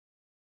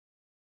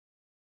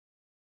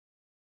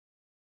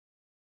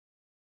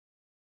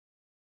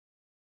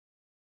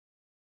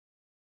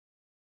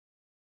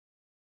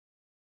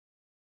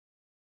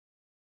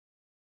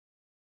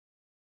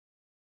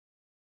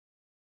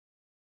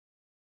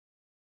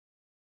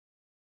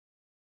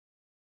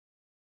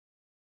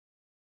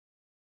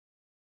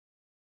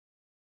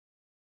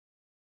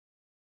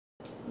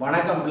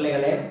வணக்கம்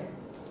பிள்ளைகளே.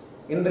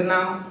 இன்று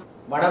நாம்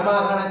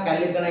வடமாகாண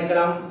கல்வித்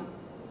திணைக்களம்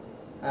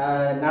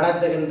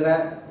நடத்துகின்ற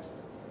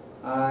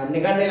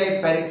நிகழ்நிலை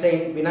பரீட்சை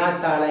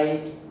வினாத்தாளை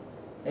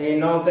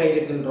நோக்க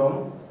இருக்கின்றோம்.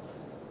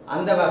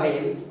 அந்த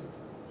வகையில்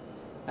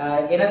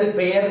எனது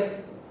பெயர்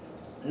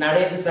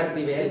நடேச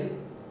சக்திவேல்,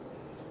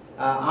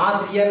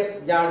 ஆசிரியர்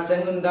ஜாழ்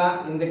செங்குந்தா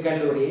இந்து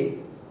கல்லூரி.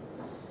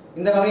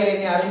 இந்த வகையில்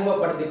என்னை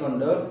அறிமுகப்படுத்திக்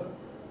கொண்டு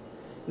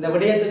இந்த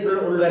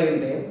விடயத்துக்குள்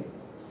உள்வருகின்றேன்.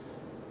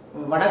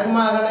 வடக்கு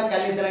மாகாண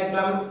கல்வித்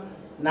திணைக்களம்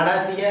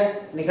நடத்திய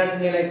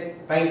நிகழ்நிலை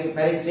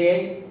பரீட்சையை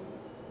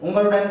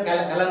உங்களுடன்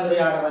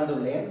கலந்துரையாட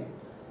வந்துள்ளேன்.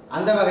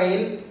 அந்த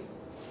வகையில்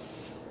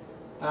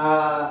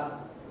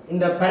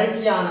இந்த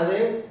பரீட்சையானது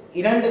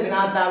 2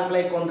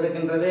 வினாத்தாள்களை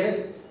கொண்டிருக்கின்றது.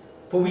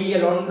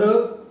 புவியியல் 1,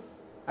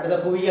 அடுத்த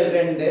புவியியல்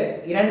 2,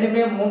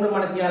 இரண்டுமே 3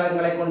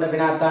 மணித்தியாலங்களை கொண்ட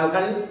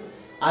வினாத்தாள்கள்.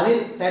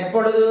 அதில்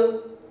தற்பொழுது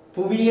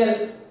புவியியல்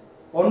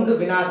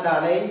 1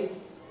 வினாத்தாளை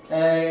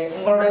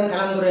உங்களுடன்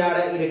கலந்துரையாட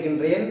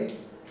இருக்கின்றேன்.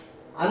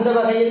 அந்த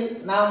வகையில்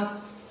நாம்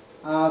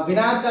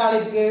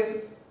வினாத்தாளுக்கு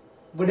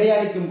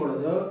விடையளிக்கும்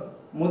பொழுது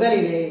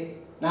முதலிலே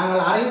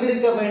நாங்கள்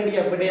அறிந்திருக்க வேண்டிய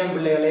விடயம்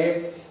பிள்ளைகளே,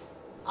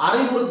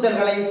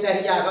 அறிவுறுத்தல்களை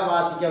சரியாக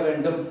வாசிக்க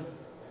வேண்டும்.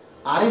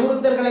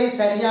 அறிவுறுத்தல்களை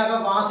சரியாக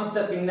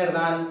வாசித்த பின்னர்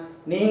தான்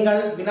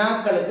நீங்கள்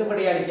வினாக்களுக்கு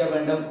விடையளிக்க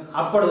வேண்டும்.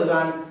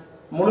 அப்பொழுதுதான்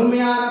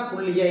முழுமையான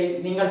புள்ளியை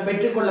நீங்கள்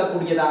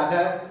பெற்றுக்கொள்ளக்கூடியதாக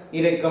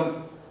இருக்கும்.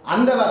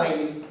 அந்த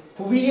வகையில்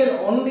புவியியல்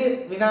 1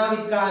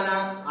 வினாவிற்கான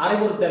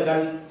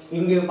அறிவுறுத்தல்கள்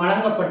இங்கு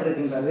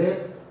வழங்கப்பட்டிருக்கின்றது.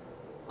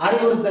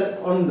 அறிவுறுத்தல்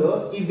 1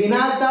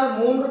 இவ்வினாத்தால்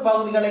 3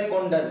 பகுதிகளை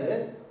கொண்டது.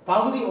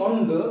 பகுதி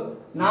 1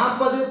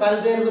 40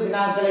 பல்தேர்வு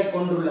வினாக்களை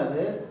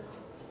கொண்டுள்ளது.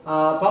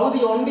 பகுதி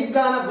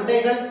 1ற்கான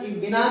விடைகள்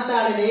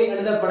இவ்வினாத்தாளிலே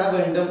எழுதப்பட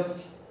வேண்டும்.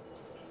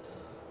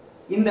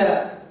 இந்த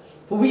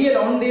புவியியல்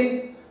 1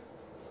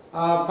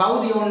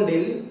 பகுதி 1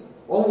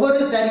 ஒவ்வொரு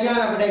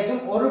சரியான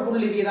விடைக்கும் 1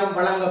 புள்ளி வீதம்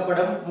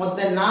வழங்கப்படும். மொத்த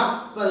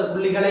 40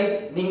 புள்ளிகளை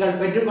நீங்கள்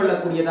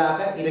பெற்றுக்கொள்ளக்கூடியதாக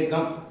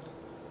இருக்கும்.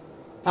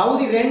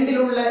 பகுதி 2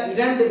 உள்ள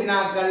 2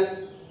 வினாக்கள்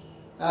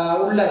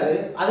உள்ளது.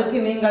 அதுக்கு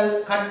நீங்கள்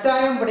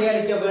கட்டாயம்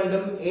விடையளிக்க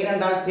வேண்டும்,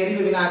 ஏனென்றால்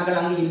தெரிவு வினாக்கள்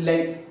அங்கு இல்லை.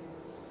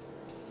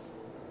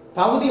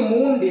 பகுதி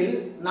 3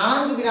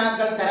 4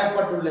 வினாக்கள்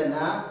தரப்பட்டுள்ளன.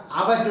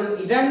 அவற்றுள்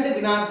 2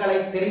 வினாக்களை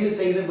தெரிவு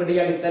செய்து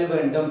விடையளித்தல்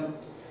வேண்டும்.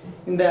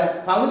 இந்த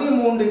பகுதி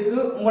 3க்கு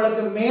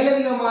உங்களுக்கு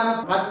மேலதிகமான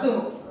 10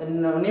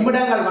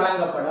 நிமிடங்கள்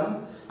வழங்கப்படும்.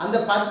 அந்த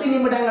 10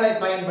 நிமிடங்களை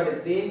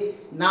பயன்படுத்தி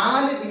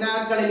 4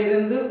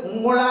 வினாக்களிலிருந்து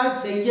உங்களால்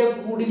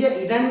செய்யக்கூடிய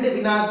 2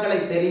 வினாக்களை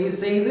தெரிவு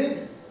செய்து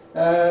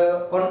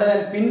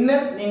கொண்டதன்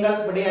பின்னர் நீங்கள்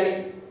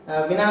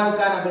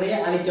வினாவுக்கான விடையை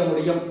அளிக்க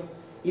முடியும்.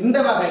 இந்த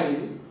வகையில்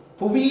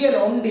புவியியல்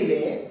 1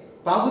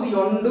 பகுதி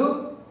 1,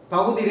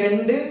 பகுதி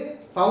 2,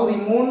 பகுதி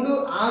 3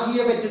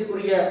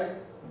 ஆகியவற்றுக்குரிய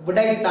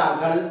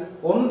விடைத்தாள்கள்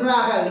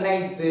ஒன்றாக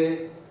இணைத்து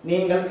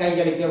நீங்கள்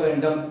கையளிக்க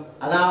வேண்டும்.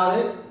 அதாவது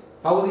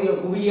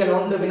புவியியல்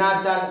 1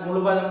 வினாத்தாள்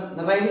முழுவதும்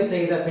நிறைவு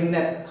செய்த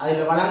பின்னர்,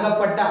 அதில்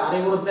வழங்கப்பட்ட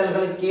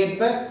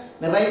அறிவுறுத்தல்களுக்கேற்ப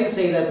நிறைவு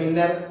செய்த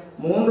பின்னர்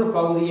 3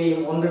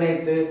 பகுதியையும்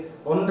ஒன்றிணைத்து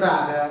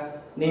ஒன்றாக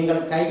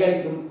நீங்கள்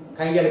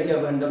கையளிக்க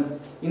வேண்டும்.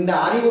 இந்த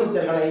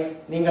அறிவுறுத்தல்களை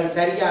நீங்கள்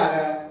சரியாக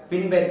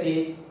பின்பற்றி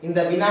இந்த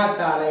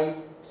வினாத்தாளை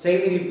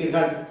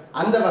செய்திருப்பீர்கள்.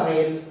 அந்த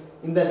வகையில்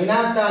இந்த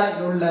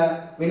வினாத்தாளில் உள்ள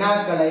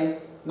வினாக்களை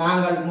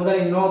நாங்கள்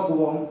முதலில்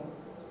நோக்குவோம்.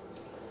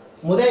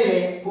 முதலிலே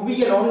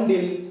புவியியல் 1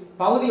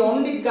 பகுதி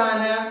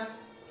 1ற்கான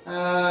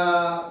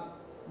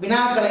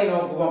வினாக்களை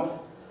நோக்குவோம்.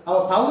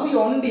 பகுதி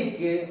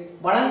 1ற்கு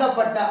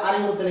வழங்கப்பட்ட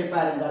அறிவுறுத்தலை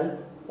பாருங்கள்.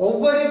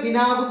 ஒவ்வொரு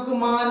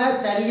வினாவுக்குமான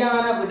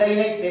சரியான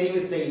விடையை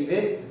தெரிவு செய்து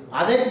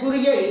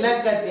அதற்குரிய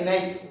இலக்கத்தினை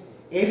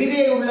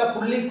எதிரே உள்ள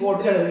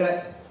புள்ளிக்கோட்டில் எழுதுக.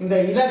 இந்த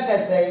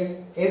இலக்கத்தை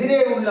எதிரே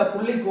உள்ள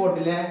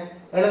புள்ளிக்கோட்டில்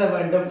எழுத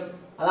வேண்டும்.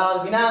 அதாவது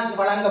வினாவுக்கு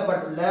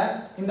வழங்கப்பட்டுள்ள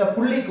இந்த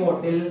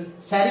புள்ளிக்கோட்டில்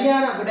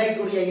சரியான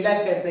விடைக்குரிய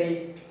இலக்கத்தை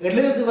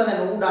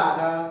எழுதுவதன் ஊடாக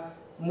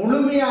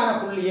முழுமையான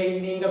புள்ளியை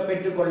நீங்கள்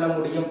பெற்றுக்கொள்ள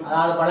முடியும்.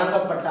 அதாவது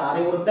வழங்கப்பட்ட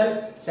அறிவுறுத்தல்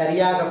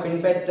சரியாக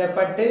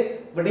பின்பற்றப்பட்டு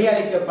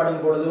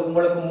விடையளிக்கப்படும் பொழுது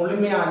உங்களுக்கு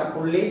முழுமையான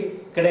புள்ளி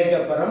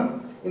கிடைக்கப்பெறும்.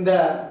 இந்த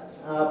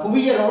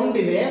புவியியல்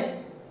 1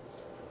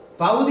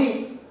 பகுதி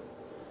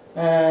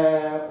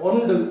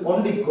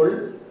 1க்குள்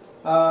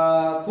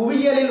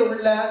புவியியலில்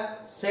உள்ள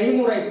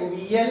செய்முறை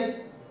புவியியல்,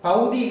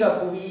 பௌதீக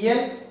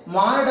புவியியல்,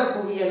 மானிட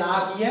புவியியல்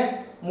ஆகிய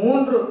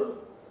 3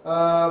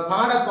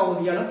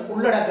 பாடப்பகுதிகளும்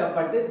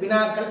உள்ளடக்கப்பட்டு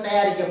வினாக்கள்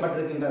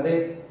தயாரிக்கப்பட்டிருக்கின்றது.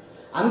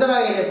 அந்த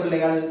வகையிலே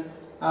பிள்ளைகள்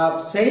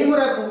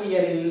செய்முறை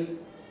புவியியலில்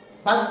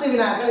 10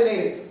 வினாக்கள் இதில்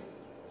இருக்கு.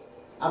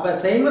 அப்போ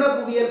செய்முறை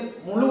புவியியல்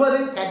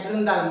முழுவதும்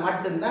கற்றிருந்தால்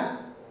மட்டும்தான்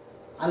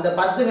அந்த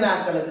 10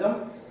 வினாக்களுக்கும்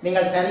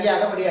நீங்கள்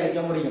சரியாக விடையளிக்க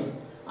முடியும்.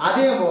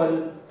 அதேபோல்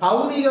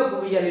பௌதீக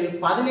புவியியலில்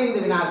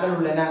 15 வினாக்கள்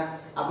உள்ளன.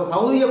 அப்போ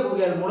பௌதீக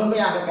புவியியல்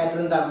முழுமையாக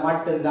கற்றிருந்தால்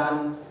மட்டும்தான்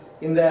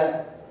இந்த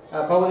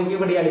பகுதிக்கு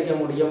விடையளிக்க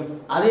முடியும்.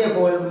 அதே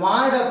போல்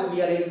மானிட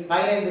புவியியலில்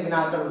 15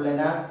 வினாக்கள்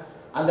உள்ளன.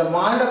 அந்த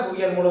மானிட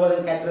புவியியல்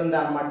முழுவதும்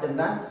கற்றிருந்தால்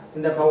மட்டும்தான்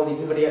இந்த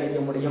பகுதிக்கு விடையளிக்க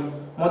முடியும்.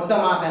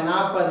 மொத்தமாக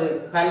 40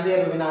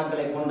 பல்வேறு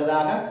வினாக்களை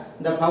கொண்டதாக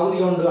இந்த பகுதி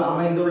 1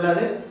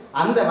 அமைந்துள்ளது.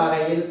 அந்த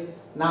வகையில்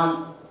நாம்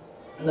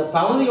இந்த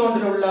பகுதி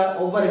 1 உள்ள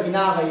ஒவ்வொரு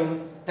வினாவையும்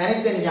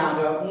தனித்தனியாக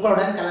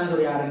உங்களுடன்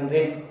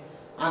கலந்துரையாடுகின்றேன்.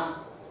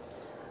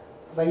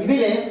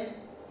 இதிலே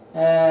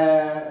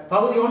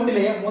பகுதி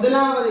 1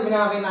 முதலாவது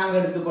வினாவை நாங்கள்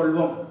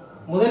எடுத்துக்கொள்வோம்.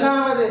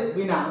 முதலாவது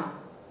வினா,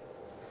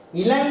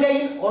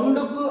 இலங்கையின்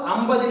 1க்கு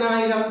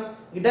 50,000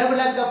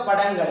 இடவிளக்க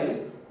படங்களில்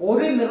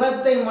ஒரு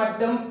நிறத்தை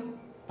மட்டும்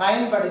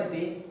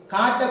பயன்படுத்தி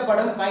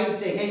காட்டப்படும்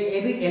பயிற்சிகை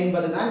எது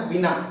என்பதுதான்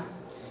வினா.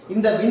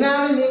 இந்த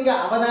வினாவில் நீங்க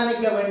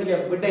அவதானிக்க வேண்டிய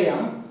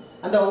விடயம்,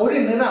 அந்த ஒரு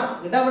நிறம்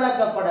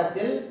இடவிளக்க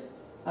படத்தில்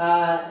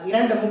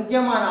 2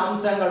 முக்கியமான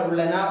அம்சங்கள்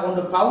உள்ளன.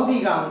 ஒன்று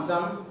பௌதிக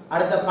அம்சம்,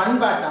 அடுத்த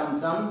பண்பாட்டு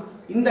அம்சம்.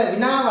 இந்த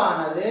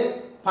வினாவானது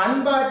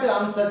பண்பாட்டு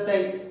அம்சத்தை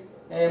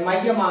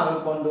மையமாக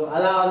கொண்டு,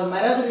 அதாவது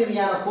மரபு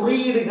ரீதியான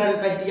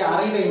குறியீடுகள் பற்றிய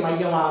அறிவை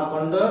மையமாக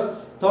கொண்டு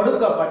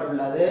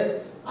தொடுக்கப்பட்டுள்ளது.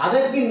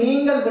 அதற்கு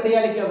நீங்கள்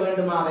விடையளிக்க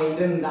வேண்டுமாக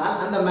இருந்தால்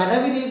அந்த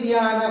மரபு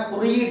ரீதியான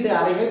குறியீட்டு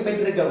அறிவை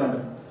பெற்றிருக்க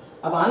வேண்டும்.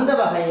 அப்ப அந்த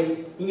வகையில்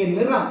இங்கே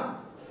நிறம்,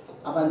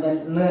 அப்ப அந்த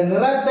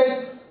நிறத்தை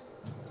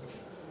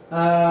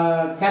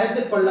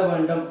கருத்தில் கொள்ள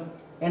வேண்டும்.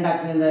 ஏண்டா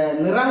இந்த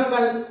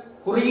நிறங்கள்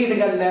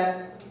குறியீடுகள்ல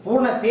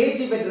பூர்ண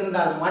தேர்ச்சி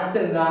பெற்றிருந்தால்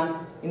மட்டும்தான்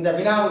இந்த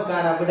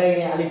வினாவுக்கான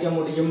விடையினை அளிக்க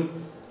முடியும்.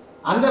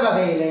 அந்த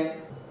வகையில்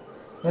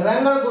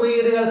நிறங்கள்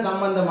குறியீடுகள்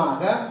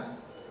சம்பந்தமாக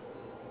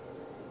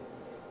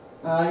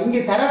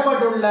இங்கு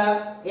தரப்பட்டுள்ள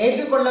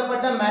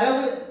ஏற்றுக்கொள்ளப்பட்ட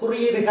மரபு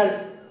குறியீடுகள்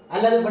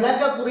அல்லது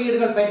விளக்க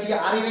குறியீடுகள் பற்றிய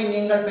அறிவை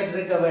நீங்கள்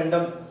பெற்றிருக்க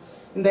வேண்டும்.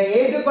 இந்த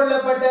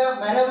ஏற்றுக்கொள்ளப்பட்ட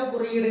மரபு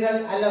குறியீடுகள்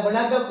அல்ல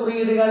விளக்க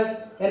குறியீடுகள்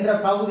என்ற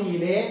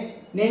பகுதியிலே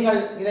நீங்கள்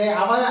இதை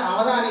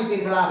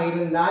அவதானிப்பீர்களாக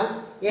இருந்தால்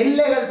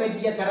எல்லைகள்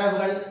பற்றிய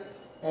தரவுகள்,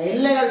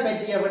 எல்லைகள்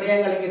பற்றிய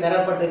விடயங்கள் இங்கு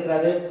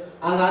தரப்பட்டிருக்கிறது.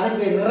 அங்கு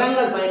அதுக்கு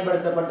நிறங்கள்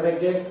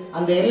பயன்படுத்தப்பட்டிருக்கு,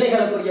 அந்த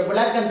எல்லைகளுக்குரிய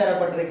விளக்கம்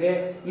தரப்பட்டிருக்கு.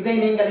 இதை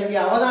நீங்கள் இங்கே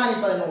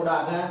அவதானிப்பதன்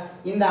ஊடாக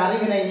இந்த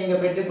அறிவினை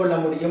நீங்கள் பெற்றுக்கொள்ள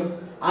முடியும்.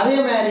 அதே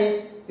மாதிரி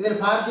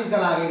இதில்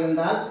பார்த்தீர்களாக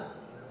இருந்தால்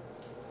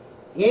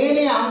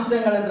ஏனைய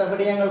அம்சங்கள் என்ற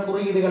விடயங்கள்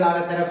குறியீடுகளாக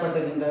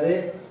தரப்பட்டிருக்கின்றது.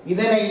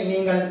 இதனை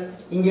நீங்கள்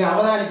இங்கே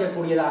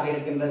அவதானிக்கக்கூடியதாக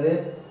இருக்கின்றது.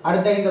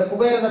 அடுத்த இந்த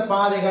புகையிரத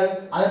பாதைகள்,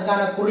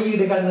 அதற்கான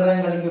குறியீடுகள்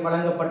நிறங்கள் இங்கு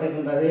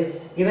வழங்கப்பட்டிருக்கின்றது.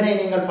 இதனை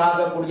நீங்கள்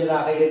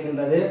பார்க்கக்கூடியதாக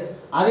இருக்கின்றது.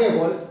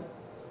 அதேபோல்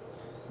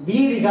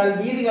வீதிகள்,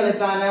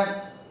 வீதிகளுக்கான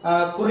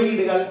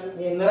குறியீடுகள்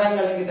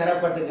நிறங்கள் இங்கு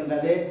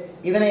தரப்பட்டிருக்கின்றது.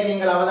 இதனை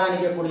நீங்கள்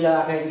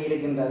அவதானிக்கக்கூடியதாக இங்கு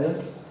இருக்கின்றது.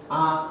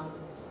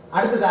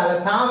 அடுத்ததாக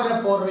தாவர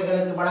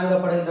போர்வைகளுக்கு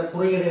வழங்கப்படுகின்ற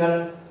குறியீடுகள்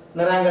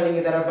நிறங்கள்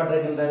இங்கு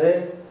தரப்பட்டிருக்கின்றது.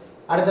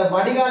 அடுத்த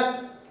வடிகால்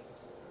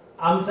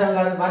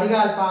அம்சங்கள்,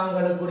 வடிகால்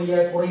பாங்களுக்குரிய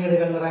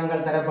குறியீடுகள்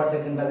நிறங்கள்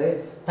தரப்பட்டிருக்கின்றது.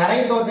 தரை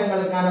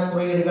தோட்டங்களுக்கான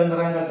குறியீடுகள்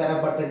நிறங்கள்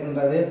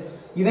தரப்பட்டிருக்கின்றது.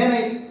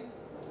 இதனை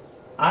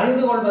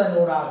அறிந்து கொள்வதன்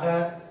ஊடாக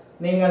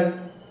நீங்கள்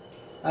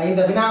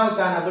இந்த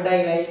வினாவுக்கான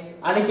விடையினை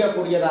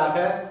அளிக்கக்கூடியதாக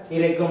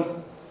இருக்கும்.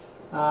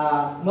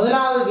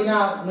 முதலாவது வினா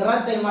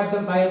நிறத்தை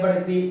மட்டும்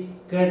பயன்படுத்தி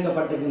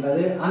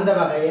கேட்கப்பட்டிருக்கின்றது. அந்த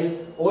வகையில்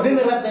ஒரு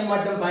நிறத்தை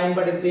மட்டும்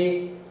பயன்படுத்தி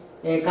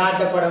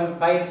காட்டப்படும்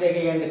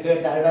பயிற்சிகை என்று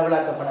கேட்ட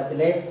இடவிளக்க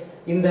படத்திலே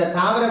இந்த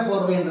தாவர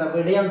போர்வை என்ற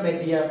விடயம்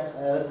பற்றிய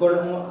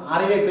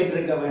அறிவை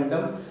பெற்றிருக்க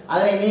வேண்டும்.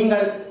 அதனை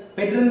நீங்கள்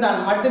பெற்றிருந்தால்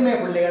மட்டுமே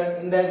பிள்ளைகள்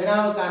இந்த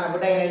வினாவுக்கான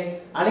விடையினை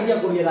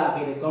அளிக்கக்கூடியதாக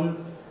இருக்கும்.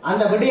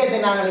 அந்த விடயத்தை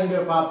நாங்கள்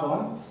இங்கே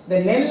பார்ப்போம். இந்த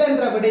நெல்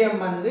என்ற விடயம்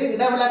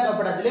இடவிளக்க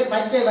படத்திலே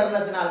பச்சை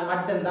வர்ணத்தினால்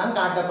மட்டும்தான்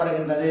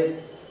காட்டப்படுகின்றது.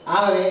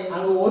 ஆகவே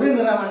அங்கு ஒரு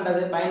நிறம்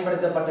என்றது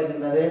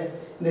பயன்படுத்தப்பட்டிருக்கின்றது.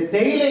 இந்த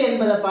தேயிலை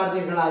என்பதை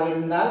பார்த்தீர்களாக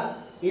இருந்தால்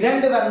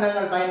 2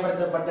 வர்ணங்கள்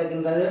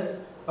பயன்படுத்தப்பட்டிருக்கின்றது.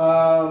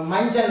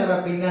 மஞ்சள் நிற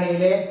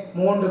பின்னணியிலே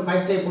 3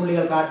 பச்சை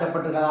புள்ளிகள்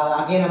காட்டப்பட்டிருக்கிறது.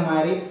 அகைன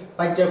மாதிரி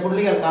பச்சை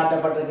புள்ளிகள்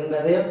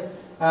காட்டப்பட்டிருக்கின்றது.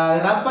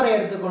 ரப்பரை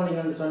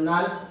எடுத்துக்கொண்டீங்க என்று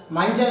சொன்னால்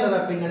மஞ்சள் நிற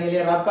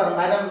பின்னணியிலே ரப்பர்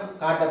மரம்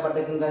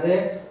காட்டப்பட்டிருக்கின்றது.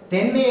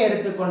 தென்னையை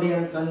எடுத்துக்கொண்டீங்க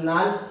என்று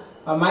சொன்னால்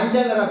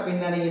மஞ்சள் நிற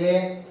பின்னணியிலே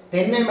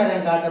தென்னை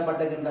மரம்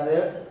காட்டப்பட்டிருக்கின்றது.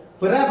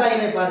 பிற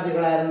பயிரை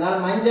பார்த்தீர்களாக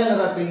இருந்தால் மஞ்சள்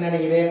நிற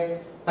பின்னணியிலே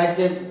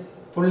பச்சை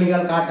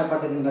புள்ளிகள்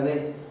காட்டப்பட்டிருக்கின்றது.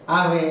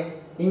 ஆகவே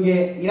இங்கே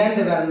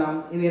 2 வர்ணம்,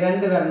 இது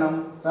 2 வர்ணம்,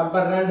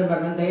 ரப்பர் 2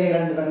 வர்ணம், தேயிலை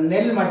 2 வர்ணம்,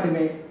 நெல்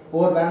மட்டுமே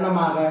ஓர்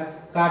வர்ணமாக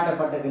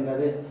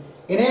காட்டப்பட்டிருக்கின்றது.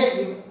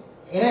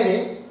 எனவே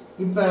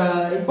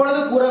இப்பொழுது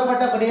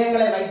கூறப்பட்ட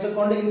விடயங்களை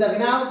வைத்துக்கொண்டு இந்த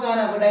வினாவுக்கான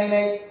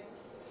விடையினை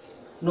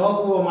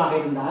நோக்குவோமாக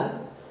இருந்தால்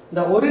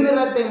இந்த ஒரு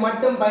நிறத்தை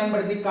மட்டும்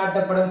பயன்படுத்தி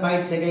காட்டப்படும்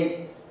பயிற்சிகை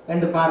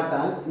என்று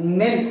பார்த்தால்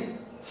நெல்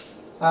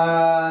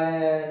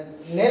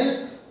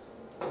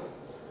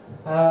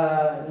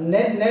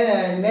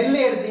நெல்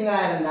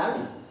எடுத்தீங்களா இருந்தால்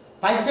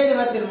பச்சை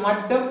நிறத்தில்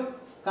மட்டும்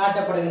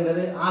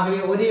காட்டப்படுகின்றது. ஆகவே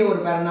ஒரே ஒரு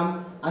வர்ணம்,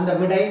 அந்த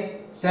விடை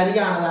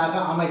சரியானதாக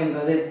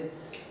அமைகின்றது.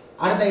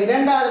 அடுத்த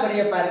 2வது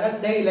விடையை பாருங்கள்.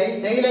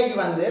 தேயிலைக்கு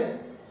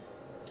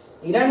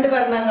 2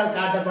 வர்ணங்கள்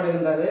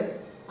காட்டப்படுகின்றது.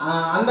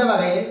 அந்த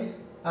வகையில்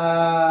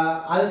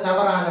அது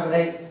தவறான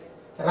விடை.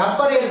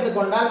 ரப்பர்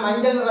எடுத்துக்கொண்டால்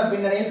மஞ்சள் நிற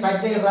பின்னணியில்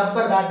பச்சை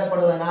ரப்பர்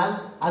காட்டப்படுவதனால்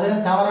அது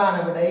தவறான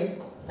விடை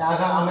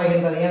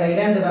அமைகின்றது. ஏன்னா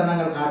 2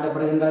 வர்ணங்கள்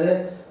காட்டப்படுகின்றது.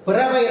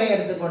 பிறவயிரை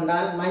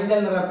எடுத்துக்கொண்டால்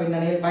மஞ்சள் நிற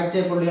பின்னணியில்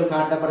பச்சை புள்ளிகள்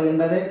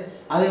காட்டப்படுகின்றது.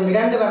 அது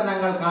 2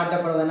 வர்ணங்கள்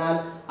காட்டப்படுவதனால்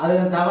அது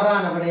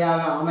தவறான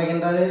விடையாக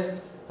அமைகின்றது.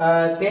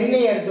 தென்னை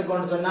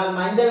எடுத்துக்கொண்டு சொன்னால்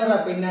மஞ்சள் நிற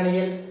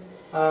பின்னணியில்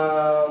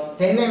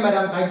தென்னை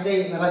மரம் பச்சை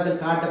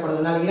நிறத்தில்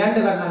காட்டப்படுவதனால்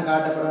 2 வர்ணம்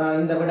காட்டப்படுவதனால்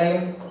இந்த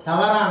விடையும்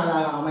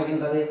தவறானதாக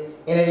அமைகின்றது.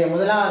 எனவே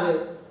முதலாவது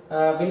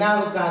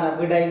வினாவுக்கான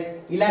விடை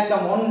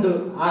இலக்கம் 1.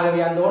 ஆகவே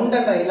அந்த 1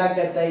 என்ற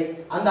இலக்கத்தை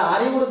அந்த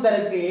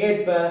அறிவுறுத்தலுக்கு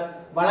ஏற்ப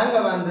வழங்க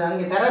வந்து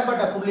அங்கே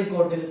தரப்பட்ட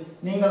புள்ளிக்கோட்டில்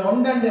நீங்கள்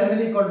 1 என்று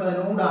எழுதிக்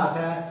கொள்வதன் ஊடாக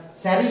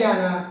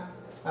சரியாக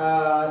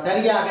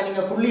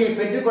நீங்கள் புள்ளியை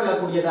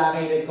பெற்றுக்கொள்ளக்கூடியதாக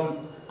இருக்கும்.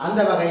 அந்த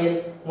வகையில்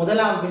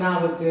முதலாம்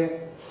வினாவுக்கு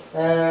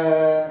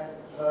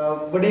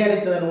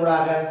விடையளித்ததன்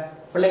ஊடாக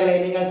பிள்ளைகளை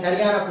நீங்கள்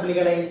சரியான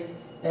புள்ளிகளை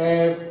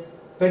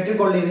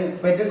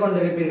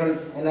பெற்றுக்கொண்டிருப்பீர்கள்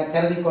என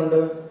கருதி கொண்டு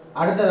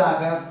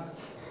அடுத்ததாக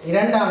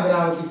இரண்டாம்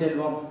வினாவுக்கு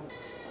செல்வோம்.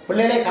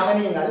 பிள்ளைகளை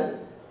கவனியுங்கள்.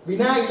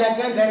 வினா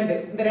இலக்கம் 2.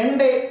 இந்த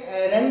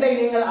ரெண்டை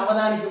நீங்கள்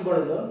அவதானிக்கும்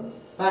பொழுது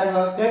பாருங்க,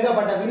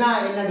 கேட்கப்பட்ட வினா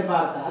என்னென்று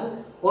பார்த்தால்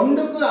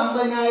 1க்கு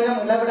 50,000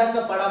 இளவிடக்க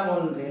படம்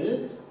ஒன்றில்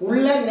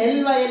உள்ள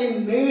நெல் வயலின்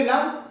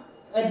நீளம்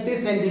 8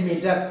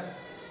 சென்டிமீட்டர்,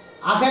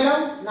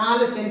 அகலம்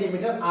 4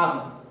 சென்டிமீட்டர்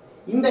ஆகும்.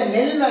 இந்த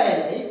நெல்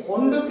வயலை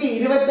 1க்கு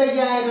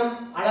 25,000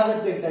 அளவு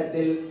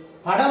திட்டத்தில்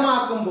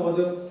படமாக்கும்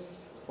போது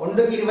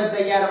 1க்கு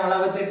 25,000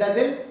 அளவு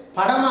திட்டத்தில்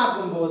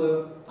படமாக்கும் போது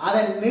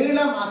அதன்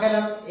நீளம்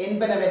அகலம்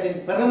என்பனவற்றின்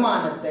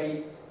பெருமானத்தை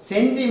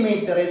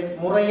சென்டிமீட்டரில்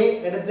முறையை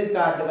எடுத்து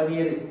காட்டுவது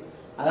எது?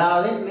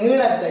 அதாவது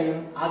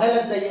நீளத்தையும்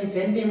அகலத்தையும்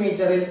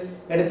சென்டிமீட்டரில்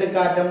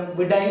எடுத்துக்காட்டும்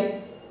விடை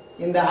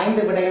இந்த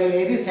 5 விடைகளில்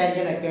எது சரி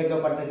என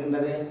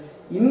கேட்கப்பட்டிருக்கின்றது.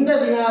 இந்த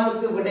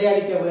வினாவுக்கு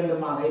விடையளிக்க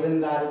வேண்டுமாக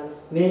இருந்தால்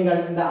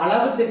நீங்கள் இந்த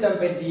அளவு திட்டம்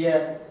பற்றிய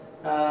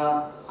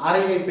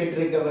அறிவை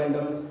பெற்றிருக்க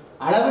வேண்டும்.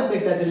 அளவு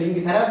திட்டத்தில்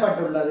இங்கு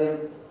தரப்பட்டுள்ளது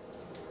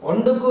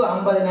 1க்கு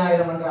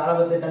 50,000 என்ற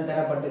அளவு திட்டம்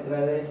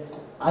தரப்பட்டிருக்கிறது.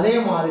 அதே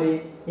மாதிரி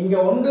இங்க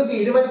 1க்கு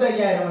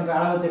 25,000 என்ற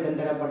அளவு திட்டம்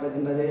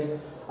தரப்பட்டிருக்கின்றது.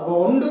 அப்போ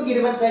 1க்கு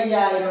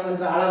 25,000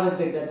 என்ற அளவு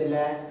திட்டத்தில்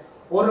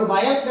ஒரு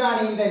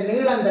வயல்காணியின்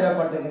நீளம்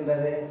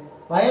தரப்பட்டிருக்கின்றது,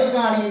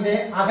 வயல்காணியின்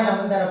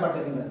அகலம்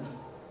தரப்பட்டிருக்கின்றது.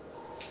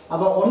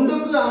 அப்போ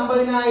 1க்கு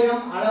 50,000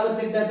 அளவு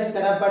திட்டத்தில்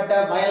தரப்பட்ட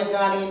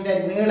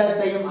வயல்காணியின்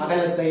நீளத்தையும்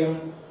அகலத்தையும்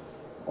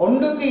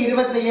 1க்கு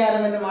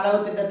 25,000 என்னும் அளவு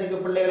திட்டத்துக்கு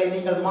பிள்ளைகளை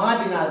நீங்கள்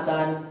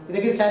மாற்றினால்தான்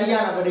இதுக்கு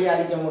சரியான விடையை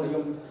அளிக்க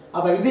முடியும்.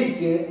 அப்ப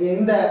இதுக்கு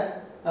இந்த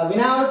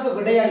வினாவுக்கு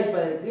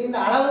விடையளிப்பதற்கு இந்த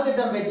அளவு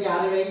திட்டம் பற்றிய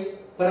அறிவை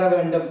பெற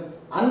வேண்டும்.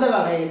 அந்த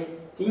வகையில்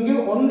இங்கு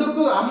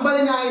 1க்கு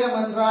 50,000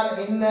 என்றால்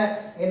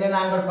என்ன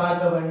நாங்கள்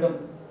பார்க்க வேண்டும்.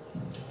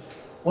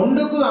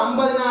 1க்கு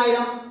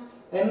 50,000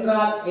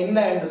 என்றால் என்ன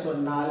என்று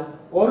சொன்னால்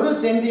 1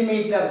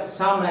 சென்டிமீட்டர்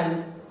சமன்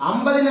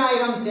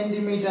 50,000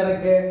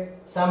 சென்டிமீட்டருக்கு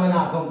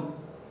சமனாகும்.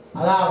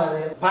 அதாவது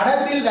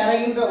படத்தில்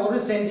வரைகின்ற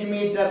 1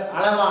 சென்டிமீட்டர்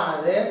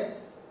அளவானது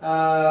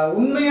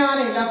உண்மையான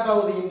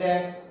இலப்பகுதியின்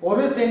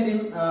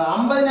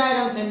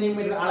 50,000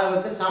 சென்டிமீட்டர்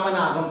அளவுக்கு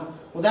சமனாகும்.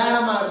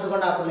 உதாரணமாக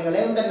எடுத்துக்கொண்டா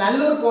பிள்ளைகளே, இந்த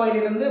நல்லூர்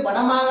கோயிலிருந்து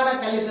வடமாகாண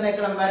கல்வி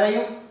திணைக்களம்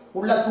வரையும்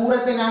உள்ள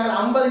தூரத்தை நாங்கள்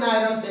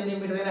 50,000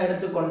 சென்டிமீட்டர் என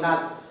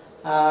எடுத்துக்கொண்டால்,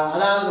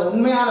 அதாவது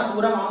உண்மையான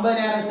தூரம்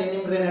 50,000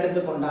 சென்டிமீட்டர் என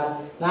எடுத்துக்கொண்டால்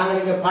நாங்கள்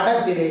இங்கே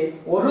படத்திலே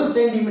 1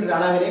 சென்டிமீட்டர்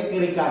அளவிலே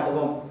கீறி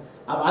காட்டுவோம்.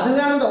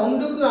 அதுதான் இந்த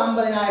 1க்கு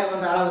 50,000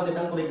 என்ற அளவு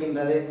திட்டம்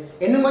குறிக்கின்றது.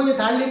 இன்னும் கொஞ்சம்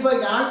தள்ளி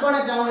போய் யாழ்ப்பாண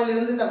டவுனில்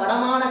இருந்து இந்த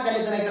வடமாகாண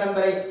கல்வி திணைக்களம்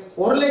வரை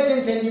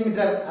 1,00,000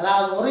 சென்டிமீட்டர்,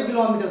 அதாவது 1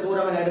 கிலோமீட்டர்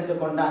தூரம் என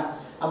எடுத்துக்கொண்டால்,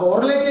 அப்போ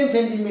 1,00,000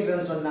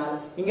 சென்டிமீட்டர் சொன்னால்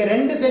இங்க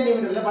 2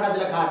 சென்டிமீட்டர்ல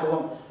படத்துல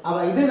காட்டுவோம். அப்ப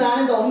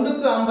இதுதான் இந்த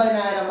 1க்கு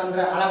 50,000 என்ற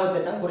அளவு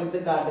திட்டம் குறித்து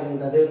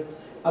காட்டுகின்றது.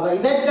 அப்ப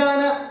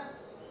இதற்கான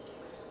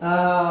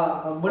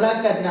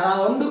விளக்கத்தின்,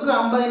 அதாவது 1க்கு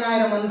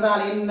 50,000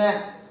 என்றால் என்ன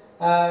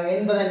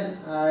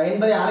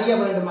என்பதை அறிய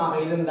வேண்டுமாக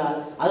இருந்தால்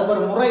அதுக்கு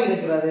ஒரு முறை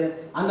இருக்கிறது.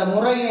 அந்த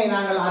முறையை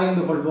நாங்கள்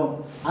அறிந்து கொள்வோம்.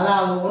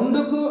 அதாவது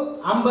 1க்கு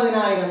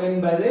 50,000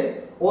 என்பது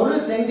 1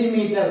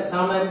 சென்டிமீட்டர்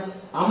சமன்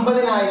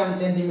 50,000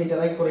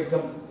 சென்டிமீட்டரை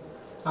குறிக்கும்.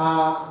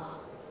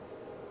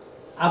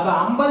 அப்ப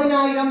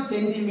 50,000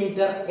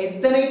 சென்டிமீட்டர்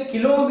எத்தனை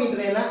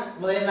கிலோமீட்டர் என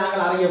முதலில்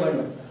நாங்கள் அறிய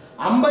வேண்டும்.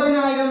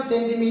 50,000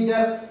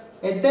 சென்டிமீட்டர்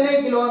எத்தனை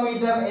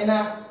கிலோமீட்டர் என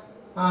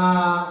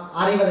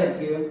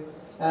அறிவதற்கு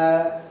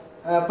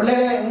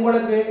பிள்ளைகளை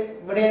உங்களுக்கு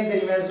விடயம்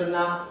தெரியுமே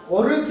சொன்னா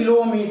 1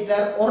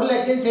 கிலோமீட்டர்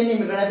 1,00,000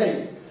 சென்டிமீட்டர் என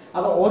தெரியும்.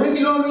 அப்ப 1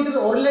 கிலோமீட்டர்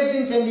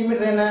 1,00,000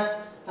 சென்டிமீட்டர் என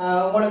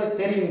உங்களுக்கு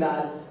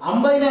தெரிந்தால்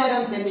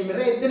 50,000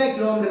 சென்டிமீட்டர் எத்தனை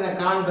கிலோமீட்டர் என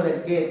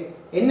காண்பதற்கு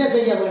என்ன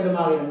செய்ய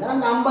வேண்டுமாக இருந்தால்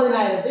அந்த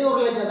 50,000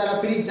 1,00,000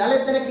 பிரிச்சால்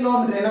எத்தனை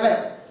கிலோமீட்டர் என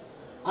வரும்.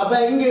 அப்ப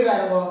இங்கே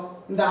வருவோம்,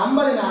 இந்த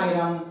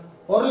 50,000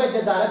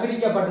 1,00,000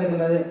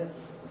 பிரிக்கப்பட்டிருக்கிறது.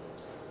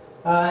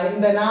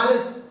 இந்த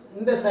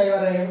 4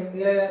 சைவரையும்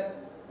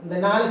இந்த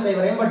 4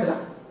 சைவரையும்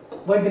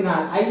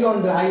வெட்டினால் I1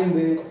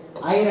 5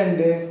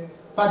 I2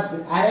 10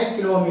 1/2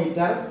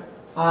 கிலோமீட்டர்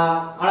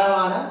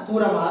அளவான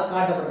தூரமாக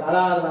காட்டப்படுகிறது.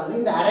 அதாவது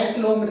இந்த 1/2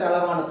 கிலோமீட்டர்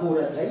அளவான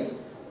தூரத்தை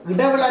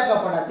இடவிளக்க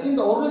படத்தில்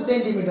இந்த 1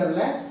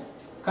 சென்டிமீட்டர்ல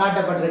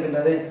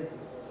காட்டப்பட்டிருக்கின்றது.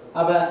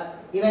 அப்ப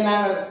இதை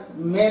நாங்கள்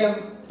மேலும்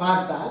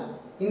பார்த்தால்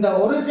இந்த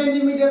 1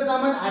 சென்டிமீட்டர்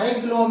சமன் 1/2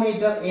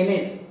 கிலோமீட்டர்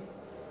எனில்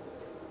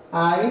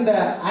இந்த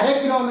 1/2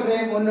 கிலோமீட்டரை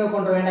முன்னு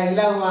கொண்டு வேண்டாம்,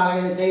 இலகுவாக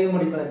இதை செய்து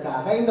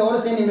முடிப்பதற்காக இந்த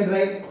 1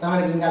 சென்டிமீட்டரை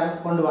சமனுக்கிங்கால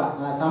கொண்டு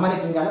வர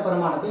சமனுக்கிங்கால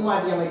பெருமானத்தை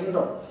மாற்றி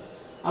அமைக்கின்றோம்.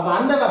 அப்ப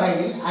அந்த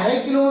வகையில் 1/2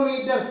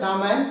 கிலோமீட்டர்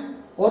சமன்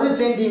 1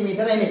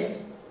 சென்டிமீட்டர் எனில்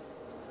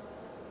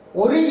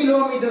 1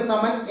 கிலோமீட்டர்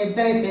சமன்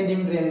எத்தனை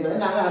சென்டிமீட்டர் என்பதை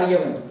நாங்கள் அறிய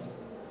வேண்டும்.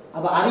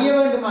 அப்ப அறிய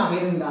வேண்டுமாக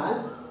இருந்தால்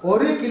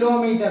 1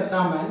 கிலோமீட்டர்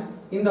சமன்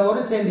இந்த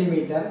 1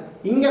 சென்டிமீட்டர்,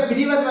 இங்க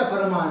பிரிவற்ற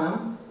பெருமானம்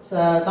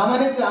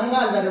சமனுக்கு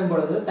அங்கால் வரும்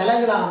பொழுது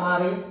தலைகளா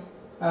மாறி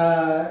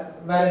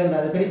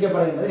வருகின்றது,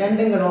 பிரிக்கப்படுகின்றது.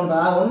 2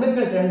 1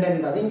 2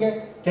 என்பது இங்கே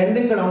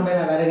 2 1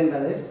 என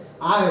வருகின்றது.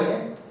 ஆகவே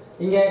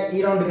இங்கே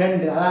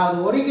 2 அதாவது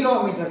 1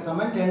 கிலோமீட்டர்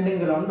சமன் 2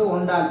 1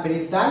 ஒன்றால்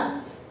பிரித்தால்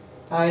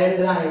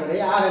 2 தான் விடை.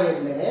 ஆகவே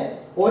பிள்ளைகளே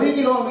 1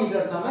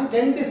 கிலோமீட்டர் சமன்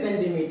 2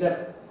 சென்டிமீட்டர்.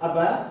 அப்ப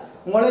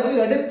உங்களுக்கு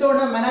எடுத்தோட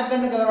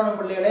மெனக்கண்ணுக்கு வரணும்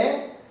பிள்ளைகளே,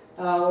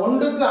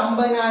 1க்கு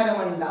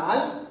 50,000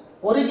 என்றால்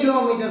 1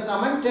 கிலோமீட்டர்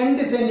சமன்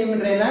 2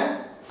 சென்டிமீட்டர் என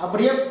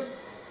அப்படியே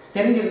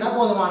தெரிஞ்சிருந்தா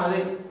போதுமானது.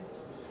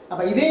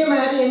 அப்ப இதே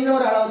மாதிரி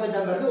இன்னொரு அளவு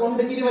திட்டம் வருது,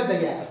 1க்கு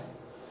 25,000.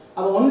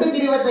 அப்ப 1க்கு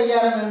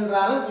 25,000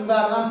 என்றாலும்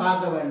இவ்வாறு தான்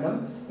பார்க்க வேண்டும்.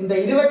 இந்த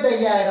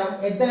 25,000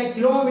 எத்தனை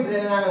கிலோமீட்டர்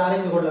என நாங்கள்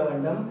அறிந்து கொள்ள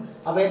வேண்டும்.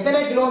 அப்ப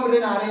எத்தனை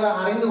கிலோமீட்டர்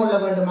அறிந்து கொள்ள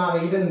வேண்டுமாக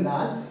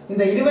இருந்தால்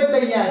இந்த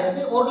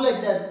 25,000 1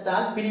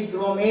 லட்சத்தால்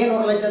பிரிக்கிறோம். ஏன்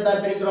 1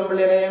 லட்சத்தால் பிரிக்கிறோம்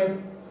பிள்ளைகளே?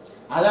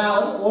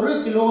 அதாவது 1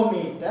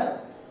 கிலோமீட்டர்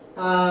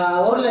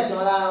 1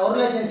 லட்சம், அதாவது 1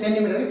 லட்சம்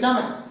சென்டிமீட்டருக்கு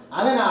சமன்.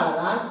 அதனால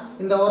தான்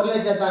இந்த 1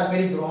 லட்சத்தால்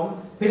பிரிக்கிறோம்.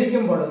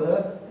 பிரிக்கும் பொழுது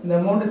இந்த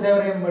 3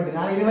 சேவரையும்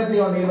பட்டினால்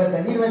 21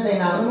 25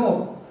 24 100.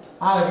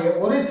 ஆகவே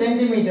 1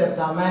 சென்டிமீட்டர்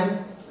சமன்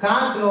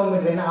 1/4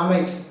 கிலோமீட்டர் என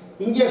அமைச்சு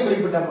இங்கே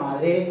குறிப்பிட்ட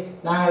மாதிரி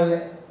நாங்கள்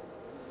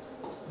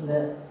இந்த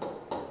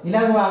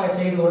இலகுவாக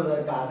செய்து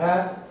கொள்வதற்காக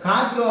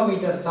 1/4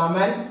 கிலோமீட்டர்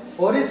சமன்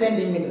 1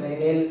 சென்டிமீட்டர்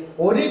எனில்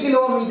 1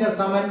 கிலோமீட்டர்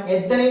சமன்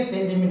எத்தனை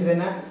சென்டிமீட்டர்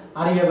என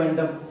அறிய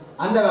வேண்டும்.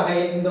 அந்த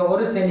வகையில் இந்த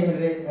 1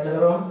 சென்டிமீட்டர்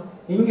எழுதுகிறோம்.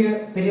 இங்கு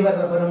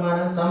பிரிவற்ற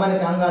பெருமானம்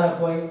சமனுக்கு அங்கால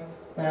போய்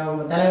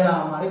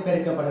தலைவராக மாறி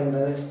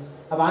பெருக்கப்படுகின்றது.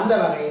 அப்போ அந்த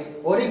வகையில்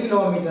 1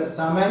 கிலோமீட்டர்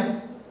சமன்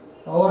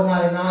 1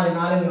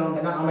 4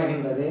 கிலோமீட்டர்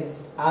அமைகின்றது.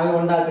 ஆக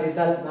ஒன்றால்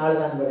பிரித்தால் 4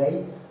 தான் விடை.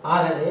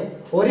 ஆகவே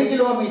 1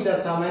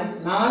 கிலோமீட்டர் சமன்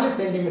 4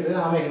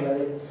 சென்டிமீட்டர்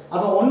அமைகிறது.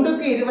 அப்போ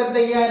 1க்கு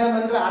 25,000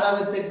 என்ற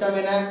அளவு திட்டம்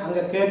என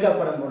அங்கே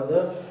கேட்கப்படும் பொழுது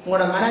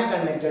உங்களோட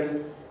மனக்கண்ணுக்கள்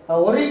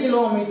 1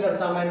 கிலோமீட்டர்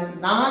சமன்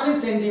 4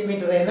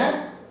 சென்டிமீட்டர் என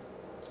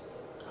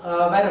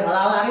வரும்,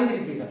 அதாவது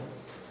அறிந்திருப்பீர்கள்.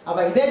 அப்ப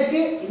இதற்கு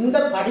இந்த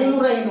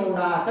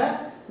படிமுறையினூடாக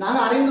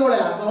நாங்கள் அறிந்து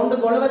கொள்ளலாம். இப்போ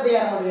 1க்கு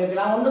 75,000 கொண்டு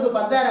கேட்கலாம், 1க்கு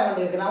 10,000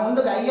 கொண்டு கேட்கலாம்,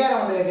 1க்கு 5,000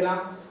 கொண்டு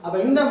கேட்கலாம். அப்ப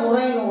இந்த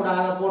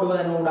முறையினூடாக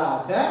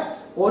போடுவதனூடாக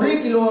 1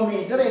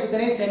 கிலோமீட்டர்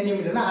எத்தனை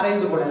சென்டிமீட்டர்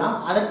அறிந்து கொள்ளலாம்.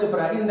 அதற்கு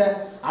பிறகு இந்த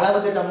அளவு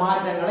திட்ட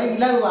மாற்றங்களை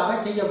இலகுவாக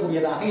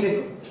செய்யக்கூடியதாக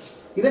இருக்கும்.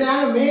 இதை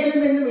நாங்கள்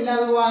மேலும் இன்னும்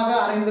இலகுவாக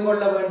அறிந்து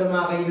கொள்ள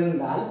வேண்டுமாக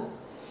இருந்தால்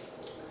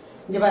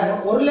இங்க பாருங்க,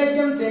 1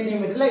 லட்சம்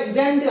சென்டிமீட்டர்ல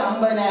 2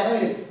 50,000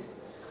 இருக்கு.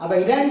 அப்ப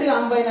 2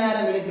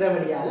 50,000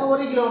 இருக்கிறபடியால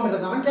 1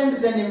 கிலோமீட்டர் சமன் 2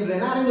 சென்டிமீட்டர்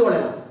என அறிந்து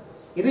கொள்ளலாம்.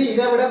 இது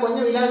இதை விட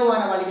கொஞ்சம்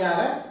இலகுவான வழியாக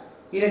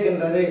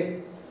இருக்கின்றது.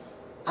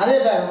 அதே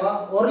பாருங்க,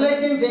 1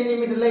 லட்சம்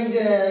சென்டிமீட்டர்ல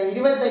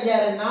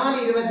 25,000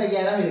 4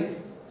 25,000 இருக்கு.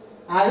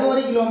 அது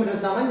 1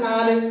 கிலோமீட்டர் சமன்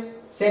 4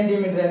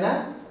 சென்டிமீட்டர் என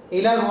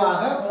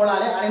இலகுவாக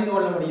உங்களாலே அறிந்து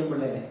கொள்ள முடியும்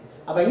பிள்ளைகளே.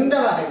 அப்ப இந்த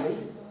வகையில்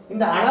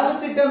இந்த அளவு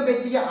திட்டம்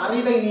பற்றிய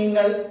அறிவை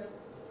நீங்கள்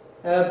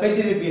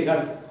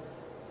பெற்றிருப்பீர்கள்.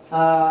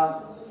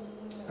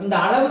 இந்த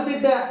அளவு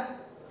திட்ட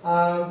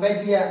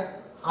பற்றிய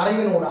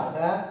அறிவினூடாக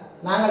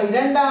நாங்கள்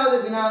 2வது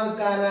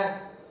வினாவுக்கான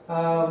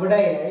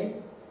விடையை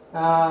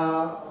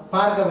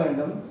பார்க்க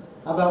வேண்டும்.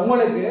 அப்ப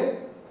உங்களுக்கு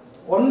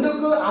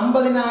 1க்கு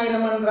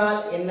 50,000 என்றால்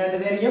என்னன்னு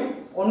தெரியும்,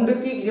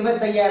 1க்கு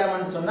 25,000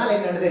 என்று சொன்னால்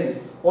என்னன்னு தெரியும்.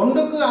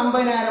 1க்கு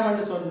 50,000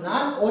 என்று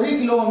சொன்னால் 1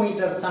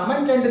 கிலோமீட்டர்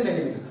சமன் 2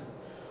 சென்டிமீட்டர்.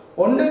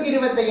 1க்கு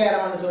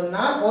 25,000 என்று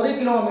சொன்னால் 1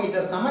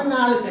 கிலோமீட்டர் சமன்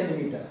 4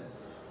 சென்டிமீட்டர்.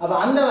 அப்ப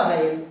அந்த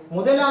வகையில்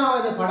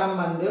முதலாவது படம்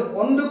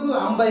 1க்கு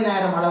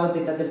 50,000 அளவு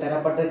திட்டத்தில்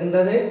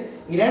தரப்பட்டிருக்கின்றது.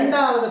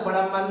 2வது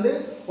படம்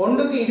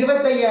 1க்கு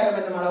 25,000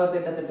 என்னும் அளவு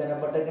திட்டத்தில்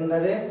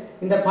தரப்பட்டிருக்கின்றது.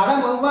 இந்த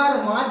படம் எவ்வாறு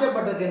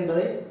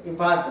மாற்றப்பட்டிருக்கின்றது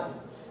பார்ப்போம்.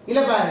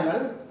 இல்ல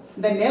பாருங்கள்,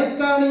 இந்த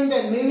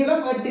நெல்காணியின்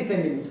நீளம் 8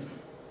 சென்டிமீட்டர்,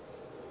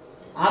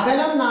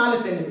 அகலம் 4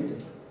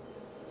 சென்டிமீட்டர்.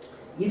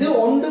 இது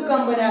 1க்கு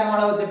 50,000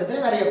 அளவு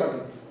திட்டத்தில்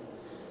வரையப்பட்டிருக்கு.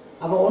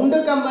 அப்ப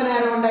 1க்கு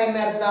 50,000 என்றால்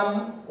என்ன அர்த்தம்?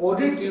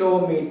 1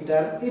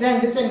 கிலோமீட்டர்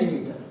 2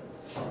 சென்டிமீட்டர்.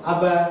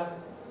 அப்ப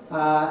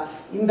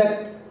இந்த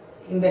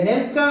இந்த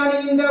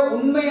நெற்காணியின்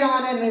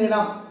உண்மையான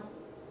நீளம்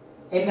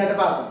என்னன்னு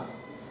பார்ப்போம்.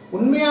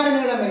 உண்மையான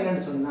நீளம்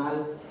என்னன்னு சொன்னால்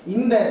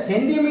இந்த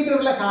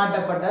சென்டிமீட்டர்ல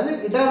காட்டப்பட்டது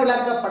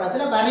இடவிலக்க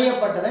படத்தில்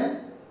வரையப்பட்டதன்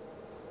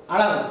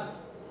அளவு.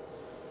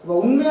 இப்போ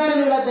உண்மையான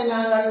நீளத்தை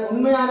நாங்கள்,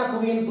 உண்மையான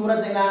புவியின்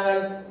தூரத்தை நாங்கள்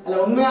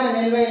அல்ல உண்மையான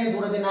நெல்வயலின்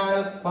தூரத்தை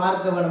நாங்கள்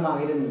பார்க்க வேண்டுமாக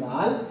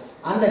இருந்தால்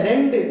அந்த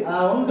 1க்கு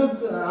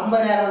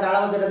 50,000 என்ற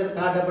அளவு திட்டத்தில்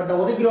காட்டப்பட்ட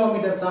 1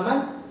 கிலோமீட்டர்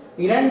சமன்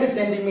 2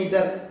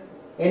 சென்டிமீட்டர்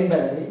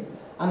என்பதை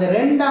அந்த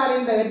 2ஆல்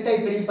இந்த 8ஐ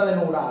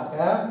பிரிப்பதனூடாக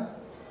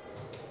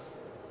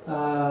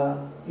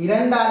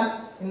 2ஆல்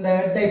இந்த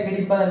 8ஐ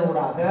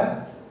பிரிப்பதனூடாக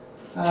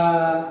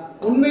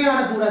உண்மையான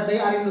தூரத்தை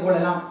அறிந்து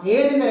கொள்ளலாம்.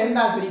 ஏன் இந்த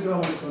 2ஆல்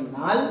பிரிக்கிறோம் என்று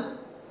சொன்னால்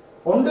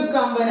 1க்கு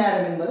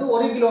 50,000 என்பது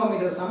 1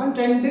 கிலோமீட்டர் சமன்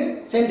 2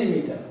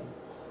 சென்டிமீட்டர்.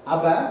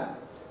 அப்ப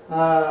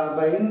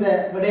இந்த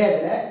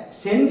விடயத்தில்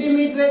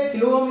சென்டிமீட்டரை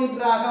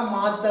கிலோமீட்டராக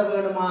மாற்ற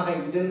வேணுமாக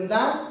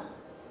இருந்தால்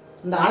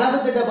இந்த அளவு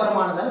திட்ட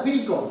பிரமாணத்தால்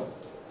பிரிக்கும்.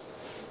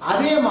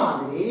 அதே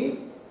மாதிரி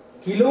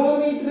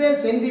கிலோமீட்டரை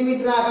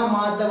சென்டிமீட்டராக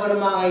மாற்ற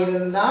வேணுமாக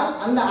இருந்தால்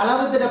அந்த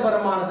அளவு திட்ட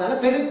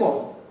பிரமாணத்தால் பெருக்கும்.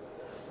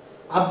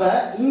 அப்ப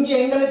இங்க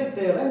எங்களுக்கு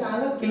தேவை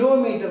நாங்கள்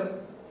கிலோமீட்டர்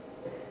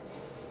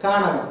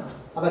காண வேணும்.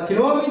 அப்ப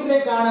கிலோமீட்டரை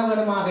காண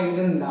வேணுமாக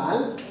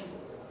இருந்தால்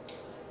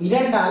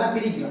இரண்டால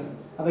பிரிக்கிறோம்.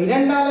 அப்ப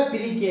இரண்டால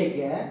பிரிக்க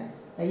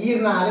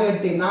ஈர்நாலு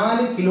 8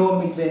 4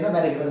 கிலோமீட்டர் என்ன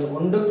வருகிறது.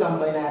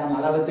 150,000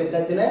 அளவு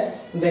திட்டத்தில்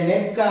இந்த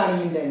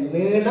நெற்காணியின்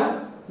நீளம்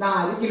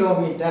 4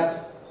 கிலோமீட்டர்.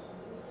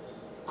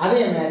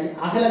 அதே மாதிரி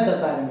அகலத்தை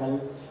பாருங்கள்.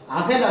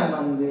 அகலம்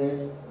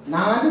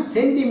 4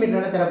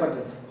 சென்டிமீட்டர்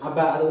தரப்பட்டிருக்கு. அப்ப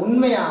அது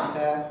உண்மையாக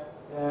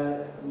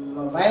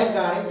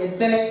வயல்காணி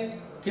எத்தனை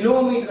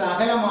கிலோமீட்டர்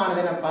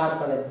அகலமானது என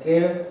பார்ப்பதற்கு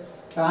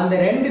அந்த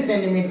 2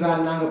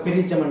 சென்டிமீட்டரால் நாங்கள்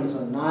பிரித்தோம் என்று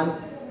சொன்னால்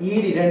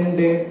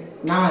 2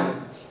 4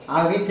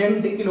 ஆகவே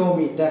 2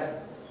 கிலோமீட்டர்.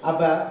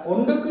 அப்ப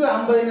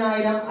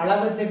 150,000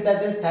 அளவு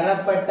திட்டத்தில்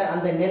தரப்பட்ட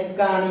அந்த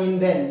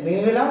நெற்காணியின்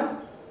நீளம்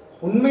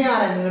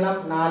உண்மையான நீளம்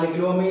 4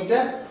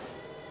 கிலோமீட்டர்,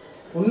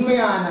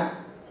 உண்மையான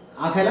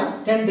அகலம்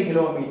 2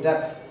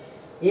 கிலோமீட்டர்.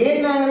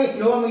 ஏன் நாங்கள்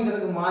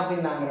கிலோமீட்டருக்கு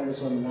மாற்றினாங்க என்று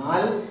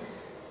சொன்னால்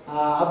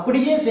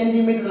அப்படியே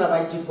சென்டிமீட்டரில்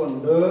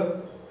வச்சுக்கொண்டு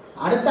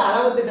அடுத்த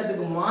அளவு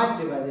திட்டத்துக்கு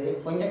மாற்றுவது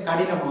கொஞ்சம்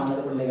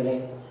கடினமானது பிள்ளைகளே.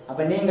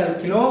 அப்போ நீங்கள்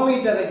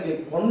கிலோமீட்டருக்கு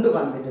கொண்டு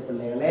வந்துட்டு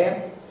பிள்ளைகளே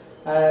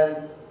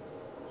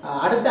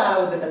அடுத்த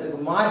அளவு திட்டத்துக்கு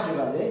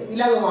மாற்றுவது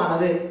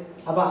இலகுவானது.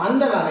 அப்போ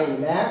அந்த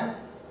வகையில்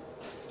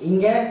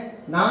இங்கே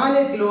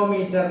 4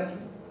 கிலோமீட்டர்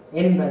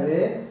என்பது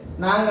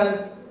நாங்கள்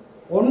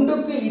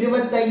 1க்கு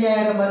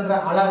 25,000 என்ற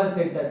அளவு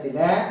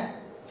திட்டத்தில்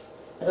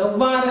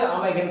எவ்வாறு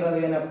அமைகின்றது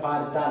என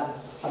பார்த்தால்,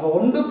 அப்போ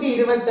 1க்கு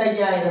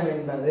 25,000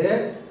 என்பது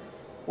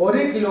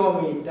 1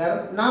 கிலோமீட்டர்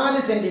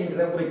 4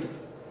 சென்டிமீட்டரை குறிக்கும்.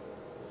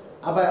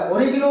 அப்போ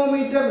 1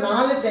 கிலோமீட்டர்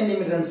 4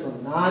 சென்டிமீட்டர்னு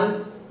சொன்னால்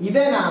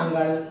இதை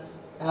நாங்கள்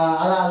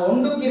அதாவது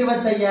 1க்கு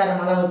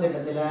 25,000 அளவு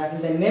திட்டத்தில்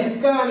இந்த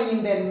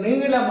நெற்காணியின்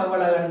நீளம்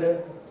எவ்வளவு என்று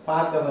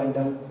பார்க்க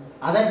வேண்டும்.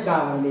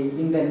 அதற்காக வேண்டி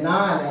இந்த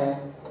 4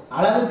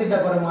 அளவு திட்ட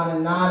பெருமான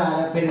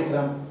 4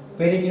 பெருக்கிறோம்.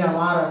 பெருக்கின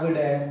வார விட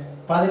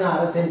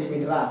 16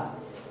 சென்டிமீட்டரா.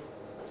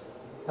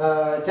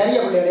 சரியா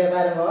பிள்ளைகளே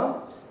பாருங்க.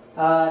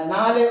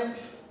 4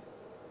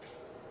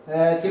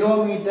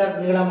 கிலோமீட்டர்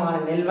நீளமான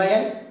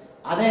நெல்வயல்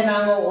அதை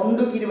நாங்கள்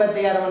 1க்கு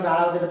 25,000 என்ற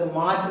அளவு திட்டத்துக்கு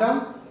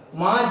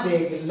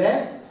மாற்றில்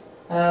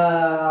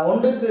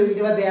 1க்கு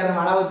 25,000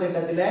 அளவு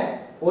திட்டத்தில்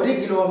 1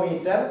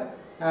 கிலோமீட்டர்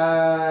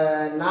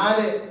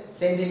 4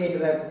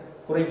 சென்டிமீட்டரை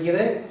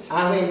குறிக்குது.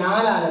 ஆகவே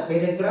 4ஆல்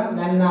பெருக்கிறோம்.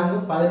 நன்னாங்கு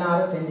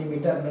 16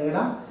 சென்டிமீட்டர்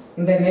நீளம்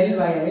இந்த நெல்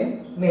வயலின்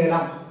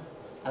நீளம்.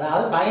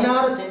 அதாவது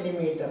 16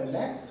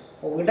 சென்டிமீட்டரில்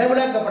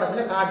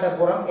இடவிளக்கப்படத்தில் காட்ட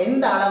போகிறோம்.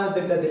 எந்த அளவு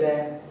திட்டத்தில்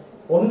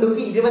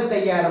 1க்கு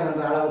 25,000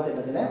 என்ற அளவு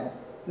திட்டத்தில்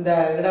இந்த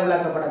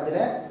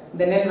இடவிளக்கப்படத்தில்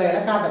இந்த நெல்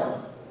வயலை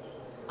காட்டப்படும்.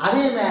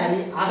 அதே மாதிரி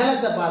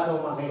அகலத்தை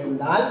பார்த்தோமாக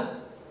இருந்தால்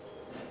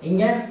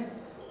இங்கே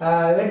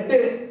 8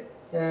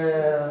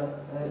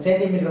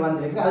 சென்டிமீட்டர்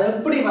வந்திருக்கு. அது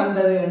எப்படி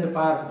வந்தது என்று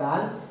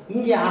பார்த்தால்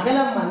இங்கே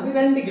அகலம்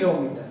 2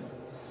 கிலோமீட்டர்.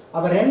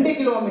 அப்போ 2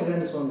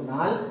 கிலோமீட்டர்னு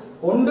சொன்னால்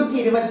 1க்கு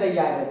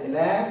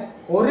 25,000ல்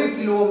 1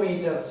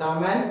 கிலோமீட்டர்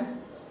சமன்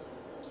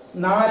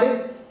 4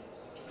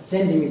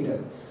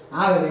 சென்டிமீட்டர்.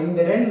 ஆகவே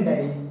இந்த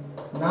 2ஐ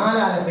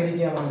 4ஆல்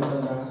பெருக்கணும்னு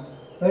சொன்னால்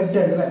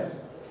 8 வரும்.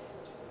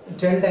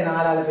 2ஐ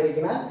 4ஆல்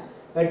பெருக்கினா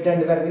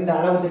 8 வரும். இந்த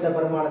அளவு திட்ட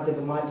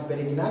பெருமானத்துக்கு மாற்றி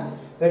பெருக்கினா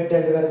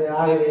 8 வருது.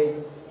 ஆகவே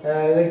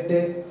 8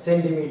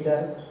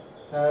 சென்டிமீட்டர்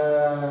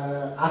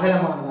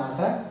அகலமானதாக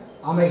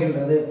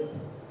அமைகின்றது.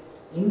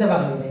 இந்த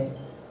வகையிலே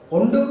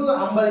 1க்கு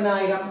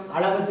 50,000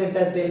 அளவு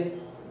திட்டத்தில்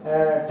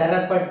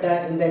தரப்பட்ட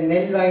இந்த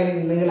நெல்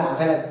வயலின் நீள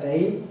அகலத்தை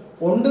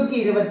 1க்கு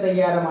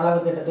 25,000 அளவு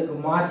திட்டத்துக்கு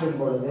மாற்றும்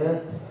பொழுது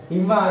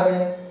இவ்வாறு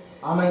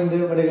அமைந்து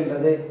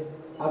விடுகின்றது.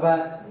 அப்ப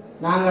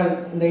நாங்கள்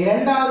இந்த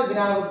 2வது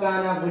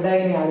வினாவுக்கான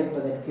விடையினை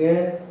அளிப்பதற்கு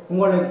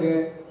உங்களுக்கு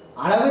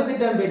அளவு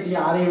திட்டம் பற்றிய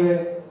அறிவு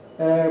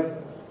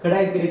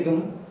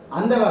கிடைத்திருக்கும்.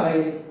 அந்த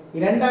வகையில்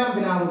 2ஆம்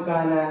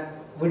வினாவுக்கான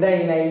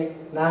விடையினை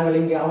நாங்கள்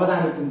இங்கு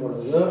அவதானிக்கும்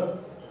பொழுது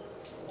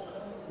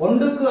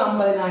 1க்கு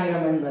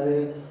 50,000 என்பது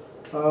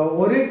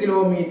 1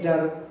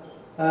 கிலோமீட்டர்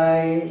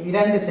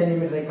 2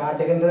 சென்டிமீட்டரை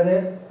காட்டுகின்றது.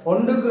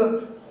 1க்கு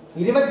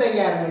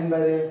 25,000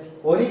 என்பது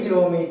 1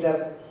 கிலோமீட்டர்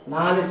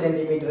 4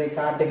 சென்டிமீட்டரை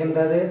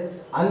காட்டுகின்றது.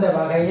 அந்த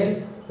வகையில்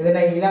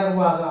இதனை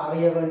இலகுவாக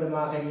அறிய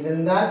வேண்டுமாக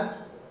இருந்தால்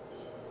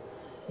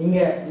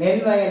இங்கே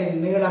நெல் வயலின்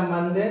நீளம்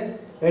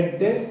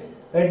 8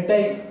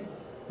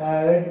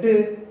 1க்கு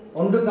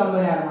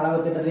 50,000 அளவு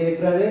திட்டத்தில்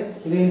இருக்கிறது.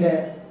 இது இந்த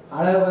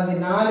அளவு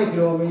 4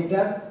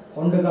 கிலோமீட்டர்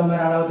 1க்கு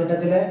 50,000 அளவு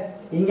திட்டத்தில்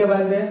இங்கே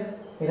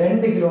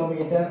 2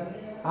 கிலோமீட்டர்.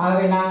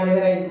 ஆகவே நாங்கள்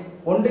இதனை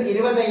 1க்கு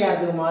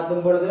 25,000க்கு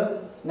மாற்றும் பொழுது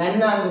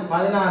நன்னாங்கு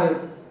 16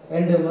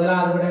 என்று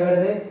முதலாவது விடை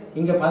வருது.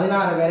 இங்கே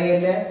 16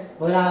 வரையில்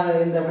முதலாவது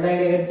இந்த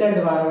விடையில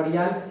 8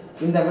 வரபடியால்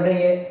இந்த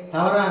விடையை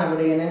தவறான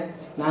விடையென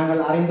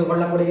நாங்கள் அறிந்து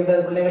கொள்ள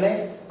முடிகின்றது பிள்ளைகளே.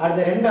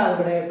 அடுத்த 2வது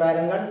விடையை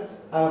பாருங்கள்.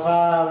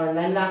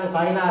 நன்னாங்கு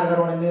 16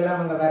 வரோட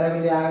நீளம் அங்கே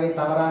வரவில்லை. ஆகவே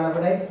தவறான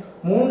விடை.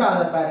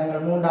 3வது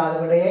பாருங்கள். 3வது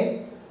விடையை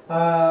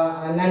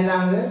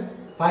நன்னாங்கு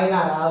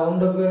 16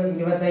 1க்கு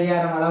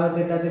 25,000 அளவு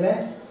திட்டத்தில்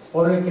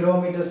 1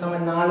 கிலோமீட்டர்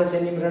சமன் 4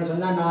 சென்டிமீட்டர்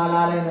சொன்னால்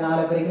 4ஆல் இந்த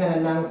 4 பிரிக்கிற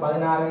நன்னாங்கு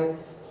 16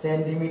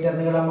 சென்டிமீட்டர்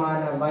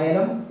நீளமான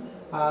வயலும்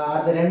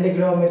அடுத்த 2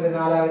 கிலோமீட்டர்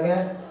 4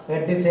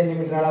 8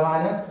 சென்டிமீட்டர்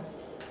அளவான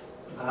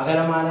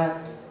அகலமான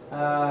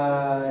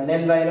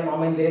நெல் வயலும்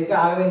அமைந்திருக்கு.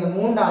 ஆகவே இந்த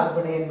 3வது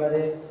விடை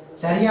என்பது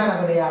சரியான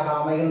விடையாக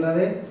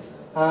அமைகின்றது.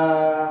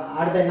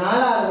 அடுத்த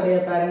 4வது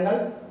விடையை பாருங்கள்.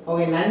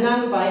 ஓகே,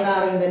 நன்னாங்கு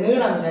 16 இந்த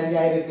நீளம்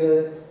சரியா இருக்குது,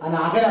 அந்த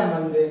அகலம்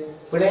வந்து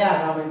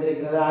பிழையாக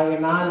அமைந்திருக்கிறது. ஆகிய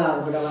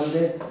 4வது விட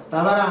வந்து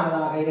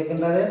தவறானதாக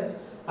இருக்கின்றது.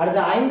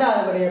 அடுத்து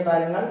 5வது விடையை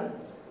பாருங்கள்.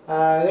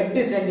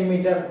 8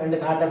 சென்டிமீட்டர் என்று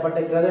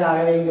காட்டப்பட்டிருக்கிறது.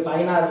 ஆகவே இங்கு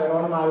 16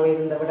 வரணும். ஆகவே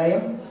இந்த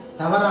விடயம்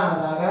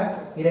தவறானதாக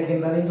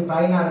இருக்கின்றது. இங்கு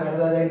 16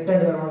 வருது, அது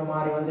 8 வரணும்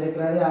மாறி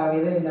வந்திருக்கிறது.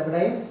 ஆகவே இந்த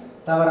விடயம்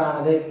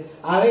தவறானது.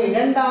 ஆகவே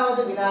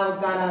 2வது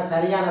வினாவுக்கான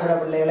சரியான விட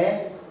பிள்ளைகளே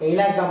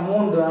இலக்கம்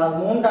 3, அதாவது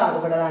 3வது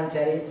விட தான்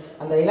சரி.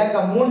 அந்த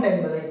இலக்கம் 3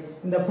 என்பதை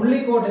இந்த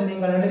புள்ளிக்கோட்டில்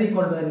நீங்கள் எழுதி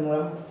கொள்வதன்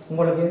மூலம்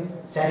உங்களுக்கு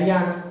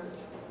சரியான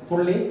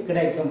புள்ளி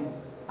கிடைக்கும்.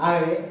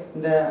 ஆகவே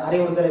இந்த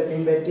அறிவுறுத்தலை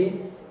பின்பற்றி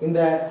இந்த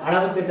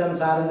அளவு திட்டம்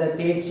சார்ந்த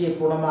தேர்ச்சியை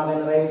பூர்ணமாக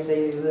நிறைவு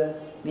செய்து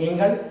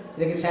நீங்கள்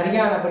இதுக்கு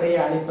சரியான விடையை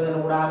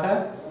அளிப்பதன் ஊடாக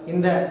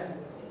இந்த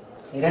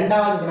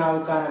 2வது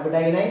வினாவுக்கான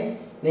விடையினை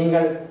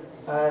நீங்கள்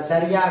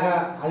சரியாக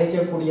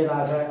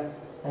அளிக்கக்கூடியதாக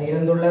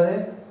இருந்துள்ளது.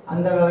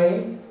 அந்த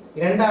வகையில்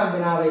 2ஆம்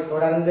வினாவை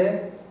தொடர்ந்து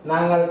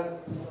நாங்கள்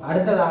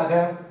அடுத்ததாக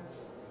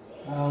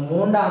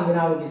 3ஆம்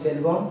வினாவுக்கு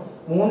செல்வோம்.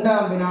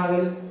 3ஆம்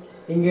வினாவில்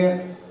இங்கு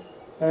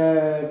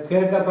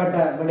கேட்கப்பட்ட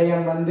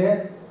விடயம் வந்து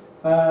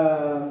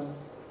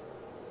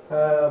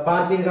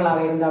பார்த்தீர்களாக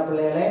இருந்த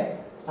பிள்ளைகளே,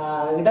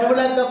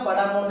 இடவிளக்க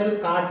படம் ஒன்றில்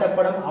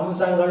காட்டப்படும்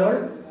அம்சங்களுள்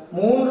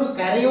 3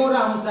 கரையோர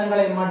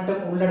அம்சங்களை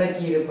மட்டும்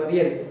உள்ளடக்கி இருப்பது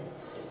எது?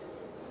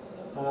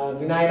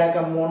 வினா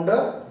இலக்கம் 3,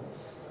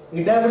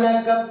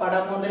 இடவிளக்க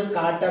படம் ஒன்றில்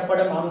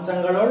காட்டப்படும்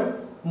அம்சங்களுள்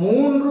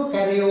 3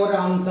 கரையோர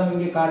அம்சம்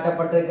இங்கு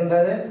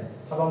காட்டப்பட்டிருக்கின்றது.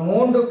 அப்ப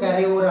 3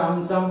 கரையோர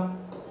அம்சம்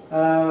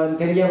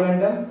தெரிய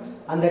வேண்டும்.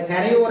 அந்த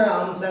கரையோர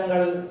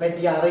அம்சங்கள்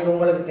பற்றிய அறிவு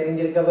உங்களுக்கு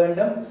தெரிஞ்சிருக்க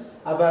வேண்டும்.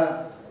 அப்ப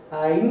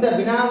இந்த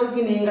வினாவுக்கு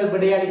நீங்கள்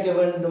விடையளிக்க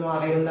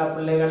வேண்டுமாக இருந்த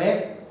பிள்ளைகளே,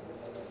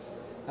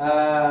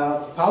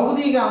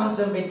 பௌதீக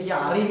அம்சம் பற்றிய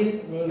அறிவில்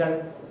நீங்கள்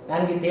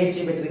நன்கு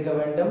தேர்ச்சி பெற்றிருக்க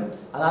வேண்டும்.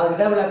 அதாவது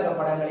இடவிளக்க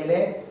படங்களிலே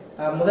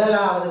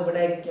முதலாவது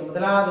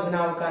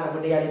வினாவுக்கான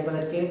விடை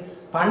அளிப்பதற்கு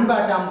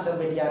பண்பாட்டு அம்சம்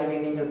பற்றிய அறிவை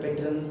நீங்கள்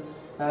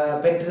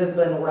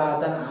பெற்றிருப்பதன்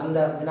ஊடாகத்தான் அந்த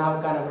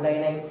வினாவுக்கான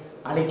விடையினை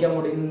அளிக்க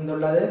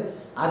முடிந்துள்ளது.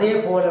 அதே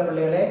போல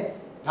பிள்ளைகளே,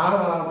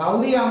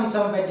 பௌதிக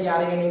அம்சம் பற்றிய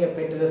அறிவை நீங்கள்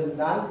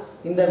பெற்றிருந்தால்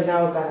இந்த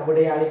வினாவுக்கான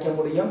விடையை அளிக்க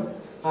முடியும்.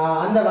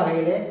 அந்த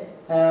வகையிலே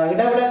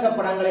இடவிளக்க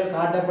படங்களில்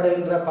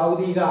காட்டப்படுகின்ற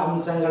பௌதீக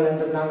அம்சங்கள்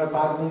என்று நாங்கள்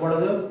பார்க்கும்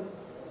பொழுது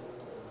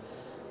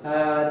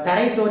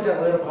தரைத்தோற்ற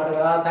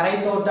வேறுபாடுகள், அதாவது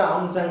தரைத்தோற்ற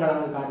அம்சங்கள்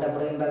அங்கு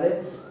காட்டப்படுகின்றது.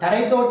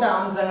 தரைத்தோட்ட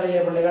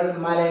அம்சங்களிலே பிள்ளைகள்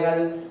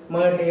மலைகள்,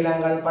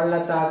 மேட்டீலங்கள்,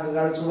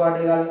 பள்ளத்தாக்குகள்,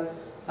 சுவடுகள்,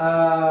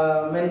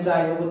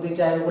 மென்சாய்வு,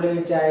 குத்திச்சாய்வு,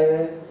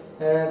 குளிர்ச்சாய்வு,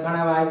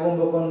 கணவாய்,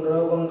 கூம்பு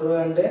குன்று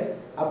என்று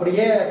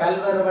அப்படியே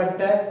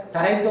பல்வேறுபட்ட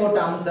தரைத்தோட்ட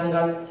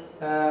அம்சங்கள்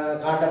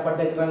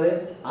காட்டப்பட்டிருக்கிறது.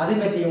 அது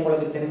பற்றி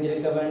உங்களுக்கு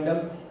தெரிஞ்சிருக்க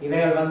வேண்டும்.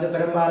 இவைகள் வந்து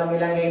பெரும்பாலும்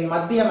இலங்கையின்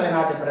மத்திய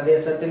மலைநாட்டு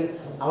பிரதேசத்தில்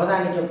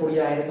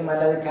அவதானிக்கக்கூடியதாக இருக்கும்,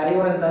 அல்லது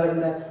கரையோரம்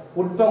தவிர்ந்த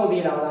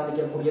உட்பகுதியில்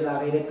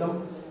அவதானிக்கக்கூடியதாக இருக்கும்.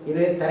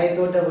 இது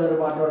தரைத்தோட்ட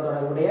வேறுபாட்டோடு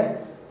தொடர்புடைய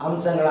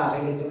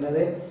அம்சங்களாக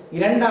இருக்கின்றது.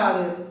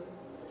 2வது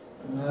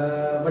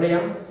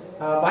விடயம்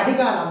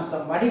வடிகால்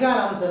அம்சம்.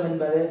 வடிகால் அம்சம்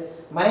என்பது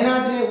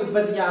மலைநாட்டிலே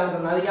உற்பத்தியாகின்ற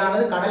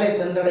நதியானது கடலை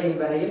சென்றடையும்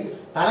வரையில்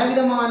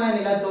பலவிதமான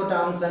நிலத்தோட்ட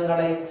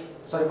அம்சங்களை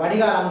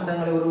வடிகால்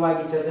அம்சங்களை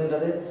உருவாக்கி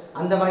செல்கின்றது.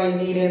 அந்த வகையில்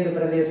நீரேந்து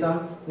பிரதேசம்,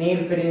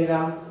 நீர்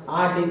பெருநிலம்,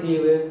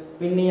 ஆட்டித்தீவு,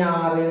 பின்னிய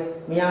ஆறு,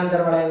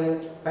 மியாந்தர் வளைவு,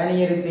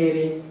 பனியரி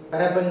தேரி,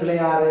 பரப்பங்கிளை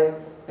ஆறு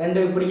என்று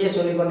இப்படியே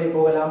சொல்லிக்கொண்டே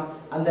போகலாம்.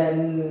 அந்த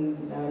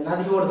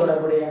நதியோடு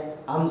தொடர்புடைய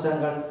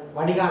அம்சங்கள்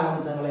வடிகால்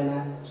அம்சங்கள் என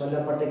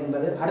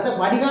சொல்லப்பட்டிருக்கின்றது. அடுத்த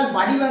வடிகால்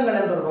வடிவங்கள்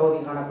என்ற ஒரு பகுதி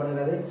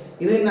காணப்படுகிறது.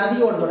 இது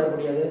நதியோடு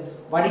தொடர்புடையது.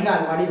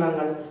 வடிகால்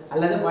வடிவங்கள்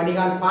அல்லது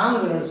வடிகால்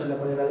பாங்குகள் என்று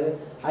சொல்லப்படுகிறது.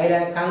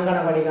 அதில் கங்கண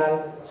வடிகால்,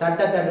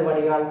 சட்டத்தட்டு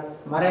வடிகால்,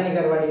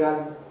 மரநிகர் வடிகால்,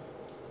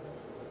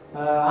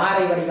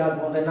 ஆரை வடிகால்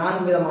போன்ற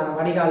 4 விதமான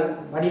வடிகால்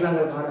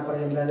வடிவங்கள்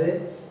காணப்படுகின்றது.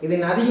 இது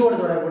நதியோடு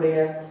தொடர்புடைய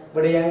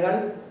விடயங்கள்.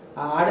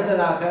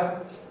 அடுத்ததாக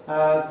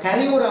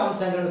கரையோர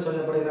அம்சங்கள்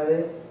சொல்லப்படுகிறது.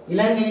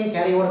 இலங்கையின்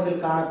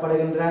கரையோரத்தில்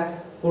காணப்படுகின்ற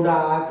குடா,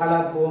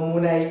 களப்பு,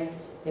 முனை,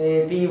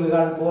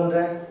 தீவுகள் போன்ற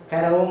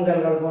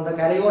கரவோங்கல்கள் போன்ற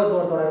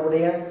கரையோரத்தோடு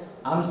தொடர்புடைய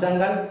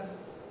அம்சங்கள்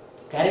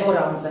கரையோர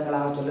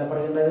அம்சங்களாக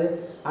சொல்லப்படுகின்றது.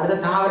 அடுத்த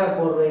தாவர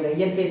போர்வையில்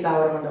இயற்கை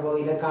தாவரம் என்ற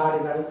பகுதியில்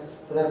காடுகள்,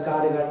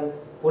 புதற்காடுகள்,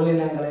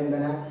 புல்லினங்கள்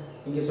என்பன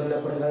இங்கு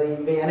சொல்லப்படுகிறது.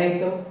 இவை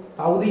அனைத்தும்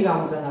பௌதீக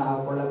அம்சங்களாக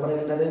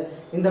கொள்ளப்படுகின்றது.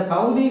 இந்த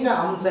பௌதீக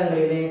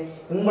அம்சங்களிலே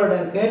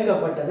உங்களுடன்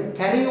கேட்கப்பட்டது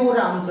கரையோர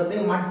அம்சத்தை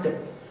மட்டும்.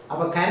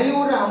 அப்ப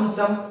கரையோர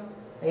அம்சம்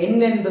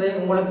என்ன என்பதை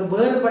உங்களுக்கு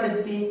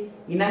வேறுபடுத்தி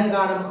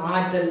இனங்காணும்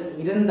ஆற்றல்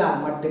இருந்தால்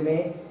மட்டுமே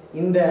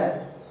இந்த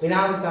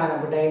வினாவுக்கான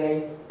விடையினை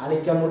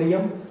அளிக்க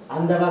முடியும்.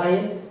 அந்த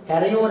வகையில்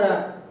கரையோர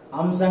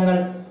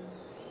அம்சங்கள்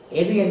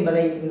எது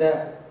என்பதை இந்த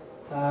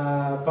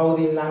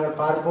பகுதியில் நாங்கள்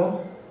பார்ப்போம்.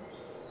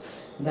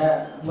 இந்த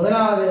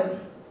முதலாவது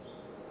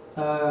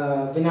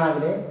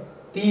வினாவிலே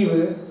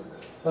தீவு,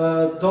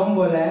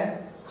 தொம்பொல,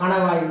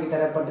 கணவாய்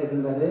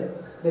தரப்பட்டிருக்கின்றது.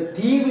 இந்த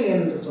தீவு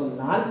என்று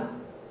சொன்னால்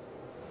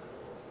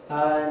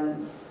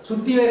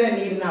சுத்தி வர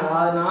நீரினால்,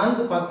 அதாவது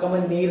 4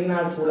 பக்கமும்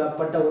நீரினால்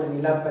சூழப்பட்ட ஒரு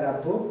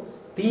நிலப்பரப்பு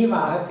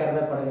தீவாக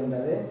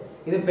கருதப்படுகின்றது.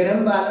 இது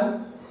பெரும்பாலும்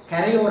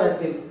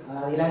கரையோரத்தில்,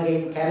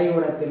 இலங்கையின்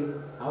கரையோரத்தில்,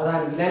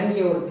 அவதான் இலங்கை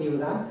ஒரு தீவு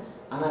தான்.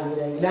 ஆனால்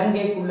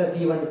இலங்கைக்குள்ள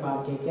தீவென்று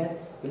பார்க்க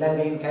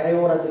இலங்கையின்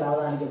கரையோரத்தில்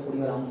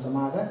அவதானிக்கக்கூடிய ஒரு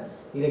அம்சமாக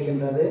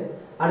இருக்கின்றது.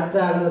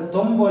 அடுத்ததாக இந்த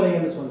தொம்போலை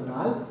என்று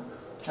சொன்னால்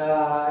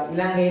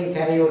இலங்கையின்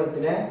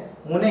கரையோரத்தில்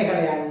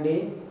முனைகளை அண்டி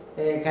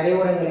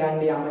கரையோரங்களை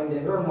அண்டி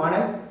அமைந்திருக்கிற ஒரு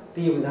மணல்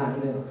தீவு தான்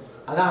இது.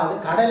 அதாவது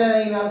கடல்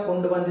அலையினால்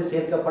கொண்டு வந்து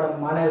சேர்க்கப்படும்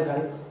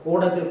மணல்கள்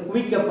ஓடத்தில்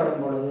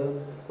குவிக்கப்படும் பொழுது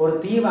ஒரு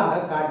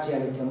தீவாக காட்சி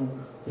அளிக்கும்.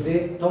 இது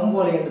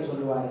தொம்போலை என்று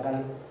சொல்லுவார்கள்.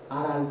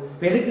 ஆனால்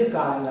பெருக்கு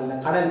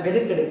காலங்களில் கடல்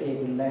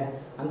பெருக்கெடுக்கையில்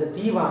அந்த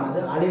தீவானது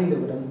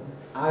அழிந்துவிடும்.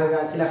 ஆக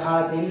சில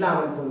காலத்தில்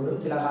இல்லாமல்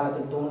போய்விடும், சில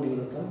காலத்தில் தோன்றி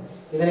இருக்கும்.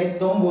 இதனை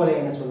தொம்போலை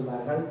என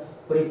சொல்வார்கள்.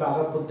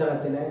 குறிப்பாக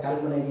புத்தளத்தில்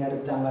கல்முனைக்கு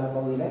அடுத்த அங்கால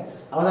பகுதியில்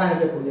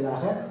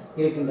அவதானிக்கக்கூடியதாக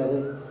இருக்கின்றது.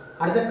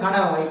 அடுத்த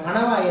கணவாய்.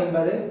 கணவாய்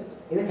என்பது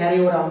இது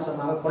கரையோர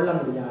அம்சமாக கொள்ள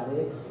முடியாது.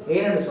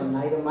 ஏனென்று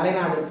சொன்னால் இது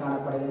மலைநாட்டில்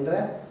காணப்படுகின்ற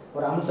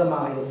ஒரு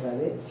அம்சமாக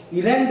இருக்கிறது.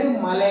 2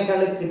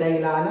 மலைகளுக்கு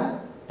இடையிலான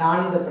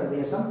தாழ்ந்த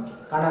பிரதேசம்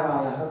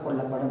கணவாயாக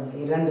கொள்ளப்படும்.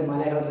 2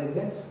 மலைகள்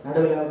இருக்கு,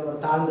 நடுவில் ஒரு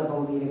தாழ்ந்த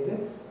பகுதி இருக்கு,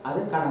 அது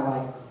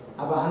கணவாய்.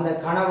 அப்போ அந்த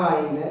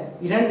கணவாயில்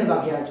 2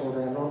 வகையாக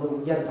சொல்றாங்க. ஒன்று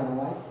உயர்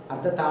கணவாய்,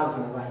 அடுத்த தாழ்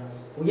கணவாய்.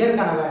 உயர்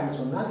கணவாய்னு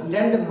சொன்னால்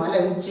 2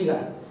 மலை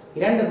உச்சிகள்,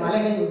 2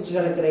 மலைகள்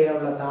உச்சிகளுக்கு இடையில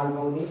உள்ள தாழ்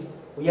பகுதி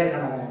உயர்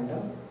கணவாய்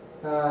என்றும்,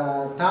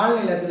 தாழ்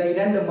நிலத்தில்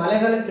 2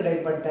 மலைகளுக்கு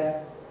இடைப்பட்ட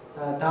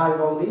தாழ்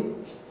பகுதி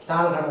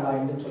தாழ் கணவாய்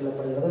என்று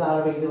சொல்லப்படுகிறது.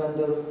 ஆகவே இது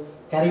ஒரு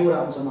கரையோர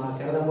அம்சமாக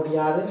கருத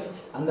முடியாது.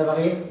 அந்த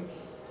வகையில்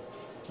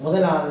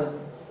முதலாவது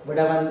விட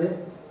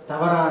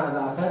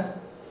தவறானதாக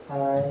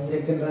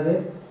இருக்கின்றது.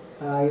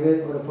 இது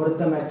ஒரு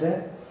பொருத்தமற்ற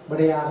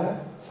விடையாக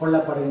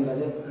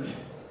கொள்ளப்படுகின்றது.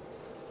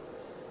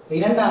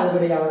 2வது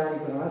விடை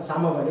அவதானிப்பது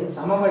சமவெளி.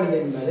 சமவெளி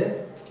என்பது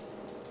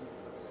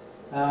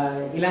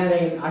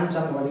இலங்கையின்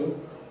அண்சமவெளி,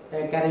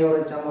 கரையோர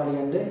சமவெளி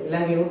என்று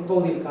இலங்கையின்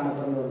உட்பகுதியில்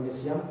காணப்படுகிற ஒரு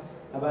விஷயம்.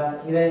 அப்போ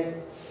இதை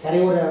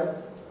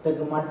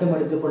கரையோரத்துக்கு மட்டும்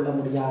எடுத்துக்கொள்ள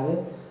முடியாது.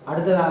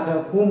 அடுத்ததாக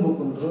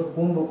கூம்புக்குன்று.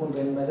 கூம்புக்குன்று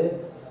என்பது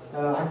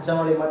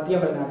அச்சமொழி மத்திய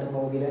மலைநாட்டு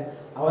பகுதியில்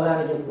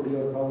அவதானிக்கக்கூடிய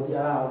ஒரு பகுதி.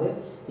 அதாவது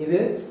இது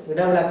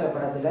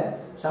இடவிலக்கப்படத்தில்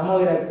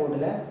சமூக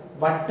கோட்டில்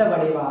வட்ட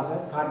வடிவாக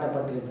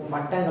காட்டப்பட்டிருக்கும்,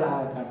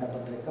 வட்டங்களாக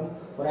காட்டப்பட்டிருக்கும்.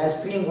 ஒரு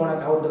ஐஸ்கிரீம் கோனை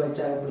கவுட்டு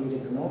வச்சா எப்படி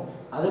இருக்குமோ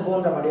அது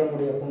போன்ற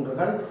வடிவமுடைய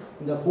குன்றுகள்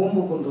இந்த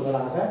கூம்பு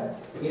குன்றுகளாக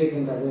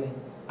இருக்கின்றது.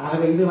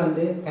 ஆகவே இது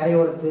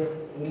கரையோரத்து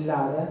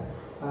இல்லாத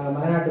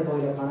மலைநாட்டு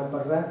பகுதியில்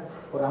காணப்படுற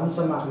ஒரு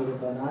அம்சமாக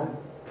இருப்பதனால்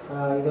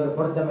இது ஒரு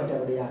பொருத்தமற்ற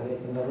விடையாக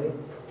இருக்கின்றது.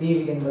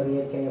 தீவு என்பது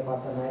ஏற்கனவே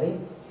பார்த்த மாதிரி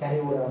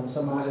கரையோர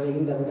அம்சமாகவே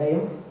இந்த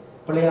விடையும்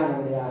பிழையான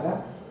விடையாக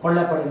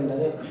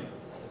கொள்ளப்படுகின்றது.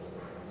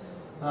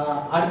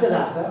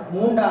 அடுத்ததாக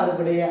 3வது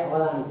விடையை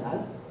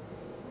அவதானித்தால்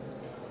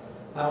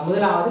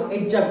முதலாவது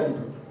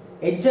எச்சக்குன்று.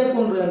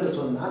 எச்சக்குன்று என்று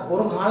சொன்னால்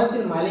ஒரு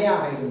காலத்தில்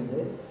மலையாக இருந்து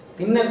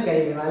திண்ணல்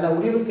கருவினால் அல்ல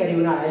உரிவு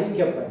கருவினால்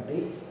அழிக்கப்பட்டு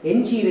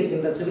எஞ்சி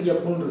இருக்கின்ற சிறிய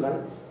குன்றுகள்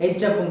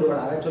எச்ச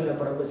குன்றுகளாக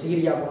சொல்லப்படும்.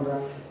 சீரியா போன்ற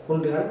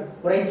குன்றுகள்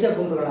ஒரு எச்ச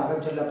குன்றுகளாக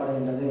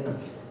சொல்லப்படுகின்றது.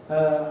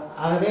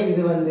 ஆகவே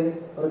இது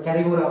ஒரு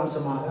கரையோர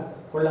அம்சமாக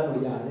கொள்ள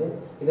முடியாது.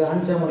 இது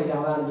அம்சமொழியில்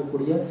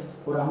அவதானிக்கக்கூடிய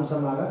ஒரு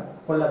அம்சமாக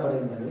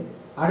கொள்ளப்படுகின்றது.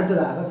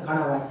 அடுத்ததாக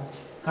கணவாய்.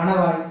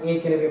 கணவாய்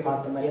ஏற்கனவே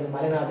பார்த்த மாதிரி அது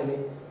மலைநாட்டிலே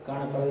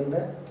காணப்படுகின்ற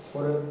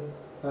ஒரு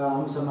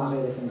அம்சமாக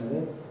இருக்கின்றது.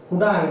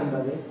 குடா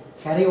என்பது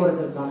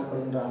கரையோரத்தில்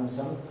காணப்படுகின்ற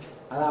அம்சம்.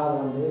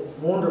 அதாவது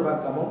 3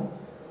 பக்கமும்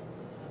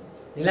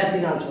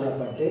நிலத்தினால்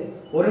சூழப்பட்டு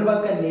ஒரு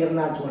பக்கம்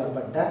நீரினால்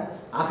சூழப்பட்ட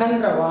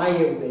அகன்ற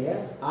வாயுடைய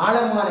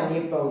ஆழமான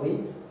நீர்ப்பகுதி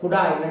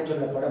குடா என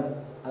சொல்லப்படும்.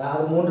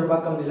 அதாவது 3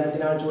 பக்கம்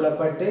நிலத்தினால்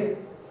சூழப்பட்டு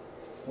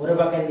ஒரு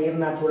பக்கம்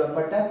நீரினால்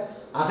சூழப்பட்ட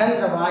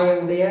அகன்ற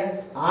வாயுடைய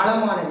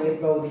ஆழமான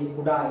நீர்ப்பகுதி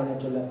குடா என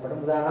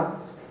சொல்லப்படும். உதாரணம்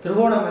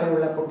திருகோணமலை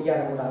உள்ள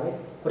கொட்டியார குடாவை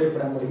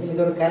குறிப்பிட முடியும்.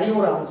 இது ஒரு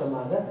கரையோர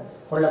அம்சமாக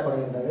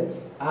கொள்ளப்படுகின்றது.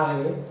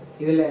 ஆகவே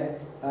இதில்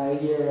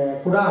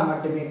குடா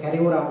மட்டுமே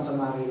கரையோர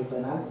அம்சமாக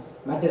இருப்பதனால்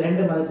மற்ற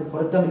 2 அதுக்கு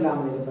பொருத்தம்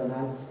இல்லாமல்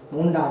இருப்பதனால்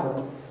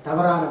 3வது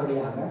தவறான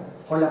விடையாக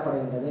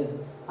கொள்ளப்படுகின்றது.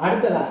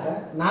 அடுத்ததாக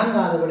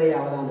 4வது விடை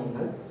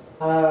அவதானியங்கள்.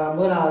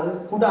 முதலாவது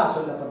குடா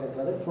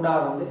சொல்லப்பட்டிருக்கிறது. குடா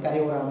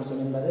கரையோர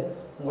அம்சம் என்பது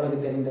உங்களுக்கு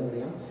தெரிந்த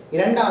விடயம்.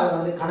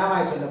 2வது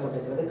கணவாய்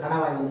சொல்லப்பட்டிருக்கிறது.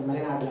 கணவாய்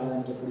மலைநாட்டில்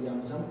அவதானிக்கக்கூடிய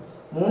அம்சம்.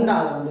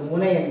 3வது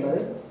முனை என்பது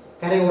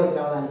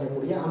கரையோரத்தில்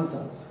அவதானிக்கக்கூடிய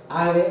அம்சம்.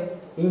 ஆகவே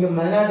இங்கு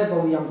மலைநாட்டு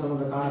பகுதி அம்சம்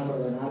ஒன்று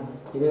காணப்படுவதனால்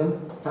இதுவும்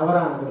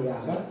தவறான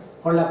விடையாக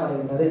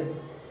கொள்ளப்படுகின்றது.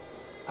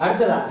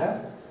 அடுத்ததாக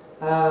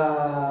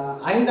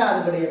 5வது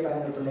விடையை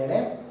பாருங்கள் பிள்ளைகளே.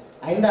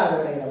 5வது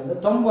விடையில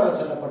தொம்போல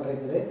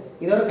சொல்லப்பட்டிருக்குது.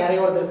 இது ஒரு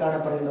கரையோரத்தில்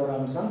காணப்படுகின்ற ஒரு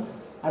அம்சம்.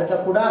 அடுத்த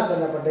குடா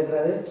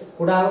சொல்லப்பட்டிருக்கிறது.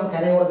 குடாவும்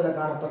கரையோரத்தில்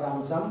காணப்படுற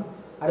அம்சம்.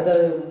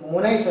 அடுத்தது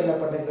முனை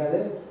சொல்லப்பட்டிருக்கிறது.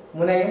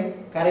 முனையும்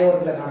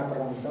கரையோரத்தில்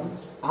காணப்படுற அம்சம்.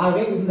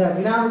 ஆகவே இந்த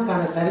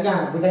வினாவுக்கான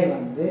சரியான விடை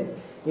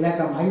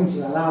இலக்கம் 5.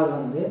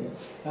 அதாவது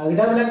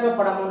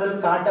இடவிலக்கப்படம்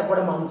ஒன்றில்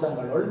காட்டப்படும்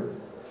அம்சங்களுள்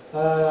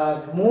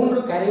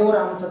 3 கரையோர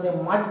அம்சத்தை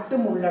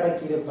மட்டும்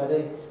உள்ளடக்கி இருப்பது.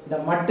 இந்த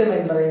மட்டும்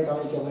என்பதையும்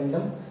கவனிக்க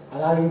வேண்டும்.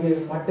 அதாவது இங்கு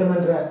மட்டும்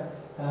என்ற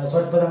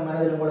சொற்பதம்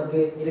மனதில் உங்களுக்கு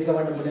இருக்க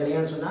வேண்டும்.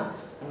 இல்லையான்னு சொன்னால்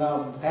அங்கே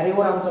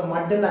கரையோர அம்சம்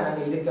மட்டும்தான்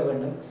அங்கே இருக்க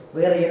வேண்டும்.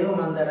 வேறு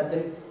எதுவும் அந்த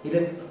இடத்தில்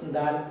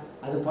இருந்தால்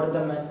அது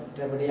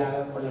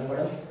பொருத்தமற்றபடியாக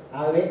கொள்ளப்படும்.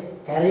 ஆகவே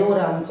கரையோர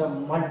அம்சம்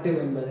மட்டும்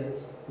என்பது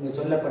இங்கு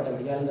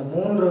சொல்லப்பட்டபடியால் இந்த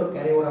 3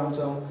 கரையோர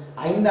அம்சம்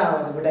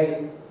 5வது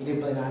விடையில்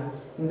இருப்பதனால்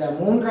இந்த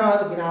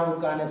மூன்றாவது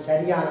வினாவுக்கான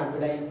சரியான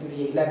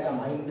விடைக்குரிய இலக்கம்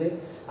 5.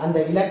 அந்த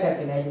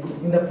இலக்கத்தினை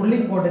இந்த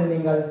புள்ளிக்கோட்டில்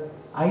நீங்கள்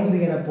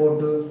 5 என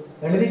போட்டு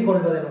எழுதிக்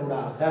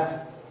கொள்வதனூடாக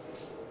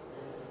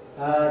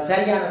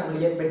சரியான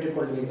புள்ளியை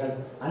பெற்றுக்கொள்வீர்கள்.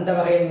 அந்த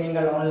வகையில்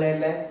நீங்கள்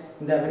ஆன்லைனில்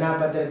இந்த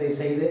வினாபத்திரத்தை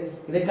செய்து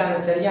இதுக்கான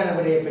சரியான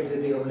விடையை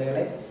பெற்றிருப்பீர்கள்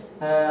பிள்ளைகளை.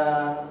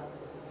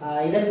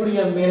 இதற்குரிய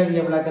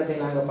மேலதிக விளக்கத்தை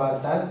நாங்கள்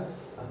பார்த்தால்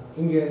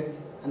இங்கு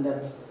அந்த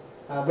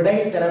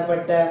விடையில்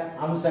தரப்பட்ட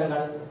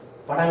அம்சங்கள்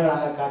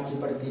படங்களாக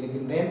காட்சிப்படுத்தி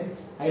இருக்கின்றேன்.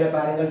 அதில்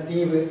பாருங்கள்,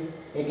 தீவு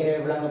ஏற்கனவே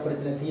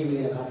விளங்கப்படுத்தின தீவு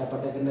இதில்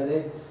காட்டப்பட்டிருக்கின்றது.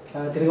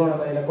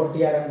 திருகோணமலையில்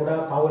கொட்டியாரங்குடா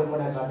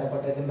பவுல்முனை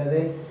காட்டப்பட்டிருக்கின்றது.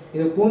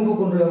 இது கூம்பு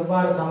குன்று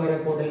எவ்வாறு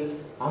சமையற்கோட்டில்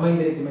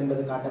அமைந்திருக்கும்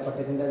என்பது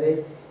காட்டப்பட்டிருக்கின்றது.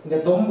 இந்த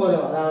தொம்பொலோ,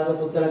 அதாவது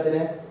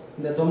புத்தளத்தில்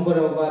இந்த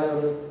தொம்பொலோ எவ்வாறு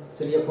ஒரு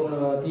சிறிய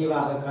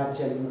தீவாக காட்சி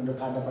அளிக்கும் என்று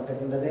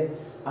காட்டப்பட்டிருக்கின்றது.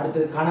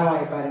 அடுத்தது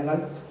கணவாய்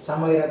பாருங்கள்,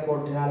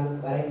 சமையற்கோட்டினால்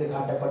வரைந்து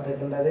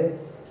காட்டப்பட்டிருக்கின்றது.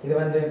 இது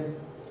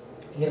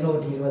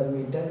 220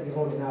 மீட்டர்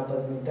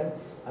 240 மீட்டர்,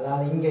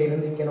 அதாவது இங்கே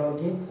இருந்து இங்கே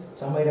நோக்கி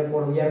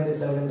சமையற்கோடு உயர்ந்து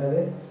செல்கின்றது.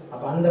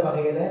 அப்போ அந்த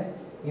வகையில்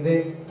இது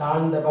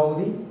தாழ்ந்த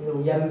பகுதி, இது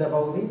உயர்ந்த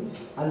பகுதி.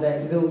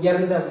 இது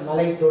உயர்ந்த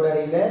மலை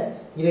தொடரில்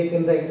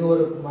இருக்கின்ற இது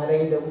ஒரு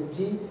மலையின்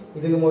உச்சி,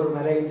 இதுவும் ஒரு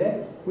மலையின்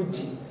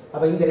உச்சி.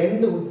 அப்போ இந்த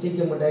 2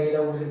 உச்சிக்கும் இடையில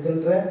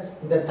இருக்கின்ற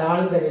இந்த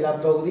தாழ்ந்த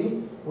நிலப்பகுதி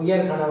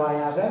உயர்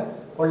கணவாயாக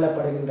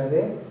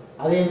கொள்ளப்படுகின்றது.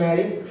 அதே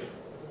மாதிரி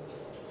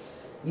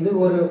இது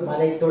ஒரு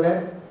மலைத்தொடர்,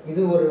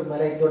 இது ஒரு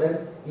மலைத்தொடர்,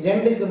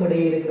 இரண்டுக்கும்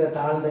இடையே இருக்கிற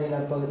தாழ்ந்த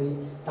நிலப்பகுதி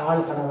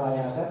தாழ்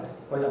கணவாயாக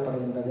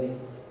கொள்ளப்படுகின்றது.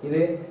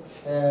 இது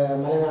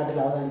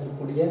மலைநாட்டில்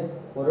அவதானிக்கக்கூடிய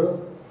ஒரு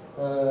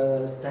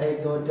தரை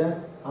தோற்ற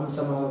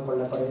அம்சமாக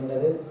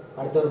கொள்ளப்படுகின்றது.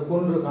 அடுத்த ஒரு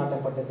குன்று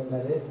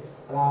காட்டப்பட்டிருக்கின்றது.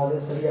 அதாவது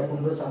சிறிய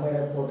குன்று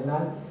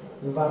சமையற்கோட்டினால்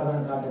இவ்வாறு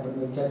தான்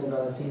காட்டப்படும். வெச்சக்குன்று,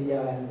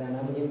 சீரியாவாக இருந்தாங்க,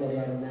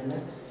 மிகுந்தரையாக இருந்தாங்க,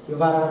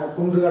 இவ்வாறான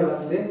குன்றுகள்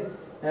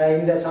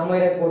இந்த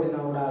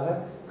சமையற்கோட்டினூடாக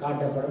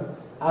காட்டப்படும்.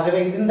 ஆகவே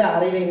இந்த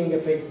அறிவை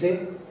நீங்கள் பெற்று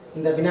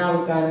இந்த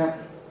வினாவுக்கான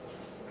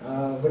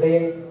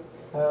விடையை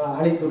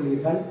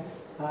அளித்துள்ளீர்கள்.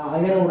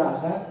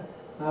 அதனூடாக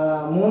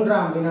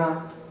 3ஆம்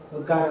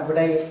வினாவுக்கான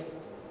விடை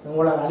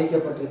உங்களால்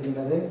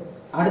அளிக்கப்பட்டிருக்கின்றது.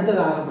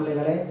 அடுத்ததாக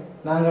பிள்ளைகளை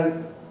நாங்கள்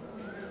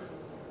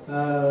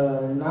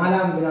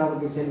 4ஆம்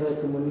வினாவுக்கு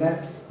செல்வதற்கு முன்னர்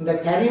இந்த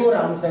கரியூர்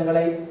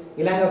அம்சங்களை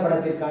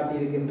இலங்கப்படத்தில்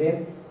காட்டியிருக்கின்றேன்.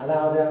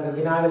 அதாவது அங்கு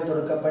வினாவில்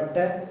தொடுக்கப்பட்ட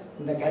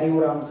இந்த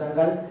கரியூர்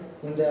அம்சங்கள்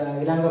இந்த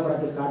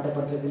இலங்கப்படத்தில்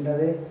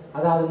காட்டப்பட்டிருக்கின்றது.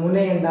 அதாவது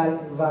முனை என்றால்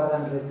இவ்வாறு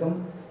தான் இருக்கும்.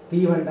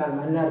 தீவென்றால்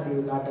மன்னார்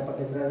தீவு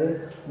காட்டப்பட்டிருக்கிறது.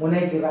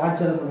 முனைக்கு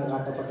ராட்சத முனை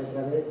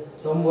காட்டப்பட்டிருக்கிறது.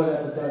 தொம்புல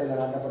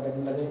புத்தகத்தில்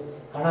காட்டப்பட்டிருக்கின்றது.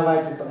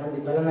 கணவாய்க்கு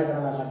பெலன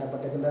கணவாய்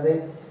காட்டப்பட்டிருக்கின்றது.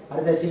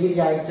 அடுத்த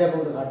சிகிரியா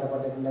இச்சகுண்டு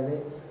காட்டப்பட்டிருக்கின்றது.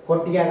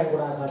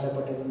 கொட்டியாரங்குடா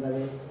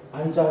காட்டப்பட்டிருக்கின்றது.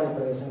 அன்சாவணி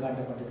பிரதேசம்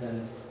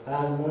காட்டப்பட்டிருக்கிறது.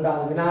 அதாவது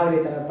 3வது வினாவிலே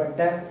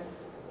தரப்பட்ட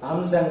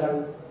அம்சங்கள்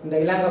இந்த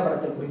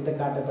இலங்கப்படத்தில் குறித்து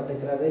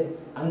காட்டப்பட்டிருக்கிறது.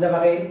 அந்த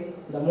வகையில்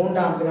இந்த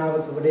 3ஆம்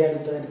வினாவுக்கு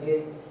விடையளிப்பதற்கு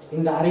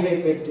இந்த அறிவை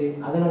பெற்று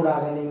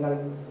அதனூடாக நீங்கள்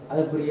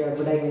அதற்குரிய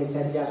விடைகளை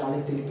சரியாக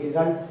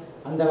அளித்திருப்பீர்கள்.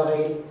 அந்த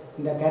வகையில்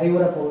இந்த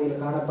கரிவுர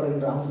பகுதியில்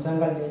காணப்படுகின்ற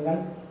அம்சங்கள் நீங்கள்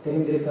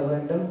தெரிந்திருக்க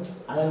வேண்டும்.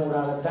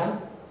 அதனூடாகத்தான்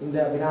இந்த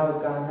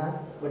வினாவுக்கான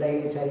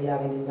விடைகளை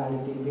சரியாக நீங்கள்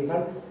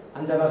அளித்திருப்பீர்கள்.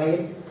 அந்த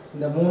வகையில்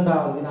இந்த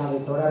 3வது வினாவை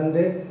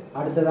தொடர்ந்து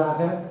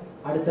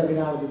அடுத்த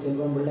வினாவுக்கு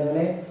செல்வோம்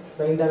பிள்ளைகளே.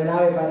 இப்போ இந்த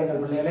வினாவை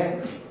பாருங்கள் பிள்ளைகளே.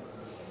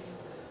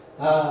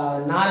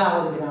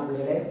 4வது வினா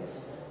பிள்ளைகளே,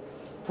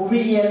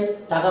 புவியியல்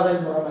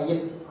தகவல்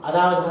முறைமையில்,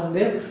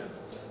 அதாவது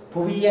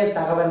புவியியல்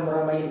தகவல்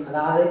முறைமையில்,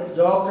 அதாவது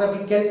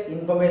ஜியோகிராபிக்கல்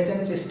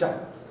இன்ஃபர்மேஷன் சிஸ்டம்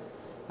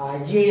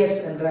GIS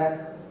என்ற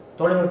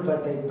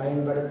தொழில்நுட்பத்தை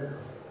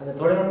அந்த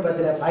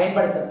தொழில்நுட்பத்தில்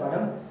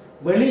பயன்படுத்தப்படும்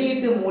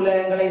வெளியீட்டு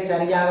மூலகங்களை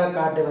சரியாக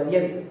காட்டுவது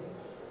எது?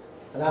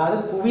 அதாவது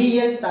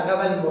புவியியல்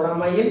தகவல்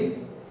முறைமையில்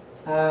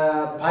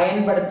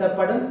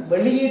பயன்படுத்தப்படும்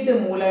வெளியீட்டு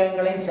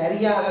மூலகங்களை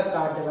சரியாக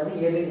காட்டுவது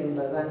எது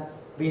என்பதுதான்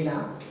வினா.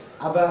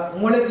 அப்போ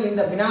உங்களுக்கு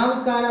இந்த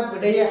வினாவுக்கான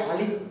விடையை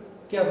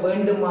அளிக்க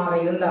வேண்டுமாக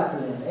இருந்தால்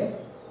பிள்ளைகளே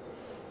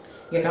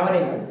இங்கே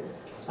கவனிங்கள்.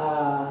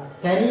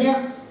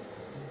 தனியாக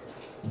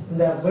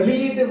இந்த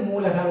வெளியீட்டு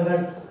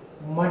மூலகங்கள்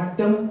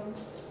மட்டும்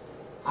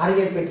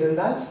அறிவை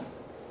பெற்றிருந்தால்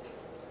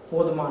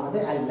போதுமானது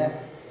அல்ல.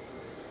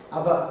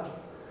 அப்போ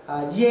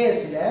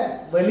GISல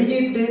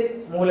வெளியீட்டு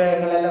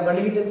மூலகங்கள் அல்ல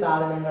வெளியீட்டு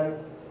சாதனங்கள்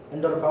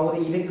என்ற ஒரு பகுதி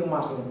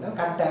இருக்குமாக இருந்தால்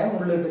கட்டாயம்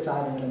உள்ளீட்டு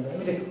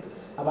சாதனங்கள் இருக்கும்.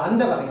 அப்போ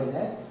அந்த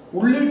வகையில்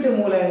உள்ளீட்டு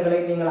மூலகங்களை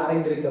நீங்கள்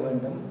அறிந்திருக்க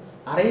வேண்டும்.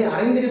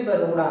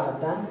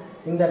 அறிந்திருப்பதனூடாகத்தான்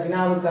இந்த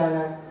வினாவுக்கான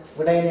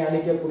விடையினை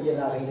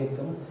அளிக்கக்கூடியதாக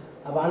இருக்கும்.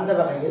 அப்போ அந்த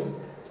வகையில்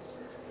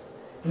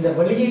இந்த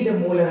வெளியீட்டு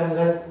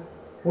மூலகங்கள்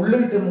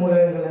உள்ளீட்டு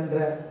மூலகங்கள் என்ற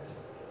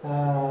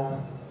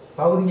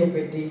பகுதியை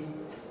பற்றி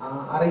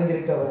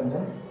அறிந்திருக்க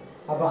வேண்டும்.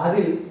 அப்போ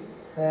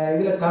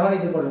இதில்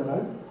கவனித்துக்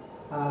கொள்ளுங்கள்.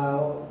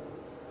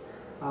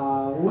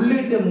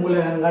 உள்ளீட்டு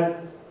மூலகங்கள்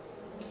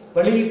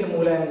வெளியீட்டு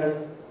மூலகங்கள்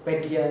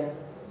பற்றிய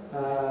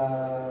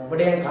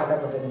விடயம்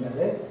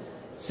காட்டப்பட்டிருக்கின்றது.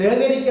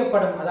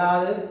 சேகரிக்கப்படும்,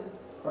 அதாவது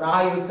ஒரு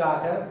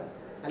ஆய்வுக்காக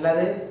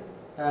அல்லது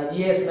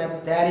GIS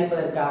மேப்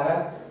தயாரிப்பதற்காக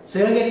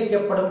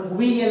சேகரிக்கப்படும்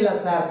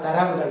புவியியல் சார்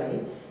தரவுகளை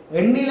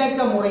எண்ணிலக்க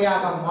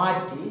முறையாக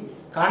மாற்றி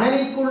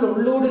கணனிக்குள்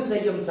உள்ளீடு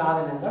செய்யும்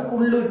சாதனங்கள்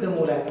உள்ளீட்டு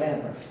மூலகங்களை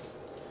ஏற்படும்.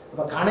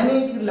 அப்போ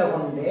கணனிக்குள்ள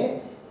கொண்டு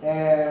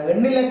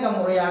எண்ணிலக்க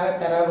முறையாக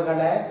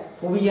தரவுகளை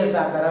புவியியல்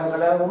சார்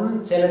தரவுகளை உள்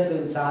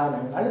செலுத்தும்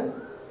சாதனங்கள்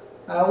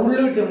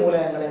உள்ளீட்டு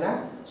மூலகங்கள் என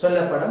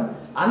சொல்லப்படும்.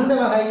 அந்த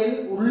வகையில்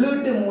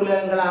உள்ளீட்டு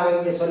மூலகங்களாக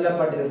இங்கே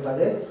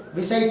சொல்லப்பட்டிருப்பது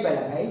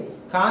விசைப்பலகை,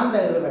 காந்த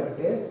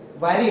இருவட்டு,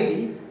 வரிடி,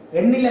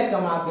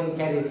 எண்ணிலக்கமாக்கும்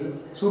கருவி,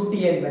 சுட்டி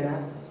என்பன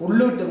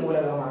உள்ளீட்டு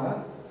மூலகமாக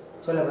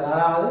சொல்லப்படும்.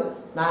 அதாவது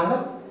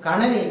நாங்கள்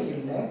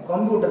கணனிக்குள்ள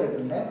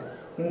கம்ப்யூட்டருக்குள்ள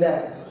இந்த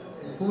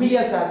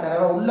புவியியல் சார்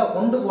தரவை உள்ள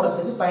கொண்டு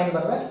போகிறதுக்கு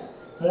பயன்படுற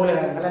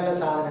மூலகங்கள் அல்ல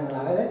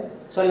சாதனங்களாக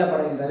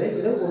சொல்லப்படுகின்றது.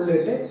 இது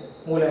உள்ளீட்டு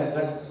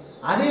மூலகங்கள்.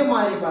 அதே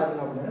மாதிரி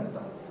பார்த்தீங்க அப்படின்னா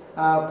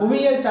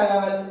புவியியல்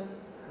தகவல்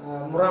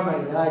முறைமை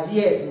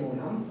ஜிஎஸ்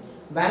மூலம்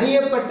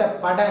வரையப்பட்ட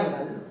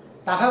படங்கள்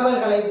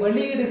தகவல்களை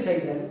வெளியீடு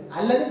செய்தல்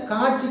அல்லது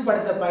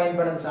காட்சிப்படுத்த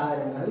பயன்படும்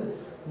சாதனங்கள்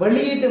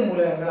வெளியீட்டு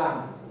மூலகங்கள்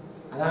ஆகும்.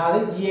 அதாவது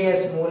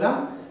ஜிஎஸ் மூலம்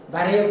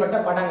வரையப்பட்ட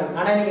படங்கள்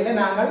கணனியில்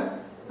நாங்கள்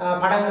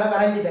படங்களை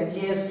வரைஞ்சிட்டோம்.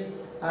 ஜிஎஸ்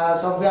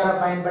சாஃப்ட்வேரை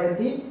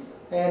பயன்படுத்தி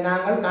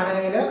நாங்கள்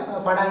கணனியில்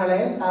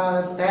படங்களை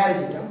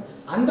தயாரிச்சிட்டோம்.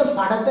 அந்த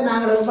படத்தை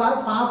நாங்கள் எவ்வாறு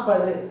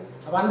பார்ப்பது,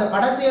 அப்போ அந்த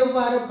படத்தை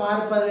எவ்வாறு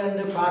பார்ப்பது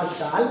என்று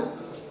பார்த்தால்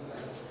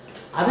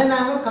அதை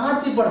நாங்கள்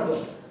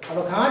காட்சிப்படுத்துவோம்.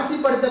 அப்போ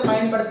காட்சிப்படுத்த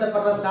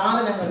பயன்படுத்தப்படுற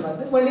சாதனங்கள்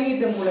வந்து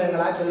வெளியீட்டு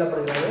மூலகங்களாக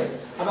சொல்லப்படுகிறது.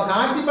 அப்போ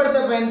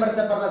காட்சிப்படுத்த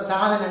பயன்படுத்தப்படுற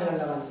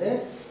சாதனங்களில் வந்து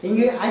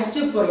இங்கு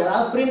அச்சுப்பொறி,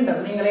 அதாவது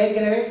பிரிண்டர், நீங்கள்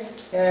ஏற்கனவே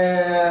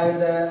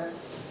இந்த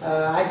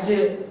அச்சு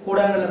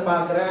கூடங்களில்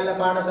பார்க்குற இல்லை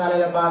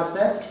பாடசாலையில்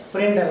பார்த்த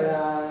பிரிண்டர்,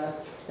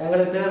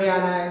 எங்களுக்கு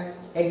தேவையான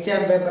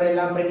எக்ஸாம் பேப்பர்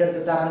எல்லாம் பிரிண்ட்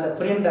எடுத்து தர அந்த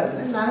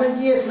பிரிண்டரில் நாங்கள்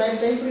ஜிஎஸ்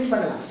லைஃப் பிரிண்ட்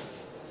பண்ணலாம்.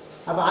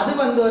 அப்போ அது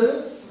வந்து ஒரு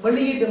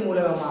வெளியீட்டு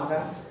மூலகமாக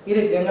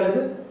இருக்குது,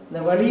 எங்களுக்கு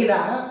இந்த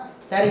வெளியீடாக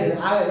தருகிறது.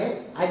 ஆகவே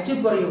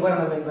அச்சுப்பொறி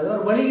உபகரணம் என்பது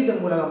ஒரு வெளியீட்டு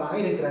மூலகமாக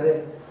இருக்கிறது.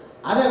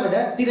 அதை விட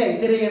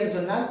திரை என்று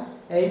சொன்னால்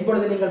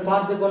இப்பொழுது நீங்கள்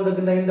பார்த்து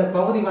கொண்டிருக்கின்ற இந்த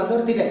பகுதி வந்து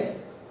ஒரு திரை.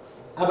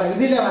 அப்போ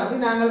இதில் வந்து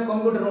நாங்கள்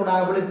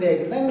கம்ப்யூட்டரோடாக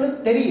விழுத்தேக்கில் எங்களுக்கு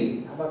தெரியுது.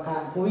 அப்போ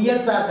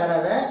புவியியல் சார்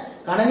தரவை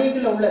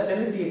கணனிக்குள்ள உள்ள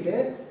செலுத்திட்டு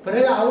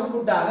பிறகு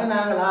அவுட்புட்டாக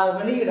நாங்கள்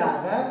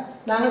வெளியீடாக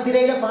நாங்கள்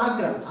திரையில்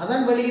பார்க்குறோம்.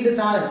 அதான் வெளியீட்டு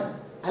சாதனம்.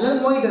 அல்லது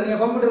மானிட்டர்,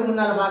 நீங்கள் கம்ப்யூட்டர்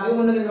முன்னால் பார்க்க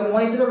முன்னுக்கு இருக்கிற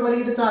மானிட்டர் ஒரு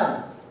வெளியீட்டு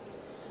சாதனம்.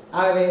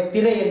 ஆகவே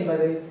திரை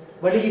என்பது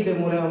வெளியீட்டு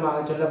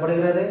மூலமாக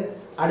சொல்லப்படுகிறது.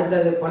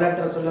 அடுத்தது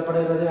பலட்டர்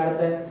சொல்லப்படுகிறது.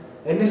 அடுத்த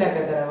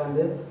எண்ணிலக்கத்தரை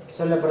வந்து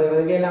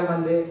சொல்லப்படுகிறது. இவையெல்லாம்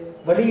வந்து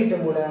வெளியீட்டு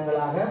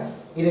மூலகங்களாக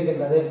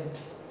இருக்கின்றது.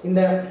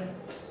 இந்த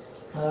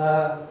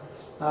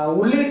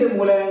உள்ளீட்டு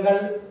மூலகங்கள்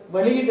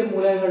வெளியீட்டு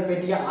மூலகங்கள்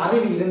பற்றிய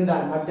அறிவு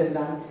இருந்தால்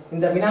மட்டும்தான்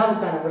இந்த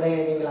வினாவுக்கான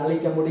விடையை நீங்கள்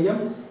அளிக்க முடியும்.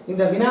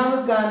 இந்த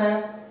வினாவுக்கான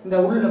இந்த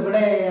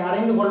விடையை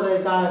அறிந்து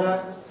கொள்வதற்காக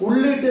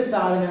உள்ளீட்டு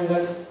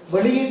சாதனங்கள்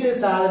வெளியீட்டு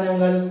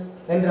சாதனங்கள்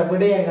என்ற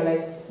விடயங்களை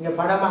இங்கே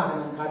படமாக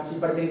நான்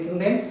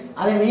காட்சிப்படுத்தியிருக்கின்றேன்.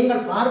 அதை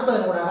நீங்கள்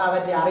பார்ப்பதன் மூலமாக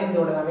அவற்றை அறிந்து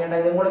விடலாம்.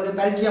 வேண்டாம், இது உங்களுக்கு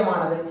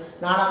பரிச்சயமானது.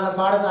 நான் அந்த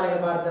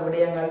பாடசாலையில் பார்த்த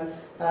விடயங்கள்,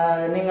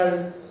 நீங்கள்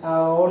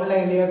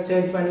ஆன்லைன்லேயே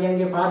சர்ச் பண்ணி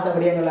அங்கே பார்த்த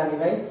விடயங்கள்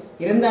அனைவை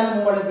இருந்தாலும்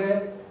உங்களுக்கு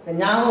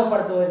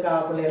ஞாபகப்படுத்துவதற்காக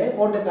பிள்ளைகளை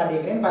போட்டு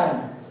காட்டியிருக்கிறேன்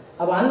பாருங்கள்.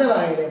 அப்போ அந்த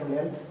வகையிலே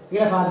பிள்ளைகள்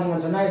இதில்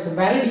பார்த்தீங்கன்னு சொன்னால்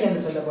வெரடி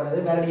என்று சொல்லப்படுது.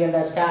 வெரடி என்ற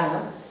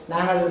ஸ்கேனர்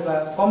நாங்கள் இப்போ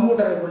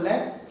கம்ப்யூட்டருக்குள்ள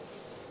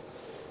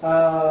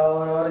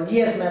ஒரு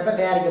ஜிஎஸ் மேப்பை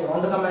தயாரிக்கப்படுறோம்,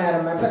 1 கம்மி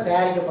நேரம் மேப்பை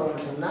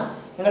தயாரிக்கப்படுறோம்னு சொன்னால்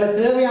எங்களுக்கு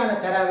தேவையான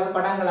தரவு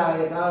படங்களாக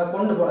இருக்கலாம், அதை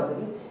கொண்டு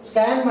போகிறதுக்கு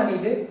ஸ்கேன்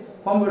பண்ணிவிட்டு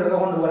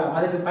கம்ப்யூட்டரில் கொண்டு போகலாம்.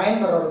 அதுக்கு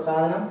பயன்படுற ஒரு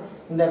சாதனம்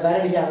இந்த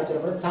வெரடியாக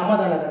சொல்லப்படுது.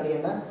 சமதள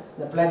கரடின்னா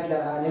இந்த பிளட்டில்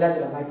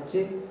நிலத்தில் வச்சு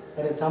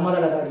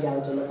சமதள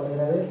கரடியாக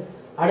சொல்லப்படுகிறது.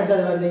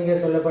 அடுத்தது வந்து இங்கே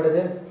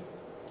சொல்லப்படுது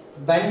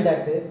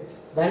வெண்தட்டு.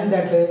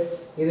 வெண்தட்டு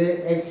இது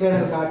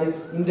எக்ஸ்டர்னல் கார்டிஸ்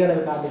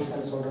இன்டர்னல்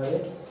கார்டிஸ்ன்னு சொல்கிறது.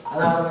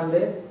 அதாவது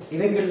வந்து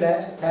இதுக்குள்ள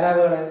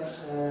தரவுகளை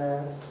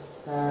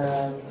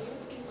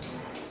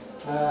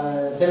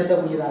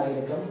செலுத்தக்கூடியதாக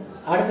இருக்கும்.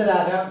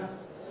 அடுத்ததாக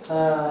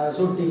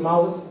சுட்டி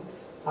மவுஸ்,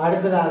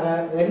 அடுத்ததாக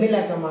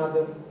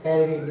எண்ணிலக்கமாகும்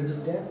கருவி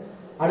டிஜிட்டல்,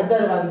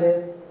 அடுத்தது வந்து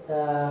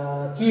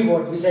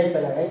கீபோர்ட்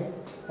விசைப்பலகை,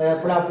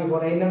 ஃப்ளாப்பி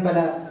போன்ற இன்னும் பல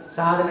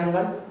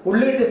சாதனங்கள்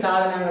உள்ளீட்டு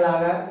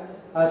சாதனங்களாக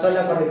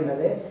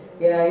சொல்லப்படுகின்றது.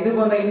 இது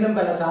போன்ற இன்னும்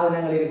பல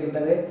சாதனங்கள்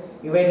இருக்கின்றது.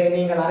 இவை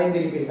நீங்கள்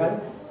அறிந்திருப்பீர்கள்.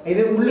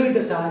 இது உள்ளீட்டு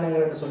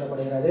சாதனங்கள் என்று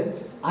சொல்லப்படுகிறது.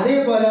 அதே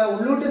போல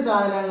உள்ளீட்டு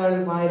சாதனங்கள்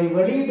மாதிரி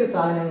வெளியீட்டு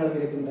சாதனங்கள்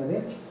இருக்கின்றது.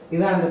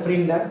 இதுதான் அந்த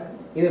பிரிண்டர்.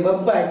 இது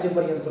வெப்ப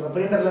அச்சுப்பொறி என்று சொல்கிறோம்.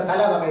 பிரிண்டரில் பல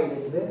வகை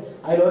இருக்குது,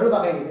 அதில் ஒரு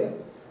வகை இது.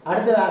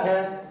 அடுத்ததாக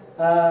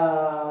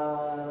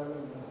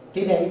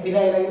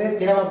திரையில் இது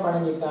திரவ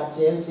பணங்கி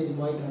காட்சி எல்சிடி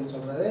மானிட்டர்னு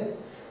சொல்கிறது.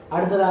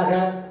 அடுத்ததாக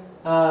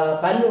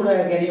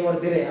பல்லுடைய கரியும் ஒரு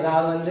திரை,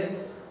 அதாவது வந்து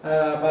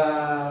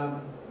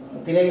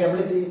திரையில்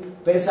விழுத்தி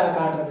பெருசாக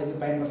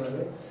காட்டுறதுக்கு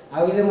பயன்படுறது.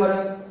 இது ஒரு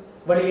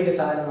வெளியீட்டு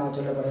சாதனமாக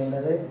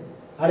சொல்லப்படுகின்றது.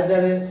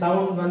 அடுத்தது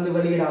சவுண்ட் வந்து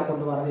வெளியீடாக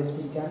கொண்டு வரது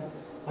ஸ்பீக்கர்.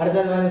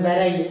 அடுத்தது வந்து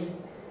விரைவு.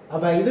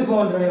 அப்போ இது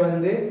போன்றவை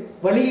வந்து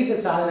வெளியீட்டு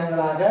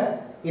சாதனங்களாக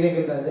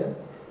இருக்கின்றது.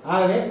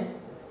 ஆகவே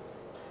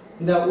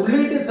இந்த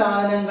உள்ளீட்டு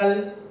சாதனங்கள்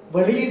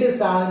வெளியீட்டு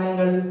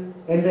சாதனங்கள்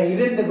என்ற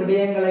 2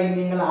 விடயங்களை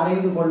நீங்கள்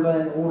அறிந்து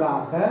கொள்வதன்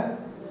ஊடாக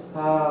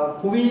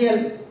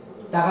புவியியல்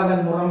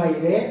தகவல்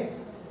முறைமையிலே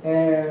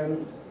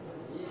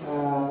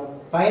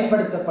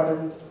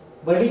பயன்படுத்தப்படும்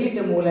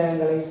வெளியீட்டு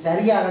மூலகங்களை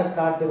சரியாக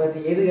காட்டுவது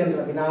எது என்ற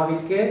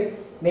வினாவிற்கு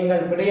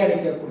நீங்கள்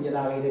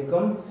விடையளிக்கக்கூடியதாக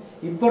இருக்கும்.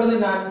 இப்பொழுது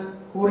நான்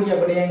கூறிய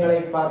விடயங்களை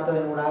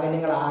பார்த்ததனூடாக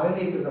நீங்கள்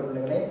அறிந்திருக்கிற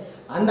பிள்ளைகளே,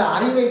 அந்த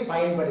அறிவை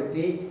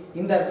பயன்படுத்தி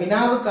இந்த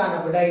வினாவுக்கான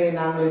விடைகளை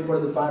நாங்கள்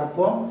இப்பொழுது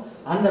பார்ப்போம்.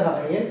 அந்த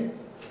வகையில்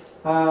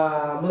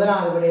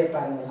முதலாவது விடையை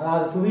பாருங்கள்.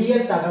 அதாவது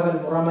புவியியல்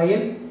தகவல்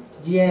முறைமையில்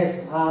ஜிஎஸ்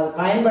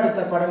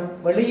பயன்படுத்தப்படும்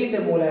வெளியீட்டு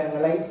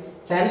மூலங்களை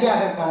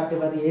சரியாக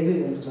காட்டுவது எது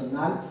என்று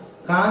சொன்னால்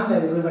காந்த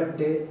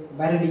இருவட்டு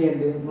வருடி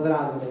என்று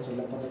முதலாவது விடை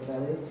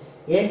சொல்லப்பட்டிருக்கிறது.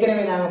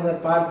 ஏற்கனவே நாங்கள்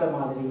முதல் பார்த்த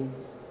மாதிரி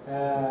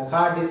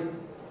ஹார்ட் டிஸ்க்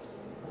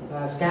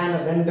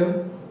ஸ்கேனர் ரெண்டும்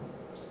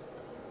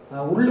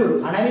உள்ளூர்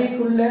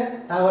அணைக்குள்ள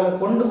தகவலை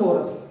கொண்டு போகிற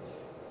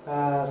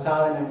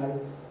சாதனங்கள்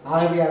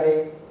ஆகவே அவை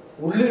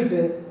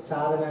உள்ளீட்டு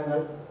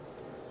சாதனங்கள்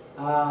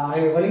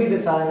ஆகிய வெளியீட்டு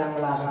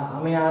சாதனங்களாக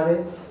அமையாது.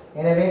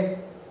 எனவே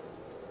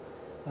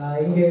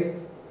இங்கு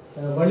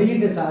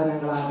வெளியீட்டு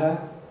சாதனங்களாக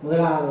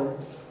முதலாவது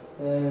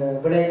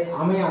விடை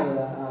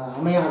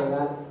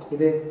அமையாததால்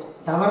இது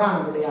தவறான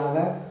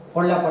விடையாக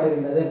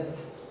கொள்ளப்படுகின்றது.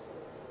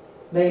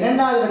 இந்த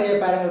இரண்டாவது விடையை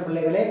பாருங்கள்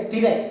பிள்ளைகளே.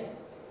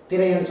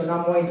 திரைன்னு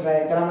சொன்னால் மோனிட்டராக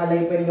இருக்கலாம், இல்லை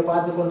இப்போ நீங்கள்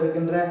பார்த்து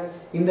கொண்டிருக்கின்ற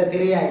இந்த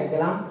திரையாக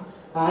இருக்கலாம்,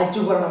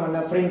 அச்சுபரணம் என்ற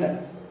பிரிண்டர்.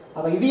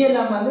 அப்போ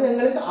இவையெல்லாம்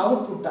எங்களுக்கு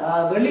அவுட்புட்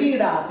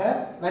வெளியீடாக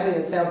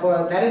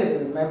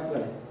தருகிறது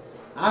மேப்களை.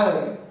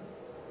 ஆகவே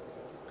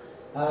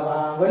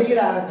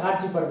வெளியீடாக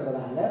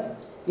காட்சிப்படுத்துறதால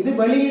இது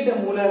வெளியீட்டு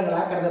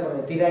மூலங்களாக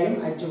கருதப்படுகிறது. திரையும்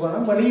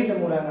அச்சுபரணம் வெளியீட்டு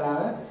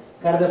மூலங்களாக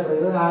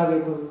கருதப்படுகிறது. ஆகவே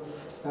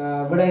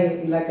விடை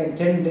இலக்கம்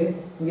 2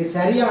 இங்கு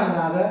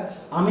சரியானதாக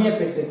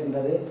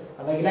அமையப்பெற்றிருக்கின்றது.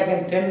 அப்போ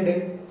இலக்கம் 2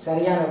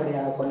 சரியான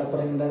விடையாக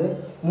கொள்ளப்படுகின்றது.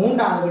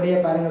 மூன்றாவது விடையை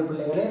பாருங்கள்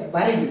பிள்ளைகளே.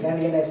 வருடி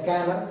என்ற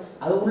ஸ்கேனர்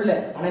அது உள்ள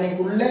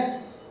கணனிக்குள்ள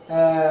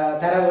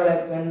தரவுகளை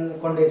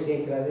கொண்டு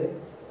சேர்க்கிறது.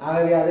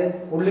 ஆகவே அது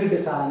உள்ளீட்டு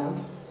சாதனம்,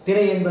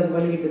 திரை என்பது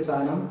வெளியீட்டு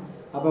சாதனம்.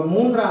 அப்போ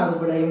மூன்றாவது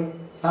விடையும்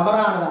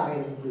தவறானதாக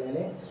இருக்கும்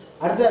பிள்ளைகளே.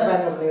 அடுத்த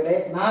பாருங்கள் பிள்ளைகளே.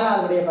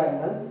 நாலாவது விடையை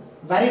பாருங்கள்.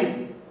 வருடி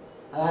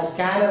அதாவது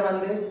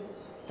ஸ்கேனர்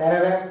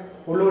தரவை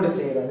உள்ளீடு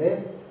செய்வது,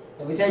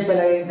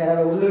 விசைப்பலகை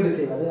தரவை உள்ளீடு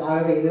செய்வது.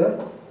 ஆகவே இது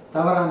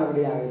தவறான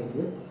விடையாக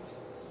இருக்கு.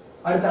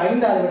 அடுத்த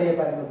ஐந்தாவது விடையை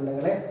பாருங்கள்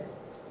பிள்ளைகளே.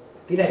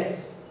 திரை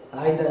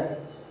இந்த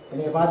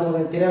நீங்கள்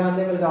பார்த்துக்கணும், திரை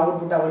எங்களுக்கு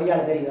அவுட்புட்டாக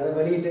வெளியால் தெரியுது, அது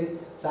வெளியீட்டு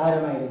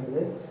சாதனமாக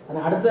இருக்குது.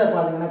 ஆனால் அடுத்ததை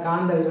பார்த்தீங்கன்னா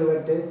காந்த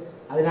இருவட்டு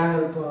அது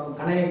நாங்கள் இப்போ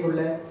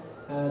கணனிக்குள்ள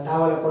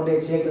தகவலை கொண்டு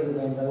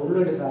சேர்க்கிறதுக்கு என்பது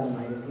உள்ளீடு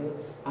சாதனமாக இருக்குது.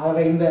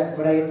 ஆகவே இந்த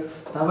விடை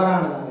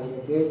தவறானதாக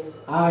இருக்குது.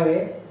 ஆகவே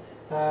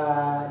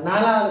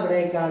நாலாவது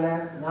விடைக்கான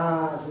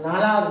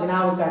நாலாவது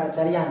வினாவுக்கான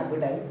சரியான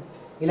விடை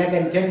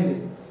இலக்கம் 2.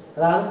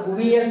 அதாவது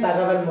புவியியல்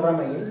தகவல்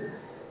முறைமையில்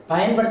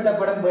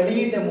பயன்படுத்தப்படும்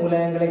வெளியீட்டு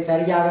மூலங்களை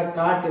சரியாக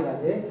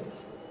காட்டுவது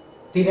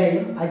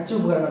திரையும்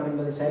அச்சுபகரணம்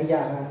என்பது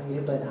சரியாக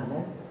இருப்பதனால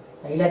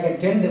இலக்கம்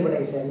 2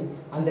 விடை சரி.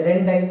 அந்த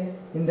 2ஐ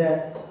இந்த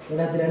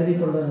இடத்தில் எழுதி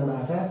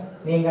கொள்வதனூடாக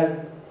நீங்கள்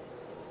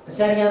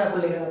சரியான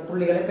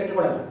புள்ளிகளை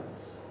பெற்றுக்கொள்ளலாம்.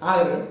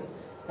 ஆகவே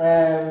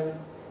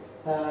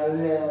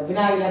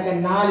வினா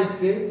இலக்கம்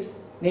 4க்கு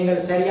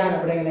நீங்கள் சரியான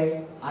விடைகளை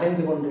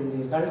அறிந்து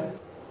கொண்டுள்ளீர்கள்.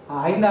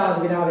 ஐந்தாவது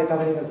வினாவை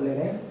கவனிக்க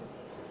பிள்ளைகளே.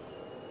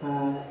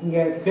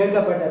 இங்கே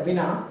கேட்கப்பட்ட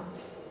வினா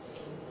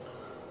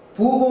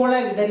பூகோள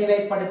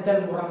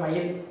இடநிலைப்படுத்தல்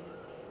முறைமையில்,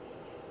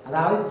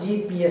 அதாவது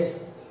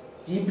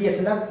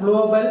ஜிபிஎஸ்னா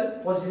குளோபல்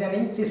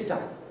பொசிஷனிங்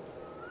சிஸ்டம்,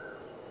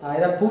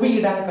 இதை புவி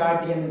இடம்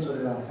காட்டி என்று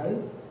சொல்வார்கள்.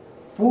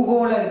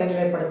 பூகோள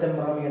இடநிலைப்படுத்தல்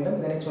முறைமை என்றும்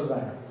இதனை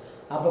சொல்வார்கள்.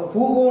 அப்போ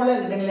பூகோள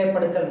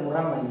இடநிலைப்படுத்தல்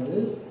முறைமையில்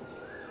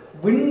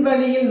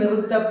விண்வெளியில்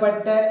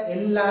நிறுத்தப்பட்ட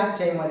எல்லா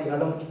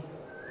செய்மதிகளும்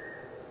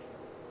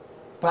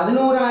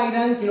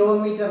 11,000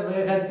 கிலோமீட்டர்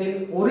வேகத்தில்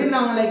ஒரு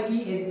நாளைக்கு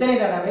எத்தனை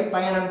தடவை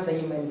பயணம்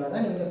செய்யும் என்பதை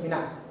நீங்க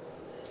வினா.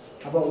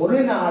 அப்போ ஒரு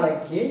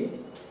நாளைக்கு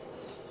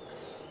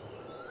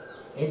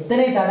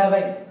எத்தனை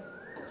தடவை,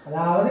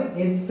 அதாவது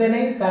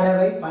எத்தனை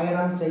தடவை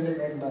பயணம்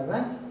செய்யும்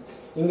என்பதுதான்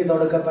இங்கு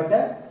தொடுக்கப்பட்ட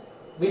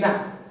வினா.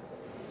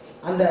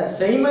 அந்த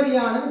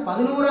செய்மதியானது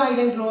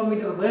 11,000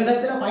 கிலோமீட்டர்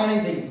வேகத்தில்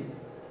பயணம் செய்யுது.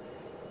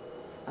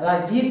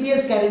 அதாவது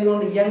ஜிபிஎஸ் கருவி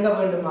கொண்டு இயங்க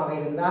வேண்டுமாக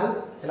இருந்தால்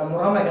சில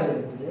முறைமைகள்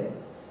இருக்குது.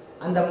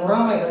 அந்த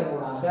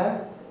முறைமைகளூடாக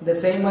இந்த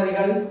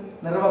செய்மதிகள்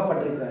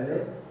நிறுவப்பட்டிருக்கிறது.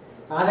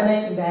 அதனை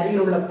இந்த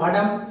அருகில் உள்ள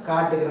படம்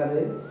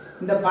காட்டுகிறது.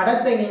 இந்த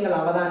படத்தை நீங்கள்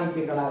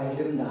அவதானிப்பீர்களாக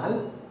இருந்தால்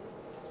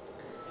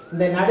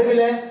இந்த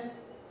நடுவில்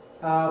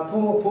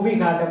புவி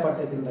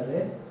காட்டப்பட்டிருக்கின்றது.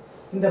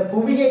 இந்த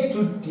புவியை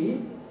சுற்றி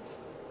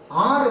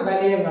 6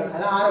 வலயங்கள்,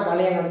 அதாவது 6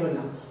 வலயங்கள்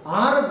சொல்லலாம்,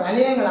 6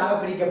 வலயங்களாக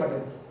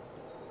பிரிக்கப்பட்டிருக்கு.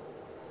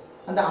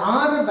 அந்த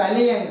 6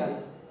 வலயங்கள்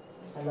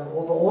அல்ல,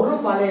 ஒரு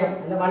வலயம்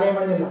அந்த வலயம்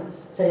சொல்லலாம்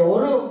சரி,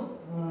 ஒரு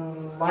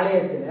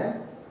வலயத்தில்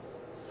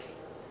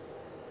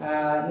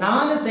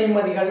 4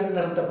 செய்மதிகள்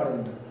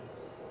நிறுத்தப்படுகின்றது.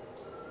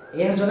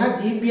 ஏன்னு சொன்னால்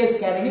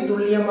ஜிபிஎஸ் கருவி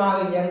துல்லியமாக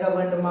இயங்க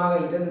வேண்டுமாக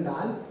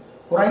இருந்தால்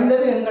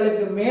குறைந்தது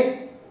எங்களுக்கு மேல்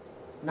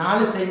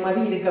 4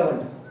 செய்மதி இருக்க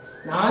வேண்டும்.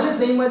 4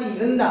 செய்மதி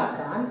இருந்தால்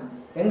தான்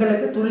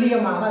எங்களுக்கு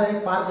துல்லியமாக அதனை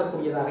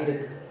பார்க்கக்கூடியதாக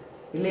இருக்கு.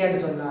 இல்லை என்று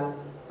சொன்னால்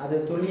அது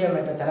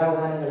துல்லியமற்ற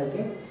தரவுதான்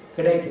எங்களுக்கு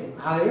கிடைக்கும்.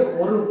 ஆகவே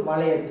ஒரு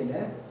வலயத்தில்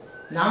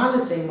 4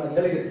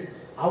 செய்மதிகள் இருக்கு.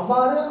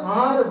 அவ்வாறு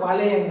 6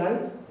 வலயங்கள்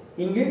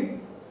இங்கு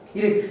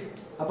இருக்கு.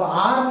 அப்போ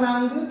 6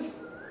 4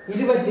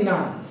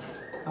 24.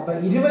 அப்போ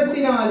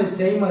 24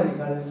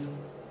 செய்மதிகள்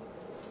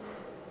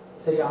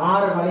சரி,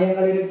 6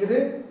 வலயங்கள் இருக்குது,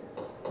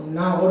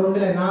 ஒரு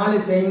ஒன்றில் 4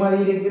 செய்மதி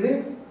இருக்குது.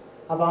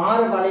 அப்போ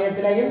 6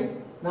 வளையத்திலையும்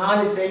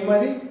 4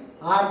 செய்மதி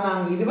 6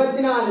 4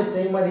 24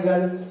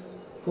 செய்மதிகள்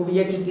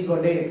புவியை சுற்றி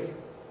கொண்டே இருக்கு.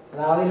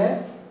 அதாவது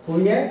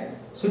புவியை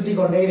சுற்றி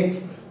கொண்டே இருக்கு.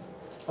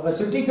 அப்போ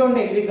சுற்றி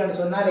கொண்டே இருக்குன்னு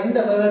சொன்னால் எந்த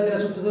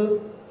வேகத்தில் சுற்றுது?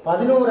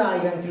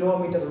 11,000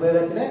 கிலோமீட்டர்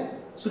வேகத்தில்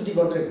சுற்றி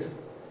கொண்டிருக்கு.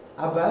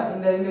 அப்போ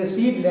இந்த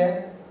ஸ்பீடில்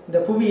இந்த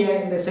புவியை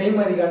இந்த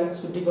செய்மதிகள்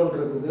சுற்றி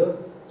கொண்டிருக்குது.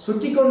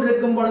 சுற்றி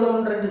கொண்டிருக்கும் பொழுது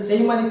 1-2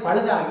 செய்மதி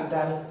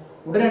பழுதாகிட்டால்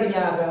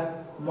உடனடியாக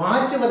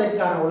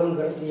மாற்றுவதற்கான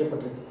ஒழுங்குகள்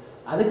செய்யப்பட்டிருக்கு.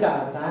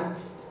 அதுக்காகத்தான்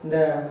இந்த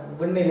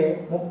விண்ணிலே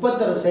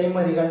 31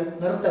 செய்மதிகள்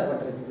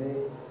நிறுத்தப்பட்டிருக்குது.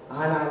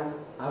 ஆனால்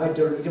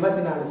அவற்றுள்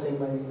 24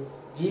 செய்மதி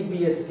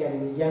ஜிபிஎஸ்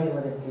கருவி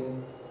இயங்குவதற்கு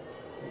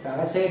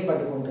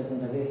செயற்பட்டு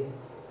கொண்டிருக்கின்றது.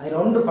 அதில்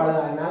ஒன்று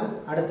பழுதாகினால்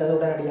அடுத்தது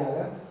உடனடியாக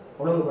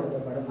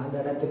ஒழுங்குபடுத்தப்படும், அந்த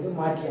இடத்துக்கு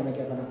மாற்றி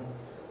அமைக்கப்படும்.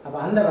 அப்போ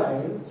அந்த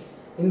வகையில்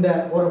இந்த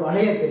ஒரு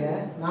வளையத்தில்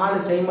 4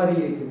 செய்மதி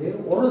இருக்குது.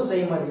 ஒரு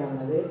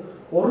செய்மதியானது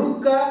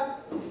ஒருக்கா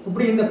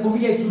இப்படி இந்த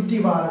புவியை சுற்றி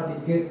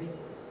வாரத்திற்கு,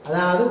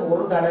 அதாவது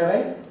ஒரு தடவை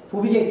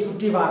புவியை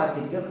சுற்றி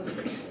வாரத்திற்கு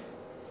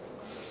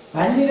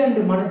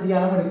 12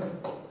 மணித்தியாலம் எடுக்கும்.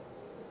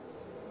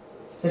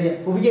 சரியா?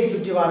 புவியை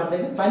சுற்றி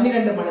வாரத்துக்கு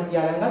 12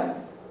 மணித்தியாலங்கள்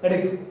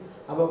எடுக்கும்.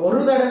 அப்போ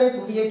ஒரு தடவை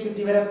புவியை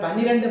சுற்றி வர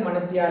 12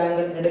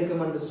 மணித்தியாலங்கள்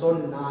எடுக்கும் என்று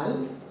சொன்னால்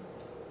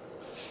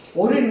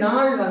ஒரு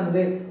நாள்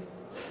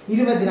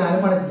 24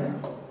 மணித்தியாலம்.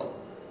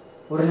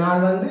 ஒரு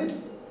நாள்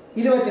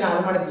 24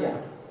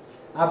 மணித்தியாலம்.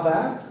 அப்போ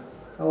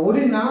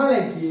ஒரு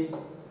நாளைக்கு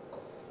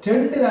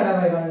 2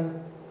 தடவைகள்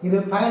இது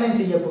பயணம்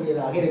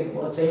செய்யக்கூடியதாக இருக்கும்.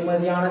 ஒரு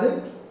செய்மதியானது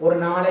ஒரு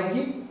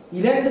நாளைக்கு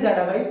 2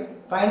 தடவை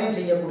பயணம்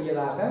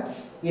செய்யக்கூடியதாக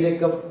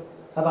இருக்கும்.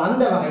 அப்போ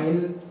அந்த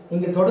வகையில்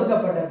இங்கு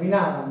தொடுக்கப்பட்ட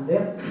வினா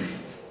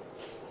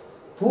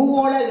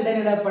பூகோள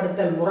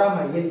இடைநிலைப்படுத்தல்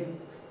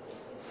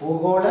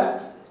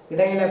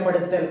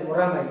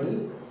முறைமையில்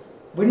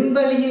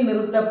விண்வெளியில்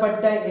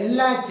நிறுத்தப்பட்ட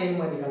எல்லா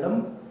செய்மதிகளும்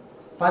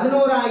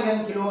 11,000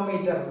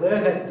 கிலோமீட்டர்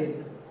வேகத்தில்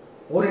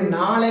ஒரு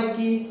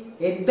நாளைக்கு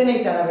எத்தனை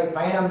தடவை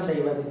பயணம்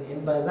செய்வது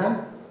என்பதுதான்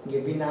இங்கே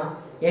வினா.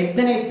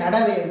 எத்தனை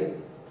தடவை என்று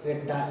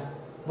கேட்டால்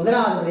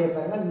முதலாவது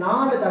பாருங்கள்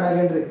 4 தடவை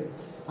என்று இருக்கு.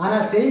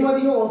 ஆனால்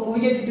செய்மதியும்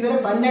புவியை சுற்றி வர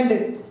 12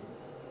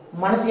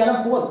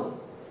 மணித்தியாலம் போதும்.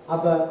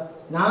 அப்போ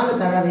 4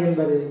 தடவை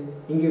என்பது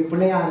இங்கு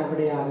பிழையான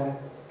விடையாக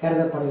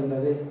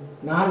கருதப்படுகின்றது.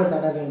 4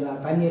 தடவை என்றால்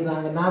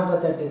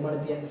 48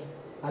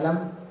 மணித்தியாலம்,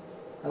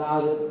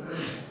 அதாவது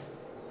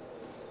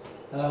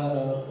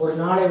ஒரு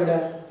நாளை விட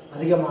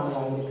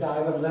அதிகமானதாக இருக்கு.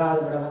 ஆகவே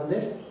முதலாவது விட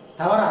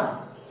தவறானது.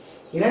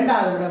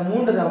 இரண்டாவது விட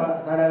 3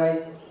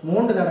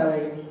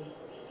 தடவையும்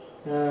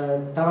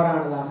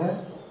தவறானதாக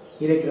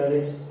இருக்கிறது.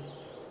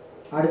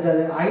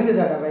 அடுத்தது 5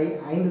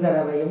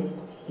 தடவையும்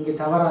இங்கு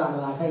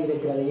தவறானதாக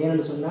இருக்கிறது.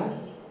 ஏன்னு சொன்னால்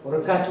ஒரு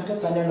காற்றுக்கு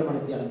 12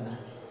 மணித்தியாலம் தான்.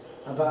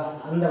 அப்போ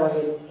அந்த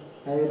வகையில்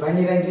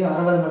 12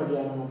 60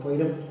 மணித்தியாலம்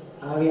போயிடும்.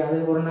 ஆகவே அது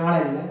ஒரு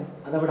நாள் இல்லை,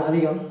 அதை விட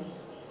அதிகம்.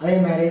 அதே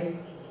மாதிரி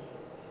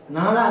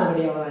 4வது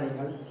விடை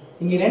அவதானிகள்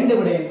இங்கே 2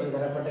 விடை என்பது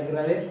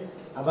தரப்பட்டிருக்கிறது.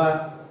 அப்போ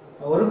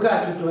ஒரு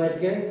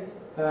சுற்றுவதற்கு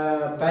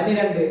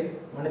 12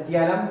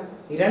 மணித்தியாலம்,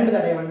 2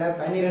 தடவை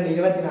 12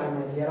 24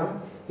 மணித்தியாலம்.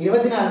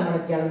 24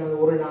 மணித்தியாலம்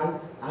ஒரு நாள்.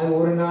 ஆக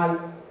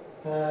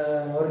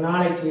ஒரு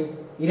நாளைக்கு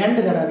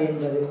 2 தடவை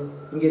என்பது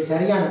இங்கே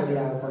சரியான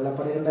விடையாக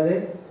கொள்ளப்படுகின்றது.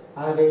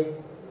 ஆகவே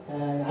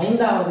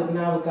 5வது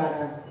வினாவுக்கான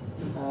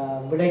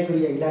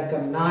விடைக்குரிய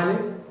இலக்கம் 4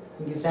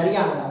 இங்கு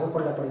சரியானதாக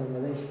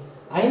கொள்ளப்படுகின்றது.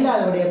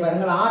 5வது விடையை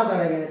பாருங்கள், 6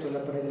 தடவை என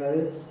சொல்லப்படுகிறது.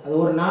 அது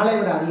ஒரு நாளை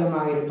விட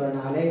அதிகமாக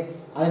இருப்பதனாலே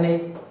அதனை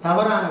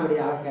தவறான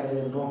விடையாக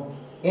கருதுகின்றோம்.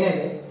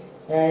 எனவே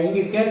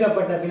இங்கு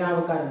கேட்கப்பட்ட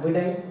வினாவுக்கான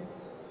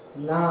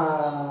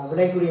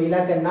விடைக்குரிய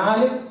இலக்கம்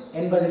 4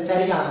 என்பது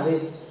சரியானது.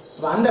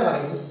 அந்த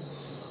வகையில்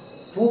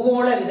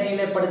பூகோள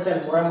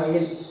இடைநிலைப்படுத்தல்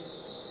முறைமையில்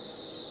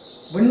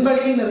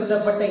விண்வெளியில்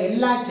நிறுத்தப்பட்ட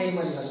எல்லா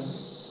செய்மதிகளும்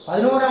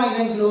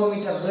 11,000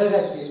 கிலோமீட்டர்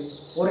வேகத்தில்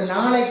ஒரு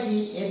நாளைக்கு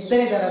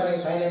எத்தனை தடவை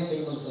பயணம்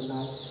செய்யும்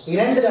சொன்னால்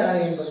 2 தடவை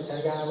என்பது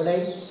சரியான விடை.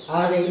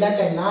 ஆகவே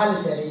இலக்கம் 4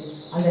 சரி.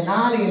 அந்த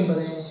 4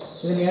 என்பது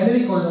இதனை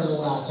எழுதி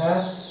கொள்வதற்காக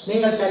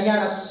நீங்கள்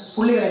சரியான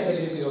புள்ளிகளை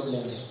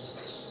பெற்றிருக்கிறீர்கள்.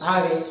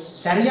 ஆகவே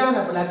சரியான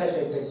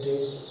விளக்கத்தை பெற்று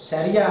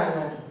சரியான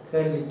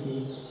கேள்விக்கு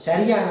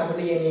சரியான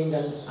விடையை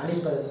நீங்கள்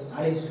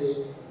அளித்து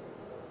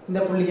இந்த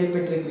புள்ளியை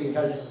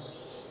பெற்றிருக்கிறீர்கள்.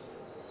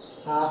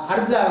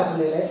 அடுத்ததாக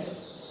பிள்ளைகளே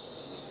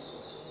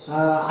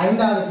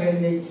 5வது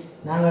கேள்வியை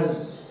நாங்கள்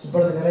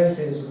இப்பொழுது நிறைவு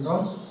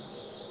செய்திருக்கின்றோம்.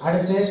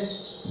 அடுத்து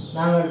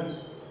நாங்கள்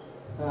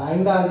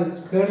 5வது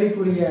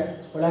கேள்விக்குரிய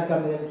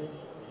விளக்கம்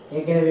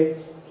ஏற்கனவே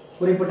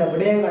குறிப்பிட்ட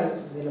விடயங்கள்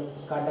இதில்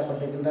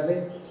காட்டப்பட்டிருக்கின்றது.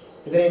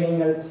 இதனை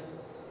நீங்கள்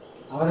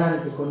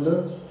அவதானித்துக் கொண்டு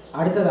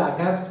அடுத்ததாக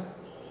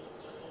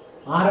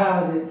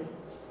 6வது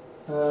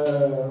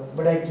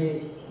விடைக்கு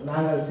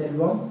நாங்கள்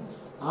செல்வோம்.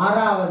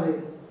 6வது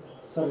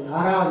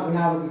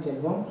வினாவுக்கு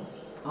செல்வோம்.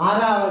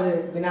 6வது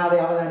வினாவை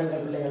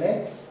அவதானிங்கள் பிள்ளைகளே.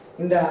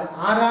 இந்த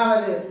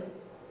 6வது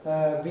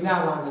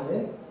வினாவானது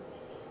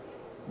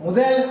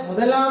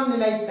முதலாம்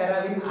நிலை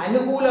தரவின்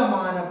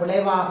அனுகூலமான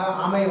விளைவாக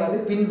அமைவது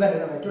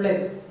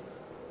பின்வருவனவற்றுள்ளது.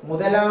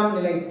 முதலாம்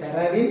நிலை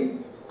தரவின்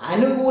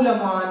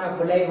அனுகூலமான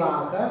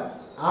விளைவாக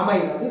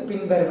அமைவது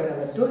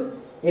பின்வருவனவற்றுள்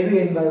எது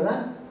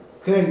என்பதுதான்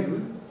கேள்வி.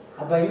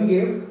 அப்ப இங்கு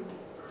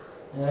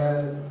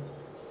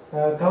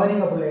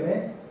கவனிக்க பிள்ளைகளே,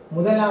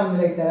 முதலாம்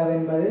நிலை தரவு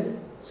என்பது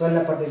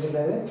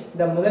சொல்லப்பட்டிருக்கிறது.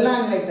 இந்த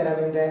முதலாம் நிலை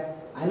தரவின்ற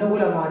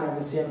அனுகூலமான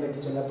விஷயம் பற்றி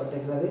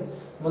சொல்லப்பட்டிருக்கிறது.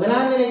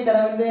 முதலாம் நிலை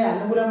தரவின்ற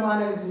அனுகூலமான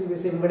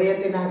விஷயம்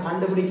விடயத்தை நான்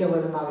கண்டுபிடிக்க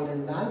வேண்டுமாக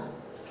இருந்தால்,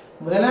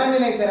 முதலாம்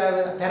நிலை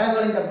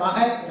தரவுகளின்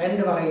வகை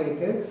 2 வகை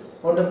இருக்கு.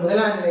 ஒன்று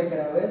முதலாம் நிலை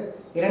தரவு,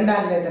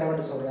 இரண்டாம் நிலை தரவு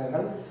என்று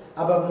சொல்கிறார்கள்.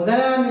 அப்போ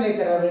முதலாம் நிலை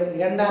தரவு,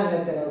 இரண்டாம்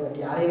நிலை தரவு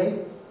பற்றிய அறிவை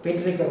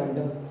பெற்றிருக்க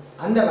வேண்டும்.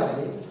 அந்த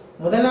வகையில்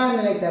முதலாம்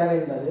நிலை தரவு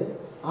என்பது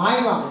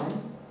ஆய்வாளன்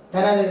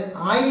தனது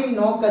ஆய்வின்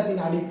நோக்கத்தின்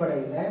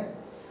அடிப்படையில்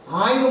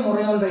ஆய்வு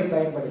முறையொன்றை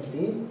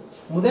பயன்படுத்தி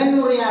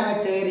முதன்முறையாக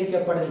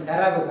சேகரிக்கப்படும்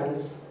தரவுகள்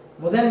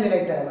முதல்நிலை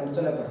தரவு என்று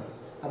சொல்லப்படும்.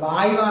 அப்போ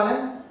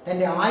ஆய்வாளன்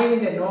தன்னுடைய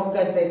ஆய்வின்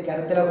நோக்கத்தை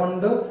கருத்தில்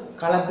கொண்டு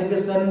களத்துக்கு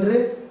சென்று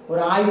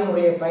ஒரு ஆய்வு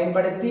முறையை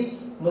பயன்படுத்தி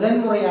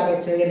முதன்முறையாக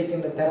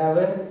சேகரிக்கின்ற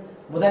தரவு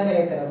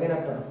முதல்நிலை தரவு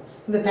எனப்படும்.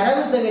 இந்த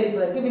தரவு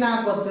சேகரிப்பதற்கு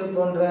வினாக்கொத்து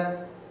போன்ற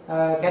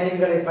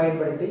கருவிகளை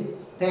பயன்படுத்தி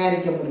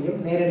தயாரிக்க முடியும்.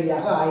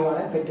 நேரடியாக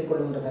ஆய்வாளர்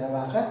பெற்றுக்கொள்கின்ற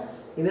தரவாக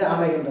இது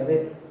அமைகின்றது.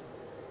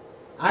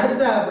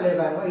 அடுத்த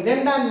பாருங்க,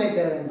 இரண்டாம் நிலை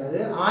தரவு என்பது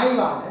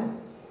ஆய்வாளன்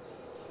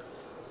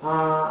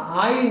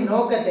ஆய்வின்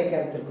நோக்கத்தை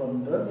கருத்தில்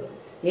கொண்டு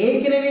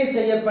ஏற்கனவே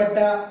செய்யப்பட்ட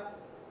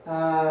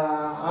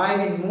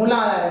ஆய்வின்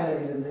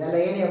மூலாதாரங்களிலிருந்து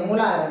அல்ல ஏனைய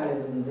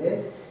மூலாதாரங்களிலிருந்து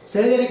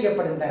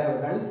சேகரிக்கப்படும்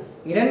தரவுகள்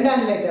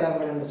இரண்டாம் நிலை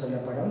தரவுகள் என்று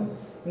சொல்லப்படும்.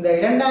 இந்த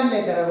இரண்டாம்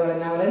நிலை தரவுகளை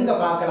நாங்கள் எங்கே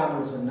பார்க்கலாம்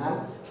என்று சொன்னால்,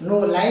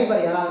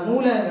 லைப்ரரி அதாவது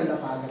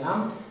நூலகங்களில்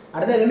பார்க்கலாம்,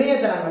 அடுத்த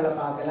இணையதளங்களில்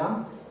பார்க்கலாம்.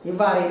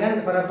 இவ்வாறு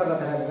பெறப்படுற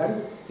தரவுகள்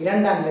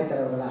இரண்டாம் நிலை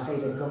தரவுகளாக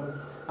இருக்கும்.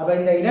 அப்போ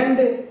இந்த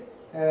 2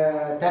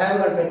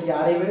 தரவுகள் பற்றிய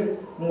அறிவு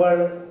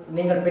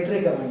நீங்கள்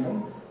பெற்றிருக்க வேண்டும்.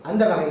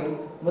 அந்த வகையில்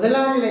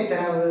முதலாம் நிலை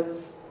தரவு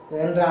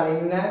என்றால்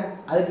என்ன,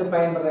 அதுக்கு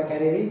பயன்படுற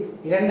கருவி,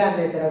 இரண்டாம்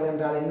நிலை தரவு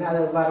என்றால் என்ன, அது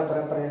எவ்வாறு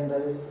பெறப்படுறது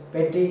என்பது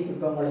பற்றி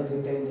இப்போ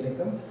உங்களுக்கு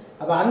தெரிஞ்சிருக்கும்.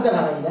 அப்போ அந்த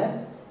வகையில்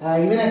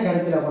இதனை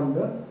கருத்தில்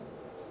கொண்டு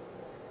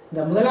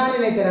இந்த முதலாம்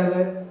நிலை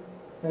தரவு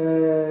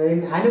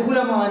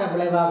அனுகூலமான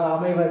விளைவாக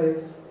அமைவது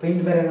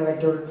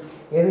பின்வருவனவற்றுள்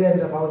எது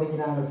என்ற பகுதிக்கு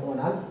நாங்கள்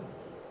போனால்,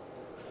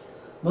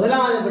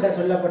 முதலாவது விட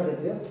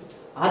சொல்லப்பட்டிருக்கு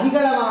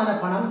அதிகளவான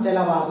பணம்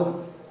செலவாகும்.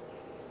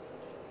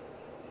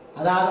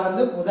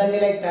 அதாவது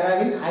முதல்நிலை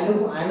தரவின்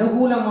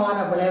அனுகூலமான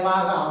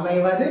விளைவாக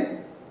அமைவது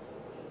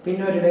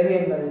பின்வருவது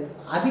என்பது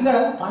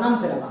அதிகளவு பணம்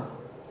செலவாகும்.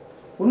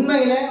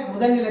 உண்மையில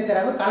முதல்நிலை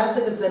தரவு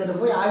களத்துக்கு சென்று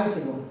போய் ஆய்வு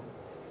செய்வோம்.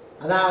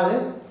 அதாவது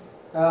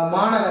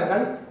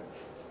மாணவர்கள்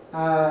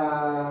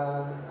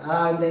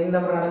இந்த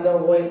முறை நடந்த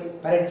ஓய்வு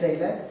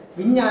பரீட்சையில்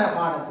விஞ்ஞான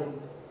பாடத்தில்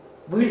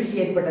வீழ்ச்சி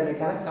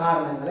ஏற்பட்டதற்கான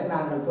காரணங்களை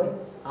நாங்கள் போய்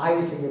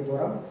ஆய்வு செய்ய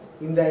போகிறோம்.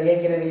 இந்த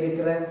ஏற்கனவே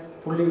இருக்கிற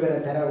புள்ளிவிவர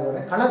தரவோட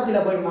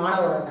களத்தில் போய்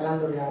மாணவரோட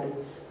கலந்துரையாடி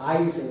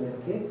ஆய்வு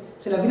செய்வதற்கு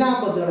சில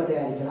வினாக்கொத்துகளை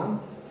தயாரிக்கலாம்.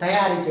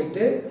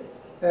 தயாரிச்சுட்டு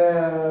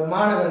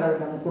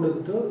மாணவர்களிடம்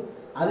கொடுத்து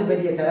அது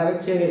பற்றிய தரவை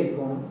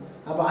சேகரிக்கணும்.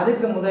 அப்போ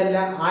அதுக்கு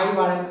முதல்ல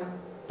ஆய்வாளன்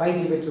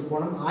பயிற்சி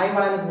பெற்றுக்கணும்,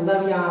 ஆய்வாளனுக்கு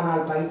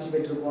உதவியானால் பயிற்சி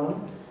பெற்றுக்கணும்,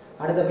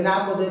 அடுத்த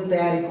வினாக்கொத்து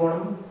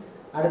தயாரிக்கணும்,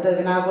 அடுத்த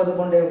வினாக்கொத்து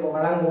கொண்டு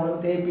வழங்கணும்,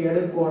 திருப்பி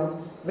எடுக்கணும்.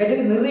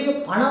 இவற்றுக்கு நிறைய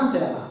பணம்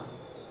செலவாகும்.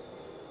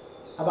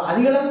 அப்போ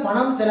அதிகளவு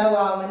பணம்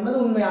செலவாகும் என்பது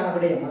உண்மையான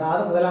விடயம்.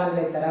 அதாவது முதலாம்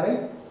நிலை தரவை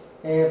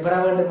பெற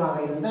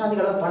வேண்டுமாக இருந்தால்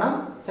அதிகளவு பணம்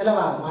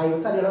செலவாகும்,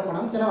 ஆய்வுக்கு அதிகளவு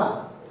பணம்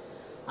செலவாகும்.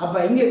 அப்போ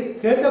இங்கே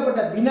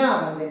கேட்கப்பட்ட வினா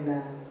என்ன,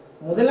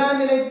 முதலாம்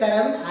நிலை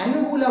தரவின்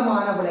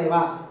அனுகூலமான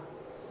விளைவா?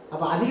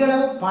 அப்போ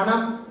அதிகளவு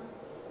பணம்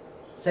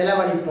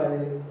செலவழிப்பது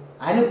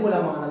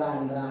அனுகூலமானதா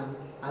என்றால்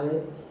அது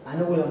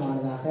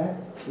அனுகூலமானதாக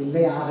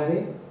இல்லை. ஆகவே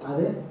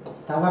அது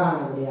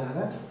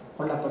தவறானபடியாக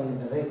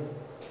கொள்ளப்படுகின்றது.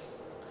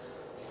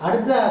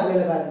 அடுத்த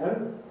பாருங்கள்,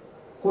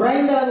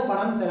 குறைந்தளவு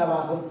பணம்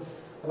செலவாகும்.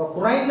 அப்போ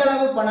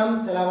குறைந்தளவு பணம்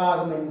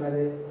செலவாகும்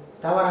என்பது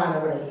தவறான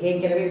விட.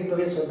 ஏற்கனவே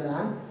இப்பவே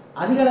சொல்கிறான்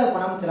அதிகளவு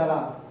பணம்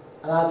செலவாகும்.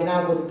 அதாவது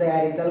வினாக்கொத்து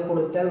தயாரித்தல்,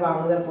 கொடுத்தல்,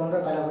 வாங்குதல் போன்ற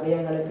பல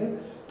விடயங்களுக்கு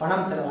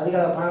பணம் செலவு,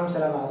 அதிகளவு பணம்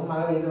செலவாகும்.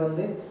 ஆகவே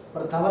இது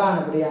ஒரு தவறான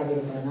விடையாக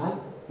இருப்பதனால்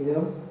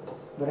இதுவும்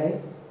விடை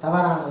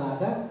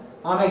தவறானதாக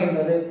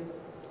அமைகின்றது.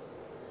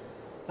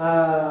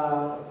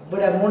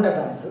 விட 3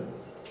 பாருங்கள்,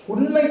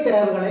 உண்மை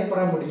தரவுகளை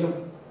பெற முடியும்.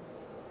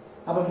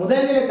 அப்போ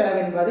முதல்நிலை தரவு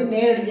என்பது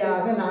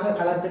நேரடியாக நாங்கள்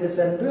களத்துக்கு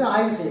சென்று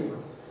ஆய்வு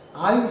செய்யணும்.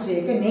 ஆய்வு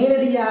செய்ய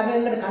நேரடியாக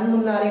எங்கள் கண்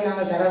முன்னாலே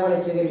நாங்கள் தரவுகளை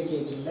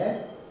சேகரிக்கவில்லை.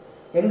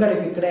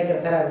 எங்களுக்கு கிடைக்கிற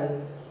தரவு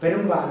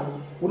பெரும்பாலும்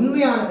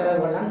உண்மையான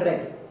தரவுகள்லாம்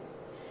கிடைக்கும்.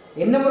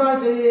 என்ன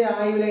முறையால் செய்த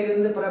ஆய்வில்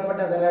இருந்து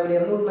பெறப்பட்ட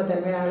தரவிலிருந்து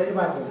உண்மைத்தன்மையை நாங்கள்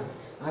எதிர்பார்க்கலாம்.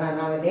 ஆனால்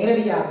நாங்கள்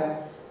நேரடியாக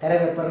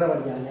தரவை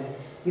பெறவழியால்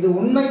இது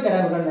உண்மை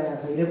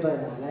தரவுகளாக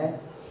இருப்பதனால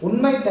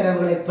உண்மை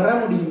தரவுகளை பெற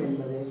முடியும்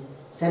என்பது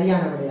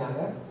சரியான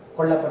விடையாக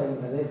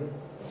கொள்ளப்படுகின்றது.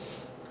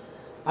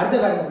 அடுத்த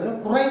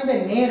வருடத்தில் குறைந்த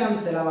நேரம்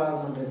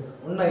செலவாகும் என்று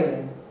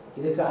உண்மையில்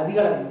இதுக்கு அதிக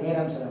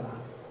நேரம்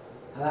செலவாகும்.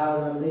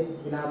 அதாவது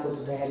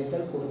வினாக்கொத்து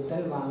தயாரித்தல்,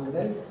 கொடுத்தல்,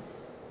 வாங்குதல்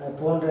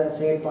போன்ற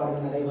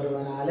செயற்பாடுகள்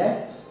நடைபெறுவதனால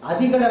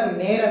அதிகளவு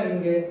நேரம்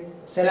இங்கு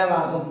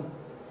செலவாகும்.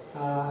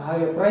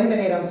 ஆகிய குறைந்த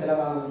நேரம்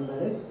செலவாகும்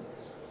என்பது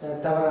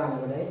தவறான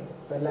விடை.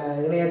 இப்போ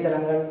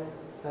இணையதளங்கள்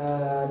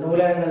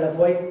நூலகங்களில்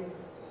போய்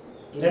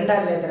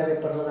இரண்டாம் நிலை தரவை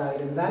பெறுவதாக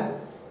இருந்தால்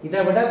இதை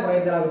விட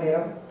குறைந்தளவு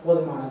நேரம்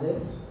போதுமானது.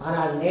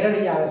 ஆனால்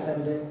நேரடியாக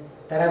சென்று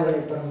தரவுகளை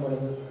பெறும்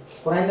பொழுது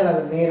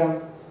குறைந்தளவு நேரம்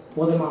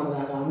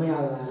போதுமானதாக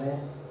அமையாததால்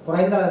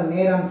குறைந்த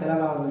நேரம்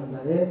செலவாகும்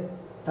என்பது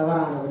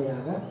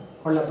தவறானபடியாக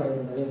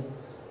கொள்ளப்படுகின்றது.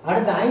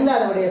 அடுத்த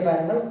 5வது விடைய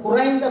பாருங்கள்,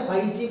 குறைந்த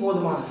பயிற்சி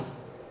போதுமானது.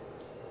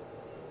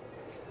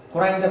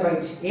 குறைந்த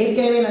பயிற்சி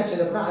ஏற்கனவே நான்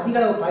சொல்லப்போனால் அதிக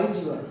அளவு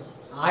பயிற்சி வேணும்.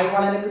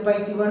 ஆய்வாளனுக்கு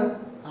பயிற்சி வேணும்,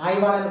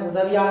 ஆய்வாளனுக்கு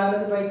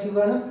உதவியாளர்களுக்கு பயிற்சி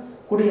வேணும்,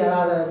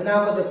 அதாவது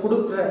வினாபத்தை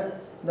கொடுக்குற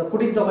இந்த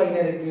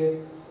குடித்தொகையினருக்கு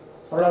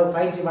ஓரளவு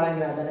பயிற்சி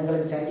வழங்கினால்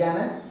எங்களுக்கு சரியான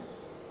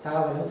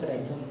தகவலும்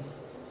கிடைக்கும்.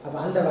 அப்போ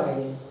அந்த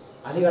வகையில்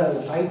அதிக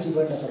அளவு பயிற்சி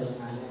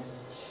வேண்டப்படுவதனால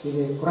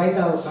இது குறைந்த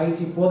அளவு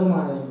பயிற்சி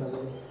போதுமானது என்பது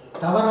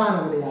தவறான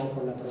விடையாக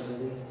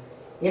கொள்ளப்படுகிறது.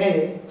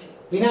 எனவே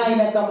வினா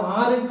இலக்கம்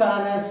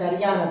 6க்கான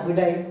சரியான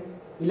விடை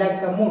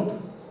இலக்கம் 3,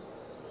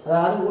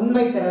 அதாவது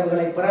உண்மை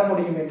தரவுகளை பெற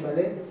முடியும்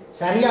என்பது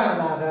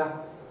சரியானதாக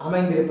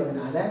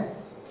அமைந்திருப்பதனால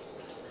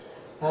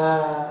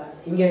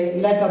இங்கே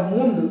இலக்கம்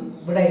 3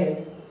 விடையை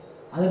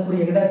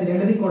அதற்குரிய இடத்தில்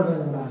எழுதி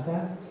கொள்வதற்காக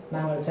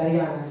நாங்கள்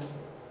சரியான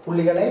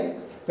புள்ளிகளை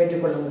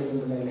பெற்றுக்கொள்ள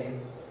முடியும் பிள்ளைகளே.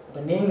 அப்போ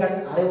நீங்கள்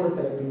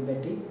அறிவுறுத்தலை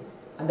பின்பற்றி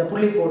அந்த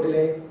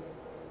புள்ளிக்கோட்டிலே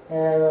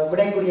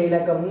விடைக்குரிய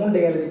இலக்கம் 3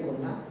 எழுதி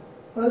கொண்டால்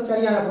உங்களுக்கு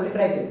சரியான புள்ளி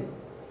கிடைக்கிறது.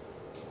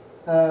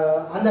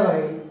 அந்த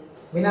வகையில்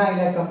வினா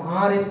இலக்கம்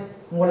 6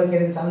 உங்களுக்கு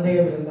எதுவும்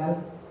சந்தேகம் இருந்தால்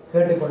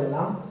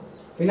கேட்டுக்கொள்ளலாம்.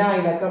 வினா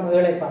இலக்கம்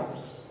 7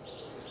 பார்ப்போம்.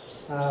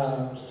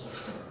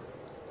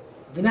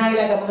 வினா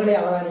இலக்கம் 7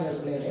 அவதானிகள்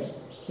பிள்ளைகளே,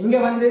 இங்கே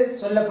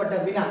சொல்லப்பட்ட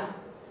வினா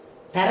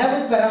தரவு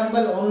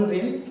பெரம்பல்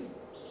ஒன்றில்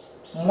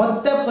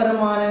மொத்த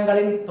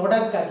பெருமானங்களின்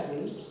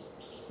தொடக்கத்தில்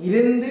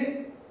இருந்து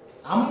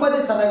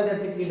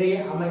 50% இடையே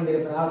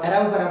அமைந்திருப்பது, அதாவது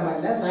தரவு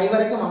பெரம்பல்ல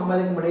 0க்கும்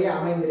 50க்கும் இடையே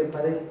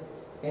அமைந்திருப்பது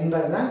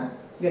என்பதுதான்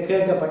இங்கே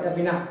கேட்கப்பட்ட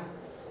வினா.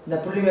 இந்த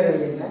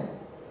புள்ளிவிவரவியலில்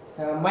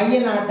மைய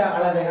நாட்ட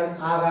அளவைகள்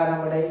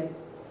ஆகாரம் விடை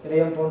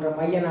இடையம் போன்ற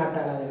மைய நாட்ட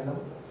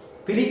அளவைகளும்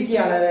பிரிக்கி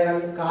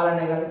அளவைகள்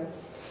காலணைகள்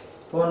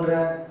போன்ற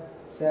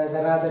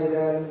சராசரி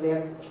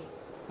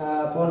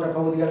போன்ற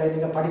பகுதிகளை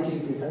நீங்கள்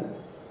படிச்சிருப்பீர்கள்.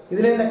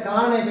 இதில் இந்த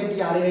காணை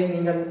பெற்றிய அறிவை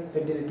நீங்கள்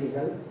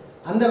பெற்றிருப்பீர்கள்.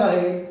 அந்த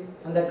வகையில்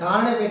அந்த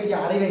காணை பெற்றிய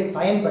அறிவை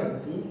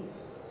பயன்படுத்தி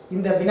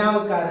இந்த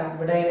வினாவுக்கான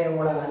விடையினை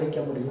உங்களால் அளிக்க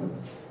முடியும்.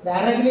 இந்த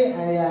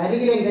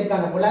அருகிலே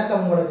இதற்கான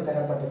விளக்கம் உங்களுக்கு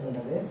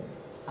தரப்பட்டிருக்கின்றது.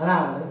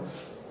 அதாவது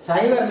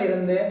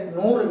 0லிருந்து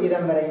 100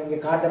 வீதம் வரை இங்கே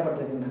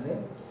காட்டப்பட்டிருக்கின்றது.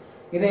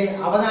 இதை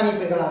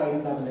அவதானிப்பீர்களாக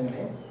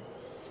இருந்தார்களே,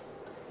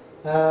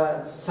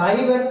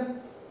 0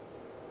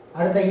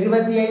 அடுத்த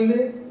 25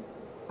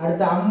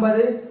 அடுத்த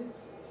 50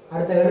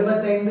 அடுத்த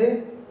 75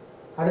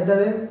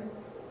 அடுத்தது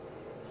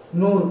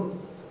 100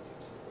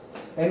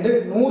 என்று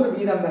 100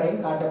 வீதம்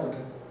வரையும்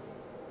காட்டப்பட்டிருக்கு.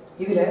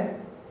 இதில்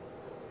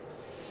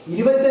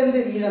 25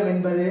 வீதம்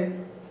என்பது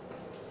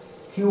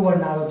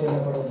Q1 ஆக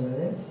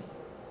சொல்லப்படுகிறது.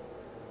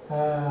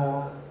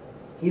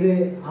 இது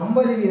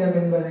 50 வீதம்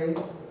என்பது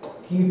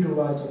Q2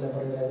 ஆக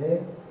சொல்லப்படுகிறது.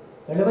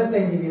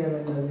 75 வீதம்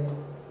என்பது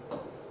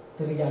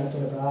 3 ஆக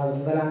சொல்லப்படுகிறது.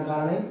 முதலாம்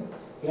காரணை,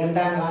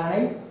 2ஆம்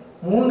காரணை,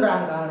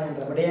 3ஆம் காரணை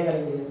என்ற விடயங்கள்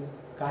இங்கு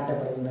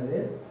காட்டப்படுகின்றது.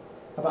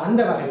 அப்போ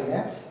அந்த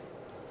வகையில்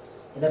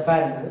இதை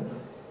பாருங்கள்,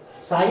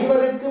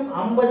 0க்கும்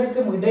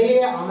 50க்கும்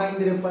இடையே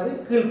அமைந்திருப்பது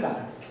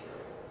கீழ்காரணை,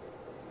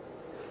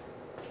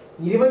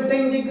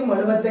 25க்கும்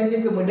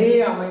 75க்கும் இடையே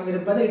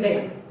அமைந்திருப்பது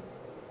இடையம்,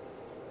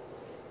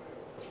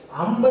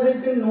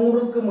 50க்கும்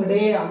 100க்கும்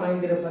இடையே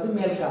அமைந்திருப்பது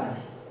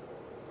மேல்காரணை.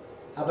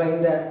 அப்போ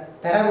இந்த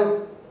தரவு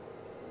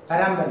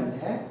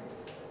பரம்பலில்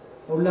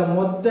உள்ள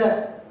மொத்த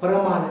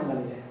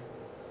பெருமானங்களில்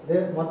இது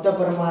மொத்த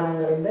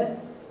பெருமானங்களில்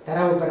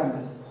தரவு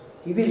பரம்பல்,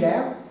 இதில்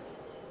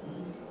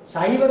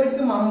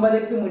 0க்கும்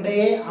 50க்கும்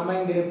இடையே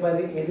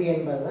அமைந்திருப்பது எது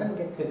என்பதுதான்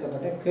இங்கே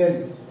கேட்கப்பட்ட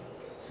கேள்வி.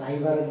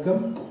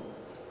 0க்கும்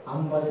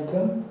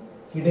 50க்கும்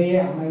இடையே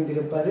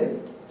அமைந்திருப்பது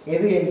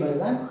எது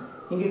என்பதுதான்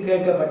இங்கு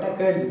கேட்கப்பட்ட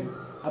கேள்வி.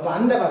 அப்போ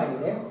அந்த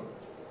வகையில்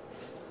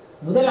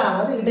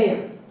முதலாவது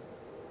இடையம்.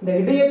 இந்த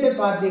இடையத்தை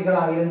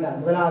பார்த்தீர்களாக இருந்தால்,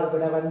 முதலாவது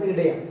விட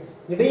இடையம்,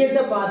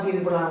 இடையத்தை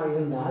பார்த்தீர்களாக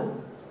இருந்தால்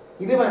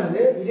இது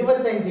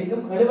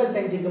 25க்கும்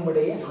 75க்கும்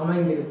இடையே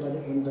அமைந்திருப்பது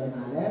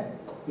என்பதனால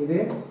இது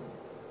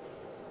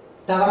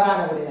தவறான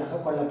விடையாக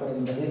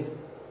கொள்ளப்படுகின்றது.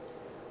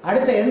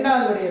 அடுத்த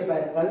 2வது விடையை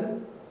பாருங்கள்,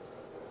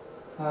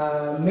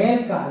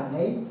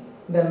 மேல்காரணை.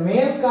 இந்த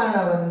மேல்காண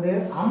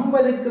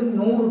 50க்கும்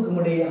 100க்கும்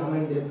இடையே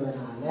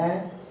அமைந்திருப்பதனால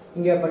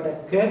இங்கே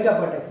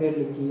கேட்கப்பட்ட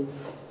கேள்விக்கு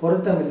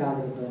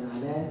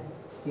பொருத்தமில்லாதிருப்பதனால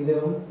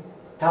இதுவும்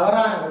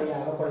தவறான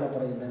விடையாக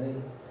கொள்ளப்படுகின்றது.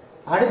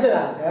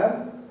 அடுத்ததாக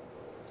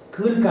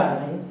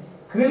கீழ்காரணை.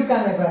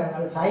 கீழ்காரணை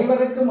பாருங்கள்,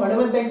 0க்கும்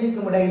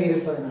 75க்கும் இடையில்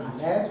இருப்பதனால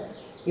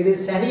இது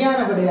சரியான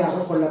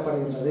விடையாக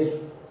கொள்ளப்படுகின்றது.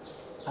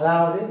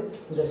 அதாவது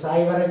இந்த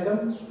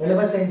 0க்கும்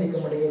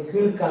 75க்கும் இடையே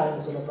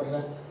கீழ்காரணை சொல்லப்படுற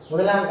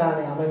முதலாம்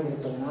காரணை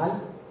அமைந்திருப்பதனால்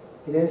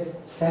இது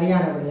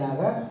சரியான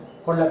விடையாக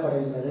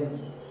கொள்ளப்படுகின்றது.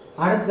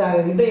 அடுத்ததாக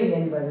இடை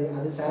என்பது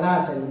அது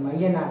சராசரி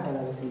மைய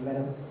நாட்டளவுக்கு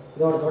வரும்,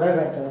 இதோடு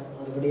தொடர்பற்ற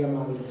ஒரு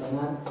விடயமாக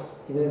இருப்பதனால்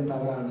இது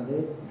தவறானது.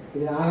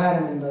 இது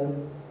ஆகாரம் என்பது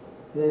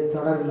இது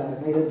தொடர்பில்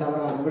இருக்க, இது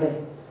தவறான விடை.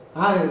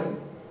 ஆகவே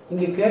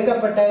இங்கு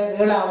கேட்கப்பட்ட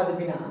 7வது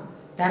வினா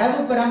தரவு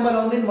பெரம்பல்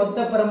ஒன்றின் மொத்த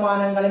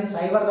பெருமானங்களின்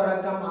 0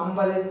 தொடக்கம்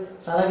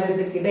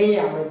 50% இடையே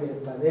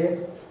அமைந்திருப்பது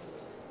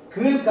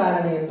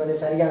கீழ்காரணை என்பது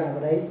சரியான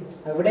விடை.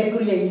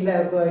 விடைக்குரிய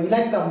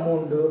இலக்கம்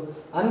 3.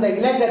 அந்த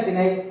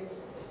இலக்கத்தினை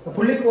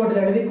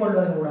புள்ளிக்கோட்டில் எழுதி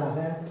கொள்வதன் ஊடாக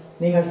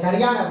நீங்கள்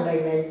சரியான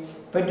விடையினை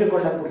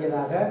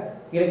பெற்றுக்கொள்ளக்கூடியதாக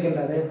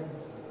இருக்கின்றது.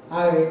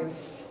 ஆகவே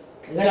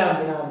 7ஆம்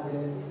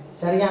வினாவுக்கு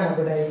சரியான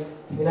விடை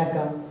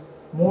இலக்கம்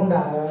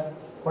 3ஆக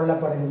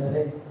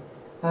கொள்ளப்படுகின்றது.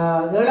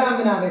 7ஆம்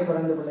வினாவை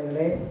தொடர்ந்து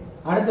பிள்ளைகளே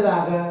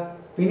அடுத்ததாக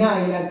வினா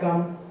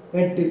இலக்கம்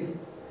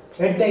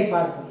 8ஐ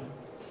பார்ப்போம்.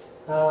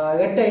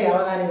 8ஐ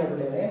அவதானிகள்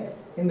பிள்ளைகளே.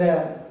 இந்த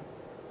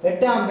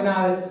 8ஆம்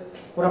வினாவில்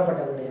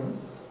கூறப்பட்ட விடயம்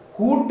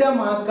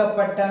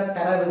கூட்டமாக்கப்பட்ட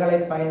தரவுகளை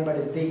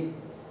பயன்படுத்தி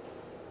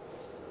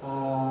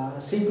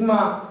சிக்மா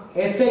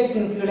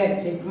எஃப்எக்ஸின் கீழே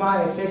சிக்மா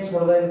எஃப்எக்ஸ்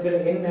முழுவதன்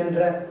கீழ் என்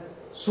என்ற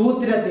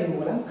சூத்திரத்தின்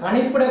மூலம்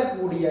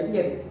கணிப்பிடக்கூடியது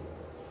எது?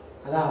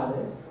 அதாவது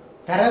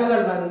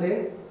தரவுகள்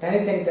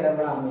தனித்தனி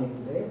தரவுகளாக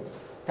இருக்குது.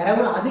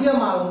 தரவுகள்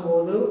அதிகமாகும்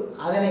போது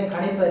அதனை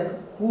கணிப்பதற்கு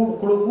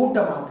குழு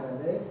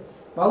கூட்டமாக்குறது,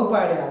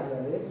 வகுப்பாடி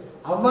ஆக்குறது.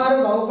 அவ்வாறு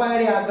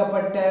வகுப்பாடி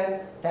ஆக்கப்பட்ட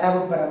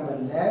தரவு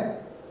பரம்பல்ல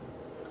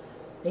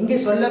இங்கு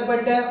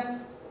சொல்லப்பட்ட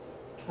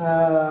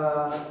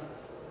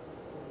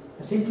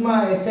சிக்மா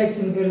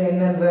எஃப்எக்ஸின் கீழ்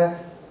என்னென்ற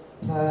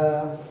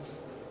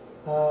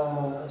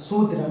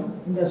சூத்திரம்,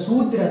 இந்த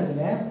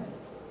சூத்திரத்தில்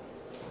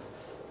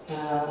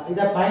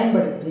இதை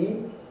பயன்படுத்தி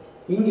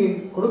இங்கு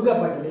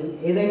கொடுக்கப்பட்டதில்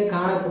எதை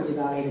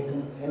காணக்கூடியதாக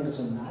இருக்கும் என்று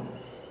சொன்னால்,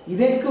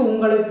 இதற்கு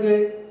உங்களுக்கு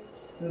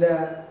இந்த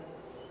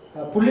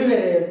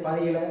புள்ளிவியல்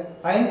பதிவில்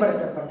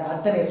பயன்படுத்தப்பட்ட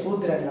அத்தனை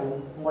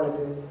சூத்திரங்களும்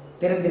உங்களுக்கு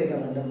தெரிந்திருக்க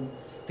வேண்டும்.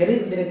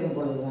 தெரிந்திருக்கும்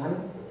பொழுதுதான்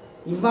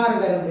இவ்வாறு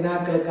வரும்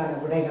வினாக்களுக்கான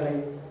விடைகளை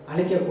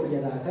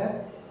அளிக்கக்கூடியதாக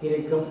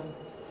இருக்கும்.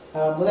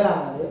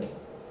 முதலாவது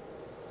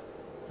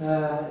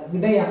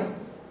விடயம்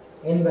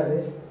என்பது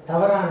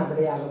தவறான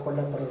விடையாக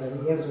கொள்ளப்படுகிறது.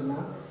 ஏன்னு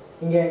சொன்னால்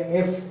இங்கே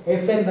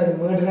எஃப் என்பது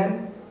மீடுரன்,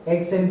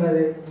 எக்ஸ்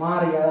என்பது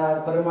மாறி, அதாவது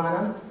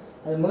பெருமானம்.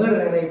 அது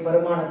மீடுரனை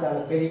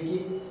பெருமானத்தால் பெருக்கி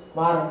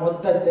மாற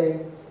மொத்தத்தை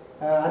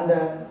அந்த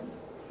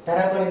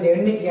தரவுகளின்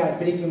எண்ணிக்கையால்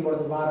பிரிக்கும்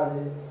பொழுது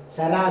மாறது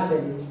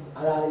சராசரி,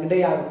 அதாவது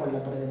இடையாக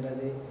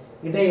கொள்ளப்படுகின்றது.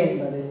 இடை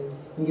என்பது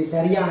இங்கு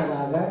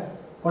சரியானதாக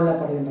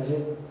கொள்ளப்படுகின்றது.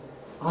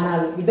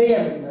 ஆனால்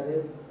இடையம் என்பது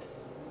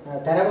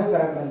தரவு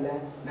பரம்பல்ல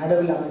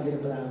நடுவில்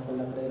அமைந்திருப்பதாக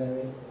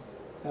கொள்ளப்படுகிறது.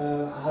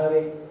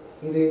 ஆகவே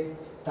இது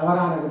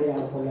தவறான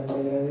விடையாக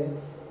கொள்ளப்படுகிறது.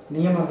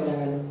 நியம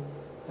விலகல்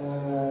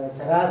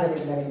சராசரி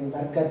விலகலின்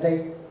வர்க்கத்தை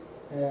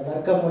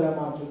வர்க்க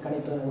மூலமாக்கி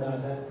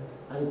கணிப்பதனூடாக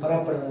அது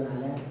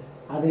பெறப்படுவதனால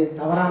அது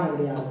தவறான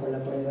விடையாக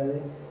கொள்ளப்படுகிறது.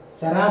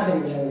 சராசரி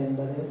விலகல்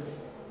என்பது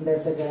இந்த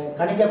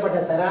கணிக்கப்பட்ட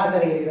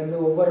சராசரியிலிருந்து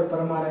ஒவ்வொரு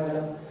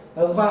பெருமானங்களும்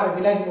எவ்வாறு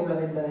விலகி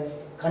உள்ளது என்பதை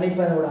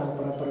கணிப்பதனூடாக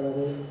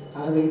பெறப்படுவது.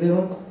 ஆகவே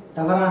இதுவும்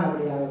தவறான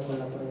விடையாக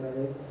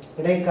கொள்ளப்படுகிறது.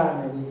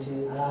 இடைக்கால வீச்சு,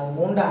 அதாவது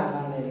 3ஆம்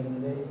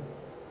காரணியிலிருந்து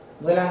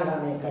 1ஆம்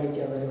காரணியை கழிக்க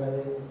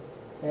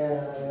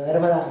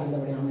வருவதாக இந்த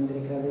விடை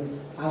அமைந்திருக்கிறது.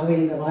 ஆகவே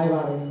இந்த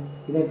வாய்பாடு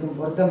இதற்கும்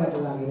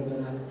பொருத்தமற்றதாக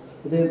இருப்பதால்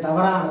இது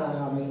தவறானதாக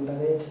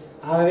அமைகின்றது.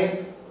 ஆகவே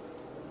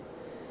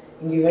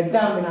இங்கு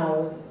 8ஆம்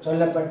வினாவில்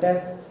சொல்லப்பட்ட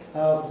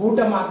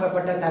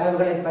கூட்டமாக்கப்பட்ட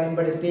தரவுகளை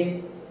பயன்படுத்தி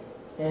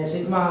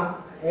சிக்மா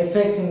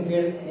எஃப்எக்ஸின்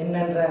கீழ்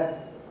என்னென்ற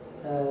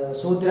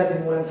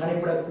சூத்திரத்தின் மூலம்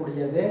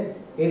கணிப்பிடக்கூடியது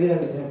எது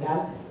என்று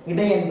கேட்டால்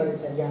இடை என்பது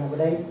சரியான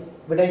விடை.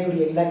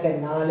 விடைக்குரிய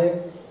இலக்கம் 4.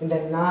 இந்த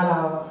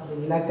 4வது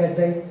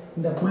இலக்கத்தை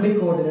இந்த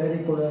புள்ளிக்கோடு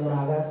எழுதிக்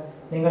கொள்வதற்காக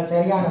நீங்கள்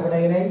சரியான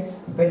விடையினை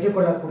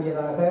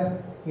பெற்றுக்கொள்ளக்கூடியதாக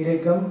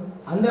இருக்கும்.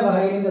 அந்த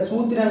வகையில் இந்த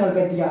சூத்திரங்கள்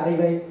பற்றிய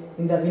அறிவை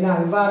இந்த வினா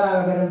இவ்வாறாக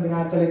வரும்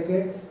வினாக்களுக்கு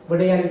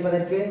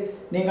விடையளிப்பதற்கு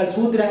நீங்கள்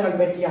சூத்திரங்கள்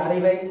பற்றிய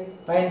அறிவை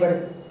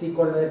பயன்படுத்தி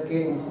கொள்வதற்கு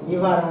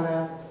இவ்வாறான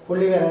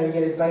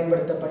புள்ளிவியலில்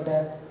பயன்படுத்தப்பட்ட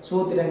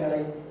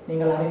சூத்திரங்களை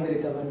நீங்கள்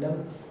அறிந்திருக்க வேண்டும்.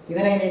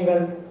 இதனை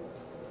நீங்கள்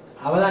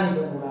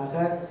அவதானிப்பதற்காக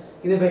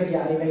இது பற்றிய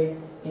அறிவை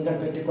நீங்கள்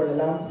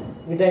பெற்றுக்கொள்ளலாம்.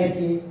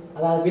 இடைக்கு,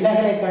 அதாவது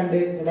விலகலை கண்டு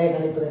இடை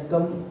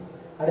கணிப்பதற்கும்,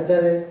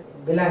 அடுத்தது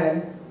விலகல்,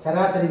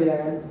 சராசரி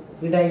விலகல்,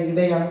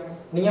 இடையம்,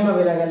 நியம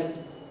விலகல்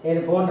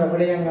போன்ற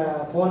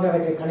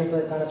போன்றவற்றை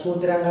கணிப்பதற்கான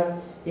சூத்திரங்கள்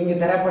இங்கு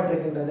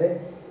தரப்பட்டிருக்கின்றது.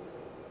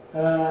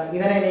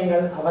 இதனை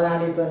நீங்கள்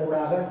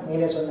அவதானிப்பதற்காக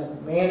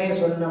மேலே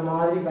சொன்ன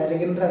மாதிரி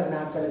வருகின்ற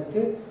வினாக்களுக்கு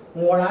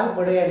உங்களால்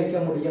விடையளிக்க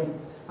முடியும்.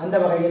 அந்த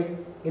வகையில்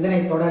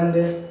இதனை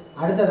தொடர்ந்து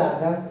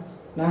அடுத்ததாக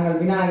நாங்கள்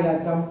வினா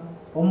இலக்கம்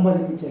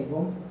 9க்கு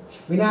செல்வோம்.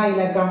 வினா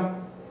இலக்கம்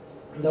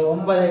இந்த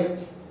 9ஐ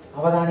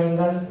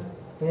அவதானியுங்கள்.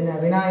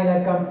 வினா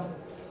இலக்கம்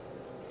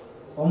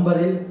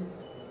 9இல்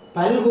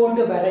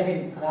பல்கோட்டு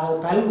வரைவின், அதாவது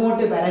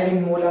பல்கோட்டு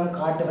வரைவின் மூலம்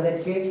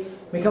காட்டுவதற்கு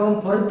மிகவும்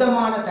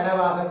பொருத்தமான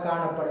தரவாக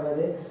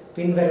காணப்படுவது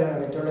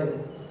பின்வருவனவற்றுள்ளது.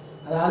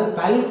 அதாவது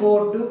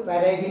பல்கோட்டு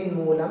வரைவின்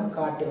மூலம்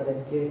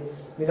காட்டுவதற்கு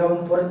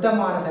மிகவும்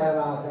பொருத்தமான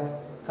தரவாக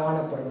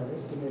காணப்படுவது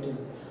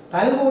பின்வருவது.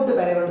 பல்கோட்டு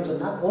வரைவுன்னு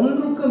சொன்னால்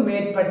ஒன்றுக்கு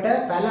மேற்பட்ட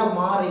பல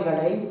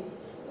மாறிகளை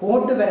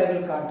கோட்டு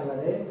வரைவில்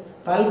காட்டுவது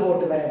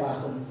பல்கோட்டு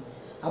வரைவாகும்.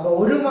 அப்போ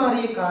ஒரு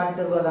மாறியை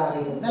காட்டுவதாக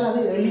இருந்தால்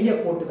அது எளிய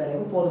கோட்டு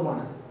வரைவு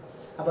போதுமானது.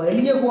 அப்போ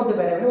எளிய கோட்டு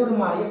வரைவில் ஒரு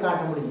மாறியை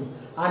காட்ட முடியும்.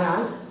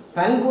 ஆனால்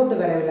பல்கோட்டு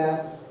வரைவில்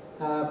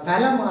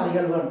பல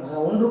மாறிகள் வேணும்.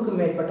 அதாவது ஒன்றுக்கு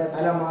மேற்பட்ட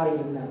பல மாறி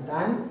இருந்தால்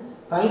தான்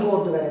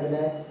பல்கோட்டு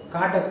வரைவில்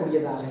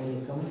காட்டக்கூடியதாக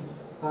இருக்கும்.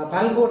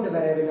 பல்கோட்டு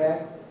வரைவில்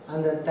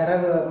அந்த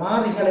தரவு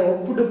மாறிகளை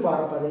ஒப்பிட்டு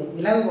பார்ப்பது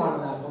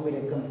இலகுவானதாகவும்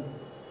இருக்கும்.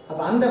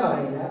 அப்போ அந்த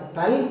வகையில்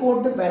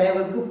பல்கோட்டு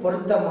வரைவுக்கு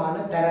பொருத்தமான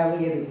தரவு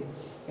எது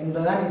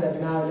என்பதுதான் இந்த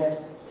வினாவில்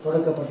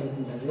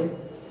தொடுக்கப்பட்டிருக்கின்றது.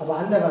 அப்போ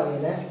அந்த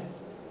வகையில்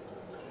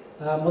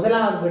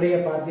முதலாவது விடையை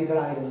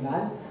பார்த்தீர்களாக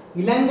இருந்தால்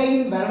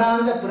இலங்கையின்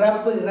வருடாந்த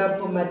பிறப்பு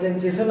இறப்பு மற்றும்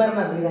சிசுமரண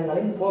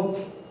விகிதங்களின்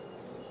போக்கு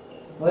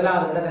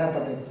முதலாவது விட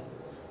தரப்பட்டிருக்கு.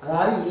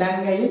 அதாவது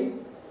இலங்கையின்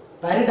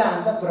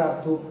வருடாந்த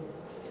பிறப்பு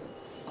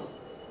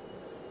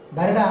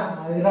வருடா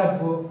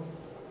இறப்பு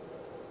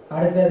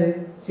அடுத்தது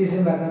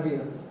சிசுமரண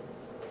விகிதம்.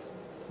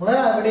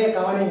 முதலாவது விடைய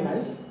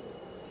கவனிங்கள்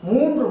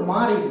 3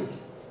 மாறிகள்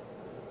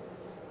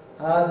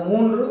அதாவது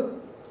 3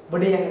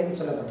 விடயங்களுக்கு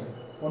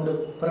சொல்லப்பட்டிருக்கு. ஒன்று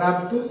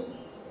பிறப்பு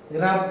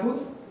இறப்பு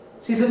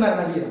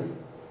சிசுமரண விகிதம்.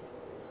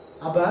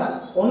 அப்போ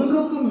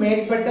ஒன்றுக்கும்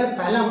மேற்பட்ட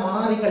பல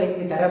மாறிகள்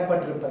இங்கு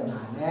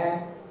தரப்பட்டிருப்பதனால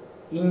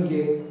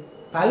இங்கு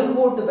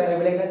பல்கோட்டு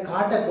வரைவிலை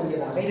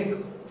காட்டக்கூடியதாக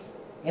இருக்கும்.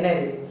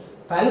 எனவே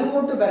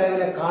பல்கோட்டு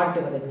வரைவிலை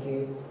காட்டுவதற்கு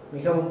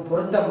மிகவும்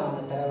பொருத்தமான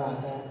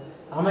தரவாக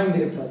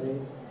அமைந்திருப்பது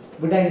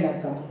விட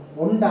இலக்கம்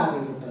 1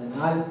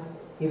 இருப்பதனால்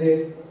இது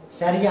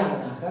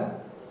சரியானதாக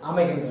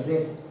அமைகின்றது.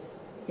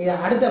 இதை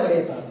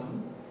அடுத்தபடியே பார்ப்போம்.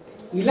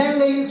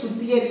 இலங்கையில்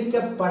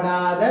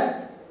சுத்திகரிக்கப்படாத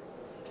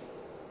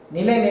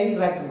நிலநெய்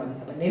இறக்குமதி.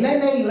 அப்போ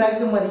நிலநெய்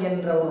இறக்குமதி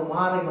என்ற ஒரு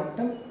மாறி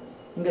மட்டும்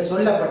இங்கே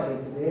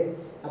சொல்லப்பட்டிருக்குது.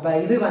 அப்போ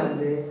இது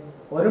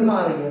ஒரு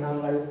மாறியை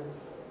நாங்கள்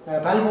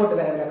பல்கோட்டு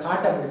வரைவில்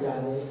காட்ட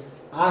முடியாது.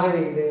 ஆகவே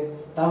இது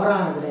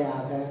தவறான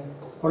விடையாக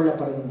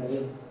கொள்ளப்படுகின்றது.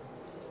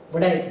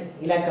 விடை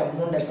இலக்கம்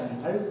 3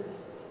 பாருங்கள்.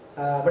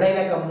 விடை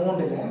இலக்கம்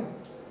 3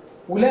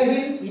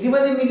 உலகில்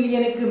 20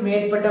 மில்லியனுக்கு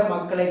மேற்பட்ட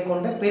மக்களை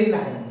கொண்ட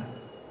பெருநகரங்கள்.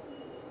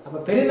 அப்போ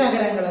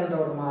பெருநகரங்கள் என்ற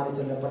ஒரு மாறி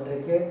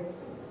சொல்லப்பட்டிருக்கு.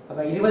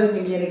 அப்போ 20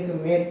 மில்லியனுக்கு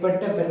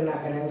மேற்பட்ட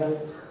பெருநகரங்கள்.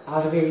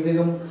 ஆகவே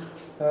இதுவும்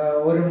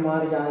ஒரு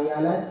மாறி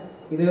ஆகியால்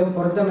இதுவும்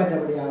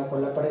பொருத்தமற்றபடியாக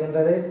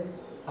கொள்ளப்படுகின்றது.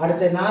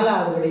 அடுத்த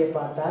 4வது விடையை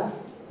பார்த்தால்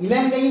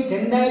இலங்கையின்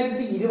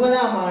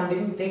 2020ஆம்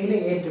ஆண்டின் தேயிலை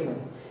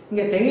ஏற்றுமதி.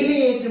 இங்கே தேயிலை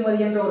ஏற்றுமதி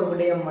என்ற ஒரு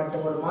விடயம்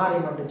மட்டும் ஒரு மாறி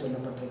மட்டும்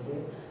சொல்லப்பட்டிருக்கு.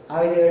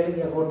 ஆகவே இது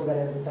எழுதிய கோட்டு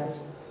வரைவில் தான்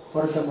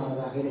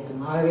பொருத்தமானதாக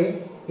இருக்கும். ஆகவே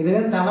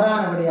இதுவும்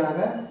தவறான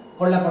விடையாக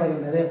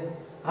கொள்ளப்படுகின்றது.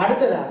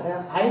 அடுத்ததாக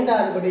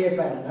 5வது விடையை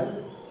பாருங்கள்.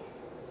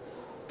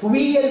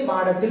 புவியியல்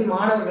பாடத்தில்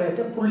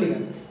மாணவர்களுக்கு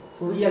புள்ளிகள்.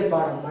 புவியியல்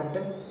பாடம்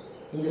மட்டும்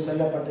இங்கு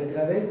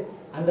சொல்லப்பட்டிருக்கிறது.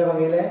 அந்த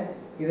வகையில்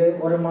இது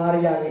ஒரு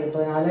மாறியாக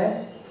இருப்பதனால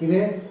இது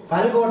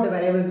பல்கோட்டு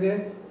வரைவுக்கு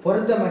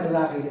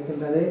பொருத்தமற்றதாக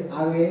இருக்கின்றது.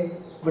 ஆகவே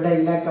விடை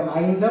இலக்கம்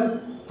 5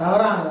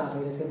 தவறானதாக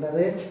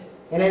இருக்கின்றது.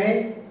 எனவே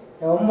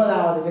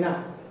 9வது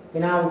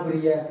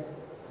வினாவுக்குரிய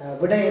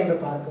விடை என்று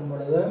பார்க்கும்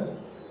பொழுது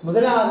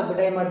முதலாவது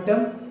விடை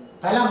மட்டும்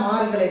பல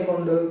மாறுகளை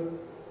கொண்டு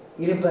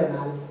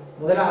இருப்பதனால்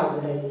முதலாவது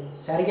விடை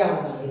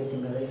சரியானதாக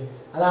இருக்கின்றது.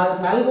 அதாவது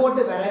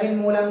பல்கோட்டு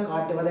வரைவின் மூலம்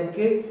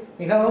காட்டுவதற்கு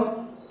மிகவும்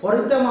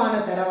பொருத்தமான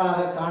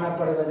தரவாக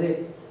காணப்படுவது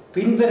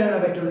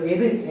பின்வருவனவற்றுள்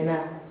எது என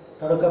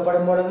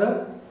தொடுக்கப்படும் பொழுது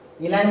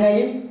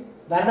இலங்கையின்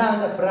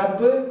வருடாந்த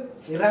பிறப்பு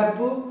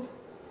இறப்பு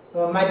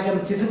மற்றும்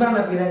சிசுமரண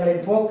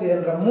விகிதங்களின் போக்கு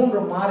என்ற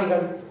 3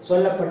 மாறிகள்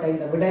சொல்லப்பட்ட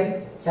இந்த விடை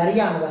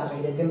சரியானதாக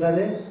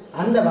இருக்கின்றது.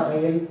 அந்த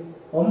வகையில்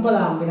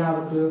 9ஆம்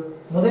வினாவுக்கு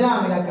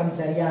 1ஆம் இலக்கம்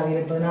சரியாக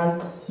இருப்பதனால்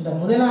இந்த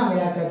 1ஆம்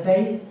இலக்கத்தை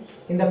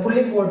இந்த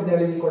புள்ளிக்கோட்டில்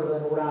எழுதி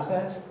கொள்வதன் ஊடாக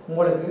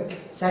உங்களுக்கு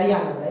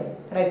சரியான விடை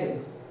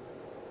கிடைத்திருக்கு.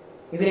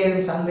 இதில்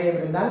ஏதும் சந்தேகம்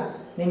இருந்தால்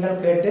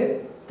நீங்கள் கேட்டு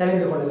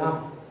தெளிந்து கொள்ளலாம்.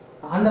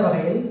 அந்த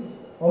வகையில்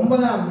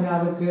 9ஆம்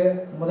வினாவுக்கு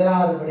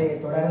 1வது விடையை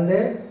தொடர்ந்து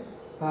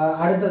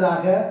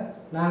அடுத்ததாக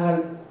நாங்கள்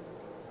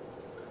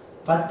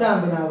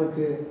 10ஆம்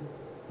வினாவுக்கு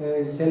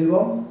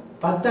செல்வோம்.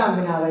 10ஆம்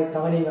வினாவை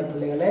கவனிங்கள்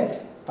பிள்ளைகளே.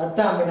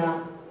 10ஆம் வினா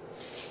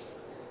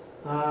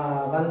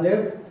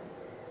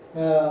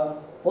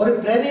ஒரு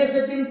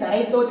பிரதேசத்தின்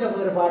தரைத்தோற்ற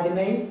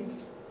வேறுபாட்டினை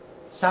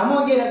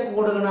சமூக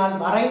கோடுகளால்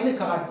வரைந்து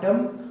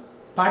காட்டும்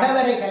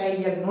படவரை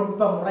கலையியல்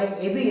நுட்ப முறை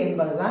எது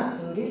என்பதுதான்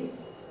இங்கு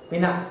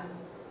வினா.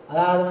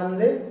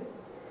 அதாவது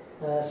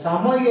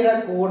சமூக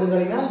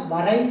கோடுகளினால்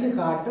வரைந்து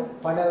காட்டும்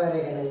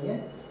படவரை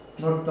கலையியல்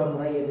நுட்ப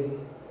முறை எது?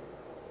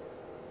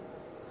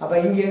 அப்போ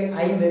இங்கு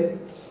 5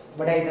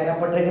 விடை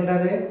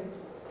தரப்பட்டிருக்கின்றது.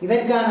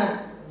 இதற்கான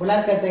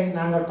விளக்கத்தை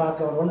நாங்கள்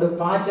பார்க்க ஒன்று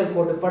பாய்ச்சல்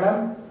கோட்டு படம்,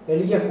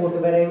 எளிய கோட்டு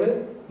வரைவு,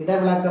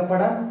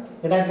 இடவிளக்கப்படம்,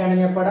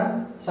 இடக்கணிய படம்,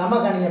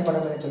 சமகணிய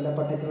படம் என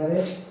சொல்லப்பட்டிருக்கிறது.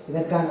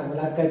 இதற்கான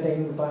விளக்கத்தை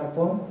இங்கு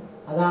பார்ப்போம்.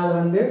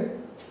 அதாவது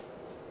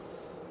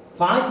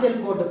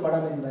பாய்ச்சல் கோட்டு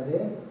படம் என்பது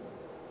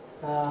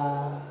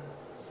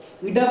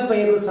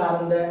இடப்பெயர்வு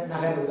சார்ந்த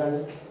நகர்வுகள்,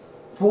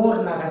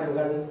 போர்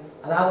நகர்வுகள்,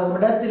 அதாவது ஒரு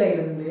இடத்துல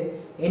இருந்து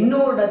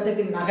இன்னொரு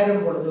இடத்துக்கு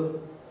நகரும் பொழுது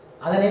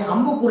அதனை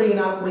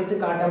அம்புக்குறியினால் குறித்து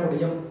காட்ட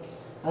முடியும்.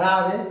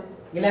 அதாவது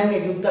இலங்கை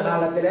யுத்த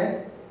காலத்தில்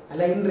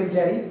அல்ல இன்று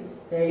சரி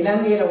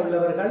இலங்கையில்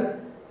உள்ளவர்கள்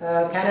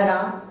கனடா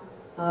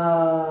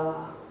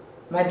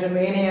மற்றும்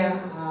ஏனைய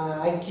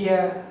ஐக்கிய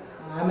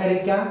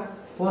அமெரிக்கா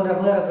போன்ற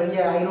வேறு பெரிய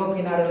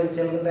ஐரோப்பிய நாடுகளுக்கு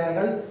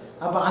செல்கின்றார்கள்.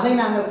 அப்போ அதை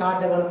நாங்கள்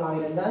காட்ட வேணுமாக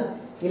இருந்தால்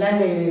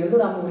இலங்கையில் இருந்து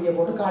ஒரு அம்புக்குறியை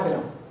போட்டு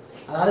காட்டலாம்.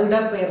 அதாவது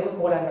இடப்பெயர்வு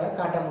கோலங்களை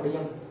காட்ட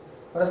முடியும்,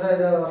 ஒரு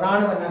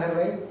இராணுவ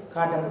நகர்வை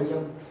காட்ட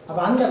முடியும்.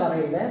 அப்போ அந்த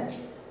வகையில்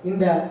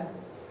இந்த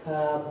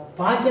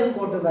பாய்ச்சல்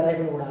கோட்டு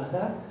வரைவினூடாக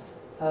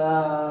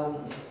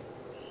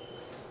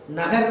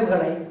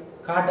நகர்வுகளை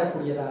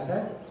காட்டக்கூடியதாக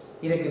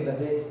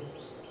இருக்கின்றது.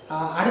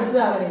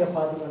 அடுத்ததாக நீங்கள்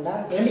பார்த்தீங்கன்னா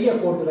எளிய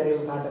கோட்டு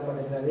வரைவு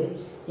காட்டப்படுகிறது.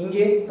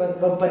 இங்கே இப்போ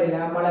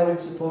வெப்பநிலை மழை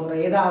வீழ்ச்சி போன்ற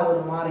ஏதாவது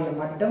ஒரு மாறியை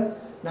மட்டும்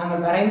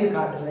நாங்கள் வரைந்து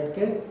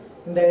காட்டுவதற்கு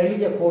இந்த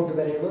எளிய கோட்டு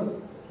வரைவு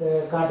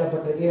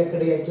காட்டப்பட்டிருக்கு.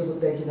 இலக்கடி அச்சு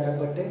குத்தச்சு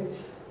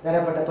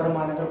தரப்பட்ட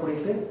பெருமானங்கள்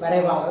குறித்து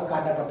வரைவாக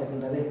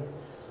காட்டப்பட்டிருக்கின்றது.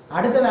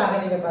 அடுத்ததாக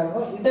நீங்கள் பாருங்க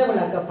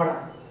இடவிளக்க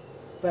படம்.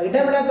 இப்போ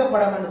இடவிளக்க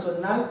படம் என்று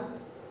சொன்னால்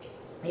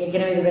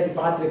ஏற்கனவே இதை பற்றி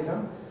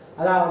பார்த்துருக்கோம்.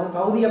 அதாவது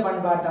பௌதிக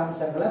பண்பாட்டு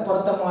அம்சங்களை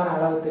பொருத்தமான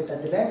அளவு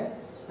திட்டத்தில்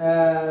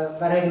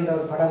வரைகின்ற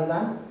ஒரு படம்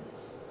தான்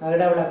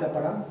இடவிளக்க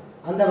படம்.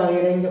 அந்த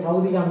வகையில் இங்கே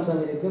பௌதிக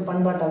அம்சம் இருக்குது,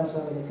 பண்பாட்டு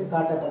அம்சம் இருக்குது,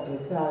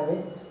 காட்டப்பட்டிருக்கு. ஆகவே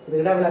இது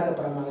இடவிளக்க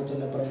படமாக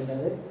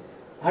சொல்லப்படுகின்றது.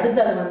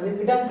 அடுத்தது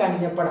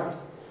இடக்கணிய படம்.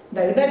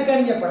 இந்த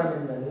இடக்கணிய படம்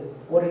என்பது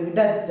ஒரு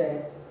இடத்தை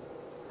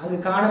அங்கு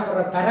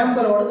காணப்படுற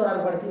பரம்பலோடு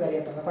தொடர்படுத்தி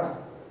வரையப்படுற படம்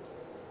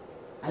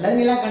அல்லது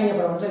நிலக்கணிய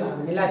படம்னு சொல்லலாம்.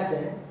 அந்த நிலத்தை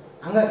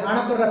அங்கே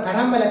காணப்படுற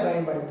பரம்பலை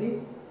பயன்படுத்தி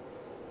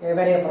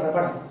வரையப்படுற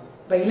படம்.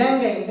 இப்போ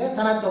இலங்கையின்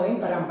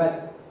சனத்தொகையின் பரம்பல்.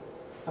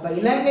 அப்போ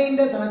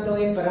இலங்கையின்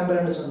சனத்தொகையின்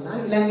பரம்பல்னு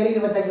சொன்னால் இலங்கையில்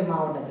 25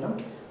 மாவட்டத்திலும்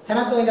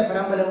சனத்தொகையின்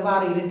பரம்பல்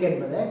எவ்வாறு இருக்கு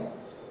என்பதை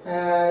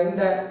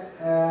இந்த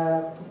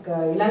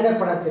இலங்கை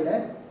படத்தில்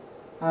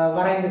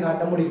வரைந்து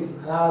காட்ட முடியும்.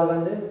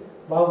 அதாவது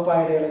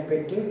வகுப்பாய்டுகளை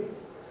பெற்று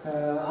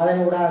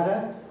அதனூடாக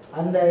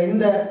அந்த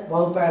எந்த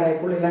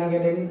வகுப்பாய்டைக்குள்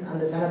இலங்கையின்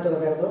அந்த சனத்தொகை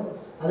வருதோ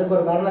அதுக்கு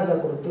ஒரு வர்ணத்தை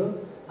கொடுத்து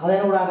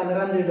அதனூடாக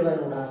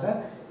நிறந்துவிடுவதனூடாக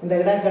இந்த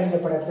இடக்கணிய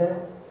படத்தை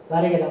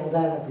வரையலாம்.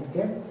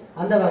 உதாரணத்திற்கு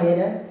அந்த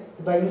வகையில்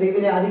இப்போ இந்த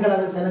இதில் அதிக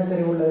அளவு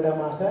சனச்சரி உள்ள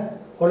இடமாக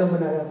கொழும்பு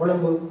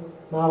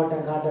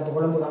மாவட்டம்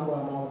கொழும்பு கம்புவா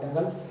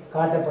மாவட்டங்கள்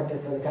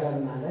காட்டப்பட்டிருக்கிறது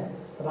கலர்னால.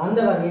 அப்போ அந்த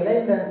வகையில்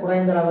இந்த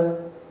குறைந்த அளவு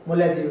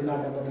முல்லைத்தீவு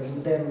காட்டப்பட்டிருக்கு,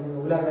 இந்த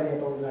உலர்வலைய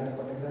பகுதி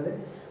காட்டப்பட்டிருக்கிறது.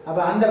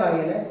 அப்போ அந்த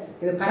வகையில்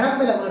இது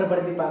பரம்பலை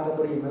வேறுபடுத்தி பார்க்க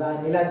முடியும்.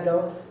 அதாவது நிலத்தோ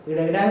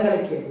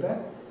இடங்களுக்கு ஏற்ப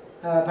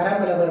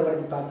பரம்பலை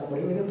வேறுபடுத்தி பார்க்க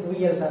முடியும். இது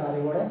புவியியல் சார்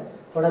அறிவோட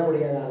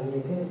தொடர்புடையதாக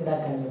இருக்குது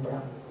இடக்கணிய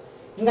படம்.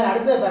 இங்கே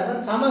அடுத்த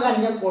பாருங்கள்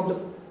சமகணிய கோட்டு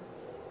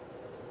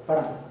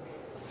படம்.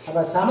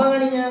 அப்போ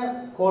சமகணிய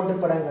கோட்டு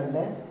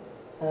படங்களில்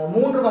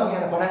 3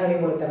 வகையான படங்கள்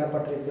உங்களுக்கு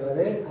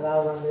தரப்பட்டிருக்கிறது.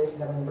 அதாவது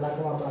இந்த கொஞ்சம்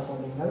விளக்கமாக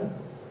பார்க்க நீங்கள்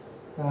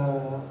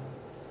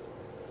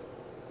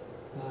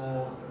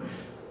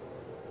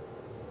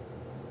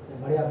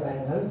வடிவா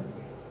பாருங்கள்.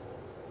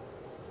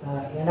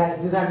 ஏன்னா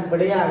இதுதான்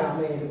விடையாக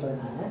அமைய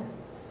இருப்பதனால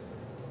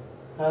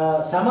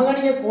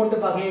சமகணிய கோட்டு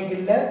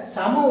வகைகளில்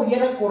சம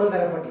உயர கோடு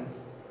தரப்பட்டிருக்கு.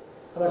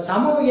 அப்போ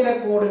சம உயர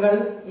கோடுகள்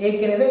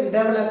ஏற்கனவே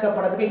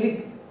இடவிளக்கப்படத்துக்கு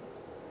இருக்கு.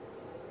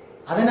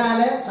 அதனால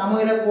சம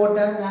உயர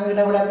கோட்டை நாங்கள்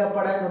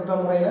இடவிளக்கப்பட நுட்ப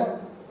முறையில்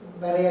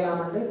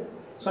வரையலாம் என்று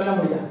சொல்ல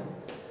முடியாது.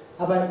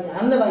 அப்போ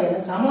அந்த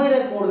வகையில் சம உயர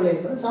கோடுகள்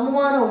என்பது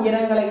சமமான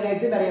உயரங்களை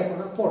இணைத்து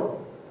வரையப்படுற கோடு.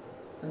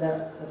 அந்த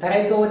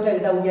தரைத்தோற்ற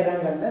இட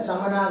உயரங்களில்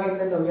சமனாக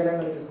எந்தெந்த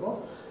உயரங்கள் இருக்கோ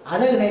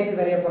அதை இணைத்து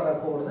வரையப்படுற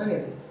கோடு தான்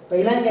இது. இப்போ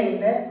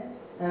இலங்கையில்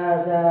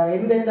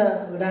எந்தெந்த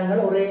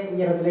இடங்கள் ஒரே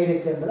உயரத்தில்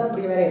இருக்குன்றது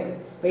அப்படியே வரையுது.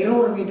 இப்போ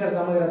 200 மீட்டர்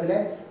சம உயரத்தில்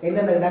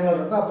எந்தெந்த இடங்கள்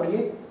இருக்கோ அப்படியே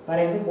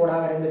வரைந்து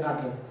கோடாக வரைந்து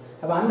காட்டுறது.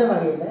 அப்போ அந்த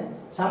வகையில்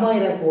சம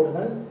உயர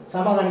கோடுகள்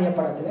சமகணிய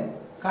படத்தில்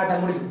காட்ட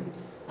முடியும்.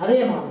 அதே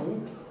மாதிரி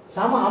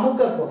சம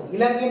அமுக்க கோடு.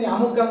 இலங்கையின்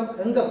அமுக்கம்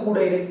எங்கே கூட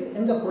இருக்குது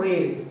எங்கே குறைய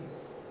இருக்குது.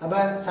 அப்போ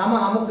சம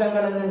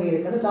அமுக்கங்கள் எங்கெங்கே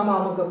இருக்குன்னு சம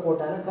அமுக்க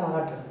கோட்டால்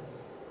காட்டுறது.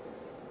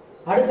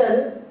 அடுத்தது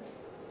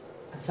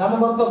சம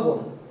வெப்ப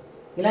கோடு.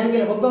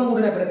 இலங்கையில் வெப்பம்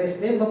கூடின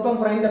பிரதேசத்தையும் வெப்பம்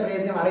குறைந்த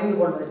பிரதேசத்தையும் அறிந்து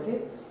கொள்வதற்கு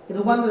இது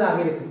உகந்ததாக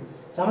இருக்குது.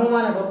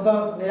 சமமான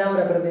வெப்பம்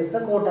நிலவர பிரதேசத்தை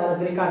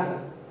கோட்டாக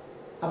காட்டுறது.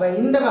 அப்போ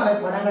இந்த வகை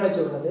படங்களை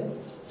சொல்வது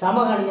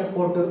சமகணிய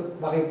கோட்டு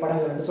வகை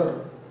படங்கள் என்று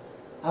சொல்கிறது.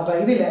 அப்போ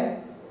இதில்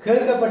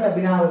கேட்கப்பட்ட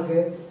வினாவுக்கு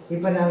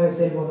இப்போ நாங்கள்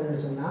செல்வோம்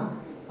என்று சொன்னால்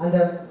அந்த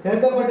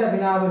கேட்கப்பட்ட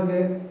வினாவுக்கு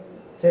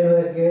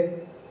செல்வதற்கு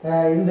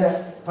இந்த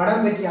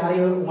படம் பற்றிய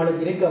அறிவு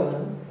உங்களுக்கு இருக்க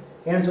வரும்.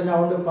 ஏன்னு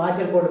சொன்னால் ஒன்று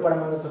பாய்ச்சல் கோட்டு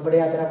படம் அங்கே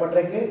விடையாக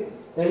தரப்பட்டிருக்கு,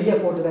 எளிய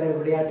கோட்டு வரை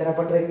விடையாக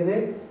தரப்பட்டிருக்குது,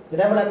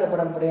 இடவிளக்க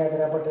படம் விடையாக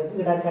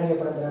தரப்பட்டிருக்கு, இடக்கணிய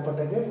படம்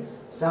தரப்பட்டிருக்கு,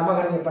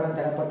 சமகணிய படம்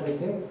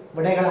தரப்பட்டிருக்கு,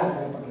 விடைகளாக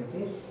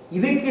தரப்பட்டிருக்கு.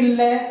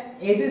 இதுக்குள்ள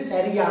எது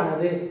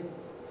சரியானது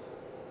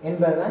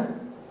என்பதுதான்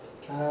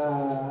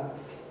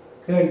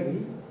கேள்வி.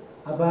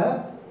 அப்போ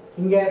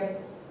இங்கே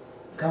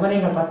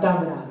கவனிங்க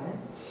 10ஆம்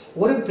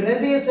ஒரு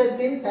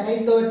பிரதேசத்தின்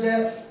தரைத்தோற்ற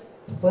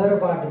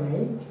வேறுபாட்டினை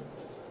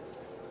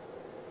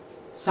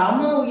சம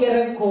உயர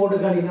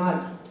கோடுகளினால்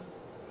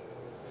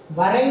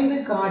வரைந்து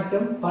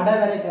காட்டும்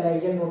படவரை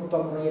கலைகள்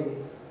நுட்பம் முறையது.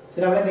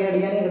 சில விட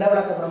நேரடியான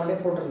இடவிளக்கப்படமாட்டே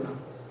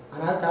போட்டுருக்கலாம்.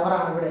 ஆனால்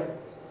தவறான விட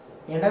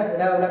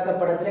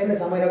இடவிளக்கப்படத்தில் இந்த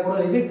சம உயர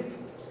கோடுகள் இருக்கு.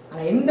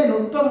 ஆனால் எந்த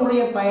நுட்ப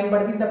முறையை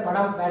பயன்படுத்தி இந்த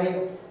படம்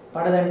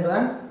வரையப்படுது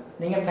என்பதுதான்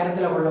நீங்கள்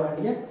கருத்தில் கொள்ள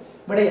வேண்டிய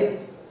விடயம்.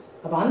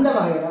 அப்போ அந்த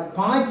வகையில்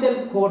பாய்ச்சல்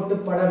கோட்டு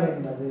படம்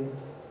என்பது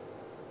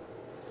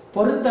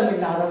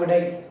பொருத்தமில்லாத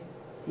விடை.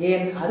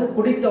 ஏன் அது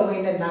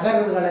குடித்தொகையின்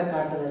நகர்வுகளை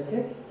காட்டுவதற்கு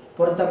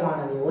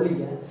பொருத்தமானதை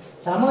ஒழிய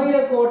சம உயர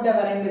கோட்டை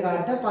வரைந்து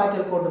காட்ட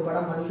பாய்ச்சல் கோட்டு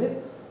படம்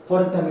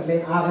பொருத்தமில்லை.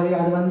 ஆகவே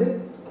அது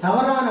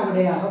தவறான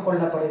விடையாக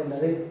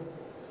கொள்ளப்படுகின்றது.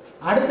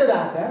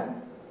 அடுத்ததாக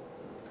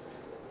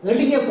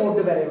எளிய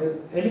கோட்டு வரைவு.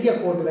 எளிய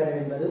கோட்டு வரைவு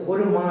என்பது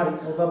ஒரு மாறி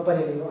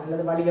வெப்பநிலையோ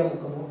அல்லது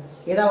வளியமுக்கமோ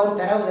ஏதாவது ஒரு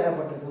தரவு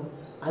தரப்பட்டிருக்கும்,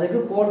 அதுக்கு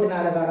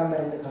கோட்டினால படம்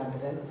வரைந்து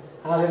காட்டுதல்.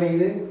 ஆகவே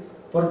இது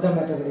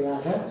பொருத்தமற்ற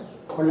விடையாக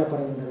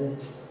கொள்ளப்படுகின்றது.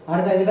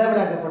 அடுத்த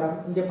இடவிலக்கப்படம்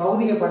இங்கே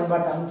பௌதிக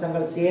பண்பாட்டு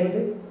அம்சங்கள் சேர்ந்து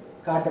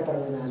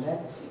காட்டப்படுவதனால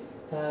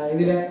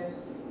இதில்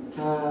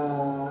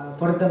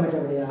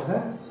பொருத்தமற்றபடியாக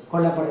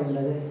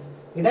கொள்ளப்படுகின்றது.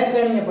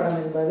 இடக்கணிய படம்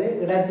என்பது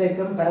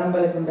இடத்துக்கும்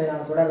பரம்பலுக்கும்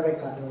இடையிலான தொடர்பை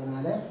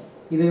காட்டுவதனால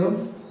இதுவும்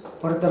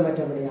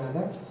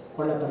பொருத்தமற்றபடியாக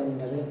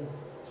கொள்ளப்படுகின்றது.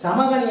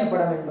 சமகணிய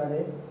படம் என்பது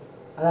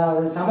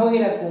அதாவது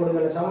சமூக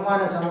கோடுகள்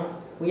சமமான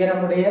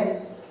உயரமுடைய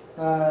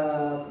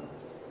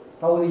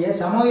பகுதியை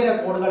சமூக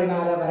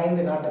கோடுகளினால்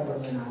வரைந்து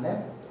காட்டப்படுவதனால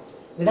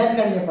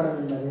இடக்கணிய படம்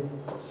என்பது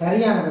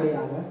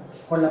சரியானபடியாக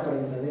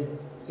கொள்ளப்படுகின்றது.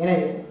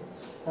 எனவே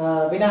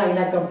வினா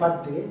இலக்கம்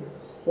 10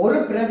 ஒரு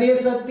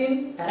பிரதேசத்தின்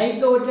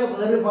தரைத்தோற்ற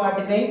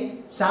வேறுபாட்டினை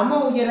சம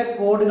உயர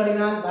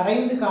கோடுகளினால்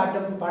வரைந்து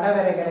காட்டும்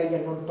படவரைகளை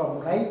நுட்ப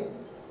முறை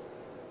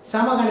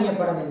சமகணிய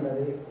படம்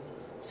என்பது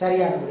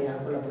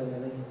சரியானபடியாக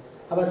கொள்ளப்படுகிறது.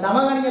 அப்போ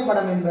சமகணிய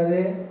படம் என்பது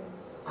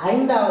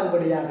 5வது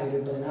படியாக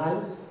இருப்பதனால்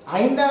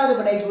 5வது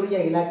படைக்குரிய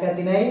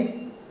இலக்கத்தினை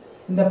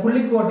இந்த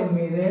புள்ளிக்கோட்டின்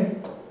மீது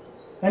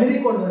எழுதி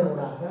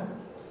கொள்வதனூடாக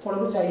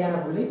பொழுது சரியான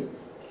புள்ளி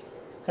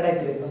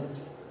கிடைத்திருக்கும்.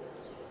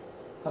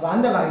 அப்போ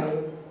அந்த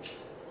வகையில்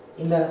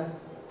இந்த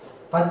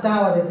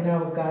 10வது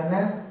வினாவுக்கான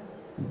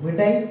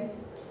விடை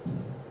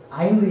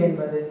 5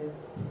 என்பது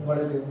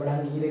உங்களுக்கு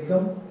விளங்கி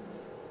இருக்கும்.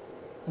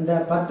 அந்த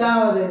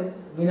 10வது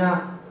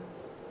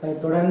வினாவை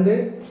தொடர்ந்து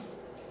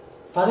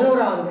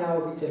 11வது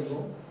வினாவுக்கு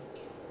செல்வோம்.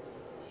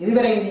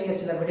 இதுவரை நீங்கள்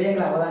சில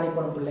விடயங்களை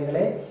அவதானிக்கணும்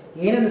பிள்ளைகளே.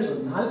 ஏனென்று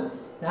சொன்னால்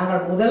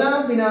நாங்கள்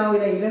முதலாம்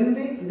வினாவில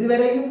இருந்து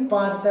இதுவரையும்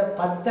பார்த்த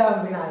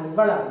 10ஆம் வினா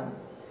இவ்வளவு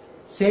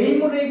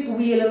செய்முறை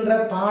புவியியல் என்ற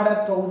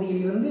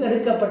பாடப்பகுதியில் இருந்து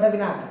எடுக்கப்பட்ட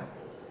வினாக்கள்.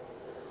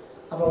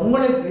 அப்போ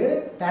உங்களுக்கு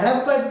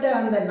தரப்பட்ட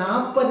அந்த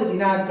 40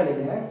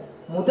 வினாக்களில்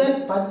முதல்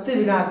 10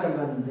 வினாக்கள்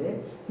வந்து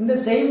இந்த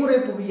செய்முறை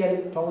புவியியல்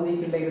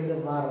பகுதிக்குள்ள இருந்து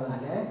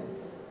மாறதால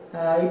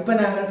இப்போ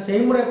நாங்கள்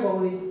செய்முறை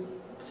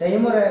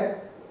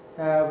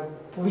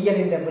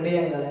புவியியல் என்ற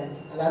விடயங்களை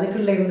அல்ல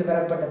அதுக்குள்ள இருந்து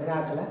பெறப்பட்ட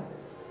வினாக்களை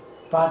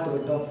பார்த்து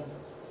விட்டோம்.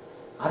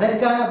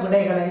 அதற்கான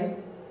விடைகளை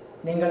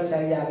நீங்கள்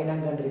சரியாக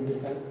இனம்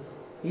கண்டிருப்பீர்கள்.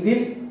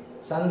 இதில்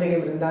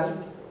சந்தேகம் இருந்தால்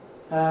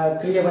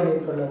கிளியர் பண்ணி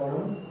கொள்ள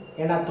வேணும்.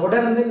 ஏன்னா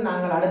தொடர்ந்து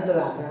நாங்கள்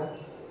அடுத்ததாக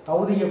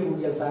பௌதிக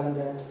புவியியல்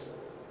சார்ந்த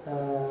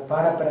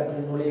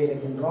பாடப்பிறப்பில் நுழைய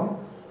இருக்கின்றோம்.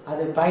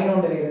 அது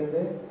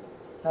 11லிருந்து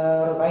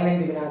ஒரு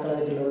 15 வினாக்கள்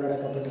அதுக்குள்ள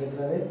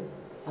உள்ளடக்கப்பட்டிருக்கிறது.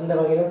 அந்த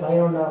வகையில்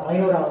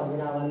 11வது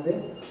வினா வந்து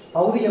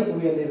பௌதிக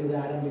புவியியல் இருந்து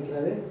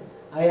ஆரம்பிக்கிறது.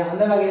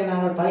 அந்த வகையில்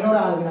நாங்கள்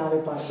 11வது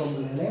வினாவை பார்க்கும்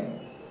பொழுது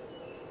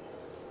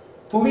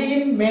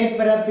புவியின்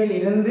மேற்பரப்பில்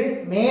இருந்து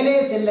மேலே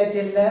செல்ல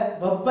செல்ல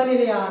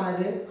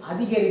வெப்பநிலையானது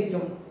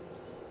அதிகரிக்கும்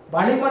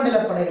வளிமண்டல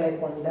படைகளை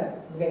கொண்ட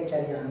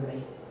மிகச்சரியான விடை.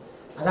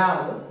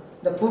 அதாவது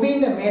இந்த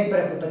புவியின்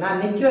மேற்பரப்பு இப்போ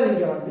நான் நிற்கிறது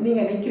இங்கே வந்து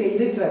நீங்கள்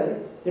இருக்கிறது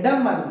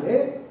இடம் வந்து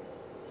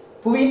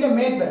புவியின்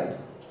மேற்பரப்பு.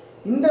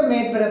 இந்த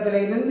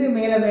மேற்பரப்பில் இருந்து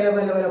மேலே மேலே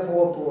மேலே மேலே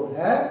போக போக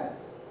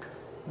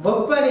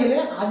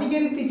வெப்பநிலை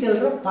அதிகரித்து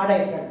செல்கிற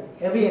படைகள்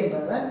எவை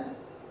என்பதுதான்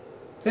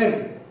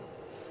கேள்வி.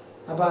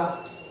 அப்போ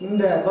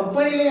இந்த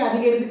வெப்பநிலை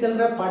அதிகரித்து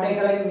செல்கிற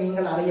படைகளை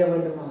நீங்கள் அறிய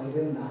வேண்டுமாக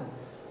இருந்தால்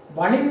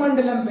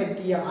வளிமண்டலம்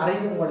பற்றிய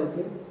அறிவு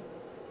உங்களுக்கு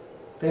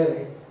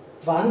தேவை.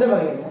 இப்போ அந்த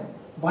வகையில்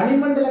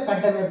வளிமண்டல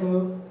கட்டமைப்பு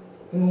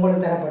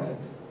உங்களுக்கு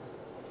தரப்பட்டிருக்கு.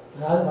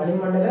 அதாவது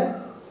வளிமண்டல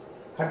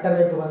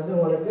கட்டமைப்பு வந்து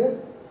உங்களுக்கு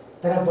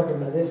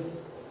தரப்பட்டுள்ளது.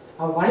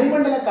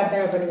 வளிமண்டல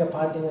கட்டமைப்பை நீங்கள்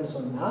பார்த்தீங்கன்னு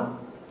சொன்னால்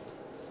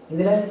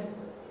இதில்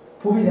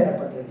புவி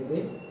தரப்பட்டிருக்குது.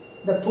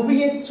 இந்த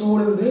புவியை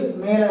சூழ்ந்து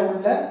மேலே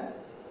உள்ள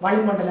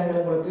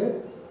வளிமண்டலங்கள் உங்களுக்கு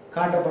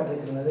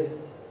காட்டப்பட்டிருக்கிறது.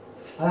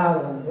 அதாவது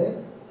வந்து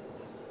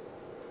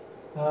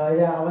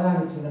இதை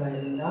அவதானிச்சிங்களா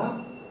இருந்தால்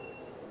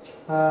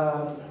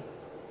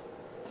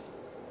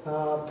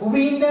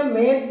புவியின்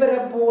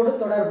மேற்பரப்போடு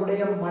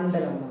தொடர்புடைய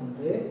மண்டலம்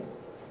வந்து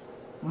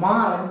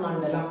மாறன்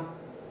மண்டலம்.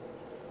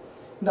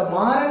 இந்த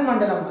மாறன்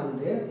மண்டலம்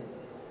வந்து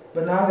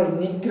இப்போ நாங்கள்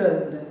நிற்கிறது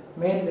இந்த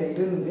மேலே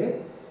இருந்து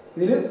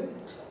இது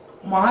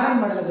மாறன்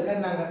மண்டலத்துக்கு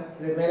நாங்கள்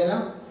இது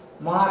மேலாம்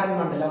மாறன்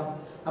மண்டலம்.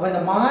 அப்போ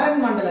இந்த மாறன்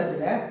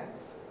மண்டலத்தில்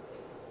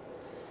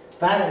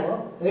பாருங்க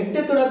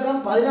 8 தொடக்கம்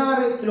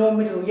 16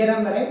 கிலோமீட்டர்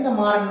உயரம் வரை இந்த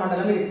மாறன்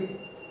மண்டலம் இருக்கு.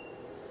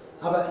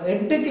 அப்போ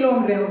 8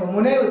 கிலோமீட்டர்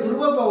முனைவு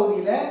துருவ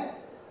பகுதியில்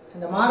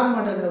இந்த மாறன்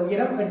மண்டலத்தில்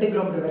உயரம் 8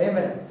 கிலோமீட்டர் வரையும்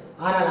வரும்.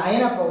 ஆனால்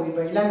அயன பகுதி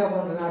இப்போ இலங்கை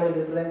போன்ற நாடுகள்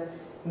இருக்கிற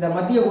இந்த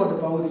மத்திய கோட்டு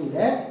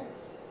பகுதியில்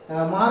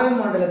மாறன்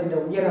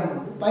மண்டலத்தின் உயரம்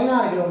வந்து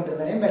 16 கிலோமீட்டர்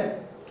வரையும் வரும்.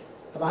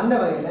 அப்போ அந்த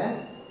வகையில்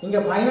இங்கே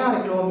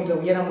 16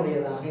 கிலோமீட்டர்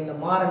உயரமுடையதாக இந்த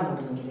மாறன்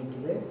மண்டலம்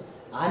இருக்குது.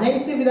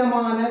 அனைத்து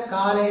விதமான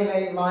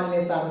காலநிலை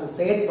வானிலை சார்ந்த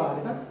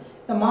செயற்பாடுகள்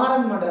இந்த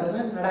மாறன்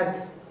மண்டலத்தில்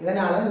நடக்குது.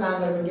 இதனால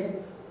நாங்கள் இங்கே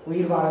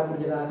உயிர்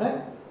வாழக்கூடியதாக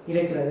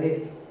இருக்கிறது.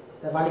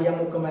 இந்த வலிய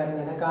முக்கமாக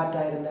இருந்தன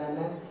காற்றாக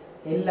இருந்தன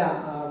எல்லா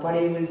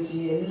படை வீழ்ச்சி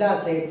எல்லா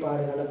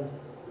செயற்பாடுகளும்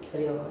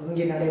சரியா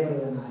இங்கே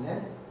நடைபெறுவதனால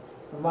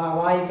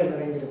வாயுக்கள்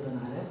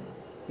நிறைந்திருப்பதனால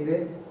இது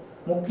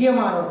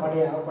முக்கியமான ஒரு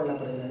படையாக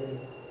கொள்ளப்படுகிறது.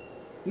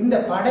 இந்த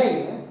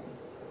படையில்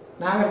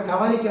நாங்கள்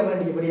கவனிக்க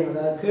வேண்டிய விடயம்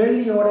அதாவது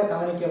கேள்வியோடு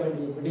கவனிக்க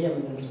வேண்டிய விடயம்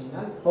என்று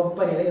சொன்னால்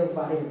வெப்பநிலை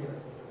எவ்வாறு இருக்கிறது.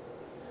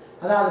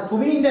 அதாவது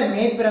புவியின்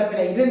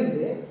மேற்பரப்பில்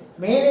இருந்து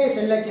மேலே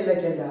செல்ல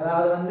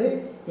அதாவது வந்து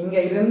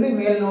இங்கே இருந்து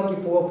மேல் நோக்கி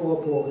போக போக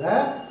போக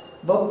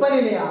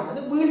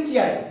வெப்பநிலையானது வீழ்ச்சி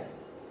அடையும்.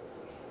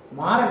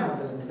 மாறன்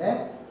மண்டலத்தில்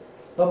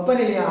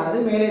வெப்பநிலையானது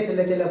மேலே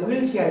செல்ல செல்ல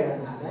வீழ்ச்சி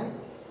அடைவதனால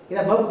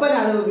இதை வெப்ப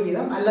அளவு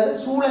வீதம் அல்லது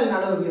சூழல்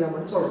அளவு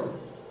வீதம்னு சொல்கிறது.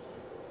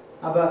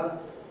 அப்போ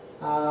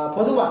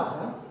பொதுவாக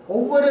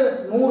ஒவ்வொரு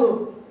 100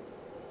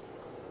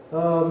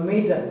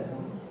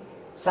 மீட்டருக்கும்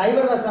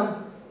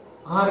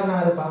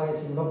 0.64 பாகை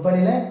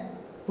வெப்பநிலை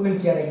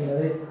வீழ்ச்சி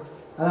அடைகின்றது.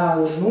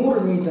 அதாவது 100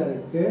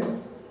 மீட்டருக்கு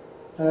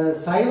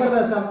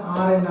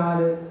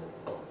 0.64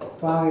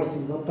 பாகை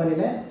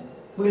வெப்பநிலை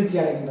வீழ்ச்சி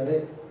அடைகின்றது.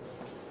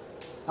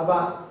 அப்போ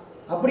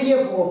அப்படியே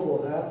போக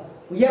போக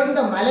உயர்ந்த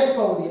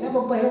மலைப்பகுதியில்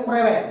வெப்பநிலை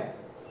குறைவாக இருக்கு.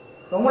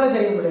 உங்களுக்கு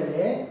தெரியும்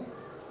இல்லையே,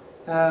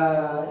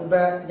 இப்போ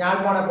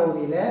யாழ்ப்பாண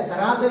பகுதியில்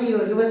சராசரி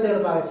 27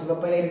 பாகை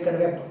வெப்பநிலை இருக்கிற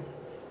வெப்பம்.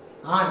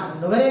 ஆனால்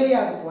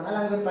நுவரெலியாவுக்கு போனால்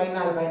அங்கே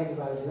 14-15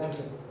 பாகை தான்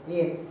இருக்கும்.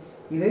 ஏன்?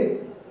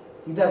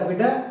 இதை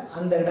விட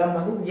அந்த இடம்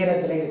வந்து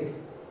உயரத்தில் இருக்குது.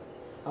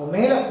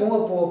 மேலே போக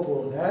போக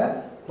போக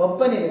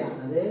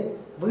வெப்பநிலையானது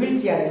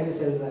வீழ்ச்சி அடைந்து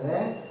செல்வதை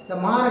இந்த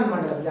மாறன்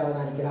மண்டலத்தில்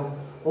அவதானிக்கலாம்.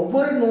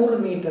 ஒவ்வொரு 100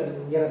 மீட்டர்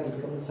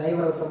உயரத்திற்கும்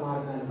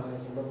 0.64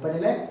 பாகை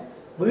வெப்பநிலை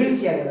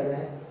வீழ்ச்சி அடைவதை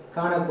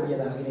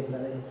காணக்கூடியதாக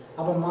இருக்கிறது.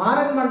 அப்போ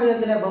மாறன்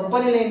மண்டலத்தில்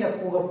வெப்பநிலை என்ற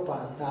போக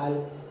பார்த்தால்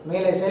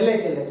மேலே செல்ல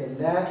செல்ல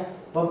செல்ல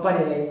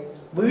வெப்பநிலை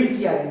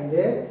வீழ்ச்சி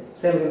அடைந்து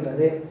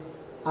செல்கின்றது.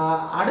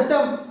 அடுத்த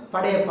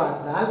படையை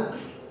பார்த்தால்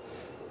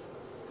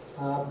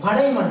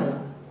படை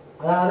மண்டலம்,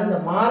 அதாவது இந்த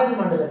மாறன்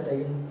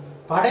மண்டலத்தையும்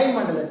படை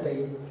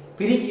மண்டலத்தையும்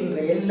பிரிக்கின்ற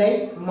எல்லை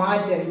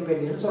மாற்றறிப்பு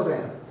எல்லைன்னு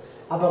சொல்றாங்க.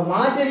 அப்போ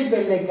மாற்றறிப்பு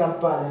எல்லைக்கு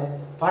அப்பால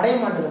படை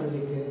மண்டலம்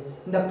இருக்குது.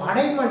 இந்த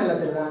படை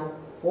மண்டலத்தில் தான்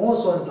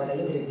ஓசோன்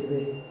படையும் இருக்குது.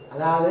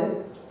 அதாவது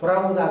புற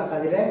ஊதா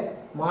கதிரை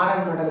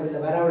மாறன்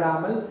மண்டலத்தில்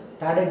வரவிடாமல்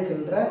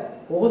தடுக்கின்ற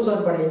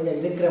ஓசோன் படை இங்கே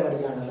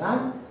இருக்கிறபடியான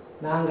தான்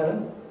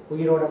நாங்களும்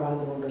உயிரோடு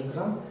வாழ்ந்து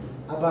கொண்டிருக்கிறோம்.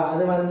 அப்போ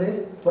அது வந்து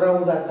புற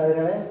ஊதா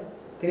கதிர்களை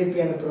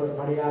திருப்பி அனுப்புகிற ஒரு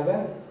படையாக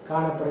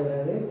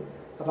காணப்படுகிறது.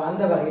 அப்போ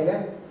அந்த வகையில்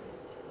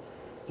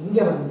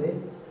இங்கே வந்து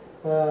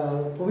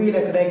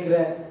புவியில் கிடைக்கிற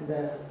இந்த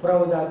புற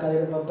ஊதா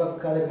கதிர் வெப்ப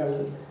கதிர்கள்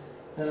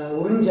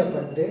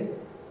உறிஞ்சப்பட்டு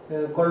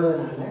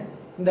கொள்வதனால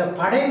இந்த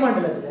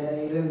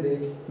படைமண்டலத்தில் இருந்து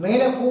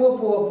மேலே போக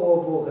போக போக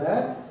போக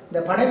இந்த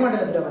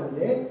படைமண்டலத்தில்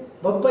வந்து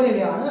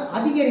வெப்பநிலையானது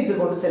அதிகரித்து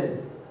கொண்டு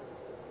செல்லுது.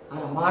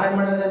 ஆனால் மாறன்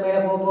மண்டலத்தில் மேலே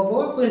போக போக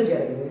போக வீழ்ச்சி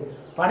அடைகிறது.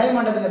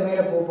 படைமண்டலத்தில்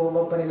மேலே போக போக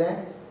வெப்பநிலை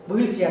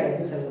வீழ்ச்சி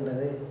அடைந்து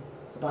செல்கின்றது.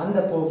 அப்போ அந்த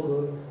போக்கு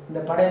இந்த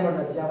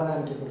படைமண்டலத்தில்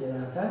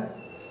அவதானிக்கக்கூடியதாக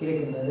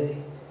இருக்கின்றது.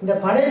 இந்த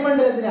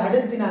படைமண்டலத்தில்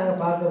அடுத்து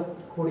நாங்கள்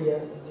பார்க்கக்கூடிய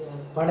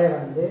படை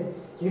வந்து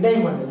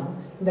இடைமண்டலம்.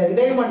 இந்த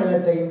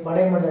இடைமண்டலத்தையும்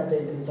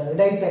படைமண்டலத்தையும் பிரித்தால்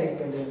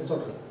இடைத்தரிப்பு என்று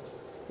சொல்கிறோம்.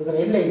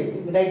 இதில் எல்லை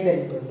இருக்குது,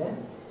 இடைத்தரிப்பு இல்லை.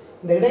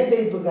 இந்த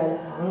இடைத்தரிப்புக்கு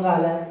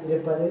அங்கால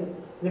இருப்பது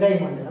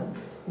இடைமண்டலம்.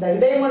 இந்த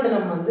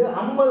இடைமண்டலம் வந்து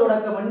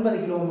 50-80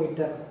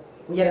 கிலோமீட்டர்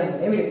உயரம்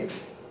வரை இருக்குது.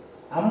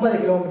 50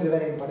 கிலோமீட்டர்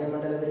வரை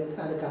படைமண்டலம்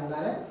இருக்குது. அதுக்கு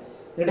அங்கால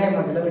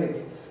இடைமண்டலம்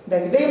இருக்குது. இந்த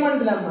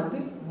இடைமண்டலம் வந்து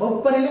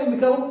வெப்பநிலை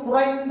மிகவும்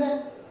குறைந்த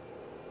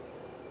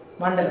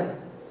மண்டலம்.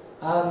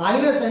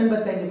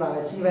 -85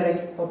 பாகை வரை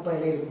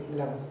வெப்பநிலை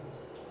நிலவும்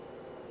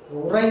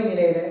உறை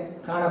நிலையில்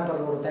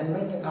காணப்படுற ஒரு தன்மை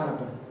இங்கே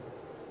காணப்படுது.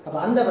 அப்போ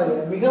அந்த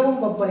வகையில் மிகவும்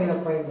வெப்பநிலை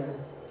குறைந்த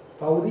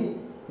பகுதி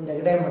இந்த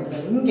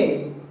இடைமண்டலம். இங்கே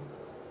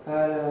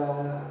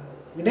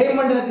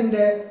இடைமண்டலத்தின்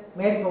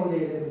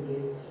மேற்பகுதியிலிருந்து,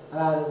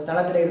 அதாவது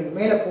தளத்தில் இருந்து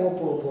மேலே போக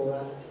போக போக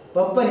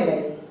வெப்பநிலை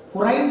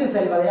குறைந்து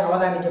செல்வதை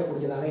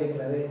அவதானிக்கக்கூடியதாக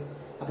இருக்கிறது.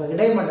 அப்போ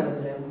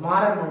இடைமண்டலத்தில்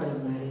மாறன்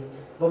மண்டலம் மாதிரி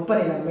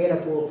வெப்பநிலை மேலே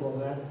போக போக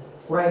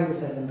குறைந்து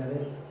செல்கின்றது.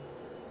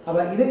 அப்போ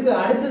இதுக்கு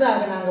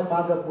அடுத்ததாக நாங்கள்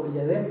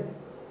பார்க்கக்கூடியது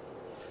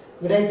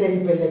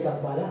இடைத்தரிப்பு எல்லைக்கு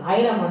அப்பால்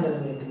அயன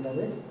மண்டலம்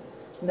இருக்கின்றது.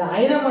 இந்த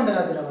அயன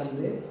மண்டலத்தில்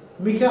வந்து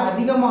மிக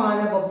அதிகமான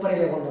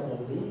வெப்பநிலை கொண்ட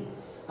பகுதி.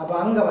 அப்போ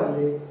அங்கே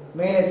வந்து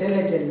மேலே செல்ல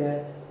செல்ல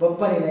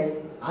வெப்பநிலை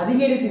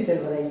அதிகரித்து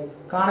செல்வதை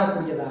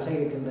காணக்கூடியதாக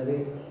இருக்கின்றது.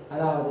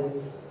 அதாவது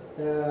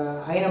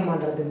அயன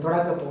மண்டலத்தின்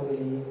தொடக்க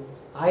பகுதியிலேயே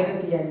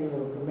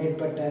 1500க்கு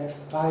மேற்பட்ட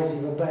பாகை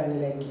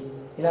வெப்பநிலைக்கு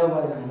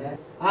நிலவுவதனால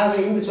ஆக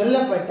இங்கு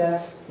சொல்லப்பட்ட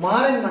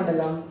மாறன்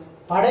மண்டலம்,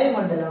 படை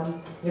மண்டலம்,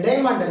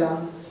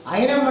 இடைமண்டலம்,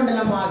 அயன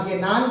மண்டலம் ஆகிய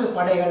 4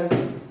 படைகள்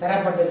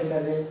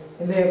தரப்பட்டிருக்கிறது.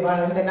 இந்த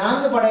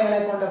 4 படைகளை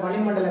கொண்ட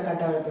வளிமண்டல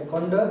கட்டமைப்பை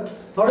கொண்டு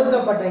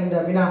தொடுக்கப்பட்ட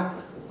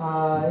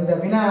இந்த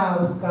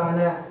வினாவுக்கான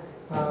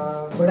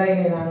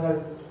விடையினை நாங்கள்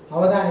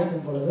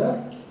அவதானிக்கும் பொழுது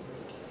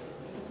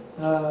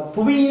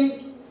புவியின்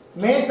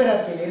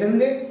மேற்பரப்பில்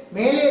இருந்து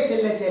மேலே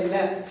செல்ல செல்ல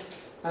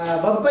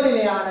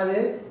வெப்பநிலையானது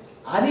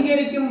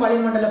அதிகரிக்கும்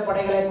வளிமண்டல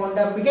படைகளை கொண்ட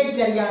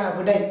மிகச்சரியான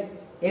விடை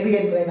எது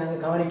என்பதை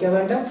நாங்கள் கவனிக்க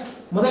வேண்டும்.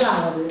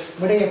 முதலாவது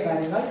விடையை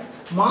பாருங்கள்,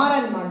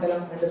 மாறன்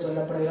மண்டலம் என்று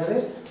சொல்லப்படுகிறது.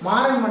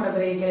 மாறன்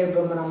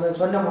மண்டலத்தில் நம்ம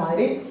சொன்ன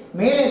மாதிரி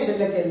மேலே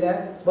செல்ல செல்ல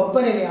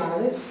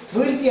வெப்பநிலையானது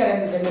வீழ்ச்சி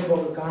அடைந்து செல்லும்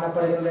போக்கு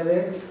காணப்படுகின்றது.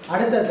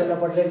 அடுத்த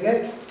சொல்லப்பட்டிருக்கு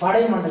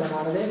படை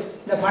மண்டலமானது.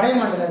 இந்த படை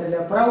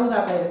மண்டலத்தில் புற ஊதா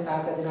கதிரின்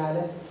தாக்கத்தினால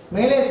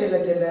மேலே செல்ல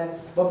செல்ல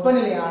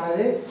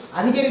வெப்பநிலையானது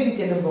அதிகரித்து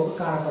செல்லும் போக்கு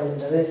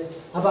காணப்படுகின்றது.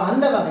 அப்போ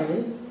அந்த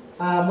வகையில்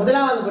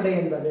முதலாவது விடை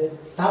என்பது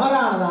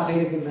தவறானதாக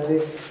இருக்கின்றது.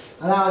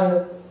 அதாவது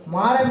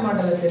மாறன்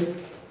மண்டலத்தில்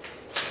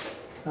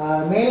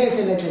மேலே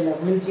செல்ல செல்ல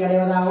வீழ்ச்சி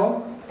அடைவதாகவும்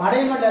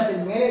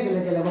படைமண்டலத்தில் மேலே செல்ல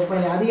செல்ல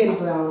வெப்பநிலை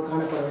அதிகரிப்பதாகவும்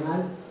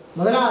காணப்படுவதனால்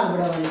முதலாவது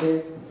விட வந்து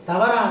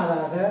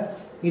தவறானதாக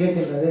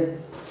இருக்கின்றது.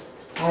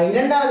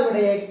 இரண்டாவது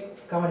விடையை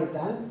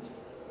கவனித்தால்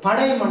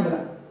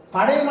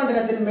படை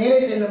மண்டலத்தில் மேலே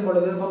செல்லும்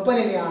பொழுது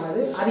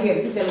வெப்பநிலையானது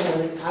அதிகரித்து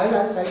செல்கிறது. ஆகவே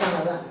அது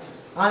சரியானதான்.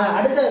 ஆனால்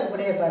அடுத்த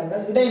விடையை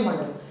பாருங்கள்,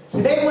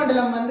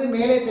 இடைமண்டலம் வந்து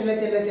மேலே செல்ல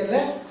செல்ல செல்ல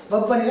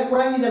வெப்பநிலை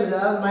குறைஞ்சு செல்லுது.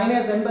 அதாவது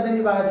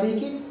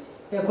 -85°C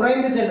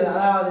குறைந்து செல்லுது.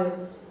 அதாவது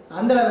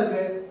அந்த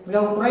அளவுக்கு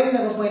மிகவும் குறைந்த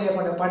வெப்பநிலை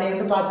கொண்ட படை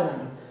என்று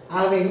பார்த்துனாங்க.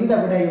 ஆகவே இந்த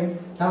விடையும்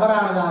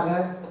தவறானதாக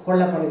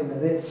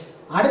கொள்ளப்படுகின்றது.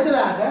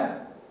 அடுத்ததாக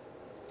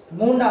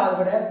மூன்றாவது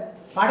விட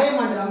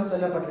படைமண்டலம்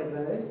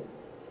சொல்லப்பட்டிருக்கிறது.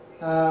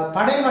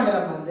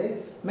 படைமண்டலம் வந்து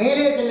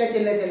மேலே செல்ல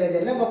செல்ல செல்ல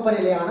செல்ல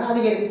வெப்பநிலையான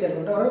அதிகரித்து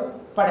செல்கின்ற ஒரு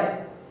படை.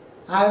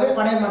 ஆகவே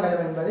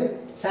படைமண்டலம் என்பது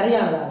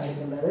சரியானதாக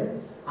இருக்கின்றது.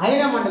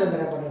 அயன மண்டலம்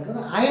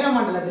தரப்பட்டிருக்கிறது. அயன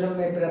மண்டலத்திலும்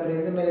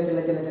மேற்பரப்பிலிருந்து மேலே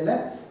செல்ல செல்ல செல்ல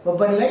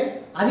வெப்பநிலை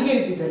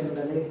அதிகரித்து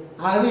செல்கின்றது.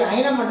 ஆகவே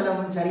அயன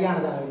மண்டலமும்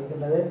சரியானதாக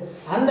இருக்கின்றது.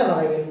 அந்த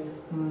வகையில்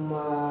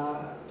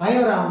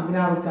 11ஆம்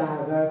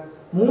வினாவுக்காக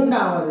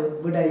மூன்றாவது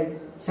விடை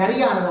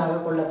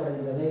சரியானதாக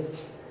கொள்ளப்படுகின்றது.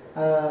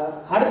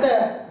 அடுத்த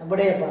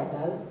விடையை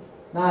பார்த்தால்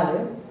 4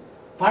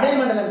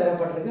 படைமண்டலம்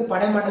தரப்பட்டிருக்கு.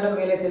 படைமண்டலம்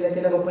மேலே செல்ல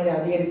செல்ல வெப்பநிலை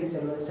அதிகரித்து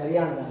செல்வது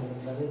சரியானதாக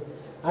இருக்கின்றது.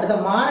 அடுத்த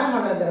மாறன்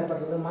மண்டலம்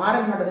தரப்பட்டிருக்கு.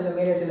 மாறன் மண்டலத்தில்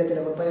மேலே செல்ல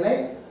செல்ல வெப்பநிலை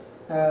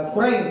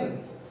குறைகின்றது.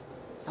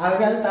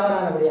 ஆகவே அது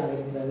தவறான விடையாக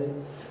இருக்கிறது.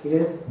 இது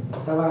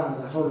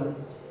தவறானதாக உள்ளது.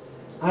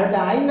 அடுத்த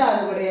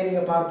 5வது விடையை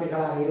நீங்கள்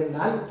பார்ப்பீர்களாக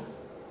இருந்தால்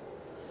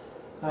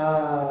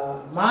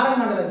மாறன்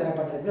மண்டலம்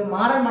தரப்பட்டிருக்கு.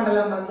 மாறன்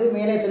மண்டலம் வந்து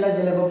மேலே செல்ல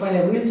செல்ல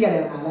வெப்பநிலை வீழ்ச்சி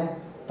அடைவதனால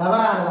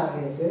தவறானதாக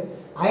இருக்கு.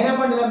 அயன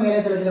மண்டலம் மேலே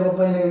செல்ல செல்ல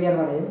வெப்பநிலை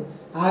உயர்வடையும்.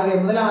 ஆகவே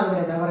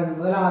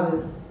முதலாவது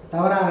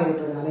தவறாக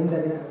இருப்பதனால் இந்த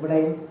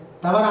விடையும்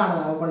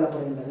தவறானதாக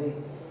கொள்ளப்படுகின்றது.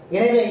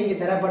 எனவே இங்கு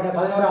தரப்பட்ட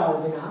 11வது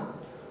வினா,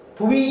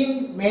 புவியின்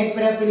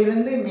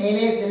மேற்பரப்பிலிருந்து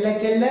மேலே செல்ல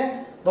செல்ல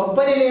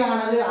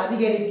வெப்பநிலையானது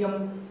அதிகரிக்கும்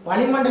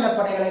வளிமண்டல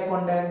படைகளை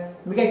கொண்ட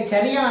மிகச்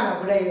சரியான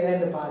விடை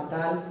என்று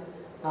பார்த்தால்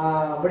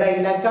விடை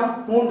இலக்கம்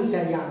 3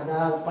 சரியானது.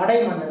 படை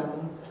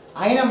மண்டலமும்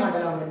அயன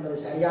மண்டலம் என்பது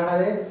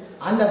சரியானது.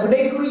 அந்த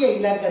விடைக்குரிய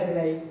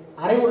இலக்கத்தினை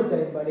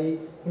அறிவுறுத்தலின்படி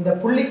இந்த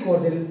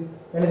புள்ளிக்கோட்டில்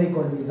எழுதி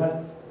கொள்வீர்கள்.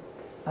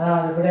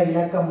 அதாவது விடை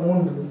இலக்கம்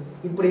 3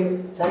 இப்படி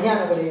சரியான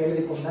விடையை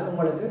எழுதி கொண்டால்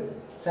உங்களுக்கு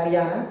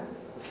சரியான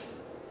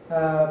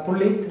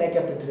புள்ளி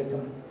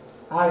கிடைக்கப்பட்டிருக்கும்.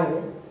 ஆகவே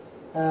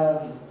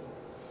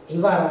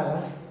இவ்வாறாக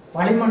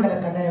வளிமண்டல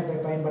கட்டமைப்பை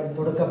பயன்படுத்தி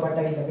தொடுக்கப்பட்ட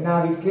இந்த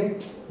வினாவிற்கு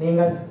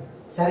நீங்கள்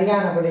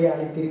சரியான விடையை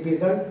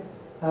அளித்திருப்பீர்கள்.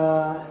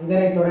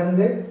 இதனைத்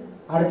தொடர்ந்து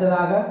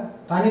அடுத்ததாக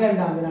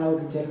 12ஆம்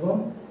வினாவுக்கு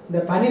செல்வோம். இந்த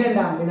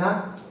 12ஆம் வினா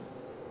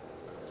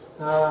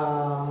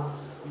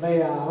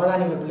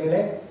அவதானிகள்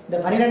பிள்ளைகளே, இந்த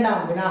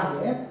 12ஆம்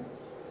வினாவிலே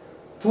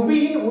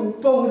புவியின்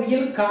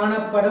உட்பகுதியில்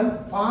காணப்படும்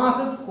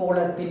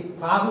பாகுக்கோளத்தில்,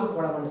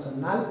 பாகுக்கோளம் என்று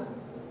சொன்னால்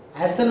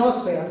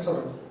அஸ்தனோஸ்பியர்னு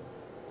சொல்றது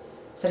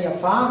சரியா,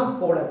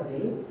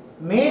 பாகுக்கோளத்தில்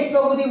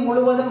மேற்பகுதி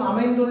முழுவதும்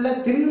அமைந்துள்ள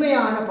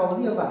திண்மையான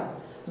பகுதி எவ்வாறு?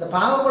 இந்த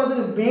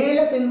பாகுக்கோளத்துக்கு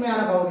மேலே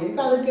திண்மையான பகுதி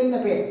இருக்கு, அதுக்கு என்ன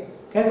பேர்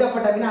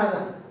கேட்கப்பட்ட வினா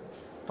அதுதான்.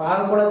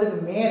 பாகுக்கோளத்துக்கு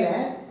மேலே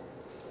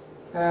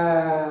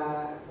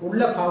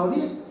உள்ள பகுதி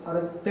ஒரு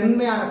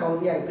திண்மையான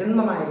பகுதியாக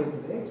திண்மமாக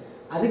இருக்குது,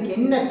 அதுக்கு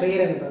என்ன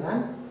பெயர்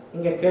என்பதுதான்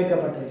இங்கே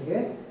கேட்கப்பட்டிருக்கு.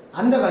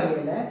 அந்த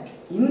வகையில்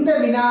இந்த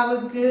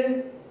வினாவுக்கு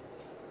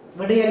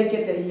விடையளிக்க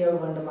தெரிய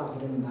வேண்டுமாக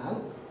இருந்தால்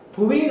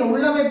புவியின்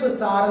உள்ளமைப்பு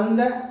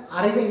சார்ந்த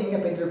அறிவை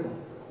நீங்கள் பெற்றிருக்கணும்.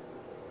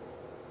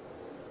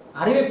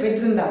 அறிவை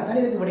பெற்றிருந்தால் தான்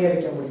இதுக்கு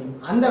விடையளிக்க முடியும்.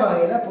 அந்த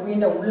வகையில்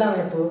புவியின்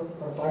உள்ளமைப்பு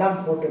ஒரு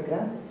படம்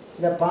போட்டிருக்கிறேன்.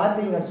 இதை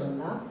பார்த்தீங்கன்னு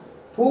சொன்னால்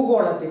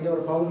பூகோளத்தின்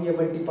ஒரு பகுதியை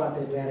வெட்டி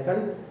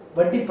பார்த்துருக்கிறார்கள்.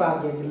 வெட்டி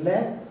பார்க்கல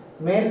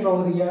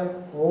மேற்பகுதியை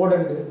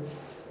ஓடண்டு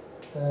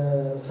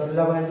சொல்ல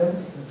வேண்டும்,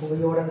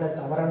 புவியோடண்ட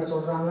தவறண்டு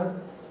சொல்கிறாங்க.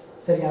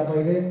 சரி, அப்போ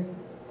இது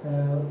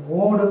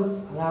ஓடு,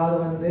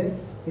 அதாவது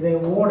இதை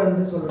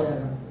ஓடண்டு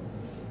சொல்கிறாங்க.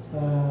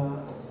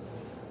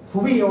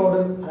 புவியோடு,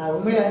 அதாவது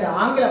உண்மையில் அந்த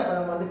ஆங்கில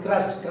பதம்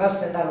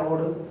கிரஸ்ட் என்றால்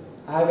ஓடு.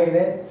 ஆகவே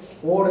இதை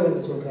ஓடு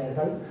என்று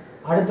சொல்கிறார்கள்.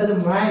 அடுத்தது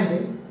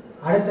மேண்டில்,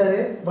 அடுத்தது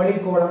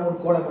வெளிக்கோளம்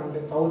உட்கோளம்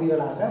என்று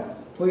பகுதிகளாக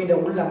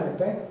புவியின்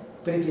உள்ளமைப்பை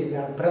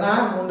பிரிச்சிருக்கிறார்கள். பிரதான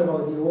 3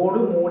 பகுதி ஓடு,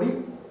 மூடி,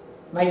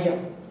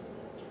 மையம்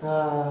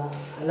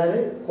அல்லது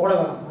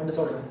கோளவரம் என்று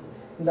சொல்கிறாங்க.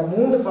 இந்த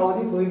 3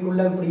 பகுதி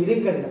புவிக்குள்ள இப்படி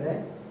இருக்கின்றதை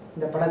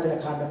இந்த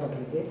படத்தில்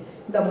காட்டப்பட்டிருக்கு.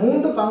 இந்த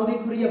 3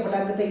 பகுதிக்குரிய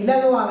விளக்கத்தை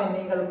இலகுவாக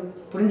நீங்கள்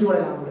புரிஞ்சு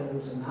கொள்ளலாம்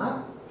அப்படின்னு சொன்னால்,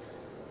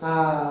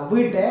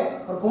 வீட்டை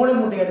ஒரு கோழி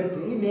முட்டை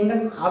எடுத்து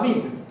நீங்கள்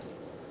அவிங்க.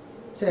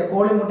 சரி,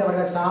 கோழி முட்டை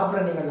அவர்கள்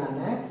சாப்பிட்ற நீங்களான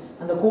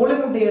அந்த கோழி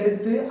முட்டையை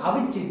எடுத்து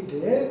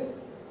அவிச்சிட்டு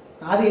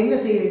அது என்ன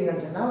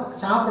செய்வீங்கன்னு சொன்னால்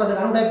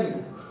சாப்பிட்றதுக்கான உடைப்பீங்க.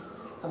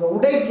 அப்போ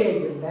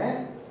உடைக்கைகளில்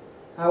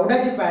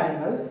உடைச்சி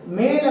பாருங்கள்,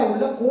 மேலே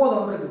உள்ள கோதை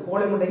ஒன்று இருக்குது.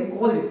 கோழி முட்டைக்கு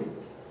கோது இருக்குது.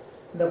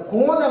 இந்த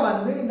கோதை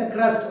இந்த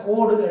கிரஸ்ட்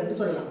ஓடு என்று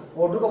சொல்லலாம்.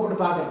 ஓட்டுக்கு போட்டு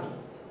பார்க்கலாம்,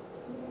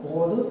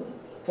 கோது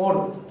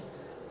ஓடு.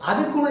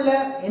 அதுக்குள்ள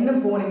என்ன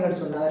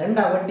போனீங்கன்னு சொன்னால்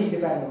 2ஆ வெட்டிட்டு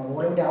பாருங்க,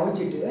 கோழி முட்டை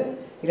அவிச்சிட்டு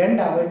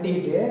 2ஆ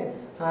வெட்டிட்டு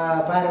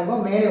பாருங்க,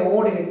 மேலே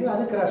ஓடு இருக்குது,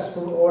 அது கிரஸ்ட்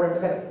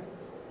ஓடுன்னு பேர்.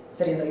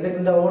 சரி,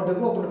 இந்த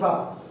ஓட்டுக்கு ஒப்பிட்டு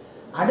பார்ப்போம்.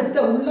 அடுத்த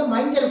உள்ள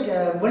மஞ்சள்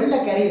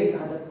வெள்ளைக்கரை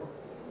இருக்குது. அந்த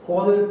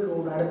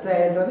கோதுக்கு அடுத்த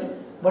இருக்கிறது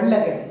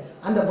வெள்ளைக்கரை.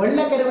 அந்த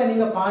வெள்ளைக்கருவை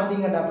நீங்கள்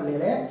பார்த்தீங்கன்னா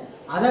பிள்ளைகளே,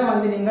 அதை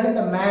நீங்கள்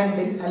இந்த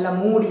மேண்டில் அல்ல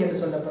மூடி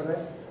என்று சொல்லப்படுற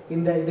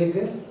இந்த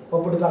இதுக்கு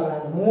ஒப்பிட்டு பார்க்கலாம்.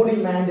 அந்த மூடி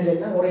மேண்டில்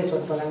எல்லாம் ஒரே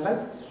சொற்பதங்கள்,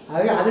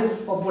 ஆகவே அதுக்கு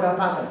ஒப்பிட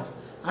பார்க்கலாம்.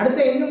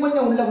 அடுத்து இன்னும்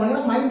கொஞ்சம் உள்ள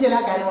போனீங்கன்னா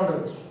மஞ்சளாக கருவன்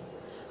இருக்கு.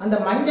 அந்த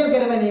மஞ்சள்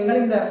கருவை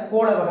நீங்கள் இந்த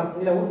கோளவகம்,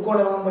 இதில்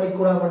உட்கோளவகம்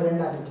வெளிக்கூடவகம்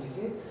ரெண்டாக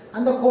பிரிச்சிருக்கு,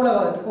 அந்த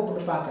கோளவகத்துக்கு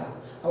ஒப்பிட்டு பார்க்கலாம்.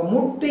 அப்போ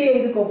முட்டையை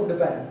இதுக்கு ஒப்பிட்டு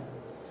பாருங்க.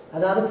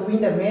 அதாவது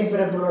புவியின்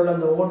மேற்பிறப்பில் உள்ள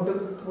அந்த ஓட்டு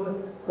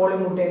கோழி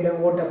முட்டைன்ற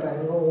ஓட்டை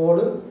பாருங்க,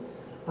 ஓடு.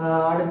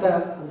 அடுத்த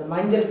அந்த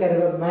மஞ்சள்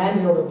கருவை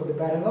மேனிலோட ஒப்பிட்டு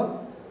பாருங்க.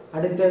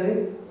 அடுத்தது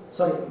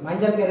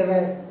மஞ்சள் கருவை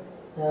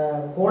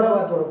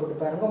கோளவகத்தோட ஒப்பிட்டு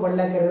பாருங்க,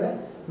 வெள்ளைக்கருவை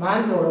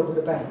மேனிலோட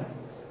ஒப்பிட்டு பாருங்க.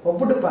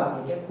 ஒப்பிட்டு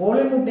பார்க்க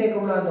கோழி முட்டைக்கு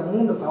உள்ள அந்த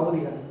 3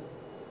 பகுதிகள்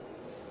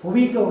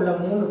புவிக்கு உள்ள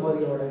 3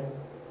 பகுதிகளோட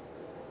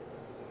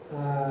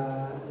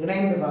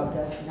இணைந்து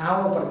பார்க்க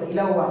ஞாபகப்படுத்த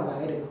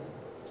இலகுவானதாக இருக்கும்.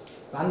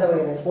 அந்த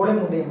வகையில் கோழி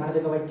முட்டையை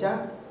மனதுக்கு வச்சா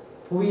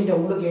புவியின்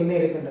உள்ளுக்கு என்ன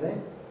இருக்குன்றதை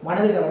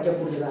மனதுக்கு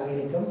வைக்கக்கூடியதாக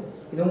இருக்கும்.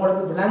 இது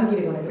உங்களுக்கு விளங்கி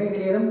இருக்கு நினைக்கிறேன்.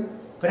 இதில் ஏதும்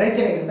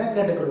பிரச்சனை இருந்தால்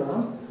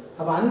கேட்டுக்கொள்ளணும்.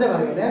 அப்போ அந்த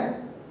வகையில்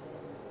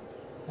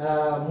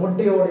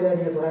முட்டையோடு இதை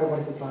நீங்கள்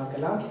தொடர்படுத்தி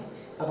பார்க்கலாம்.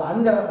 அப்போ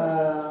அந்த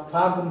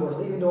பார்க்கும்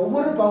பொழுது இதில்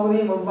ஒவ்வொரு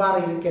பகுதியும் எவ்வாறு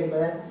இருக்கு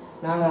என்பதை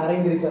நாங்கள்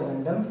அறிந்திருக்க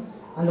வேண்டும்.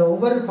 அந்த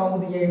ஒவ்வொரு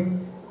பகுதியையும்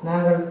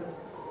நாங்கள்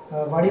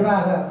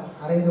வடிவாக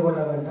அறிந்து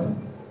கொள்ள வேண்டும்.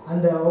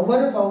 அந்த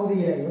ஒவ்வொரு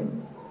பகுதியிலையும்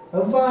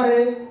எவ்வாறு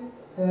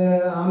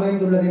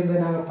அமைந்துள்ளது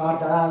என்பதை நாங்கள்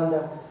பார்த்தா அந்த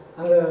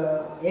அங்கே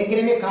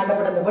ஏற்கனவே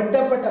காட்டப்பட்ட அந்த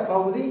வெட்டப்பட்ட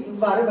பகுதி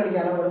இவ்வாறு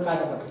வழியால் கூட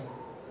காட்டப்பட்டிருக்கு.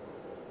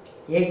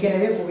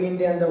 ஏற்கனவே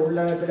புவியின் அந்த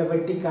உள்ளமைப்பில்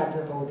வெட்டி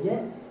காட்டுற பகுதியை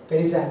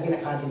பெருசாக கீழே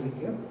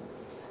காட்டியிருக்கு.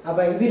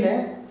 அப்போ இதில்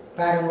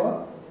பாருங்க,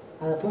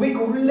 அந்த புவிக்கு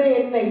உள்ளே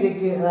என்ன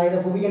இருக்குது, அதாவது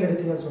புவியன்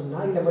எடுத்தீங்கன்னு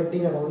சொன்னால் இதில்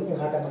வெட்டின பகுதி இங்கே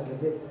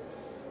காட்டப்பட்டிருக்கு.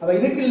 அப்போ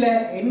இதுக்குள்ள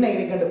என்ன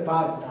இருக்குன்னு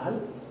பார்த்தால்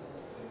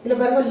இதில்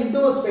பாருங்க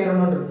லித்தோஸ்பியர்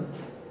ஒன்று இருக்கு.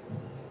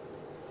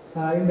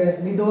 இந்த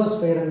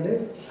லித்தோஸ்பியர் என்று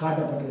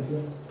காட்டப்பட்டிருக்கு.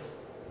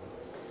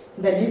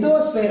 இந்த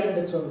லித்தோஸ்பியர்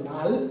என்று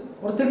சொன்னால்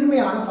ஒரு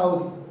திண்மையான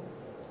பகுதி.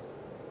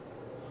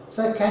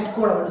 சார்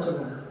கேட்கோளம்னு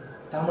சொன்னாங்க,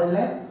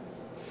 தமிழில்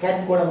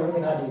கேட்கோளம்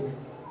என்று காட்டியிருக்கு.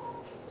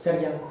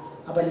 சரியா?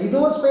 அப்போ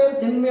லித்தோஸ்பியர்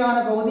திண்மையான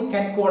பகுதி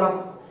கேட்கோளம்.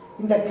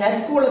 இந்த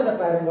கேட்கோளத்தை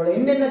பாருங்க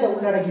என்னென்னதை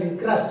உள்ளடக்கி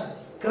கிரஸ்ட்.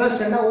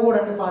 கிரஸ்ட்னா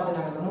ஓடன்னு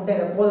பார்த்துனாங்க, அந்த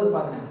முட்டையில போதுக்கு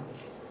பார்த்துனாங்க.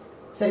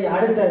 சரி,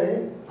 அடுத்தது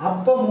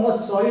அப்பர்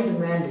மோஸ்ட் சாயில்டு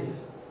மேண்டில்.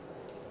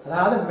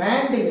 அதாவது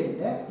மேண்டில்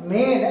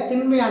மேலே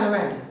திண்மையான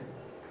மேண்டில்.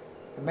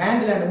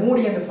 மேண்டில் அண்ட்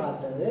மூடி என்று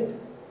பார்த்தது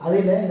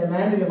அதில் இந்த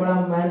மேண்டில்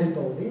மேண்டில்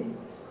பகுதி,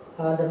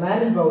 அந்த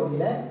மேண்டில்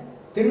பகுதியில்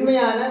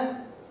திண்மையான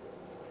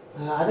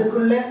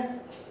அதுக்குள்ள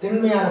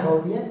திண்மையான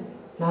பகுதியை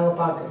நாங்கள்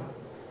பார்க்குறோம்.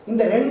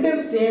 இந்த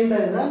ரெண்டும்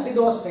சேர்ந்தது தான்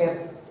லித்தோஸ்பியர்,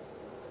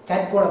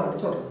 கற்கோளம்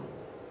என்று சொல்கிறது.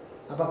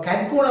 அப்போ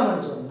கற்கோளம்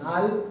என்று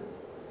சொன்னால்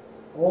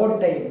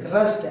ஓட்டையும்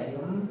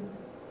கிரஸ்டையும்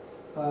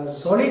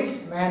சொலிட்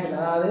மேண்டில்,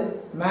 அதாவது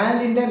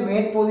மேண்டின்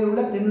மேற்பகுதியில்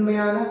உள்ள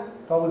திண்மையான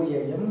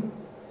பகுதியையும்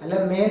அல்ல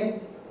மேல்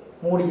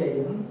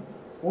மூடியையும்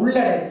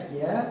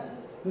உள்ளடக்கிய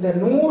இந்த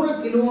 100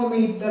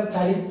 கிலோமீட்டர்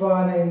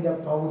தடிப்பான இந்த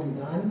பகுதி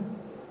தான்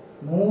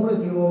 100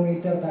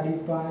 கிலோமீட்டர்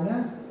தடிப்பான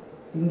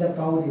இந்த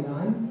பகுதி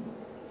தான்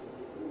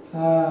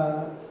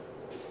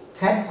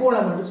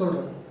கற்கோளம் என்று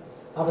சொல்றது.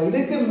 அப்ப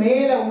இதுக்கு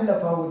மேலே உள்ள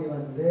பகுதி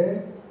வந்து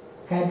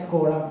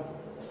கற்கோளம்,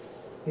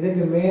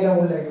 இதுக்கு மேலே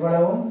உள்ள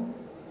இவ்வளவும்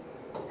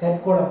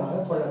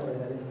கற்கோளமாக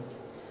கொள்ளப்படுகிறது.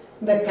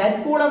 இந்த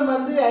கற்கோளம்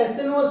வந்து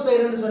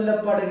அஸ்தெனோஸ்பியர் என்று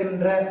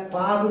சொல்லப்படுகின்ற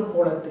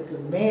பாகுகோளத்துக்கு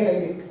மேலே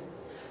இருக்கு.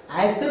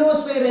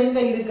 அஸ்தெனோஸ்பியர் எங்க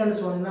இருக்குன்னு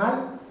சொன்னால்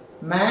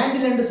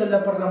மேண்டில் என்று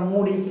சொல்லப்படுற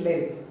மூடிக்குள்ள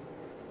இருக்கு.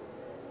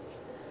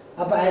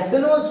 அப்ப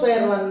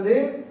அஸ்தெனோஸ்பியர் வந்து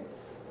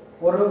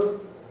ஒரு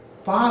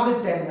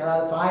பாகுத்தன்மை,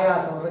 அதாவது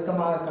பாயாசம்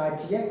இறுக்கமாக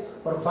காய்ச்சிய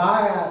ஒரு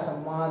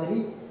பாயாசம் மாதிரி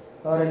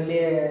ஒரு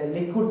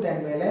லிக்விட்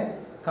தன்மையில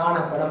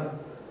காணப்படும்.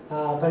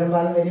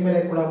 பெரும்பாலும்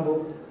எரிமலை குழம்பு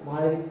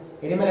மாதிரி,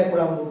 எரிமலை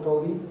குழம்பு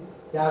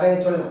பகுதியாக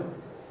சொல்லலாம்.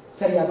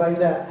 சரி, அப்போ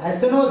இந்த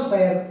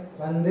அஸ்தெனோஸ்பியர்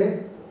வந்து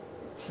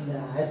இந்த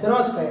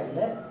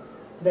அஸ்தெனோஸ்பியர்ல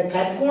இந்த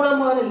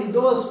கற்கோளமான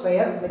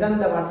லித்தோஸ்பியர்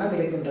மிதந்த வண்ணம்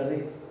இருக்கின்றது.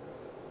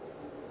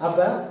 அப்ப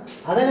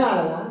அதனால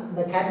தான்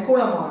இந்த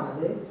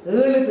கற்கோளமானது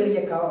 7 பெரிய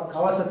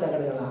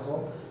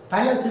கவசத்தகடுகளாகவும்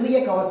பல சிறிய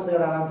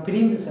கவசத்தகடுகளாகவும்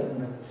பிரிந்து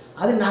செல்கின்றது.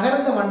 அது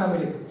நகர்ந்த வண்ணம்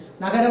இருக்கு.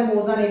 நகரும்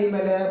போதுதான்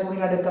எரிமலை,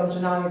 புவிநடுக்கம்,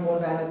 சுனாமி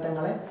போன்ற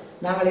அனர்த்தங்களை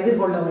நாங்கள்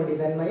எதிர்கொள்ள வேண்டிய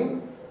தன்மையும்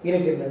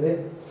இருக்கின்றது.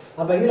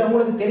 அப்போ இதில்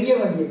உங்களுக்கு தெரிய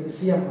வேண்டிய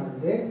விஷயம்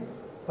வந்து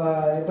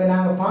இப்போ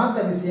நாங்கள்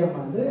பார்த்த விஷயம்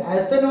வந்து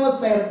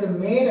அஸ்தெனோஸ்பியருக்கு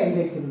மேலே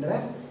இருக்கின்ற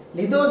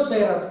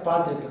லித்தோஸ்பியரை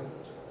பார்த்துருக்கிறோம்.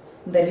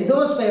 இந்த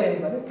லித்தோஸ்பியர்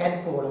என்பது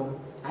கற்கோளம்,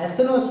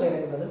 அஸ்தெனோஸ்பியர்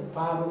என்பது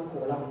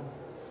பாகுகோளம்.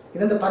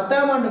 இது இந்த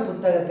 10ஆம் ஆண்டு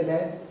புத்தகத்தில்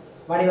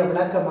வடிவ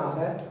விளக்கமாக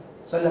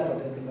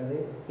சொல்லப்பட்டிருக்கின்றது.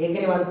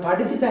 ஏற்கனவே அது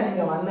படித்து தான்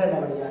நீங்கள்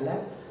வந்தபடியால்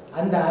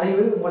அந்த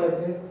அறிவு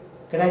உங்களுக்கு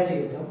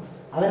கிடைச்சிருக்கும்.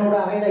 அதனோட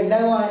இதை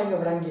இலவாக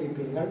நீங்கள்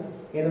விளங்கியிருப்பீர்கள்.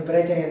 எதுவும்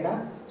பிரச்சனை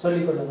என்றால்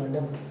சொல்லிக்கொள்ள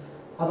வேண்டும்.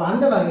 அப்போ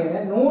அந்த வகையில்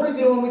 100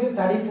 கிலோமீட்டர்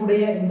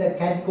தடிப்புடைய இந்த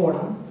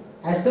கற்கோளம்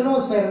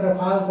அஸ்தெனோஸ்பியர் என்ற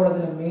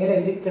பாகுகோளத்தில் மேலே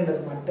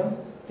இருக்கின்றது மட்டும்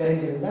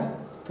தெரிஞ்சிருந்தால்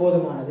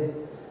போதுமானது.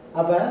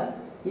 அப்போ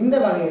இந்த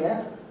வகையில்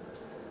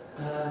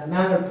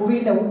நாங்கள்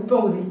புவியில்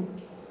உட்பகுதி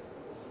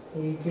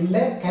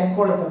இல்லை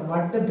கற்கோளத்தை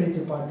மட்டும்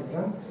பிரித்து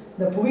பார்த்துக்கிறோம்.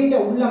 இந்த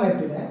புவியின்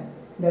உள்ளமைப்பில்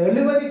இந்த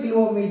 70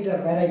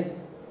 கிலோமீட்டர் வரை,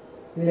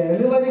 இதில்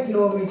 70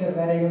 கிலோமீட்டர்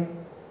வரையும்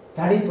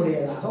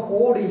தடிப்புடையதாக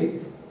ஓடி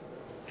இருக்கு.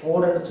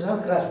 ஓடுன்னு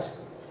சொன்னால் கிரஸ்ட்.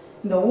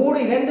 இந்த ஓடு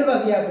 2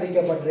 வகையாக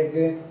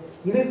பிரிக்கப்பட்டிருக்கு.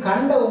 இது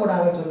கண்ட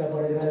ஓடாக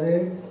சொல்லப்படுகிறது,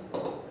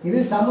 இது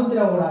சமுத்திர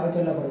ஓடாக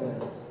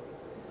சொல்லப்படுகிறது.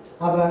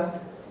 அப்போ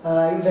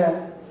இந்த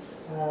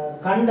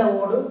கண்ட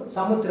ஓடு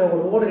சமுத்திர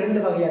ஓடு, ஓடு 2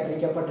 வகையாக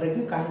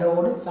பிரிக்கப்பட்டிருக்கு. கண்ட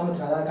ஓடு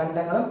சமுத்திரம், அதாவது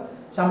கண்டங்களும்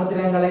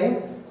சமுத்திரங்களையும்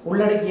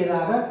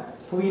உள்ளடக்கியதாக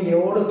புவியினுடைய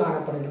ஓடு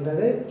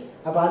காணப்படுகின்றது.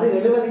 அப்போ அது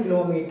 70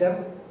 கிலோமீட்டர்,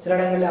 சில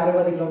இடங்களில்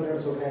 60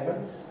 கிலோமீட்டர் சொல்கிறார்கள்.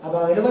 அப்போ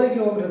 70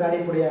 கிலோமீட்டர்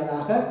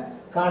தடிப்புடையதாக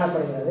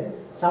காணப்படுகிறது.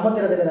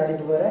 சமுத்திரத்தில்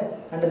தடிப்பு வேற,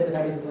 கண்டத்தில்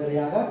தடிப்பு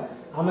வேறையாக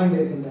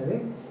அமைந்திருக்கின்றது.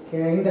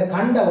 இந்த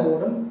கண்ட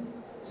ஓடும்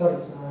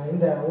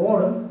இந்த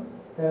ஓடும்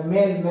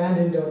மேல்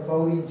என்ற ஒரு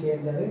பகுதியை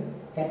சேர்ந்தது,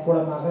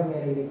 கற்கோளமாக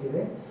மேலே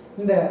இருக்குது.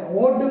 இந்த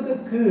ஓட்டுக்கு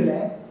கீழே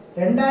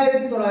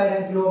 2900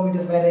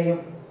 கிலோமீட்டர்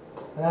வரையும்,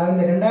 அதாவது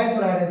இந்த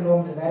 2900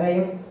 கிலோமீட்டர்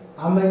வரையும்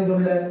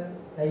அமைந்துள்ள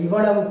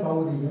இவ்வளவு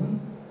பகுதியும்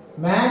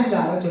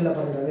மேண்டிலாக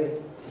சொல்லப்படுகிறது.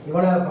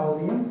 இவ்வளவு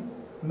பகுதியும்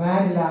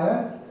மேண்டிலாக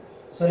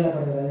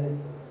சொல்லப்படுகிறது.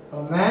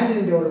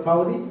 மேண்டில் ஒரு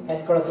பகுதி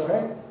கற்கோளத்தோட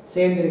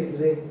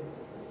சேர்ந்திருக்குது.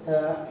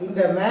 இந்த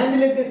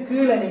மேண்டிலுக்கு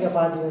கீழே நீங்கள்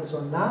பார்த்தீங்கன்னு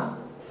சொன்னால்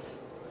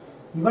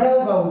இவ்வளவு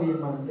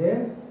பகுதியும் வந்து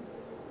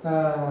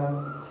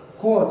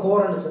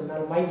கோர்ன்னு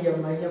சொன்னால்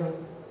மையம்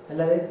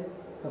அல்லது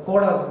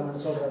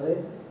கோளகம்னு சொல்கிறது,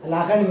 அல்ல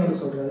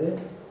அகனின்னு சொல்கிறது.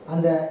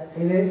 அந்த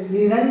இது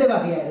 2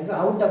 வகையாக இருக்குது.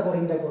 அவுட்டர் கோர்,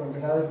 இன்டர் கோர்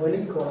இருக்குது. அதாவது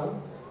வெளிக்கோளம்,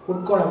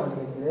 உட்கோளம்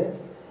இருக்குது.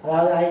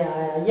 அதாவது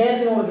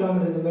 5100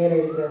 கிலோமீட்டருக்கு மேலே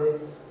இருக்கிறது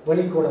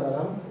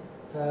வெளிக்கோளவகம்.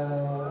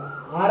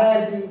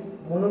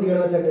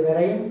 6378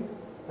 வரையும்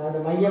அந்த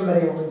மையம்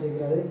வரையும்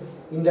அமைஞ்சிருக்கிறது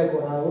இன்டர்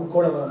கோர்,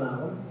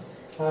 உட்கோளவகமாகும்.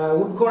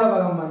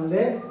 உட்கோளவகம்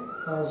வந்து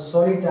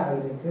சொலிட்டாக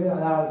இருக்குது,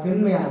 அதாவது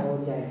திண்மையான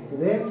பகுதியாக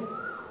இருக்குது.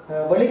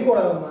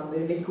 வெளிக்கோளவகம் வந்து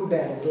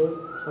லிக்விட்டாக இருக்குது,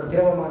 ஒரு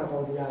திரவமான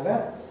பகுதியாக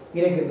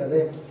இருக்கின்றது.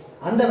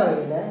 அந்த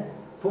வகையில்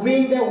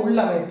புவியின்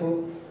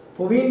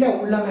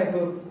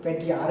உள்ளமைப்பு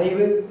பற்றிய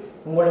அறிவு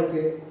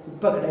உங்களுக்கு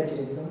இப்போ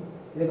கிடைச்சிருக்கும்.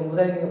 இதுக்கு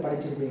முதலில் நீங்கள்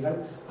படிச்சிருப்பீர்கள்.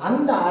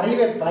 அந்த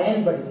அறிவை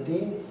பயன்படுத்தி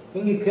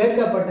இங்கு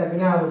கேட்கப்பட்ட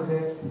வினாவுக்கு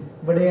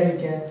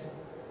விடையளிக்க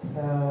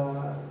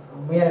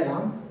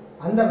முயலலாம்.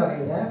 அந்த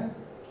வகையில்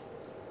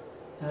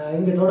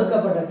இங்கு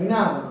தொடுக்கப்பட்ட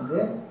வினா வந்து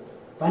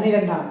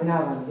 12ஆம் வினா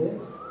வந்து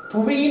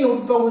புவியின்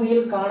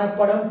உட்பகுதியில்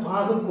காணப்படும்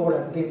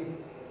பாகுகோளத்தில்,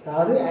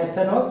 அதாவது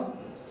அஸ்தனோஸ்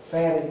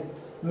பெயரில்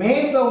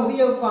மேற்பகுதி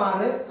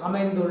எவ்வாறு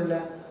அமைந்துள்ள,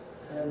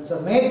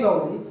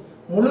 மேற்பகுதி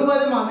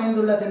முழுவதும்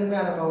அமைந்துள்ள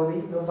திண்மையான பகுதி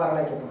எவ்வாறு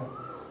அழைக்கப்படும்.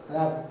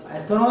 அதாவது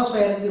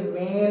அஸ்தனோஸ்பயருக்கு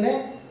மேலே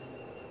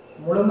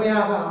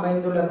முழுமையாக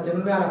அமைந்துள்ள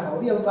திண்மையான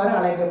பகுதி எவ்வாறு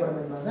அழைக்கப்படும்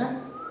என்பதுதான்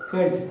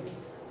கேள்வி.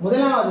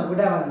 முதலாவது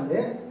விட வந்து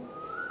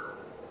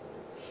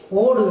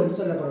ஓடு என்று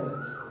சொல்லப்படுகிறது.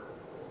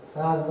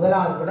 அதாவது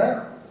முதலாவது விட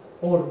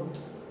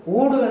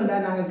ஓடு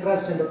என்றால் நாங்கள்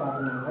கிரஸ்ட் என்று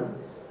பார்த்துனாங்க.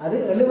 அது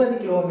 70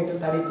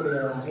 கிலோமீட்டர்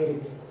தடிப்புடையதாக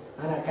இருக்குது.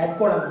 ஆனால்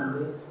கற்கோளம்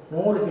வந்து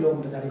 100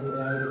 கிலோமீட்டர்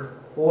தடிப்புடையாக இருக்குது.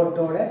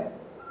 ஓட்டோட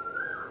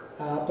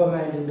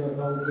அப்பமேண்ட் என்ற ஒரு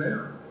பகுதியை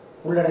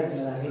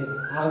உள்ளடக்கியதாக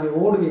இருக்குது. ஆகவே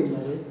ஓடு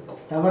என்பது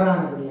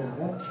தவறானபடியாக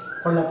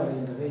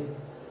கொள்ளப்படுகின்றது.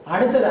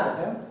 அடுத்ததாக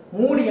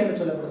மூடி என்று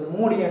சொல்லப்படுகிறது.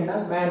 மூடி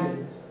என்றால் மேண்டில்,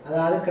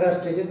 அதாவது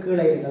கிரஸ்ட்டுக்கு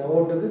கீழே இருக்குது,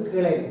 ஓட்டுக்கு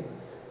கீழே இருக்குது.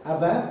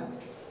 அப்போ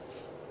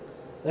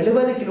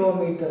 70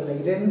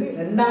 கிலோமீட்டரில் இருந்து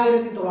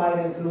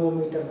 2900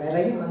 கிலோமீட்டர்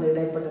வரையும் அந்த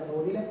இடைப்பட்ட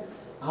பகுதியில்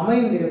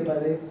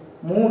அமைந்திருப்பது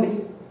மூடி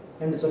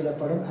என்று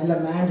சொல்லப்படும், அல்ல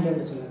மேண்டில்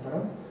என்று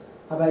சொல்லப்படும்.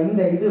 அப்போ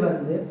இந்த இது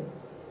வந்து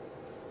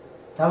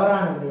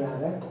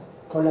தவறானபடியாக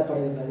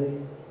கொள்ளப்படுகின்றது.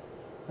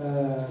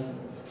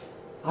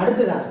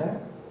 அடுத்ததாக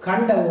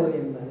கண்ட ஓடு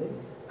என்பது,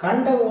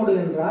 கண்ட ஓடு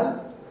என்றால்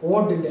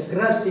ஓட்டு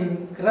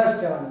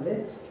கிரஸ்டை வந்து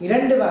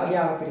 2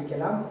 வகையாக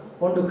பிரிக்கலாம்.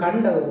 ஒன்று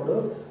கண்ட ஓடு,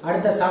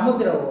 அடுத்த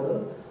சமுத்திர ஓடு.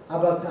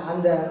 அப்போ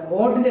அந்த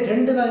ஓட்டின்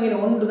 2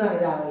 வகையில் ஒன்று தான்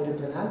இதாக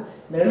இருப்பதனால்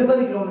இந்த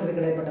 70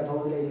 கிலோமீட்டருக்கு இடைப்பட்ட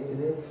பகுதியில்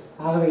இருக்குது.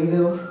 ஆகவே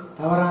இதுவும்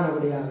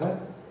தவறானபடியாக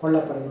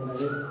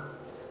கொள்ளப்படுகின்றது.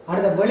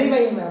 அடுத்த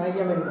வெளிமையம்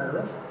என்பது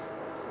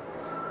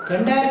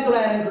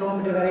 2900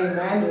 கிலோமீட்டர் வரை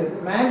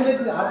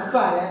மேண்டிலுக்கு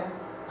அப்பால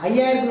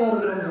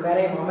 5100 கிலோமீட்டர்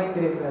வரையும்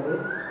அமைந்திருக்கிறது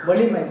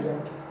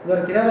வெளிமையம். இது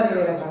ஒரு திரவ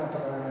நிலையில்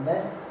காணப்படுறதுனால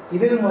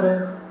இதுவும் ஒரு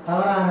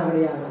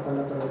தவறானபடியாக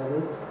கொள்ளப்படுகிறது.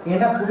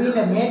 ஏன்னா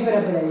புவியின்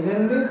மேற்பரப்பில்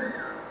இருந்து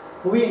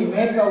புவியின்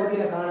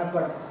மேற்பகுதியில்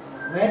காணப்படும்.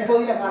 இப்போ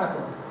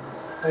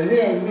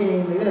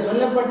இதில்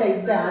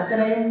சொல்லப்பட்ட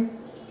அத்தனையும்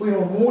புவி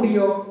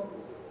மூடியோ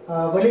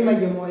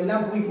வெளிமையமோ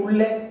எல்லாம்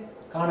புவிக்குள்ளே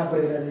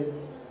காணப்படுகிறது.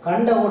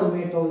 கண்ட ஓடு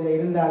மேற்பகுதியில்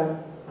இருந்தாலும்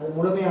அது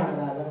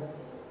முழுமையானதாக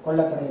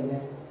கொள்ளப்படவில்லை.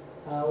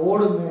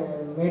 ஓடு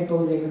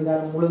மேற்பகுதியில்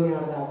இருந்தாலும்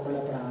முழுமையானதாக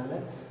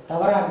கொள்ளப்படாத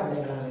தவறான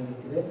விடைகளாக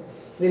இருக்குது.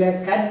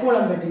 இதில்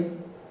கற்கோளம் பற்றி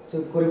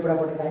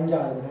குறிப்பிடப்பட்ட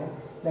 5வது விட,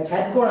 இந்த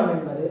கற்கோளம்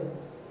என்பது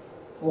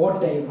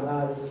ஓட்டையும்,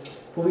 அதாவது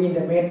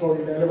புவியின்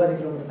மேற்பகுதியில் 70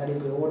 கிலோமீட்டர்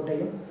தடிப்பு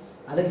ஓட்டையும்,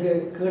 அதுக்கு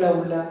கீழே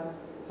உள்ள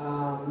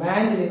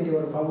மேண்டில் என்ற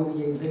ஒரு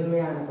பகுதியை,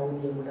 திண்மையான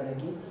பகுதியை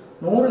உள்ளடக்கி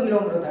 100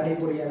 கிலோமீட்டர்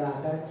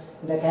தடைப்புடையதாக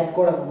இந்த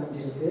கற்கோளம்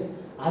அமைஞ்சிருக்கு.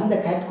 அந்த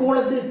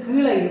கற்கோளத்துக்கு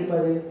கீழே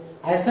இருப்பது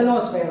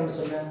அஸ்தனோஸ்பயர்னு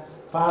சொன்ன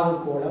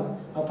பாகுக்கோளம்.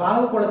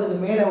 பாகுக்கோளத்துக்கு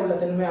மேலே உள்ள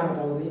திண்மையான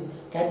பகுதி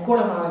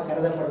கற்கோளமாக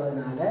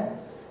கருதப்படுவதனால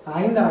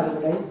 5வது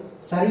விடை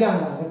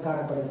சரியானதாக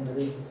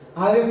காணப்படுகின்றது.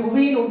 ஆகவே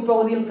புவியின்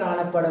உட்பகுதியில்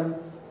காணப்படும்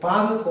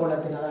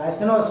பாகுக்கோளத்தின், அதாவது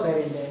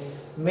அஸ்தனோஸ்பயரின்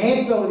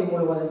மேற்பகுதி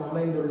முழுவதும்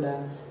அமைந்துள்ள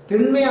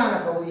திண்மையான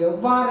பகுதி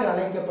எவ்வாறு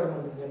அழைக்கப்படும்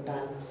என்று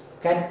கேட்டால்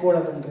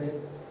கற்கோளம் என்று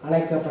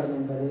அழைக்கப்படும்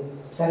என்பது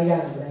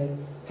சரியான விடை.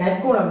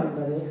 கற்கோளம்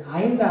என்பது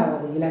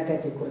 5வது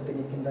இலக்கத்தை குறித்து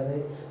நிற்கின்றது.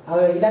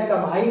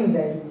 இலக்கம்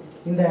 5ஐ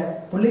இந்த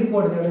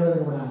புள்ளிக்கோடு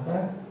எழுதுவதற்காக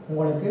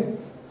உங்களுக்கு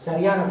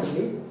சரியான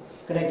புள்ளி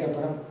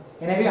கிடைக்கப்படும்.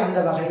 எனவே அந்த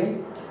வகையில்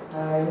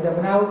இந்த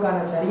வினாவுக்கான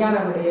சரியான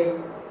விடையை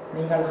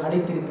நீங்கள்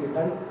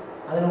அளித்திருப்பீர்கள்.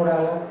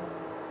 அதனூடாக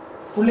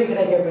புள்ளி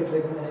கிடைக்க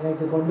பெற்றிருக்கும் என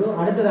நினைத்துக் கொண்டு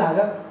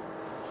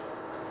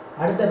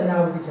அடுத்த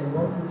வினாவுக்கு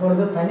செல்வோம்.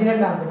 இப்பொழுது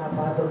 12ஆம் வினா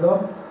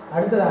பார்த்துள்ளோம்.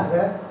 அடுத்ததாக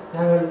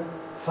நாங்கள்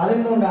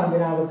 13ஆம்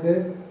வினாவுக்கு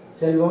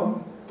செல்வோம்.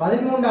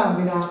 13ஆம்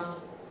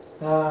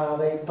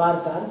வினாவை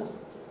பார்த்தால்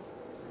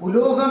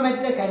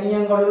உலோகமற்ற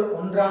கனியங்களுள்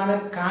ஒன்றான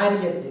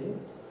காரியத்தில்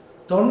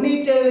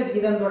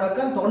 97%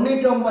 தொடக்கம்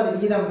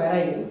 99%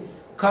 வரையில்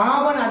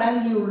காபன்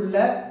அடங்கியுள்ள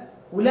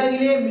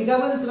உலகிலே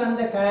மிகவும்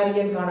சிறந்த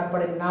காரியம்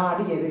காணப்படும்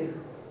நாடு எது?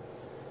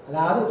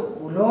 அதாவது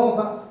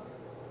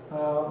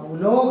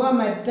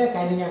உலோகமற்ற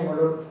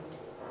கனியங்களுள்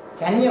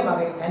கனிய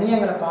வகை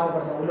கனியங்களை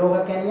பாகுபடுத்த உலோக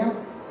கனியம்,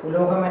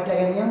 உலோகமற்ற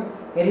கனியம்,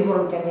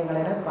 எரிபொருள் கனியங்கள்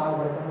என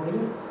பாகுபடுத்த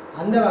முடியும்.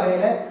 அந்த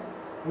வகையில்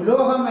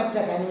உலோகமற்ற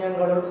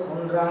கனியங்களுள்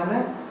ஒன்றான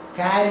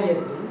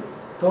காரியத்தில்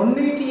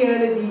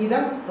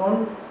 97%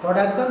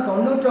 தொடக்கம்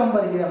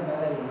 99%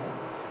 வரையில்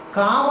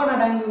காபன்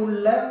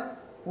அடங்கியுள்ள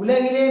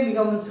உலகிலே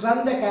மிகவும்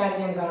சிறந்த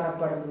காரியம்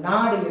காணப்படும்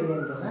நாடு எது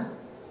என்பதுதான்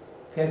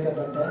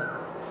கேட்கப்பட்ட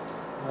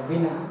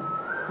வினா.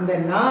 இந்த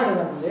நாடு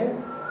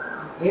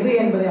எது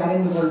என்பதை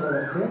அறிந்து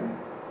கொள்வதற்கு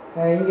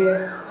இங்கே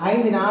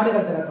 5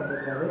 நாடுகள்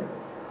தரப்பட்டிருக்கிறது.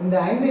 இந்த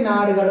 5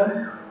 நாடுகளும்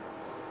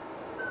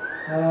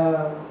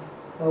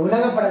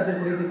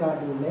உலகப்படத்தில் குறித்து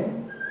காட்டியுள்ளேன்.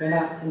 ஏன்னா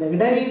இந்த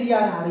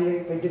இடரீதியான அறிவை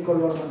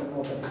பெற்றுக்கொள்வோம் என்ற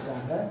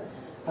நோக்கத்திற்காக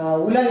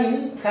உலகில்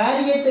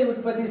காரியத்தை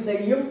உற்பத்தி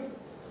செய்யும்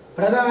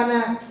பிரதான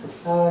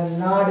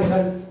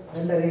நாடுகள்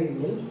என்ற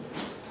ரீதியில்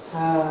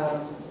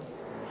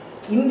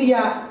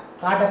இந்தியா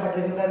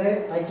காட்டப்பட்டிருக்கின்றது.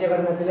 பச்சை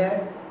வர்ணத்தில்,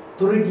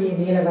 துருக்கி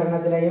நீல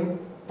வர்ணத்திலையும்,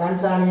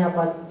 தன்சானியா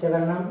பச்சை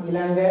வர்ணம்,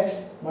 இலங்கை,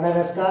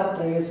 மடகஸ்கார்,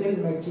 பிரேசில்,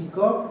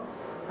 மெக்சிகோ,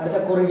 அடுத்த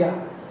கொரியா.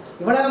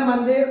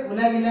 இவ்வளவு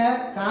உலகில்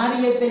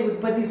காரியத்தை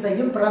உற்பத்தி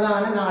செய்யும்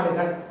பிரதான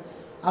நாடுகள்.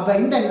 அப்போ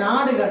இந்த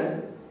நாடுகள்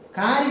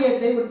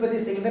காரியத்தை உற்பத்தி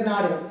செய்கின்ற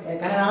நாடுகள்,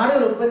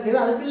 நாடுகள் உற்பத்தி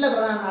செய்து அதுக்குள்ள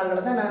பிரதான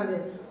நாடுகளை தான் நான்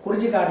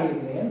குறித்து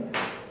காட்டியிருக்கிறேன்.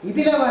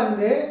 இதில்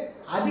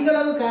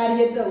அதிகளவு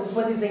காரியத்தை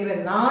உற்பத்தி செய்கிற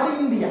நாடு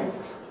இந்தியா.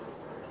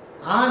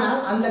 ஆனால்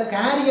அந்த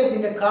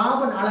காரியத்தின்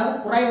கார்பன் அளவு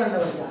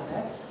குறைவென்றவர்களாக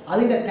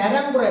அதின்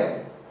தரம் குறைவு,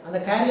 அந்த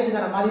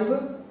காரியத்துக்கான மதிப்பு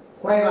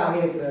குறைவாக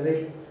இருக்கிறது.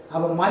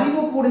 அப்போ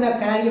மதிப்பு கூடின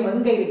காரியம்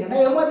எங்கே இருக்குன்னா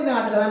எமது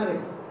நாட்டில் தான்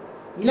இருக்கு,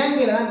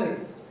 இலங்கையில் தான்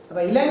இருக்கு.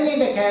 அப்போ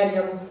இலங்கையின்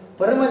காரியம்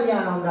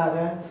பெருமதியான ஒன்றாக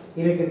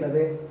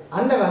இருக்கின்றது.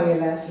 அந்த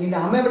வகையில் இந்த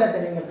அமைவிடத்தை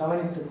நீங்கள்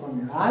கவனித்து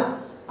கொண்டால்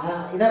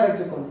இதை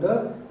வைத்துக்கொண்டு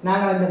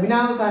நாங்கள் இந்த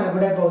வினாவுக்கான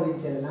விடைப்பகுதியை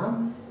செல்லலாம்.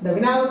 இந்த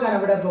வினாவுக்கான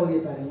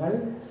விடைப்பகுதியை பாருங்கள்.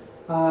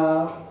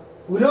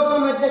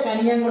 உலோகமற்ற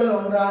கனியங்களுள்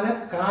ஒன்றான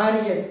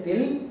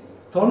காரியத்தில்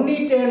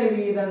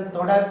 97%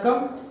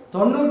 தொடக்கம்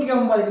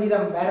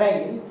 99%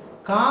 வரையில்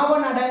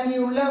காபன்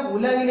அடங்கியுள்ள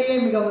உலகிலேயே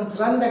மிகவும்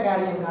சிறந்த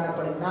காரியம்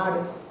காணப்படும் நாடு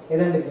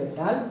எதென்று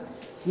கேட்டால்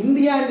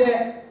இந்தியா. என்ற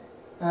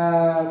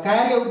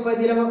காரிய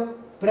உற்பத்தியில்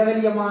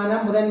பிரபலியமான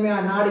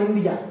முதன்மையான நாடு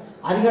இந்தியா.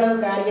 அதிகளவு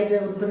காரியத்தை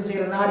உற்பத்தி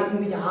செய்கிற நாடு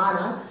இந்தியா.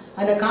 ஆனால்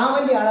அந்த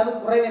காவண்டி அளவு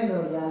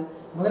குறைவென்றபடியால்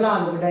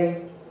முதலாவது விடை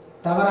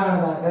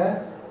தவறானதாக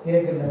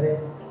இருக்கின்றது.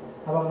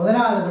 அப்போ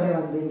முதலாவது விடை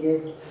இங்கே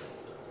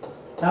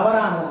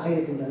தவறானதாக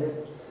இருக்கின்றது.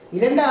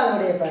 இரண்டாவது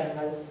விடையை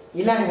பாருங்கள்.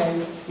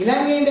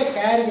 இலங்கையின்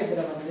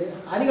காரியத்தில்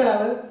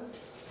அதிகளவு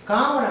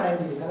காவன்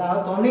அடங்கி இருக்கு.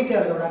 அதாவது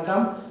 97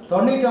 தொடக்கம்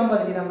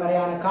 99%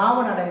 வரையான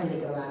காவன் அடங்கி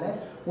இருக்கிறதால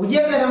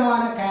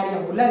உயர்தரமான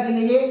காரியம்,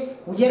 உலகிலேயே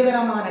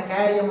உயர்தரமான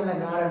காரியம் உள்ள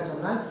நாடுன்னு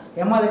சொன்னால்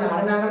எமது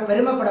நாடு நாங்கள்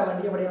பெருமைப்பட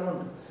வேண்டிய விடயம்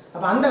உண்டு.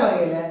 அப்போ அந்த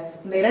வகையில்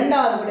இந்த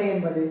இரண்டாவது விடை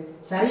என்பது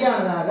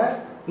சரியானதாக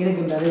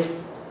இருக்கின்றது.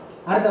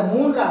 அடுத்த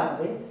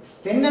மூன்றாவது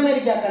தென்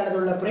அமெரிக்கா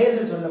கண்டத்தில் உள்ள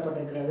பிரேசில்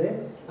சொல்லப்பட்டிருக்கிறது.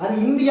 அது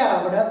இந்தியாவை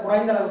விட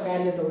குறைந்த அளவு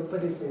காரியத்தை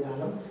உற்பத்தி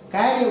செய்தாலும்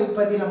காரிய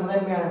உற்பத்தியில்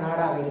முதன்மையான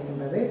நாடாக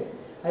இருக்கின்றது.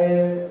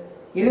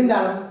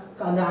 இருந்தாலும்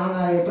அந்த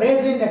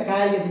பிரேசிலின்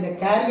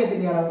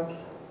காரியத்தின் அளவு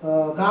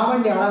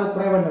காவண்டி அளவு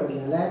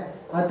குறைவண்டபடியால்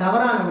அது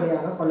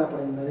தவறானபடியாக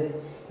கொள்ளப்படுகின்றது.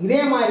 இதே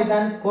மாதிரி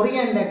தான்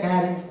கொரியன்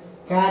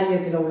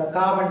காரியத்தில் உள்ள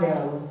காவண்டி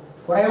அளவும்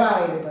குறைவாக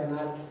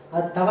இருப்பதனால்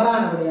அது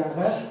தவறானபடியாக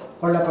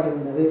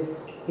கொள்ளப்படுகின்றது.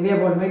 இதே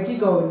போல்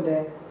மெக்சிகோவின்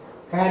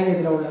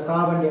காரியத்தில் உள்ள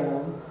காவண்டி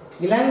அளவும்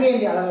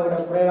இலங்கையின் அளவை விட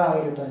குறைவாக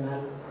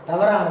இருப்பதனால்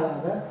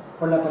தவறானதாக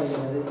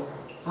கொள்ளப்படுகிறது.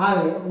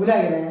 ஆகவே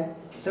உலகில்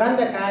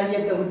சிறந்த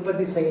காரியத்தை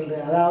உற்பத்தி செய்கின்ற,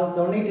 அதாவது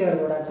 97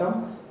 தொடக்கம்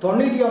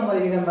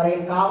 99%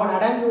 வரையில் காவன்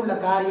அடங்கியுள்ள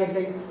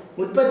காரியத்தை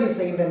உற்பத்தி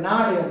செய்கின்ற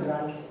நாடு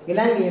என்றால்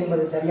இலங்கை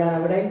என்பது சரியான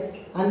விடை.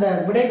 அந்த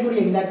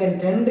விடைக்குரிய இலக்கம்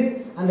 2.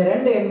 அந்த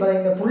 2 என்பதை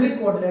இந்த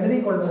புள்ளிக்கோட்டில்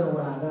எழுதிக்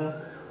கொள்வதற்காக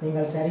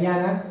நீங்கள்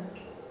சரியான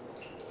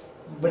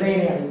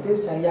விடையை அளித்து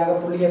சரியாக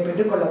புள்ளியை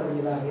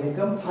பெற்றுக்கொள்ளக்கூடியதாக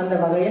இருக்கும். அந்த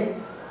வகையில்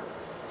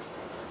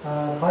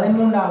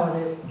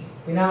 13வது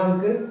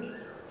வினாவுக்கு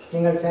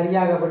நீங்கள்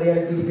சரியாக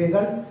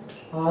விடையளித்திருப்பீர்கள்.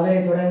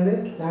 அதனைத் தொடர்ந்து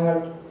நாங்கள்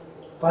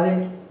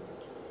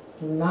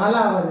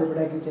 14வது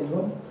விடைக்கு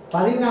செல்வோம்.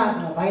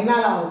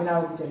 14வது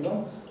வினாவுக்கு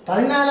செல்வோம்.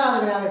 14வது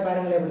வினாவை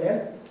பாருங்களே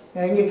பிள்ளைகள்.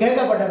 இங்கே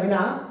கேட்கப்பட்ட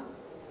வினா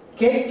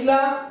கெட்லா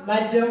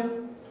மற்றும்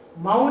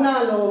மவுனா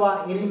லோவா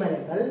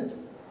எரிமலைகள்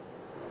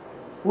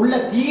உள்ள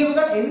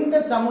தீவுகள் எந்த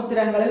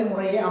சமுத்திரங்களில்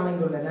முறையே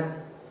அமைந்துள்ளன?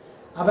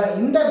 அப்ப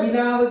இந்த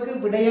வினாவுக்கு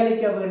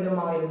விடையளிக்க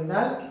வேண்டுமாக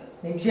இருந்தால்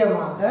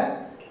நிச்சயமாக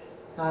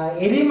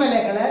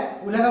எரிமலைகளை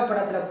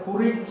உலகப்படத்தில்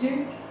குறித்து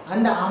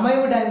அந்த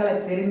அமைவிடங்களை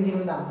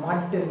தெரிஞ்சிருந்தால்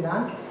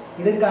மட்டும்தான்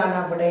இதுக்கான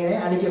விடையினை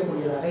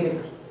அளிக்கக்கூடியதாக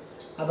இருக்கு.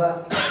 அப்ப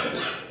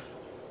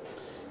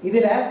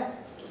இதுல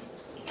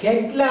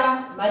கெட்லா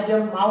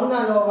மற்றும் மவுனா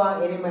லோவா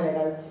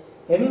எரிமலைகள்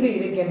எங்கு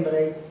இருக்கு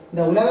என்பதை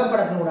இந்த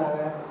உலகப்படத்தினூடாக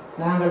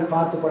நாங்கள்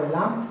பார்த்து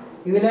கொள்ளலாம்.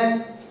 இதுல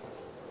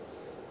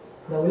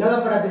இந்த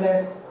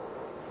உலகப்படத்தில்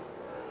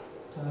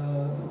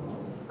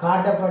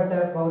காட்டப்பட்ட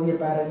பகுதியை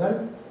பாருங்கள்.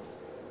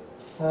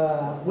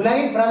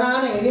 உலகின்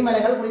பிரதான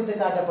எரிமலைகள் குறித்து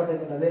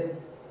காட்டப்பட்டிருக்கின்றது.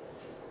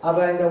 அப்ப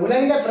இந்த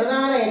உலகின்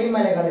பிரதான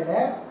எரிமலைகளில்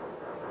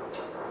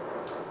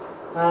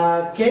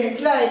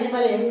கெட்லா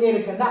எரிமலை எங்க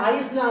இருக்குன்னா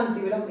ஐஸ்லாந்து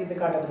தீவில் குறித்து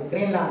காட்டப்படுது.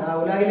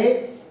 கிரீன்லாந்து உலகிலே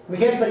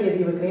மிகப்பெரிய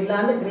தீவு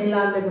கிரீன்லாந்து.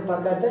 கிரீன்லாந்துக்கு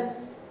பக்கத்து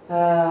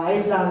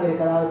ஐஸ்லாந்து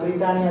இருக்கு. அதாவது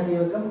பிரித்தானியா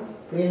தீவுக்கும்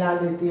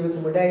கிரீன்லாந்து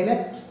தீவுக்கும் இடையில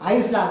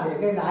ஐஸ்லாந்து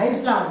இருக்கு. இந்த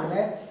ஐஸ்லாந்துல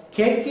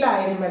கெட்லா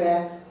எரிமலை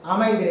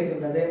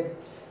அமைந்திருக்கின்றது.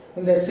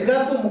 இந்த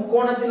சிகப்பு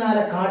முக்கோணத்தினால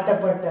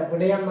காட்டப்பட்ட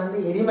விடயம்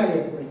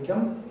எரிமலையை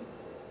குறிக்கும்.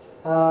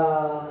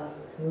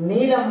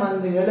 நீலம்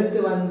எழுத்து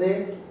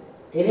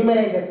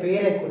எரிமலையின்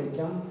பெயரை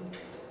குறிக்கும்.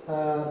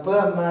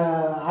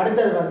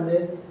 அடுத்தது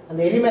அந்த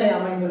எரிமலை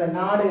அமைந்துள்ள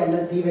நாடு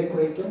அல்லது தீவை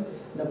குறிக்கும்.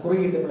 இந்த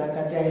குறியீட்டு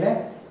விளக்கத்தையில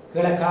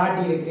கீழே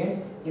காட்டி இருக்கிறேன்.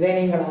 இதை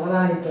நீங்கள்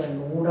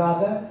அவதானிப்பதன்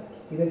ஊடாக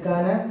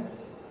இதுக்கான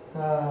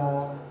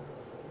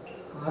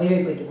அறிவை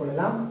பெற்றுக்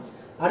கொள்ளலாம்.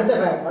 அடுத்த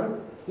பேப்பர்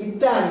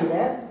இத்தாலியில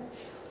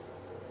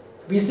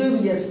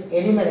விசுவியஸ்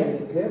எரிமலை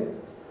இருக்கு.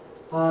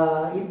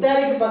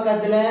 இத்தாலிக்கு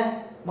பக்கத்துல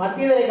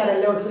மத்திய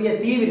தரைக்கடலில் ஒரு சிறிய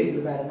தீவு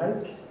இருக்குது பாருங்கள்.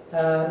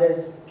 அந்த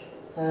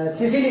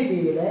சிசிலி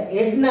தீவில்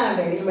எட்னா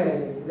என்ற எரிமலை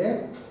இருக்குது.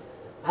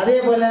 அதே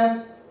போல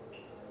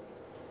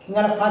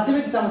இங்கே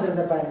பசிபிக்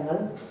சமுத்திரத்தை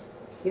பாருங்கள்.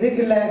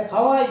 இதுக்குள்ள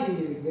ஹவாய்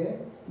தீவு இருக்கு.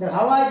 இந்த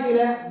ஹவாய்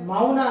தீவில்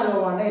மவுனா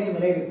லோவான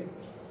எரிமலை இருக்கு.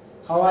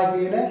 ஹவாய்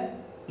தீவில்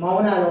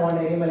மவுனா லோவான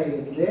எரிமலை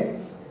இருக்குது.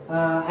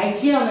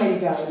 ஐக்கிய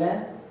அமெரிக்காவில்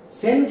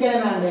சென்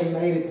கெலனாண்ட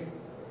எரிமலை இருக்கு.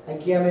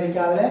 ஐக்கிய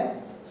அமெரிக்காவில்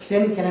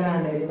சென்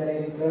கெலனாண்ட எரிமலை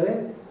இருக்கிறது.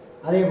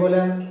 அதே போல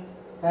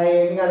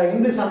இங்கே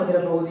இந்து சமுத்திர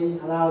பகுதி,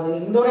 அதாவது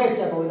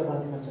இந்தோனேசியா பகுதியில்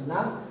பார்த்தீங்கன்னு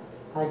சொன்னால்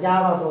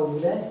ஜாவா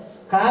பகுதியில்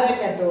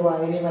காரக்கட்டோவா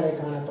எரிமலை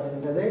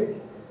காணப்படுகின்றது.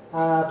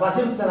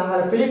 பசிபிக்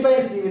நாங்கள்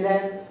பிலிப்பைன்ஸ்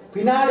தீவில்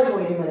பினாடுகோ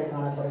எரிமலை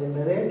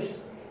காணப்படுகின்றது.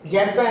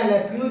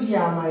 ஜப்பானில்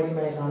பியூஜியாமா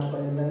எரிமலை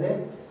காணப்படுகின்றது.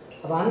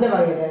 அப்போ அந்த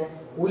வகையில்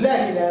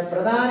உலகில்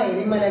பிரதான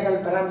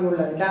எரிமலைகள்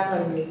பரம்பியுள்ள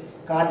இடங்கள் இங்கு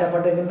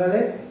காட்டப்பட்டிருக்கின்றது.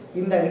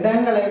 இந்த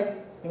இடங்களை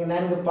நீங்கள்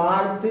நன்கு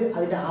பார்த்து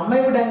அதில்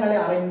அமைவிடங்களை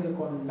அறிந்து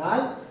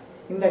கொண்டால்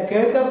இந்த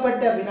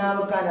கேட்கப்பட்ட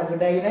வினாவுக்கான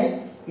விடையினை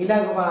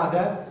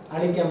இலகுவாக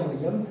அளிக்க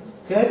முடியும்.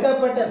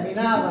 கேட்கப்பட்ட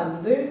வினா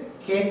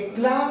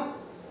கெட்லா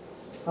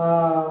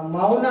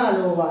மவுனா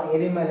லோவா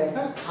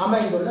எரிமலைகள்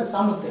அமைந்துள்ள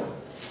சமுத்திரம்.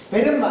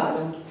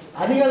 பெரும்பாலும்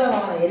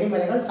அதிகளவான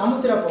எரிமலைகள்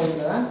சமுத்திர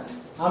பகுதியில் தான்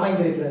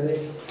அமைந்திருக்கிறது.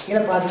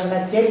 இதை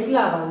பார்த்தீங்கன்னா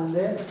கெட்லா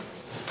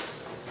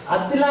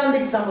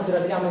அத்லாந்திக்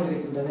சமுத்திரத்தில்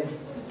அமைந்திருக்கின்றது.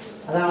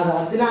 அதாவது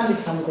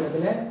அத்லாந்திக்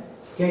சமுத்திரத்தில்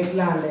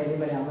கெட்லா என்ற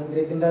எரிமலை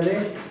அமைந்திருக்கின்றது.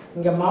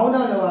 இங்கே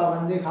மவுனா லோவா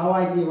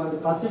ஹவாய் தீவு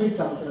பசிபிக்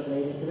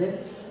சமுத்திரத்தில் இருக்குது.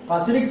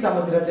 பசிபிக்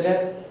சமுத்திரத்தில்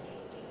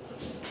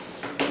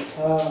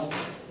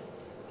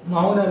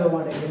மவுனா லோவா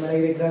எரிமலை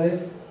இருக்கிறது.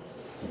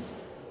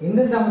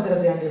 இந்து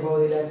சமுத்திரத்தை அண்டிய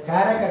பகுதியில்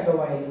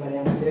காரக்கட்டோவா எரிமலை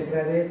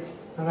அமைந்திருக்கிறது.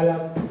 அங்கே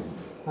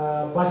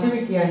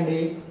பசிபிக்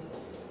அண்டி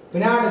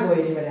பினாடுகோ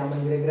எரிமலை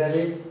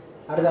அமைந்திருக்கிறது.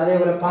 அடுத்து அதே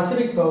போல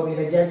பசிபிக்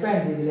பகுதியில்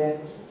ஜப்பான் தீவில்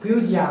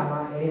பியூஜியாமா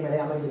எரிமலை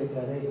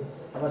அமைந்திருக்கிறது.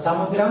 அப்போ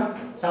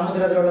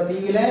சமுத்திரத்தில் உள்ள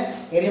தீவில்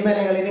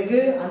எரிமலைகள் இருக்கு.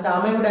 அந்த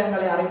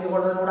அமைவிடங்களை அறிந்து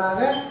கொள்வதனூடாக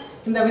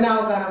இந்த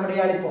வினாவுக்கான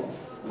விடையை அளிப்போம்.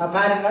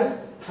 பாருங்கள்,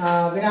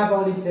 வினா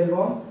பகுதிக்கு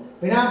செல்வோம்.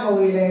 வினா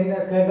பகுதியில் என்ன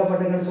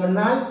கேட்கப்பட்டிருக்குன்னு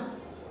சொன்னால்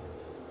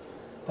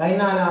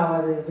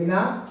 14வது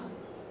வினா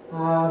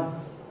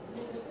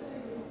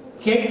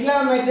கெட்லா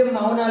மற்றும்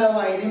மவுனா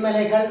லோவா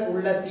எரிமலைகள்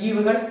உள்ள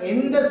தீவுகள்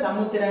எந்த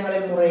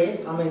சமுத்திரங்களின் முறையை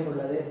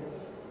அமைந்துள்ளது?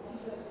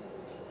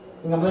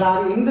 இங்க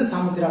முதலாவது இந்து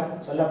சமுத்திரம்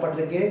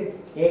சொல்லப்பட்டிருக்கு.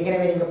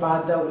 ஏற்கனவே நீங்க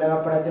பார்த்த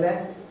உலகப்படத்துல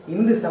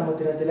இந்து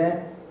சமுத்திரத்துல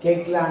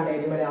கெட்லா என்ற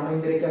எரிமலை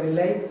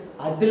அமைந்திருக்கவில்லை,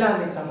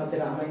 அத்லாந்திக்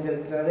சமுத்திரம்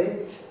அமைந்திருக்கிறது.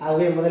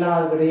 ஆகவே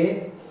முதலாவது விடையே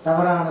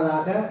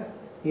தவறானதாக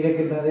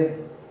இருக்கின்றது.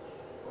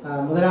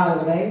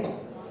 முதலாவது விடை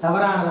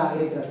தவறானதாக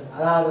இருக்கிறது.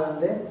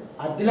 அதாவது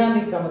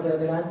அத்லாந்திக்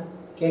சமுத்திரத்தில்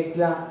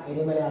கெட்லா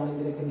எரிமலை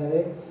அமைந்திருக்கின்றது.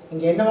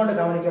 இங்கே என்ன ஒன்று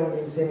கவனிக்க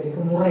வேண்டிய விஷயம்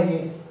இருக்கு.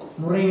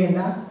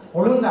 முறைன்னா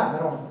ஒழுங்கா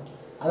வரும்.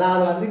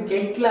 அதாவது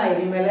கெட்லா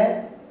எரிமலை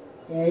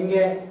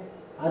இங்கே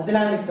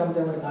அத்லாந்திக்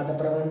சமுத்திரம்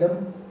காட்டப்பட வேண்டும்,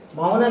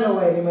 மவுனா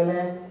லோவா எரிமலை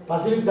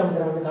பசிபிக்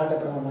சமுத்திரம்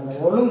காட்டப்பட வேண்டும். அந்த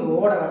ஒழுங்கு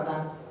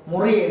ஓடறத்தான்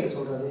முறை என்று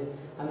சொல்றது.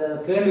 அந்த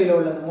கேள்வியில்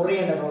உள்ள முறை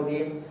என்ற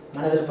பகுதியை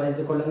மனதில்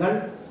பதித்துக் கொள்ளுங்கள்.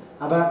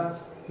 அப்ப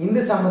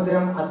இந்து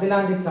சமுத்திரம்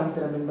அத்லாந்திக்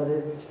சமுத்திரம் என்பது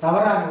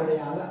தவறான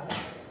விடையாக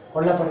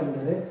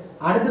கொள்ளப்படுகின்றது.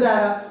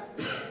 அடுத்ததாக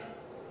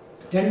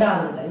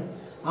இரண்டாவது விடை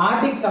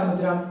ஆர்டிக்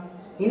சமுத்திரம்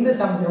இந்து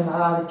சமுத்திரம்,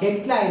 அதாவது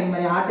கெட்லா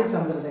எரிமலை ஆர்டிக்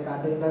சமுத்திரத்தை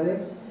காட்டுகின்றது.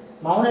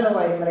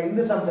 மௌனலோவா எரிமலை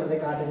இந்து சமுத்திரத்தை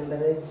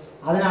காட்டுகின்றது.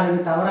 அதனால்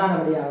இது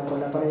தவறானபடியாக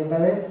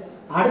கொள்ளப்படுகின்றது.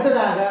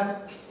 அடுத்ததாக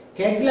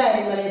கெக்லா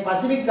எரிமலை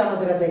பசிபிக்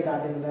சமுத்திரத்தை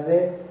காட்டுகின்றது.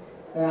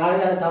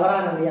 ஆகவே அது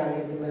தவறானபடியாக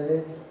இருக்கின்றது.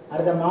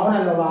 அடுத்த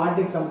மௌனலோவா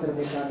ஆர்டிக்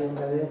சமுத்திரத்தை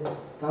காட்டுகின்றது,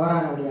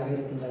 தவறானபடியாக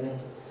இருக்கின்றது.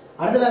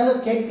 அடுத்ததாக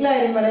கெக்லா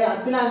எரிமலை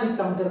அத்லாந்திக்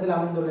சமுத்திரத்தில்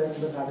அமைந்துள்ளது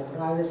என்று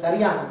காட்டப்படும். ஆகவே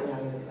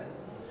சரியானபடியாக இருக்கிறது.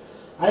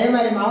 அதே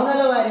மாதிரி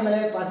மௌனலோவா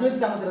எரிமலை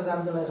பசிபிக் சமுத்திரத்தில்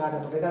அமைந்துள்ளது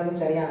காட்டப்பட்டிருக்கு,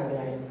 அதுவும்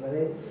சரியானபடியாக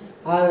இருக்கிறது.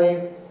 ஆகவே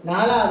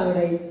 4வது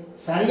விடை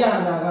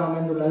சரியானதாக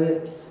அமைந்துள்ளது.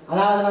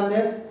 அதாவது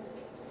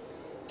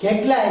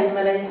கெக்லா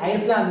எரிமலை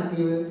ஐஸ்லாந்து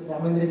தீவு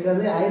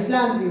அமைந்திருக்கிறது.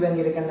 ஐஸ்லாந்து தீவு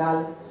எங்கே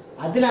இருக்கின்றால்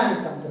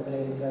அத்லாந்திக்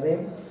சமுத்திரத்தில் இருக்கிறது.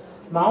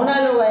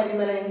 மௌனலோவா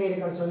எரிமலை எங்கே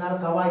இருக்குன்னு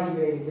சொன்னால் கவாய்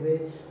தீவில் இருக்குது.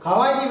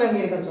 கவாய் தீவு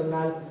எங்கே இருக்குன்னு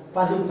சொன்னால்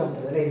பசிபிக்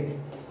சமுத்திரத்தில் இருக்கு.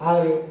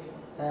 ஆகவே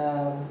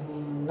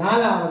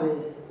 4வது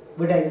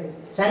விடை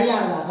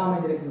சரியானதாக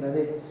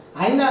அமைந்திருக்கின்றது.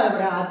 5வது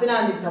விடை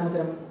அத்லாந்திக்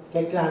சமுத்திரம்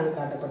கெக்லாந்து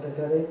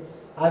காட்டப்பட்டிருக்கிறது.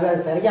 ஆகவே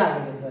அது சரியாக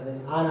இருக்கிறது.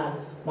 ஆனால்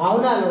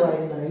மௌனலோவா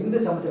எரிமலை இந்து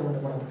சமுத்திரம்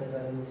என்று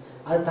போடப்பட்டிருக்கிறது,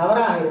 அது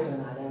தவறாக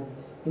இருக்கிறதுனால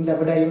இந்த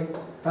விடையும்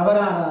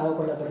தவறானதாக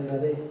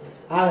கொள்ளப்படுகிறது.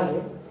 ஆகவே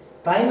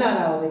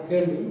 14வது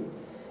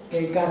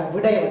கேள்விக்கான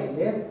விடை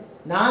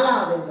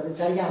 4வது என்பது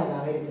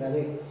சரியானதாக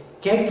இருக்கிறது.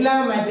 கெக்லா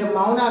மற்றும்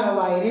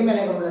மௌனலோவா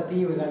எரிமலைகள் உள்ள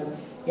தீவுகள்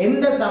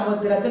எந்த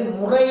சமுத்திரத்தில்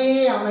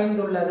முறையே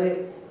அமைந்துள்ளது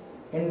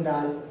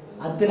என்றால்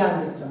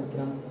அத்லாந்திக்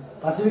சமுத்திரம்,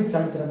 பசிபிக்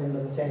சமுத்திரம்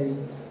என்பது சரி.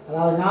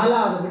 அதாவது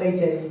 4வது விடை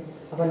சரி.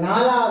 அப்போ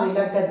 4வது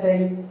இலக்கத்தை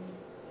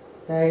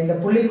இந்த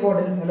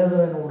புள்ளிக்கோடில்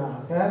எழுதுவதன்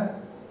ஊடாக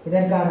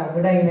இதற்கான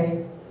விடையினை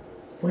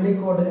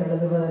புள்ளிக்கோடில்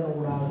எழுதுவதன்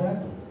ஊடாக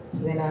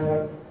இதை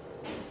நாங்கள்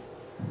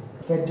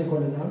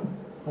பெற்றுக்கொள்ளலாம்.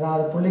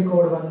 அதாவது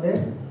புள்ளிக்கோடு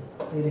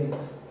இது,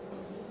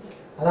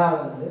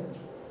 அதாவது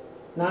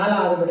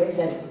 4வது விடை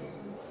சரி.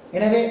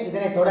 எனவே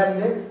இதனை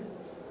தொடர்ந்து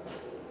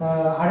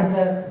அடுத்த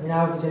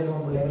வினாவுக்கு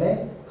செல்லும் பிள்ளைகளை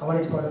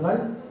கவனித்துக் கொள்ளுங்கள்.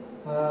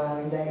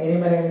 இந்த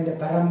எரிமலைகளின் இந்த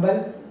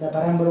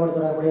பரம்பலோடு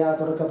தொடர்புடையாக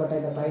தொடுக்கப்பட்ட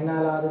இந்த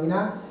 14வது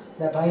வினா,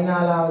 இந்த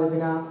 14வது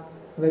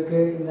வினாவுக்கு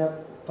இந்த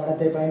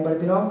படத்தை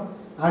பயன்படுத்தினோம்.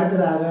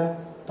 அடுத்ததாக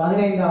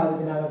 15வது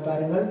வினாவை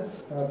பாருங்கள்.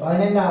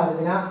 15வது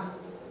வினா,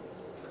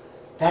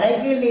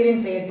 தரைக்கீழ்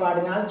நீரின்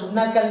செயற்பாடினால்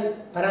சுண்ணக்கல்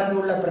பரம்பு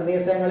உள்ள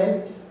பிரதேசங்களில்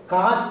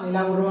காஸ் நில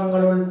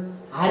உருவங்களுள்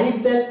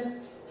அரித்தல்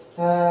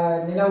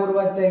நில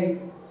உருவத்தை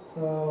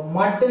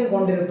மட்டும்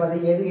கொண்டிருப்பது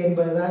எது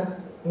என்பதுதான்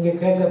இங்கு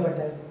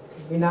கேட்கப்பட்ட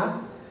வினா.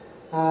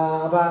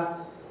 அப்போ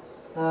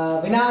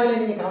வினாவில்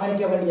நீங்கள்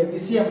கவனிக்க வேண்டிய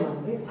விஷயம்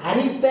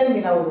அரித்தல்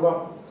நில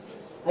உருவம்.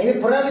 இது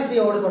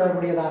புறவிசையோடு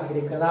தொடர்புடையதாக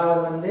இருக்கு.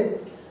 அதாவது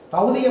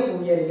பௌதிக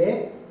புவியியலிலே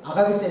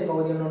அகவிசை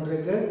பகுதி ஒன்று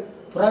இருக்கு,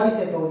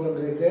 புறவிசை பகுதி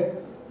ஒன்று இருக்கு.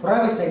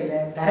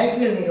 புறவிசையில்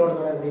தரைக்கீழ் நீரோடு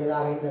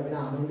தொடர்புடையதாக இந்த வினா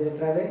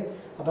அமைந்திருக்கிறது.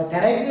 அப்போ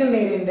தரைக்கீழ்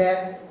நீரின்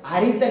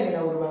அரித்த நில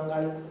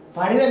உருவங்கள்,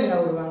 படித நில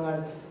உருவங்கள்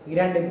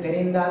இரண்டும்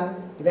தெரிந்தால்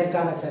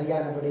இதற்கான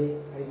சரியானபடி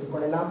அடித்துக்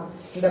கொள்ளலாம்.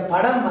 இந்த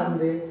படம்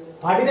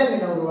படித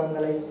நில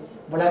உருவங்களை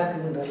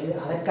விளக்குகின்றது,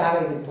 அதற்காக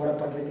இது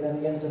போடப்பட்டிருக்கிறது.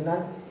 என்று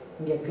சொன்னால்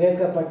இங்கே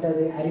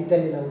கேட்கப்பட்டது அரித்த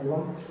நில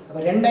உருவம். அப்போ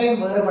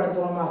ரெண்டையும்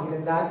வேறுபடுத்துவமாக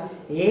இருந்தால்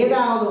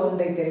ஏதாவது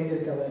ஒன்றை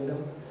தெரிந்திருக்க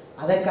வேண்டும்,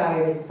 அதற்காக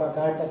இதை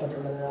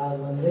காட்டப்பட்டுள்ளது.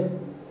 அது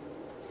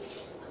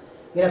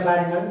இதில்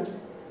பாருங்கள்,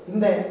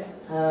 இந்த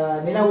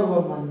நில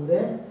உருவம்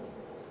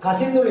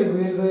கசிந்துளி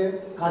வீழ்வு,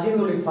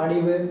 கசிந்துளி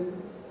படிவு,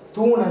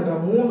 தூண் என்ற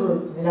 3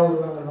 நில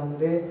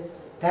உருவங்கள்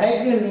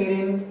தரைக்கீழ்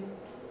நீரின்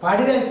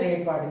படிதல்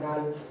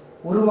செயற்பாடினால்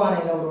உருவான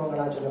நில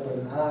உருவங்களாக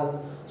சொல்லப்படுகிறது. அதாவது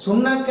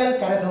சுண்ணக்கல்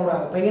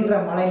கரைசலூடாக பெய்கின்ற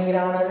மழை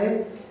நீரானது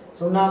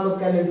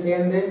சுண்ணாம்புக்கல்லில்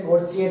சேர்ந்து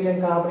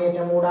ஒட்சியேற்றம்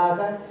கார்பனேற்றம் ஊடாக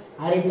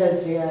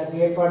அரித்தல்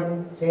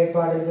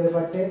செயற்பாடில்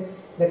ஈடுபட்டு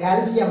இந்த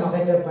கால்சியம்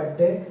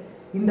அகற்றப்பட்டு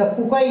இந்த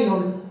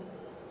புகையினுள்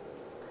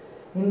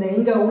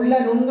இங்கே உள்ள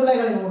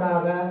நுண்துளைகளின்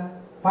ஊடாக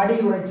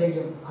படியுறை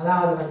செய்யும்.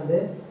 அதாவது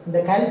இந்த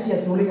கால்சிய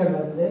துளிகள்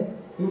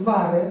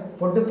இவ்வாறு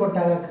பொட்டு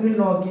பொட்டாக கீழ்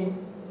நோக்கி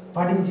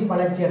படிஞ்சு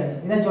வளர்ச்சி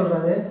அடையும். இதை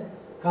சொல்றது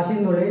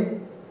கசிந்துளி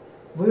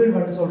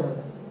வீழ்வன்னு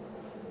சொல்றது.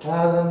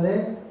 அதாவது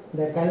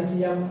இந்த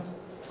கால்சியம்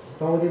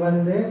பகுதி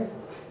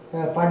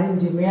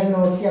படிஞ்சு மேல்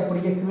நோக்கி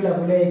அப்படியே கீழே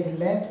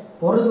விளையக்கில்ல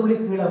ஒரு துளி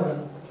கீழே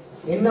விழும்,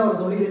 என்ன ஒரு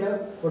துளி இதில்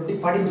ஒட்டி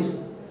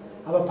படிஞ்சிடும்.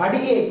 அப்போ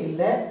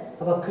படியேக்கில்ல,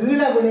 அப்போ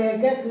கீழே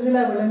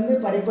விழுந்து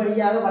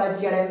படிப்படியாக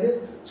வளர்ச்சி அடைந்து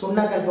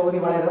சுண்ணக்கல் பகுதி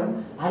வளரும்.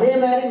 அதே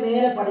மாதிரி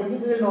மேலே படிஞ்சு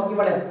கீழ் நோக்கி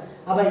வளரும்.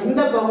 அப்போ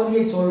இந்த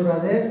பகுதியை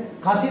சொல்றது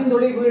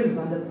கசிந்துளி வீழ்.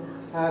 அந்த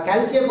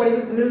கால்சியம்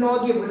படிவு கீழ்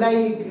நோக்கி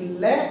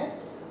விளையில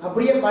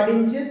அப்படியே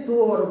படிஞ்சு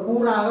ஒரு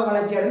கூறாக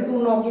வளர்ச்சி அடைந்து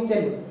தூண் நோக்கி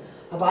செல்லும்.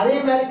 அப்போ அதே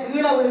மாதிரி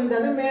கீழே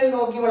விழுந்தது மேல்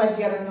நோக்கி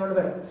வளர்ச்சி அடைந்து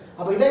வரும்.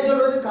 அப்போ இதை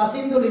சொல்றது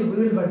கசிந்துளி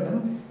வீழ்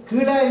வேண்டும்.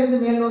 கீழே இருந்து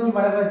மேல் நோக்கி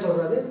வளர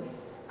சொல்றது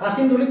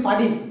கசிந்துளி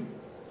படிவு.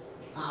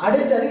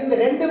 அடுத்தது இந்த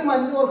ரெண்டும்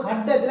ஒரு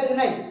கட்டத்தில்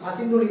இணை,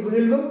 கசிந்துளி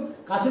வீழ்வும்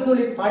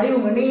கசிந்துளி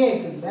படிவும்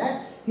இணையக்கில்ல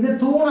இது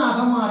தூணாக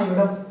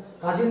மாறிவிடும்.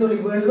 கசிந்துளி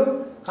வீழ்வும்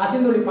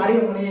கசிந்துளி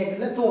படிவும்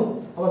இணையக்கில்ல தூண்.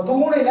 அப்போ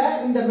தூணில்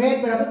இந்த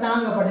மேற்பரப்பு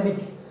தாங்கப்பட்டு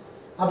நிற்கும்.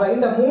 அப்போ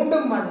இந்த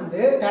மூண்டும்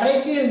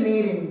தரைக்கீழ்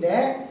நீரின்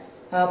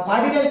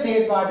படிதல்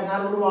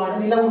செயற்பாட்டினால் உருவான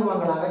நில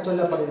உருவங்களாக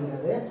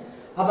சொல்லப்படுகின்றது.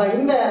 அப்போ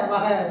இந்த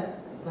வகை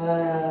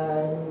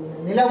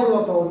நில உருவ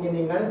பகுதியை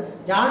நீங்கள்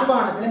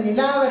யாழ்ப்பாணத்தில்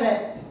நிலாவர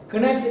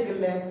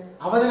கிணற்றுக்குள்ள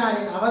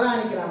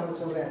அவதானிக்கலாம் என்று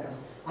சொல்கிறார்கள்.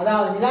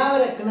 அதாவது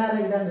நிலாவர கிணறு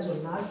இதுன்னு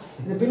சொன்னால்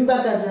இது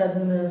பின்பக்க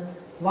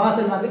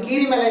வாசல் வந்து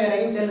கீரிமலை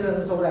வரையும்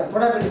செல்லுதுன்னு சொல்கிறார்,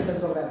 தொடர்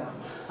இருக்குன்னு சொல்கிறாங்க.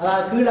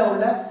 அதாவது கீழே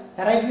உள்ள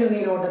தரைக்கீழ்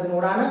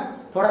நீரோட்டத்தினூடான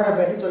தொடரை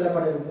பற்றி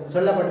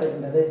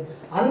சொல்லப்பட்டிருக்கின்றது.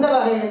 அந்த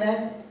வகையில்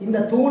இந்த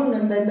தூண்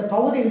இந்த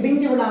பகுதி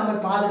இடிஞ்சு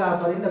விடாமல்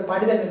பாதுகாப்பது இந்த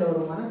படிதல்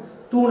நிலவரமான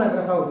தூண்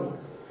என்ற பகுதி.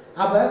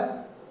 அப்போ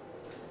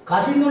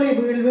கசிந்துளி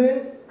வீழ்வு,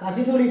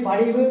 கசிந்துளி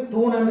படிவு,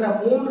 தூண் என்ற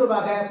 3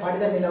 வகை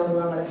படிதல் நில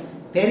உருவங்களை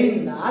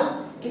தெரிந்தால்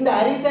இந்த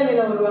அரித்தல்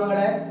நில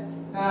உருவங்களை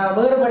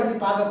வேறுபடுத்தி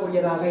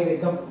பார்க்கக்கூடியதாக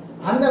இருக்கும்.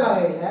 அந்த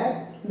வகையில்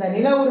இந்த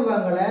நில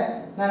உருவங்களை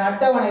நான்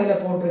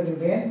அட்டவணையில்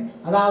போட்டிருக்கின்றேன்.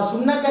 அதாவது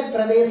சுண்ணக்கட்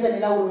பிரதேச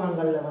நில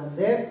உருவங்களில்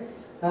வந்து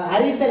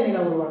அரித்தல் நில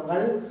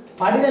உருவங்கள்,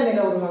 படிதல் நில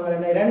உருவங்கள்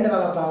என 2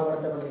 வகை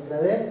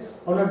பாகுபடுத்தப்பட்டிருக்கிறது.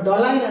 ஒன்று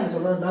டொலைன்னு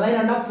சொல்கிறோம்,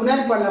 டொலைனா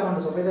புனல்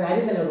பள்ளம்னு சொல்கிறது. இது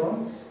அரித்தல் நில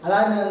உருவம்.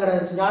 அதாவது எங்களோட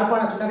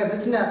யாழ்ப்பாண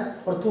சுண்ணக்கட் சின்ன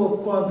ஒரு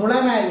துணை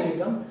மாதிரி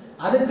இருக்கும்,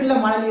 அதுக்குள்ள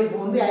மழை நீர்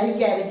பூந்து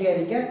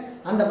அரிக்க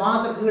அந்த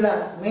மாசம் கீழே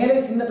மேலே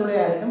சின்ன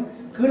துளையாக இருக்கும்,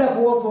 கீழே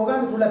போக போக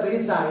அந்த துளை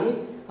பெருசாகி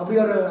அப்படி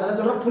ஒரு அதை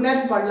சொல்கிற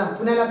புனல் பள்ளம்.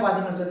 புனலை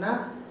பார்த்தீங்கன்னு சொன்னால்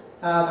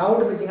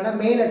கவுட்டு பிடிச்சிங்கன்னா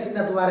மேலே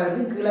சின்ன துவாரம்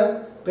இருக்குது, கீழே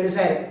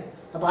பெருசாக இருக்குது.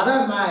 அப்போ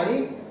அதான் மாதிரி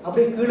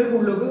அப்படி கீழுக்கு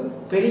உள்ளுக்கு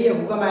பெரிய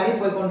முக மாதிரி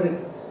போய்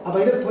கொண்டிருக்கு. அப்போ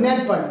இது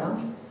புனல் பள்ளம்.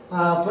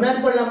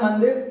 புனல் பள்ளம்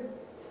வந்து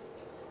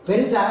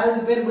பெருசாக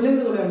அதுக்கு பேர்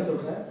விழுங்கு துளைன்னு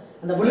சொல்கிறேன்.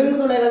 அந்த விழுங்கு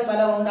துளைகள்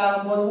பல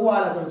உண்டாகும் போது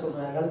ஊவாலசல்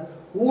சொல்கிறார்கள்.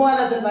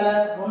 ஊவாலசல் பல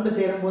ஒன்று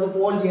சேரும் போது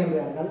போல்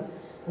சேர்கிறார்கள்.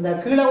 அந்த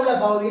கீழே உள்ள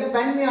பகுதியில்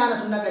பன்மையான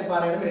சுண்ணக்கல்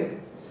பாறைகளும் இருக்குது.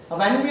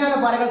 வன்மையான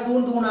பாறைகள்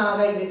தூணாக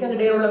இருக்க,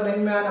 இடையே உள்ள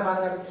மென்மையான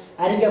பாறைகள்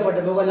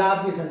அரிக்கப்பட்ட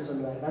லாபிஸ்ன்னு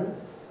சொல்லுவார்கள்.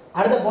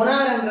 அடுத்த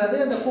பொனார்ன்றது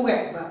அந்த குகை,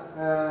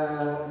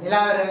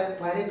 நிலாவர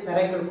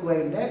தரைக்கல்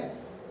குகைன்ற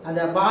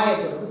அந்த பாயை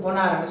சொல்றது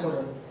பொனார்ன்னு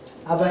சொல்றது.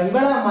 அப்போ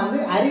இவெல்லாம் வந்து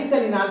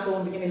அரித்தலினால்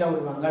தோன்றிய நில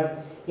உருவங்கள்.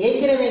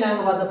 ஏற்கனவே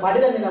நாங்கள் பார்த்த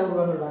படிதல் நில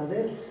உருவங்கள் வந்து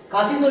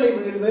கசிந்துளி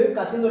வீழ்வு,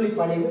 கசிந்துளி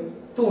படிவு,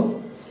 தூண்.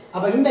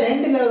 அப்போ இந்த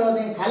 2 நில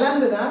உருவத்தையும்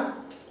கலந்து தான்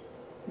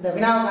இந்த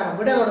வினாவுக்கான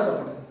விட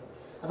கொடுக்கப்பட்டது.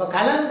 அப்போ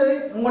கலந்து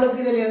உங்களுக்கு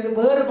இதில் இருந்து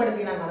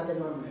வேறுபடுத்தி நாங்கள்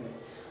நடத்தணும்.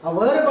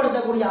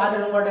 வேறுபடுத்தக்கூடிய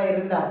ஆற்றல் உங்கள்கிட்ட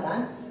இருந்தால்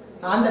தான்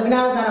அந்த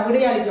வினாவுக்கான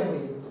விடையை அளிக்க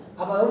முடியும்.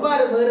 அப்போ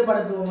எவ்வாறு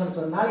வேறுபடுத்துவோம்னு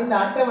சொன்னால் இந்த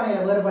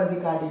அட்டவணையில் வேறுபடுத்தி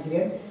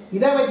காட்டிக்கிறேன்.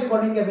 இதை வச்சு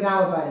கொண்டு இங்கே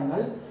வினாவை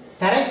பாருங்கள்.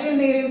 தரைக்கீழ்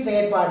நீரின்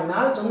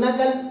செயற்பாடினால்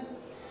சுண்ணக்கல்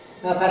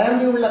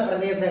பரம்பியுள்ள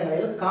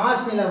பிரதேசங்களில்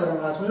காஸ் நில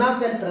உருவங்கள்,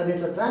 சுண்ணாக்கல்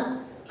பிரதேசத்தான்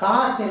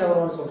காஸ் நில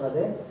உருவம்னு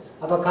சொல்கிறது.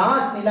 அப்போ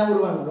காஸ் நில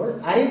உருவங்களுள்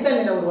அரித்தல்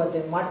நில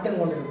உருவத்தை மட்டும்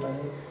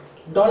கொண்டிருப்பது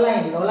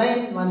டொலைன்.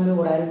 டொலைன் வந்து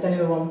ஒரு அரித்தல்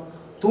நில உருவம்.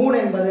 தூண்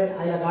என்பது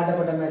அதில்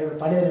காட்டப்பட்ட மாதிரி ஒரு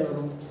படித நில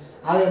உருவம்.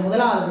 ஆகிய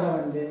முதலாவது கூட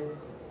வந்து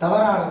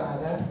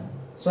தவறானதாக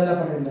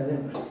சொல்லப்படுகின்றது.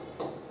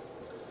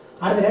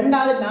 அடுத்து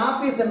 2வது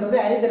நாப்பீஸ் என்றது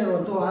அரித்தல் நில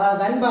உருவம். அதாவது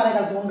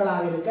வெண்பாறைகள்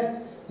தூண்களாக இருக்க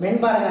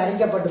மென்பாறைகள்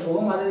அரிக்கப்பட்டு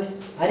போகும், அது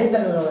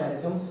அரித்தல் நில உருவம்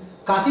இருக்கும்.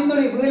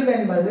 கசிந்துளி வீழ்வு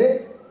என்பது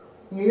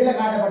இதில்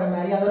காட்டப்பட்ட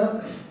மாதிரி அதோட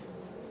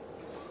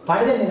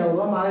படிதல் நில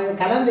உருவம். அது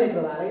கலந்து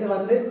இருக்கிறதால இது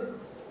வந்து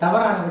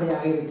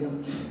தவறானபடியாக இருக்கும்.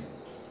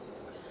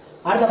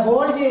 அடுத்த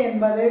போல்ஜே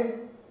என்பது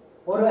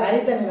ஒரு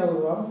அரித்தல் நில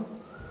உருவம்.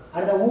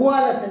 அடுத்த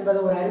ஊவாலஸ் என்பது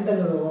ஒரு அரித்தல்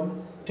நில உருவம்.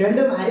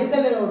 2ம்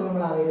அரித்தல் நில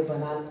உருவங்களாக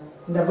இருப்பதனால்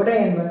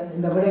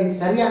இந்த விடை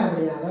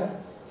சரியானபடியாக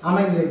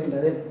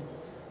அமைந்திருக்கின்றது.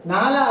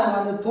 4வது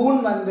வந்து தூண்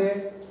வந்து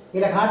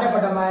இதில்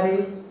காட்டப்பட்ட மாதிரி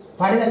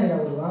படிதல் நில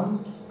உருவம்.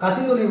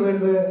 கசிந்துளி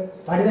வீழ்வு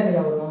படிதல்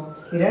நில உருவம்.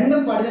 இது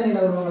 2ம் படிதல்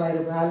நில உருவங்களாக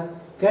இருப்பதால்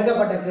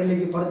கேட்கப்பட்ட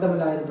கேள்விக்கு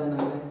பொருத்தமில்லாக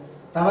இருப்பதனால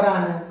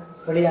தவறான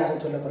விடையாக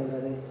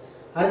சொல்லப்படுகிறது.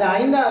 அடுத்த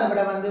 5வது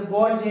விட வந்து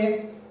போல்ஜே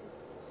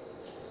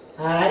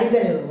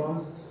அரித்தல் நில உருவம்,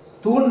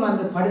 தூண்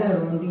வந்து படிதல் நில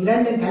உருவம்.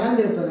 2ம்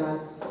கலந்திருப்பதனால்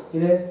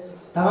இது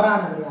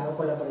தவறான விடையாக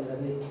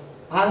கொள்ளப்படுகிறது.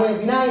 ஆகவே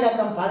வினா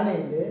இலக்கம்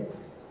 15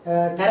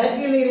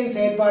 தரைக்கீழ் நீரின்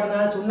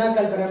செயற்பாட்டினால்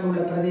சுண்ணக்கல்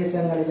பரம்பியுள்ள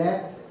பிரதேசங்களில்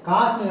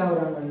காஸ் நில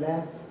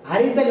உருவங்களில்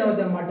அரித்தல்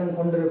நிலத்தை மட்டும்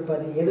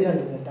கொண்டிருப்பது எது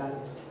என்று கேட்டால்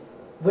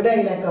விடை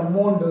இலக்கம்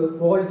 3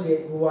 போல்ஜே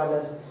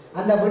ஊவாலஸ்.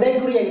 அந்த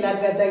விடைக்குரிய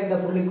இலக்கத்தை இந்த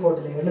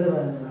புள்ளிக்கோட்டில்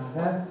எழுதுவதற்காக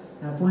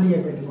புள்ளியை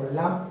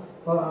பெற்றுக்கொள்ளலாம்.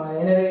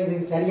 எனவே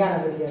இதுக்கு சரியான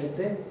விடையை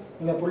எடுத்து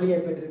நீங்கள் புள்ளியை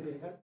பெற்று